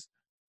to this.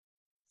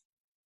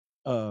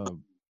 I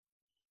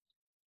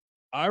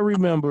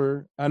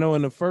remember, I know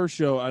in the first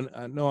show,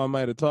 I know I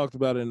might have talked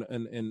about it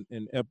in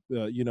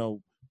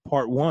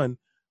part one,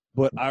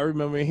 but I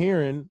remember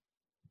hearing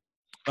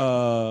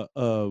you,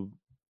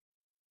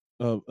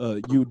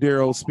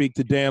 Daryl, speak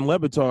to Dan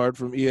Lebitard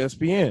from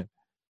ESPN.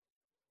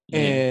 Mm-hmm.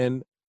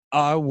 And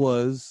I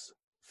was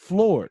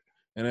floored.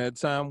 And at the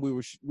time we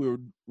were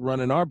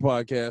running our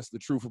podcast, The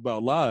Truth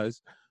About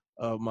Lies,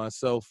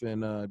 myself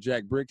and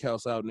Jack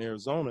Brickhouse out in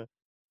Arizona.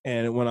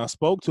 And when I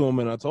spoke to him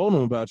and I told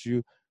him about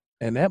you,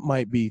 and that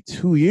might be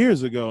 2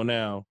 years ago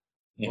now,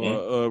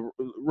 mm-hmm.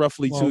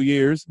 Roughly 2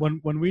 years.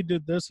 When we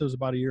did this, it was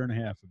about 1.5 years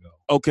ago.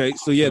 Okay,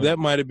 so yeah, that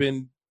might have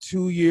been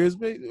 2 years,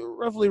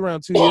 roughly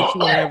around 2 years,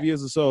 2.5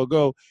 years or so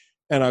ago.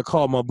 And I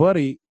called my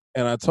buddy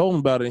and I told him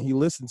about it, and he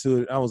listened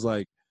to it. I was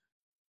like,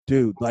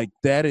 dude,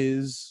 that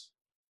is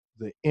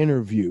the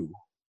interview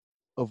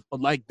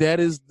that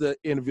is the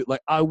interview.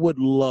 Like, I would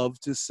love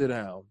to sit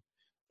down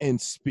and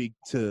speak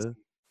to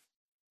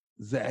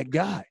that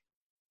guy.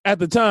 At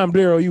the time,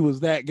 Daryl, you was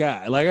that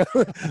guy. Like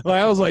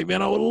I was like,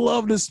 man, I would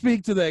love to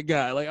speak to that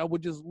guy. Like, I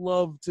would just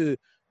love to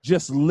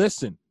just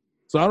listen.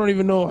 So I don't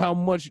even know how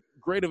much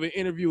great of an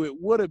interview it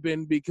would have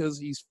been, because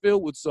he's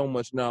filled with so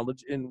much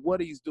knowledge, and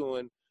what he's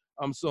doing,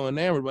 I'm so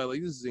enamored by.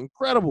 Like, this is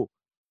incredible.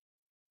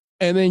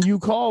 And then you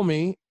call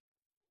me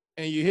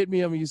and you hit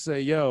me up and you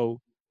say,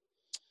 yo,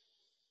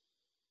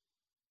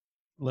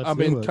 I'm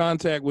in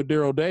contact with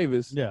Daryl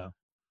Davis. Yeah.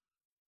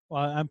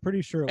 Well, I'm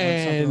pretty sure it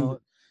went something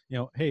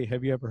like, hey,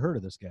 have you ever heard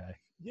of this guy?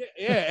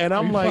 Yeah. And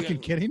I'm like, fucking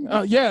kidding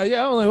me?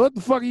 Yeah. I'm like, what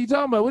the fuck are you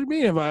talking about? What do you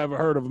mean have I ever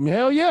heard of him?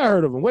 Hell yeah, I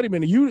heard of him. Wait a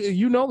minute,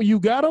 you know you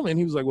got him? And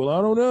he was like, well, I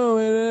don't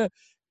know.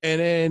 And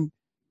then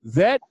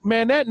that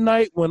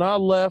night when I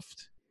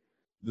left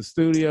the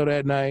studio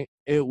that night,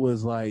 it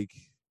was like,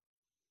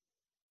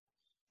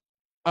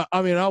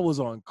 I mean, I was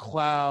on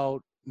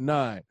cloud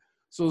 9.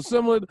 So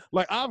similar,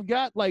 like, I've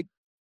got, like,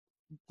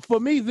 for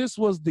me, this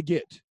was the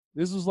get.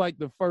 This was like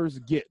the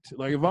first get.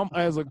 Like, if I'm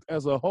as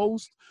a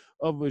host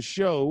of a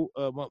show,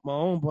 my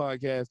own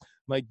podcast,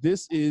 like,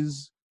 this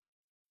is,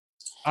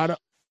 who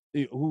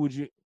would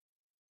you,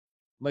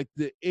 like,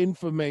 the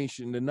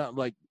information, the not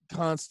like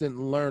constant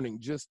learning,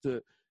 just to,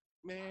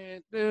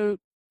 man, dude,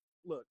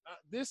 look,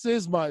 this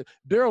is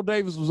Daryl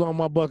Davis was on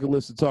my bucket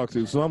list to talk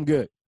to, so I'm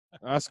good.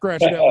 I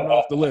scratched that one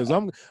off the list.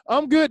 I'm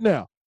good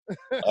now.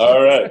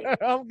 All right.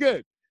 I'm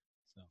good.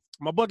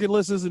 My bucket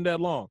list isn't that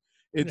long.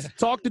 It's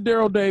talk to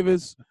Daryl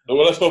Davis.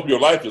 Well, let's hope your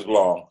life is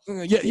long.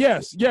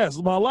 Yes.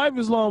 My life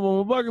is long,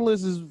 but my bucket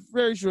list is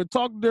very short.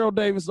 Talk to Daryl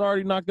Davis. I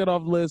already knocked that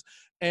off the list.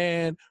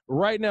 And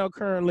right now,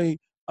 currently,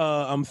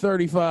 I'm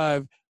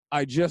 35.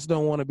 I just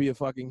don't want to be a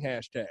fucking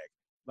hashtag.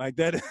 Like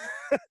that.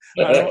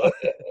 I don't,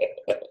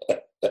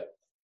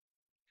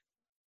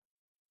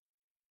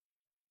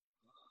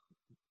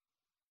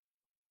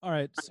 all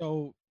right,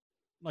 so,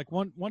 like,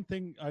 one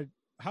thing,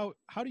 how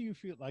do you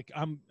feel? Like,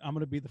 I'm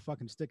gonna be the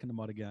fucking stick in the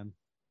mud again,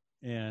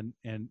 and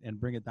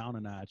bring it down a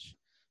notch,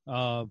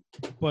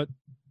 but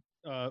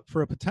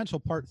for a potential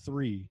part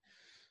 3,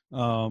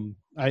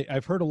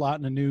 I've heard a lot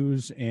in the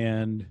news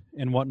and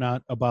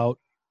whatnot about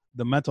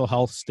the mental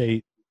health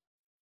state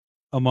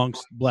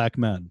amongst black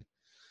men.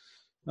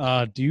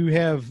 Do you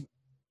have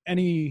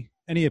any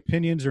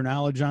opinions or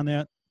knowledge on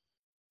that?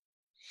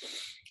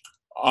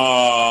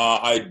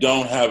 I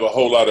don't have a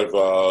whole lot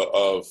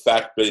of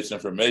fact-based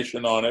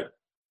information on it.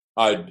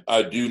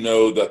 I do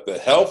know that the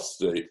health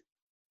state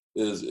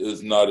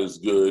is not as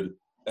good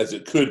as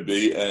it could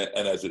be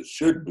and as it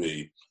should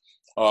be.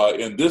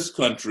 In this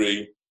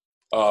country,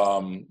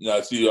 now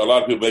I see a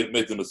lot of people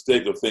make the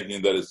mistake of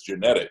thinking that it's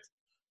genetic,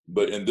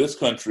 but in this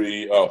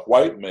country,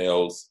 white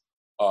males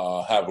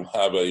have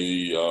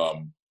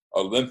a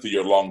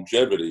lengthier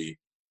longevity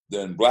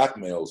than black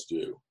males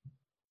do.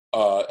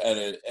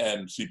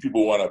 And see,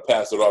 people want to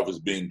pass it off as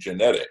being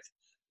genetic.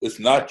 It's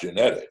not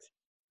genetic.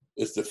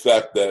 It's the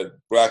fact that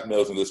black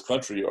males in this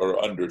country are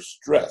under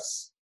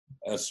stress,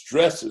 and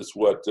stress is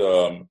what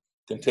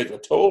can take a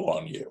toll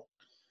on you.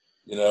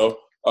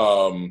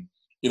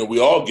 We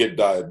all get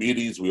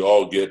diabetes, we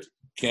all get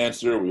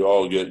cancer, we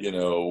all get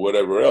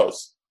whatever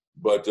else.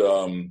 But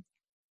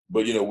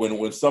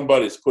when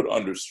somebody's put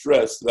under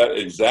stress, that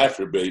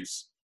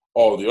exacerbates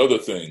all the other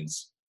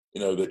things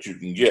that you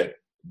can get.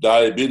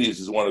 Diabetes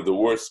is one of the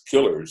worst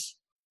killers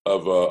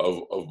of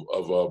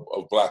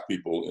black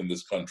people in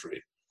this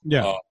country.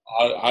 Yeah,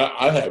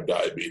 I have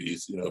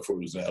diabetes,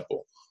 for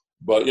example,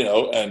 but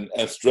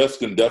and stress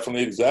can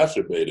definitely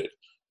exacerbate it.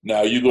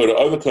 Now you go to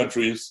other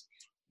countries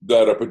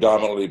that are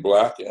predominantly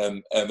black,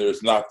 and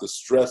there's not the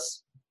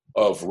stress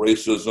of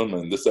racism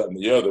and this, that, and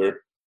the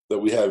other that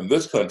we have in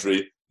this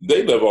country.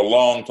 They live a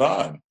long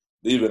time.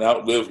 They even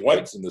outlive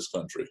whites in this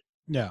country.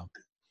 Yeah.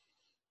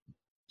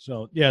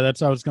 So yeah,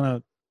 I was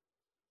gonna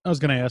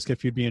ask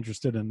if you'd be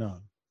interested in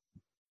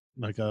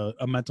like a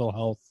mental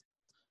health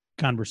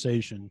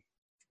conversation.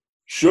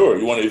 Sure.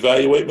 You want to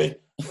evaluate me?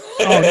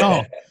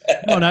 Oh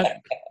no,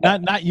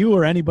 not you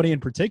or anybody in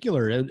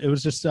particular. It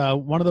was just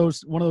one of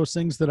those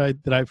things that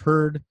I've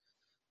heard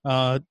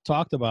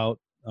talked about,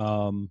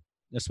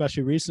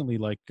 especially recently,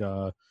 like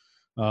the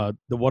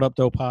What Up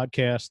Doe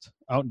podcast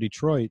out in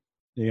Detroit.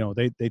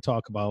 They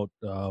talk about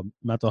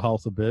mental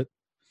health a bit,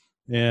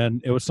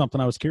 and it was something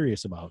I was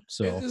curious about.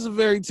 So it's a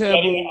very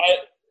taboo.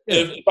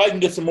 If I can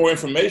get some more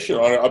information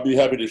on it, I'll be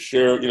happy to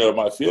share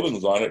my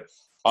feelings on it.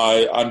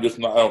 I don't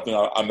think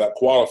I'm that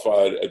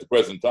qualified at the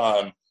present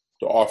time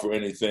to offer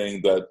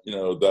anything that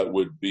that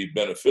would be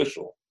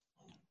beneficial.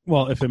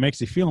 Well, if it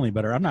makes you feel any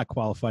better, I'm not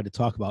qualified to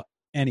talk about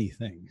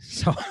anything.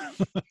 So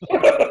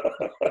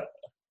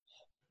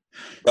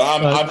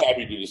I'm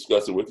happy to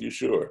discuss it with you.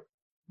 Sure.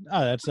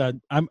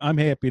 I'm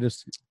happy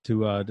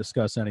to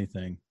discuss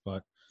anything,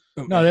 but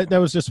no, that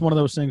was just one of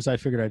those things I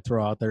figured I'd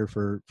throw out there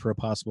for a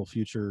possible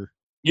future.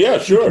 Yeah,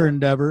 sure. Future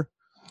endeavor.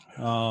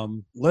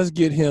 Let's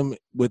get him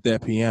with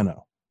that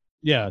piano.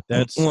 Yeah,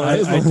 that's I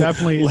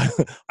definitely.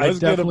 Let's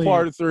get a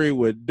part 3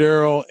 with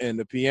Daryl and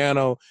the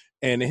piano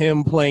and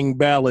him playing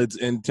ballads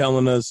and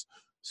telling us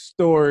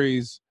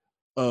stories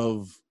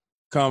of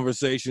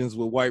conversations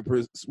with white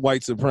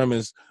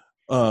supremacists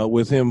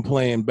with him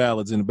playing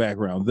ballads in the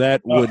background.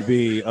 That would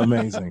be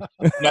amazing.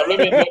 Now let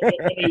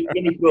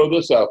me throw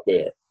this out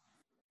there.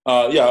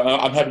 Yeah,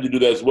 I'm happy to do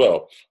that as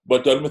well.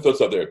 But let me throw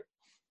this out there.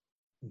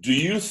 Do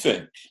you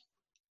think,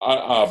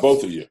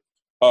 both of you,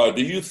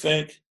 do you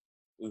think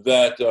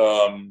that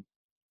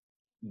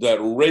that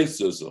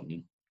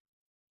racism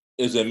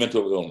is a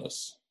mental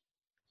illness?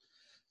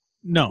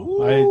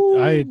 No,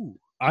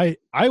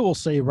 I will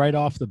say right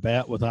off the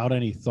bat without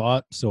any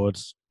thought. So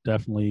it's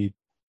definitely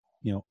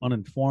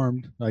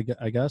uninformed. I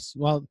guess.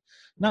 Well,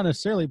 not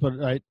necessarily,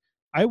 but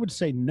I would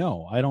say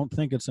no. I don't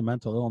think it's a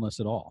mental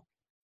illness at all.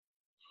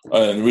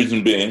 And the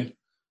reason being,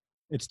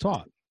 it's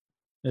taught.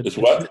 It's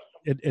what?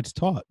 It's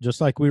taught. Just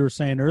like we were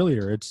saying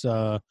earlier, it's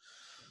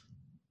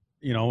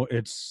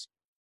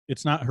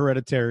it's not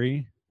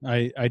hereditary.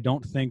 I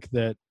don't think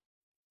that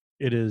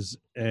it is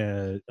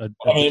but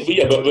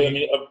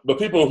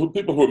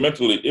people who are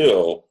mentally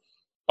ill,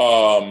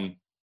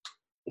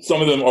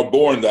 some of them are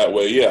born that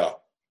way. Yeah,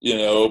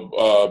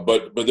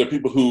 but there are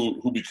people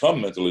who become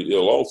mentally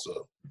ill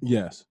also.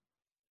 Yes.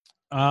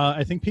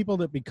 I think people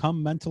that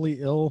become mentally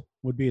ill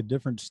would be a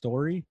different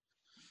story.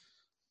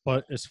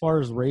 But as far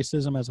as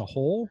racism as a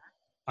whole,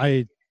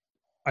 I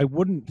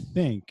wouldn't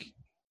think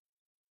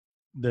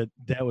that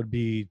would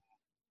be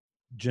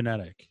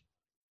genetic.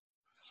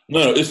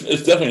 No, it's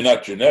definitely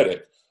not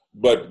genetic.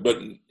 But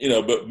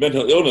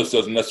mental illness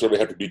doesn't necessarily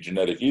have to be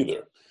genetic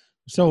either.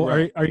 So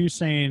right. Are you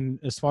saying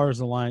as far as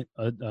the line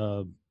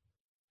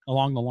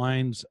along the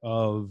lines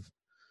of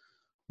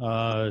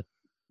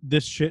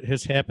this shit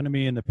has happened to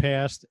me in the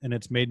past and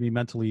it's made me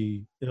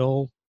mentally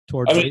ill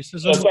towards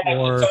racism?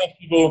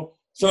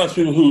 Sometimes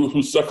people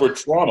who suffer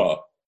trauma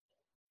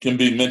can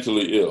be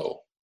mentally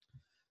ill.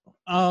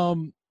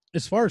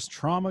 As far as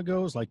trauma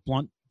goes, like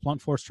blunt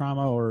force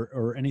trauma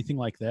or anything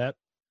like that,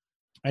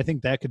 I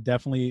think that could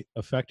definitely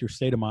affect your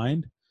state of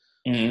mind.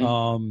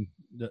 Mm-hmm.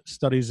 The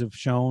studies have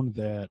shown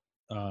that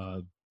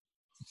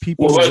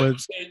people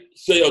with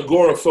say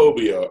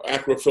agoraphobia,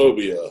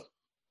 acrophobia,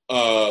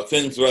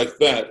 things like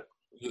that.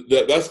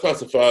 That's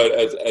classified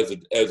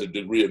as a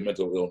degree of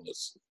mental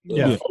illness.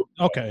 Yeah.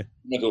 Okay.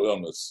 Mental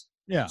illness.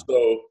 Yeah.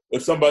 So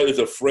if somebody is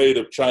afraid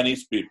of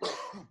Chinese people,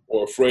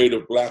 or afraid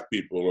of black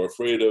people, or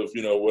afraid of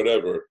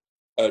whatever,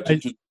 to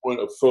the point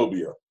of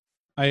phobia.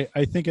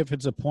 I think if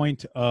it's a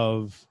point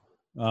of,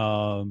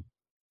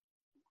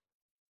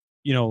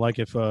 like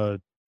if a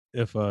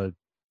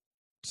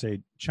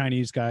say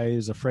Chinese guy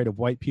is afraid of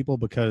white people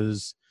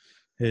because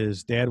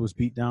his dad was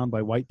beat down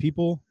by white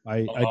people,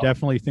 I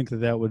definitely think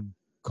that would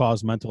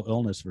cause mental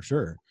illness for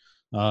sure,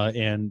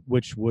 and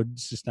which would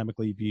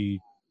systemically be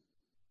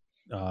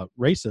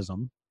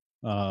racism.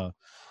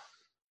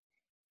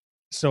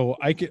 So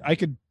I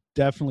could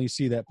definitely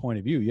see that point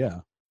of view. Yeah.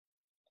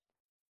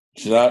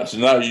 So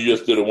now you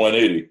just did a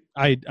 180.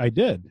 I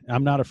did.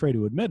 I'm not afraid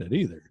to admit it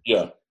either.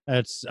 Yeah.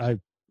 I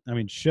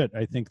mean, shit.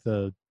 I think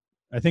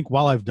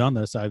while I've done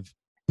this, I've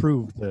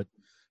proved that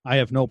I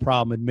have no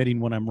problem admitting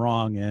when I'm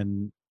wrong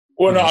and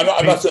I'm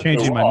not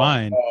changing my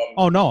mind.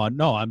 No.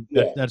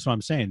 Yeah. That's what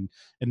I'm saying.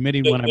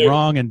 Admitting when I'm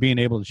wrong and being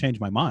able to change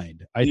my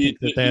mind. I think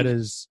that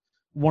is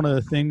one of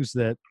the things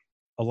that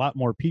a lot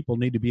more people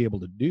need to be able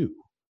to do.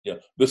 Yeah.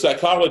 The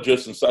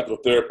psychologists and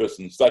psychotherapists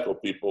and psycho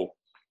people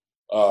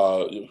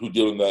who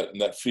deal in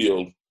that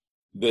field,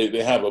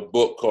 they have a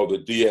book called the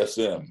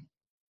DSM,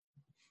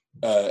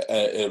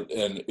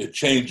 and it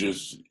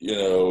changes,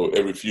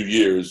 every few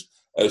years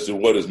as to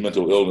what is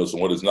mental illness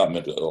and what is not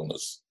mental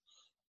illness,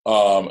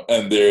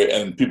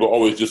 and people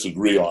always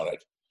disagree on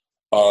it.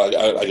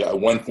 At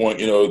one point,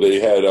 they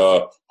had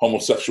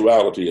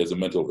homosexuality as a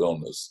mental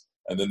illness,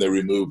 and then they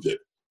removed it,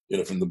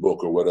 from the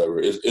book or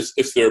whatever.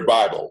 It's their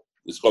Bible.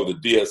 It's called the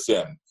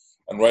DSM,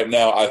 and right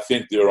now I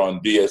think they're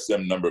on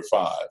DSM number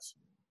 5.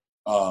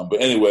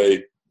 But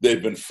anyway,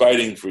 they've been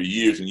fighting for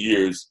years and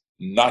years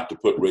not to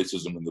put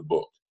racism in the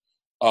book.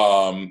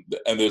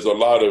 And there's a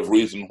lot of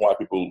reason why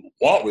people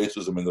want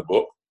racism in the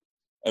book,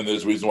 and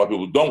there's a reason why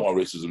people don't want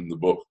racism in the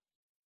book.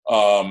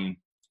 I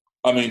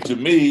mean, to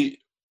me,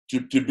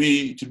 to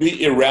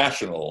be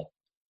irrational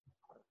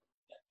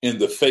in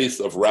the face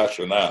of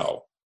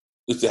rationale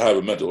is to have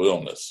a mental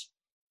illness.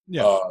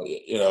 Yeah.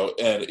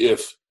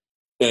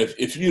 And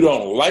if you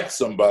don't like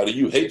somebody,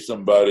 you hate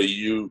somebody,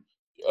 you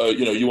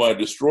want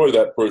to destroy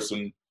that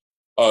person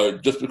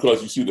just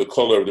because you see the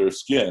color of their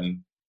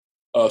skin,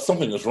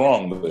 something is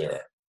wrong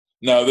there.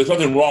 Now, there's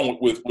nothing wrong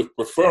with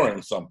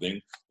preferring something.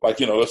 Like,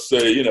 let's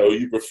say,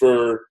 you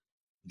prefer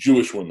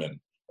Jewish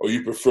women, or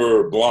you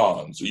prefer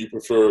blondes, or you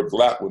prefer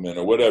black women,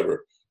 or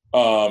whatever.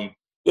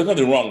 There's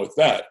nothing wrong with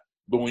that.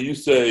 But when you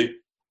say,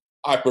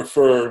 I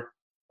prefer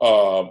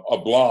a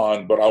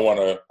blonde, but I want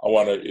to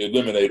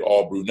eliminate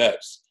all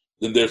brunettes,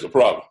 then there's a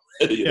problem.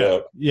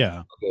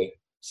 Yeah. Okay.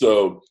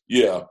 So,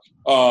 yeah.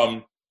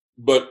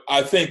 But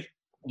I think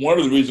one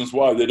of the reasons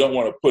why they don't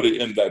want to put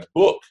it in that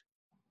book,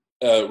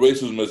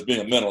 racism as being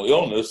a mental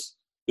illness,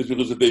 is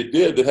because if they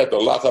did, they'd have to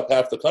lock up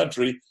half the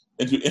country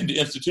into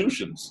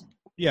institutions.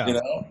 Yeah.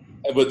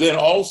 But then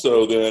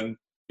also,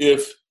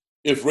 if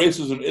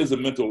racism is a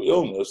mental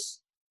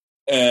illness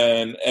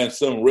and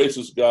some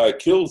racist guy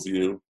kills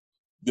you,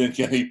 then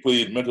can he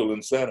plead mental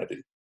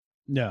insanity?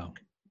 No.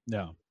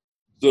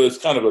 So it's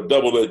kind of a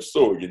double-edged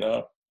sword,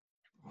 Yeah.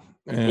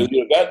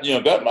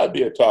 That might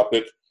be a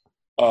topic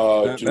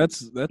that's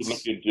to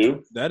look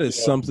into. That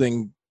is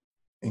something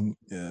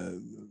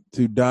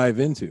to dive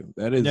into.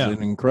 That is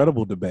an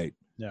incredible debate.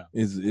 Yeah.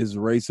 Is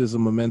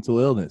racism a mental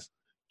illness?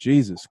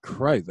 Jesus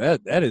Christ,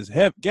 that is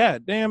heavy.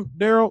 God damn,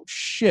 Daryl,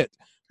 shit.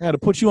 I got to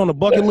put you on the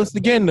bucket list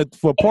again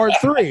for part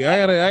 3. I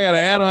gotta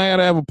add. I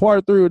gotta have a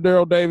part 3 with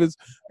Daryl Davis.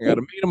 I gotta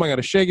meet him. I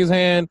gotta shake his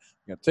hand.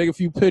 I gotta take a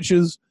few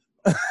pictures.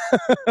 I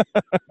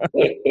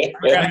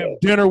gotta have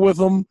dinner with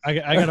him. I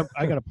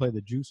gotta play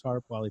the juice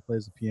harp while he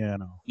plays the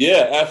piano.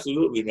 Yeah,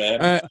 absolutely,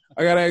 man.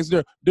 I gotta ask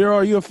Daryl,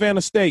 are you a fan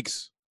of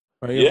steaks?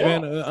 Are you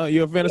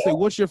a fan of steak?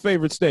 What's your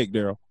favorite steak,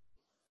 Daryl?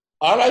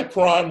 I like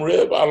prime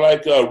rib. I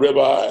like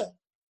ribeye.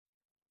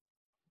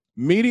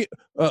 Medium,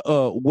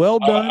 well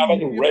done. I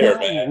like it rare,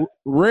 man.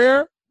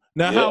 Rare?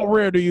 Now, how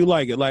rare do you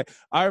like it? Like,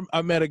 I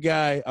met a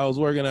guy, I was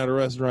working at a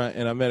restaurant,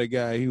 and I met a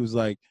guy, he was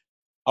like,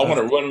 I want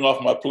to run it off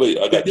my plate.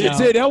 That's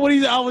it. That's what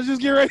I was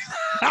just getting ready.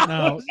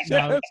 I was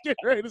getting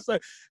ready to say.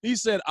 He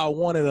said, I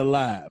want it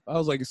alive. I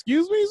was like,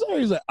 excuse me, sir?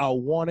 He's like, I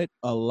want it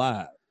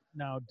alive.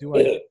 Now, do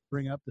I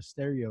bring up the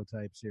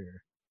stereotypes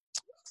here?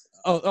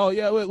 Oh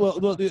yeah.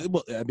 Well,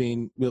 I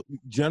mean,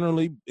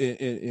 generally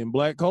in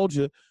black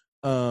culture,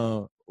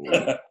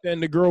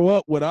 tend to grow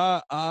up with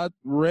our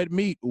red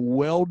meat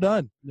well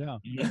done. Yeah.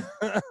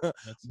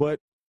 But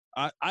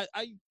I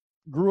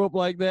grew up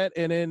like that,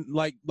 and then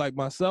like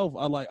myself,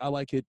 I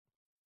like it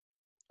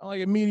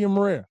medium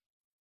rare.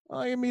 I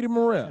like it medium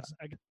rare.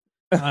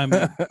 You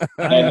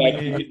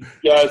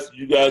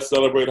guys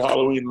celebrated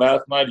Halloween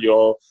last night.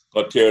 Y'all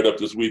gonna tear it up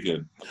this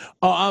weekend?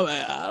 Oh,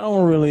 I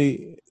don't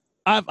really.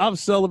 I've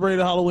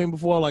celebrated Halloween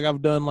before. Like,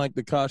 I've done like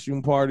the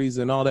costume parties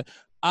and all that.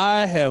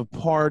 I have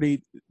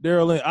partied,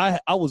 Daryl.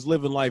 I was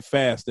living life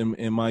fast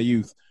in my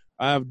youth.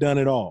 I've done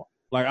it all.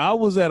 Like, I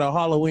was at a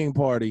Halloween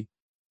party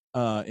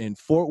in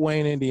Fort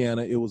Wayne,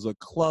 Indiana. It was a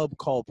club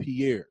called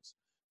Pierre's.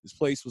 This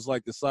place was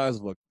like the size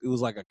of it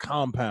was like a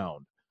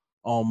compound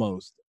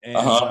almost. And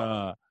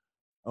a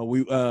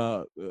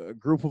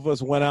group of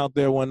us went out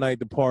there one night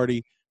to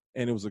party.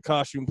 and it was a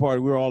costume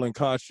party. We were all in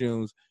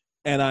costumes,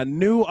 and I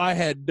knew I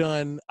had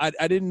done. I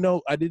didn't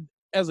know. I did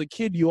as a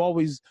kid.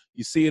 You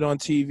see it on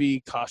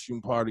TV,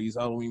 costume parties,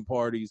 Halloween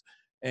parties.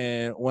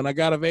 And when I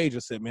got of age, I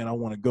said, man, I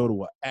want to go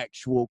to an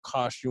actual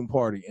costume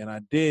party. And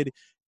I did.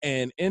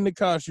 And in the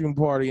costume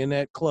party in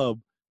that club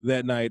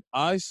that night,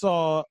 I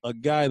saw a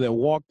guy that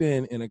walked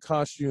in a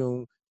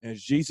costume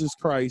as Jesus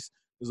Christ.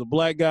 It was a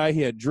black guy.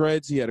 He had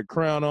dreads. He had a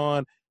crown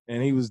on,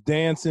 and he was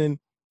dancing.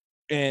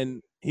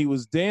 And he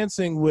was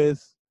dancing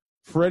with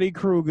Freddy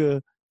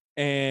Krueger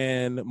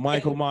and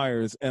Michael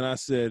Myers. And I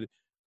said,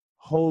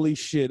 holy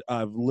shit,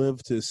 I've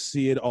lived to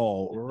see it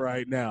all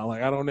right now.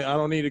 Like, I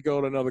don't need to go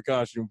to another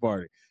costume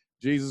party.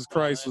 Jesus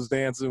Christ was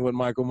dancing with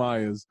Michael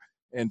Myers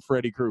and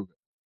Freddy Krueger.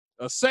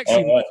 A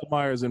sexy Michael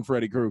Myers and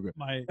Freddy Krueger.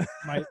 My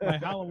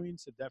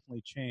Halloweens have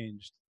definitely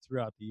changed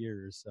throughout the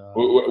years.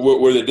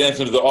 Were they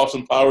dancing to the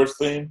Austin Powers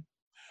theme?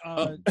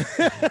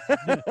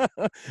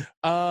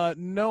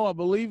 No, I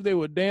believe they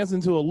were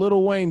dancing to a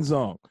Lil Wayne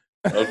song.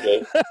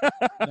 Okay.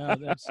 No,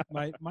 that's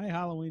my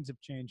Halloweens have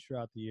changed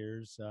throughout the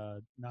years.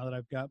 Now that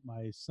I've got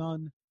my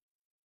son,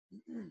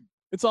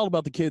 it's all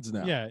about the kids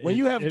now. Yeah, when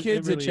you have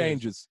kids, it really it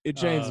changes. Is. It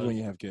changes when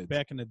you have kids.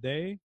 Back in the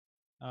day,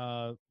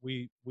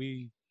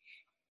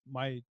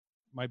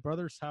 my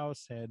brother's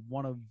house had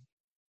one of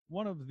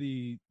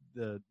the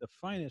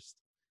finest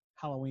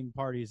Halloween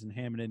parties in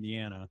Hammond,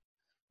 Indiana.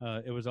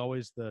 It was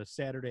always the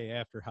Saturday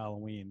after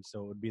Halloween,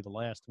 so it would be the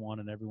last one,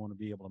 and everyone would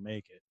be able to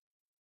make it.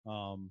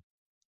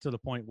 To the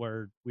point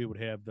where we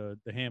would have the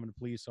Hammond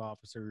police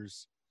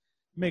officers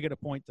make it a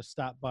point to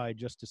stop by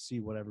just to see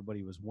what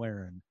everybody was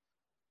wearing.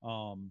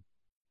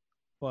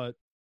 But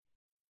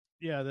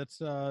yeah, that's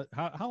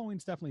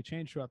Halloween's definitely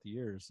changed throughout the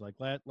years. Like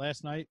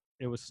last night,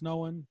 it was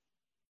snowing,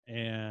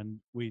 and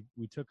we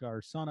took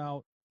our son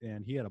out,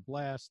 and he had a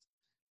blast.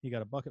 He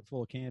got a bucket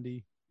full of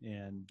candy,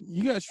 and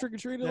you guys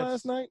trick-or-treated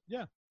last night?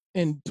 Yeah.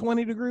 In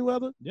 20-degree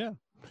weather? Yeah.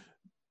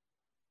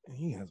 And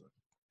he has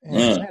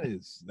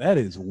that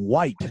is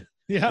white.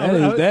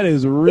 Yeah, that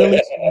is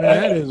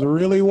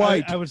really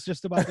white. I was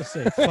just about to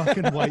say,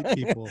 fucking white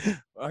people.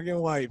 Fucking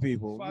white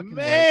people. Fucking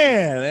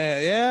man,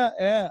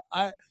 yeah.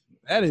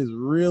 That is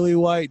really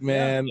white,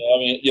 man. Yeah, I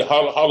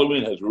mean,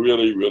 Halloween has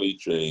really, really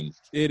changed.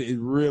 It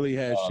really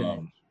has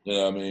changed.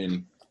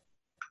 It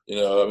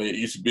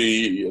used to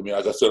be. I mean,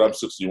 like I said, I'm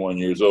 61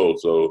 years old,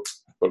 so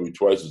probably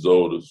twice as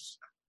old as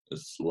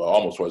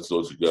almost twice as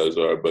old as you guys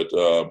are. But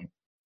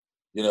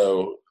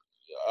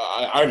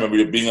I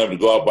remember being able to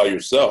go out by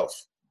yourself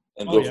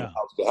and go from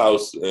house to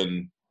house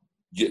and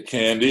get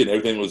candy, and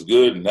everything was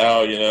good. And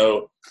now,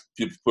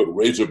 people put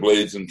razor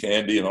blades in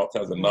candy and all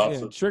kinds of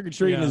nonsense. Yeah,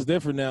 trick-or-treating is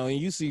different now. And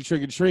you see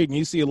trick-or-treating,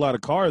 you see a lot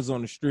of cars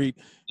on the street.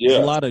 Yeah.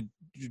 There's a lot of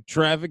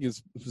traffic.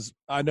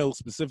 I know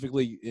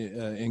specifically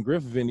in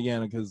Griffith,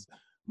 Indiana, because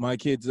my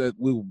kids,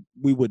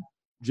 we would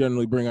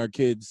generally bring our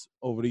kids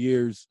over the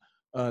years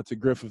to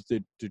Griffith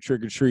to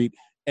trick-or-treat.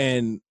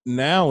 And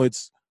now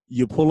it's,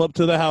 you pull up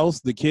to the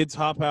house, the kids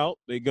hop out,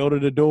 they go to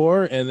the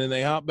door, and then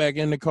they hop back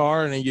in the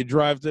car, and then you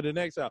drive to the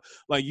next house.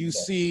 Like you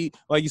see,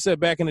 like you said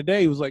back in the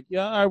day, it was like,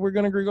 yeah, all right, we're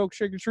going to go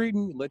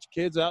trick-or-treating. Let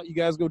your kids out. You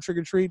guys go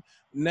trick-or-treat.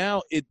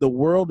 Now the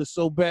world is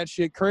so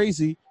batshit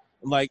crazy.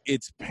 Like,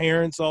 it's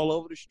parents all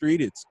over the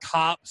street. It's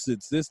cops.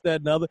 It's this,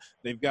 that, and other.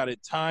 They've got it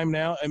timed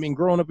now. I mean,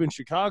 growing up in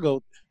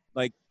Chicago,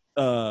 like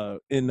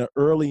in the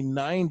early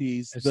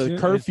 90s, the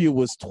curfew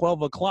was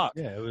 12 o'clock.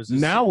 Yeah, it was.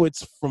 Now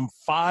it's from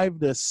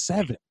 5 to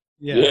 7.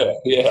 Yeah.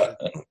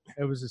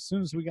 It was as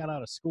soon as we got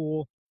out of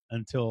school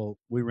until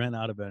we ran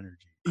out of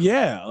energy.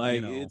 Yeah,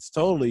 it's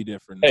totally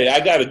different. Hey,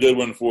 I got a good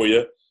one for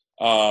you.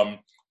 I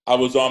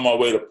was on my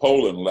way to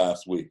Poland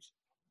last week,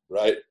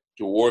 right,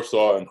 to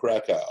Warsaw and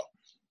Krakow.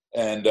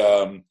 And,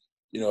 I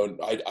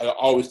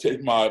always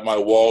take my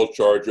wall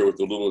charger with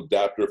the little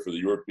adapter for the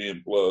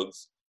European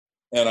plugs.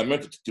 And I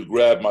meant to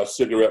grab my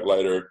cigarette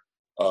lighter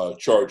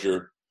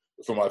charger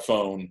for my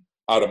phone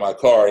out of my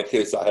car in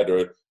case I had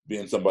to be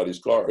in somebody's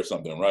car or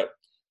something, right?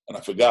 And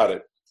I forgot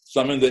it.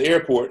 So I'm in the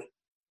airport,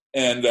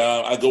 and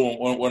I go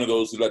in one of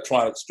those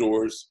electronic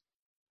stores,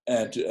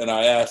 and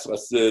I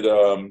said,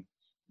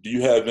 do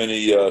you have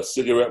any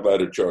cigarette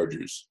lighter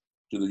chargers,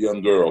 to the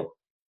young girl?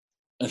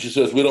 And she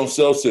says, we don't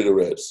sell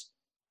cigarettes.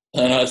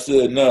 And I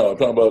said, no, I'm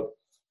talking about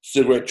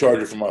cigarette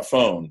charger for my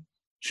phone.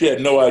 She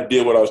had no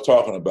idea what I was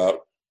talking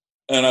about.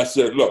 And I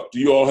said, look, do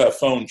you all have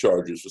phone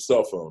chargers for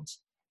cell phones?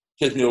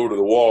 Takes me over to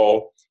the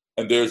wall,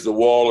 and there's the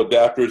wall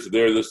adapters.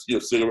 There's the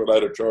cigarette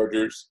lighter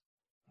chargers.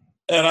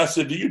 And I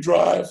said, do you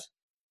drive?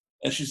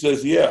 And she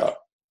says, yeah.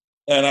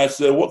 And I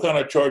said, what kind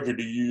of charger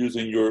do you use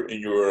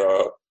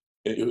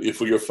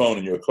for your phone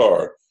in your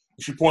car?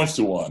 She points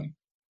to one.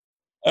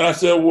 And I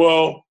said,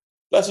 well,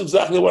 that's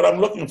exactly what I'm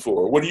looking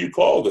for. What do you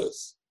call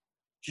this?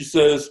 She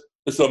says,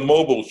 it's a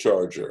mobile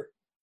charger.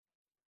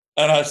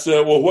 And I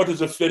said, well, what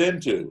does it fit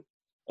into?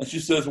 And she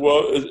says,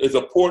 well, it's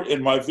a port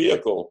in my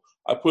vehicle.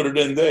 I put it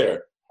in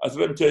there. I said,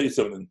 let me tell you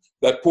something.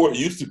 That port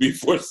used to be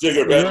for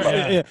cigarette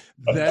lighter. Yeah.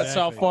 That's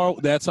how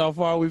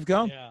far we've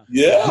come.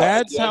 Yeah.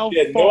 That's how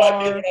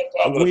far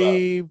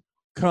we've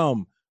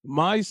come.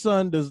 My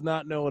son does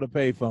not know what a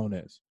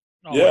payphone is.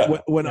 Yeah.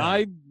 When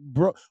I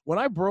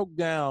broke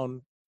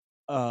down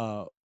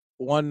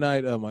one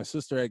night, my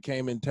sister had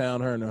came in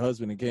town, her and her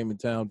husband had came in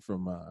town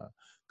from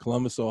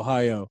Columbus,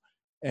 Ohio,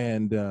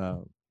 and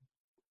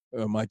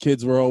my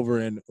kids were over,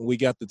 and we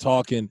got to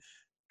talking,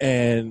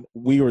 and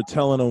we were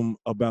telling them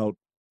about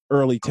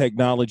early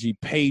technology,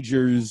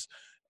 pagers,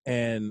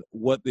 and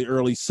what the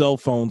early cell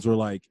phones were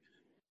like.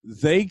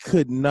 They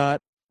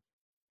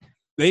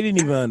didn't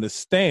even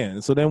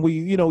understand. So then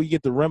we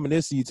get to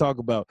reminisce. You talk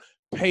about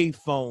pay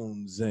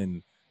phones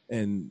and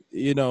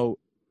they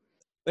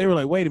were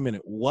like, wait a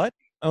minute, what?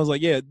 I was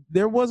like, yeah,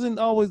 there wasn't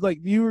always like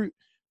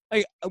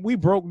we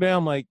broke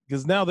down like,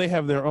 because now they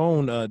have their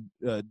own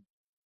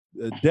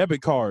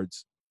debit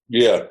cards.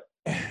 Yeah.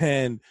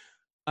 And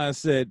I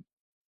said,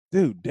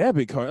 dude,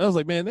 debit card. I was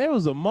like, man, there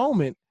was a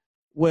moment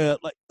where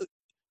like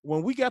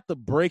when we got to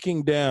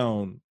breaking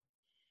down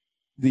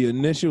the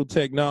initial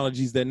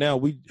technologies that now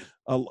we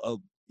the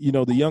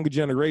younger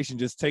generation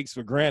just takes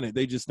for granted.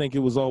 They just think it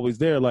was always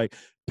there. Like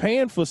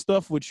paying for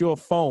stuff with your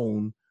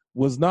phone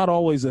was not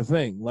always a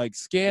thing. Like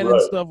scanning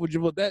stuff with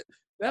your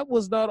that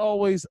was not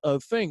always a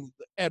thing.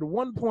 At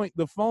one point,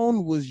 the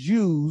phone was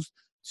used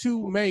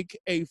to make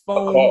a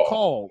phone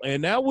call,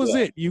 and that was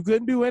it. You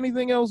couldn't do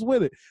anything else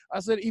with it. I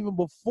said even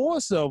before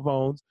cell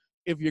phones,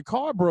 if your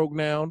car broke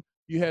down,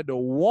 you had to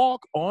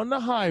walk on the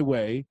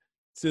highway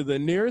to the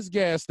nearest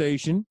gas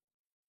station,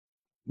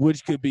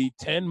 which could be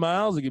 10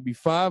 miles, it could be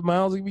 5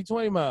 miles, it could be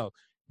 20 miles,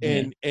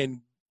 and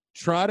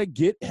try to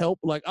get help.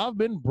 Like I've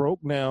been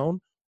broke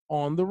down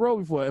on the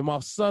road before, and my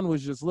son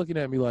was just looking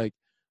at me like,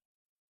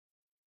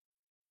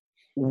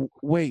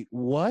 wait,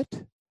 what?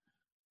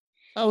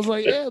 I was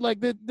like, yeah, like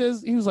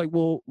there's. He was like,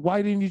 well,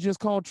 why didn't you just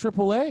call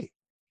AAA?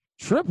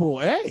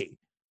 AAA?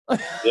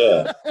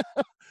 Yeah.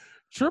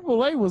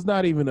 AAA was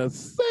not even a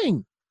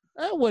thing.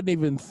 That wasn't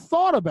even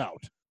thought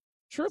about.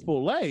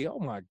 AAA, oh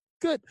my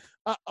good.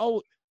 I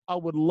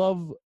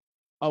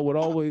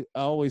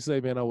always say,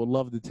 man, I would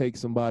love to take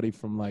somebody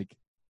from like,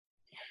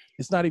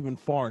 it's not even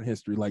foreign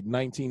history, like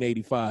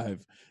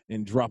 1985,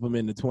 and drop them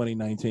into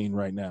 2019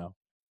 right now,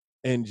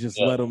 and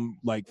just let them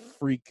like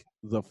freak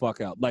the fuck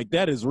out. Like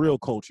that is real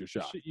culture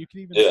shock. You could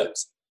even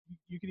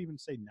you could even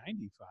say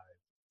 95.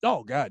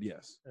 Oh God,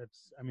 yes.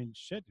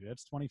 Shit, dude,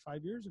 that's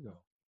 25 years ago.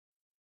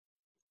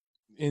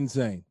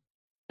 Insane,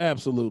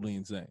 absolutely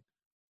insane.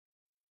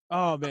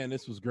 Oh man,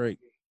 this was great.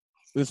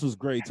 This was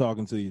great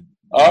talking to you.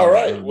 All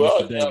right.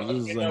 Mr. Davis.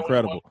 This is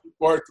incredible.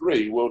 Part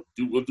 3. We'll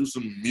do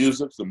some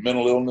music, some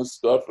mental illness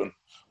stuff, and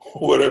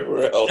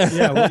whatever else.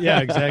 Yeah,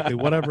 exactly.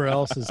 Whatever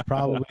else is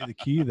probably the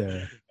key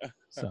there.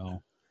 So,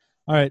 all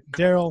right,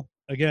 Daryl.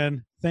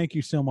 Again, thank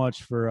you so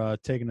much for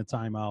taking the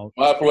time out.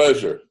 My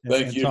pleasure.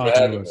 Thank you for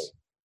having me.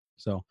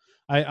 So,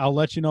 I'll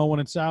let you know when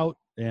it's out,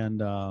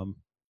 and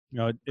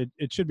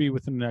it should be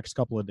within the next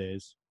couple of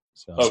days.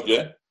 So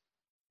okay.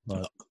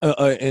 But,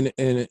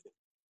 and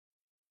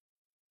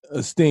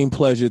esteemed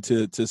pleasure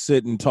to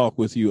sit and talk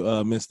with you,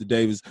 Mr.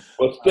 Davis.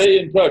 Well, stay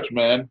in touch,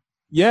 man.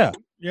 Yeah.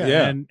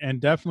 And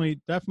definitely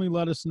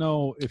let us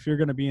know if you're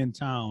going to be in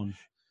town.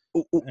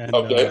 And,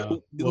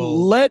 okay.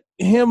 Let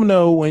him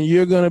know when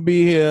you're going to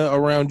be here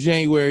around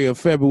January or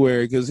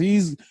February, because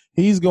he's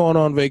going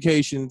on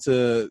vacation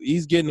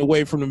he's getting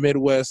away from the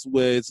Midwest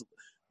where it's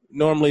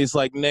normally it's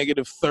like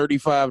negative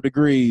 35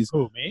 degrees.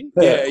 Who, me?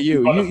 Yeah,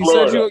 you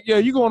said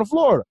you going to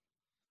Florida.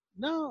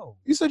 No.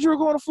 You said you were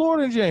going to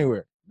Florida in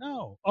January.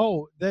 No.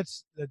 Oh,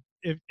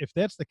 if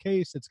that's the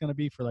case, it's going to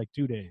be for like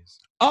 2 days.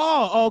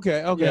 Oh,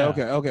 okay.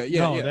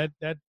 Yeah. No,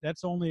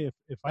 that's only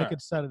if I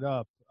could set it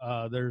up.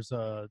 There's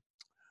a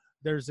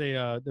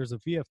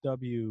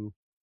VFW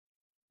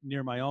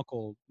near my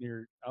uncle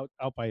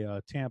out by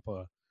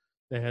Tampa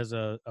that has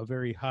a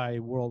very high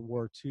World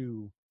War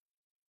II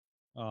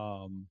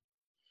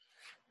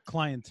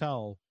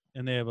clientele,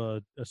 and they have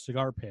a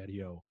cigar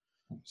patio.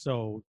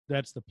 So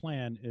that's the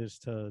plan, is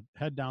to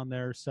head down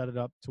there, set it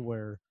up to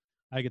where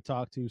I could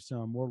talk to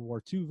some World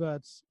War II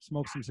vets,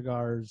 smoke some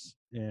cigars,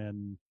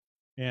 and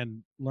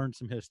learn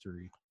some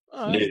history.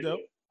 That's dope.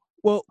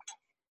 Well,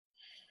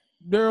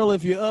 Daryl,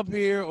 if you're up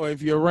here or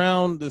if you're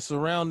around the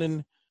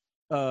surrounding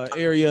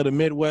area of the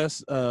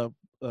Midwest,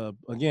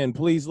 again,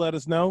 please let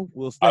us know.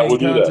 We'll stay in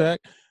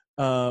contact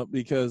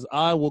because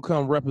I will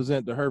come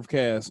represent the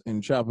Herfcast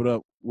and chop it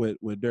up with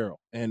Daryl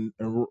and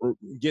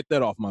get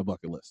that off my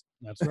bucket list.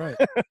 That's right.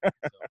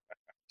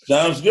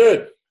 Sounds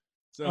good.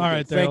 All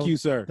right, Daryl. Thank you,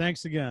 sir.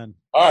 Thanks again.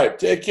 All right,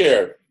 take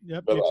care.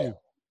 Yep, Bye-bye. You too.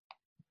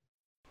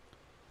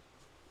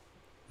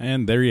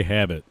 And there you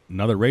have it.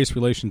 Another race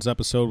relations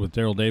episode with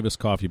Daryl Davis,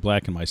 Koffe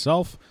Black, and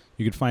myself.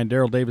 You can find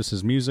Daryl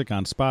Davis's music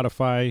on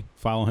Spotify.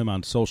 Follow him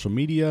on social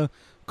media.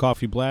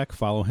 Koffe Black,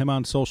 follow him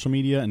on social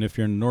media. And if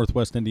you're in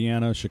Northwest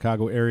Indiana,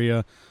 Chicago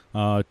area,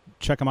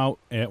 check him out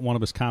at one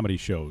of his comedy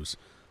shows.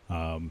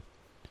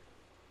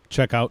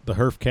 Check out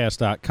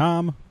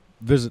theherfcast.com.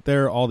 Visit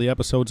there. All the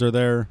episodes are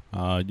there.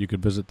 You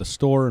could visit the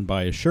store and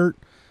buy a shirt,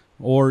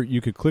 or you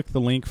could click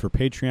the link for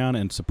Patreon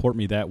and support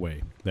me that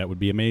way. That would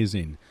be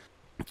amazing.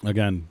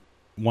 Again,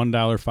 $1,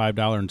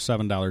 $5, and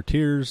 $7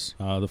 tiers.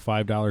 The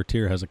 $5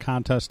 tier has a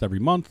contest every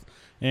month,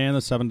 and the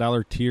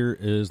 $7 tier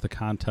is the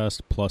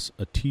contest plus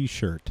a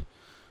T-shirt.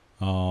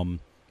 Don't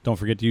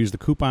forget to use the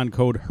coupon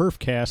code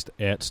HERFCAST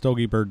at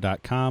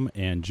stogiebird.com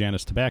and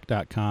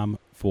janicetabak.com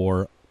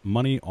for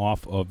money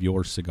off of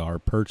your cigar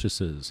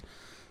purchases.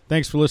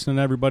 Thanks for listening,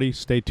 everybody.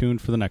 Stay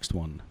tuned for the next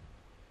one.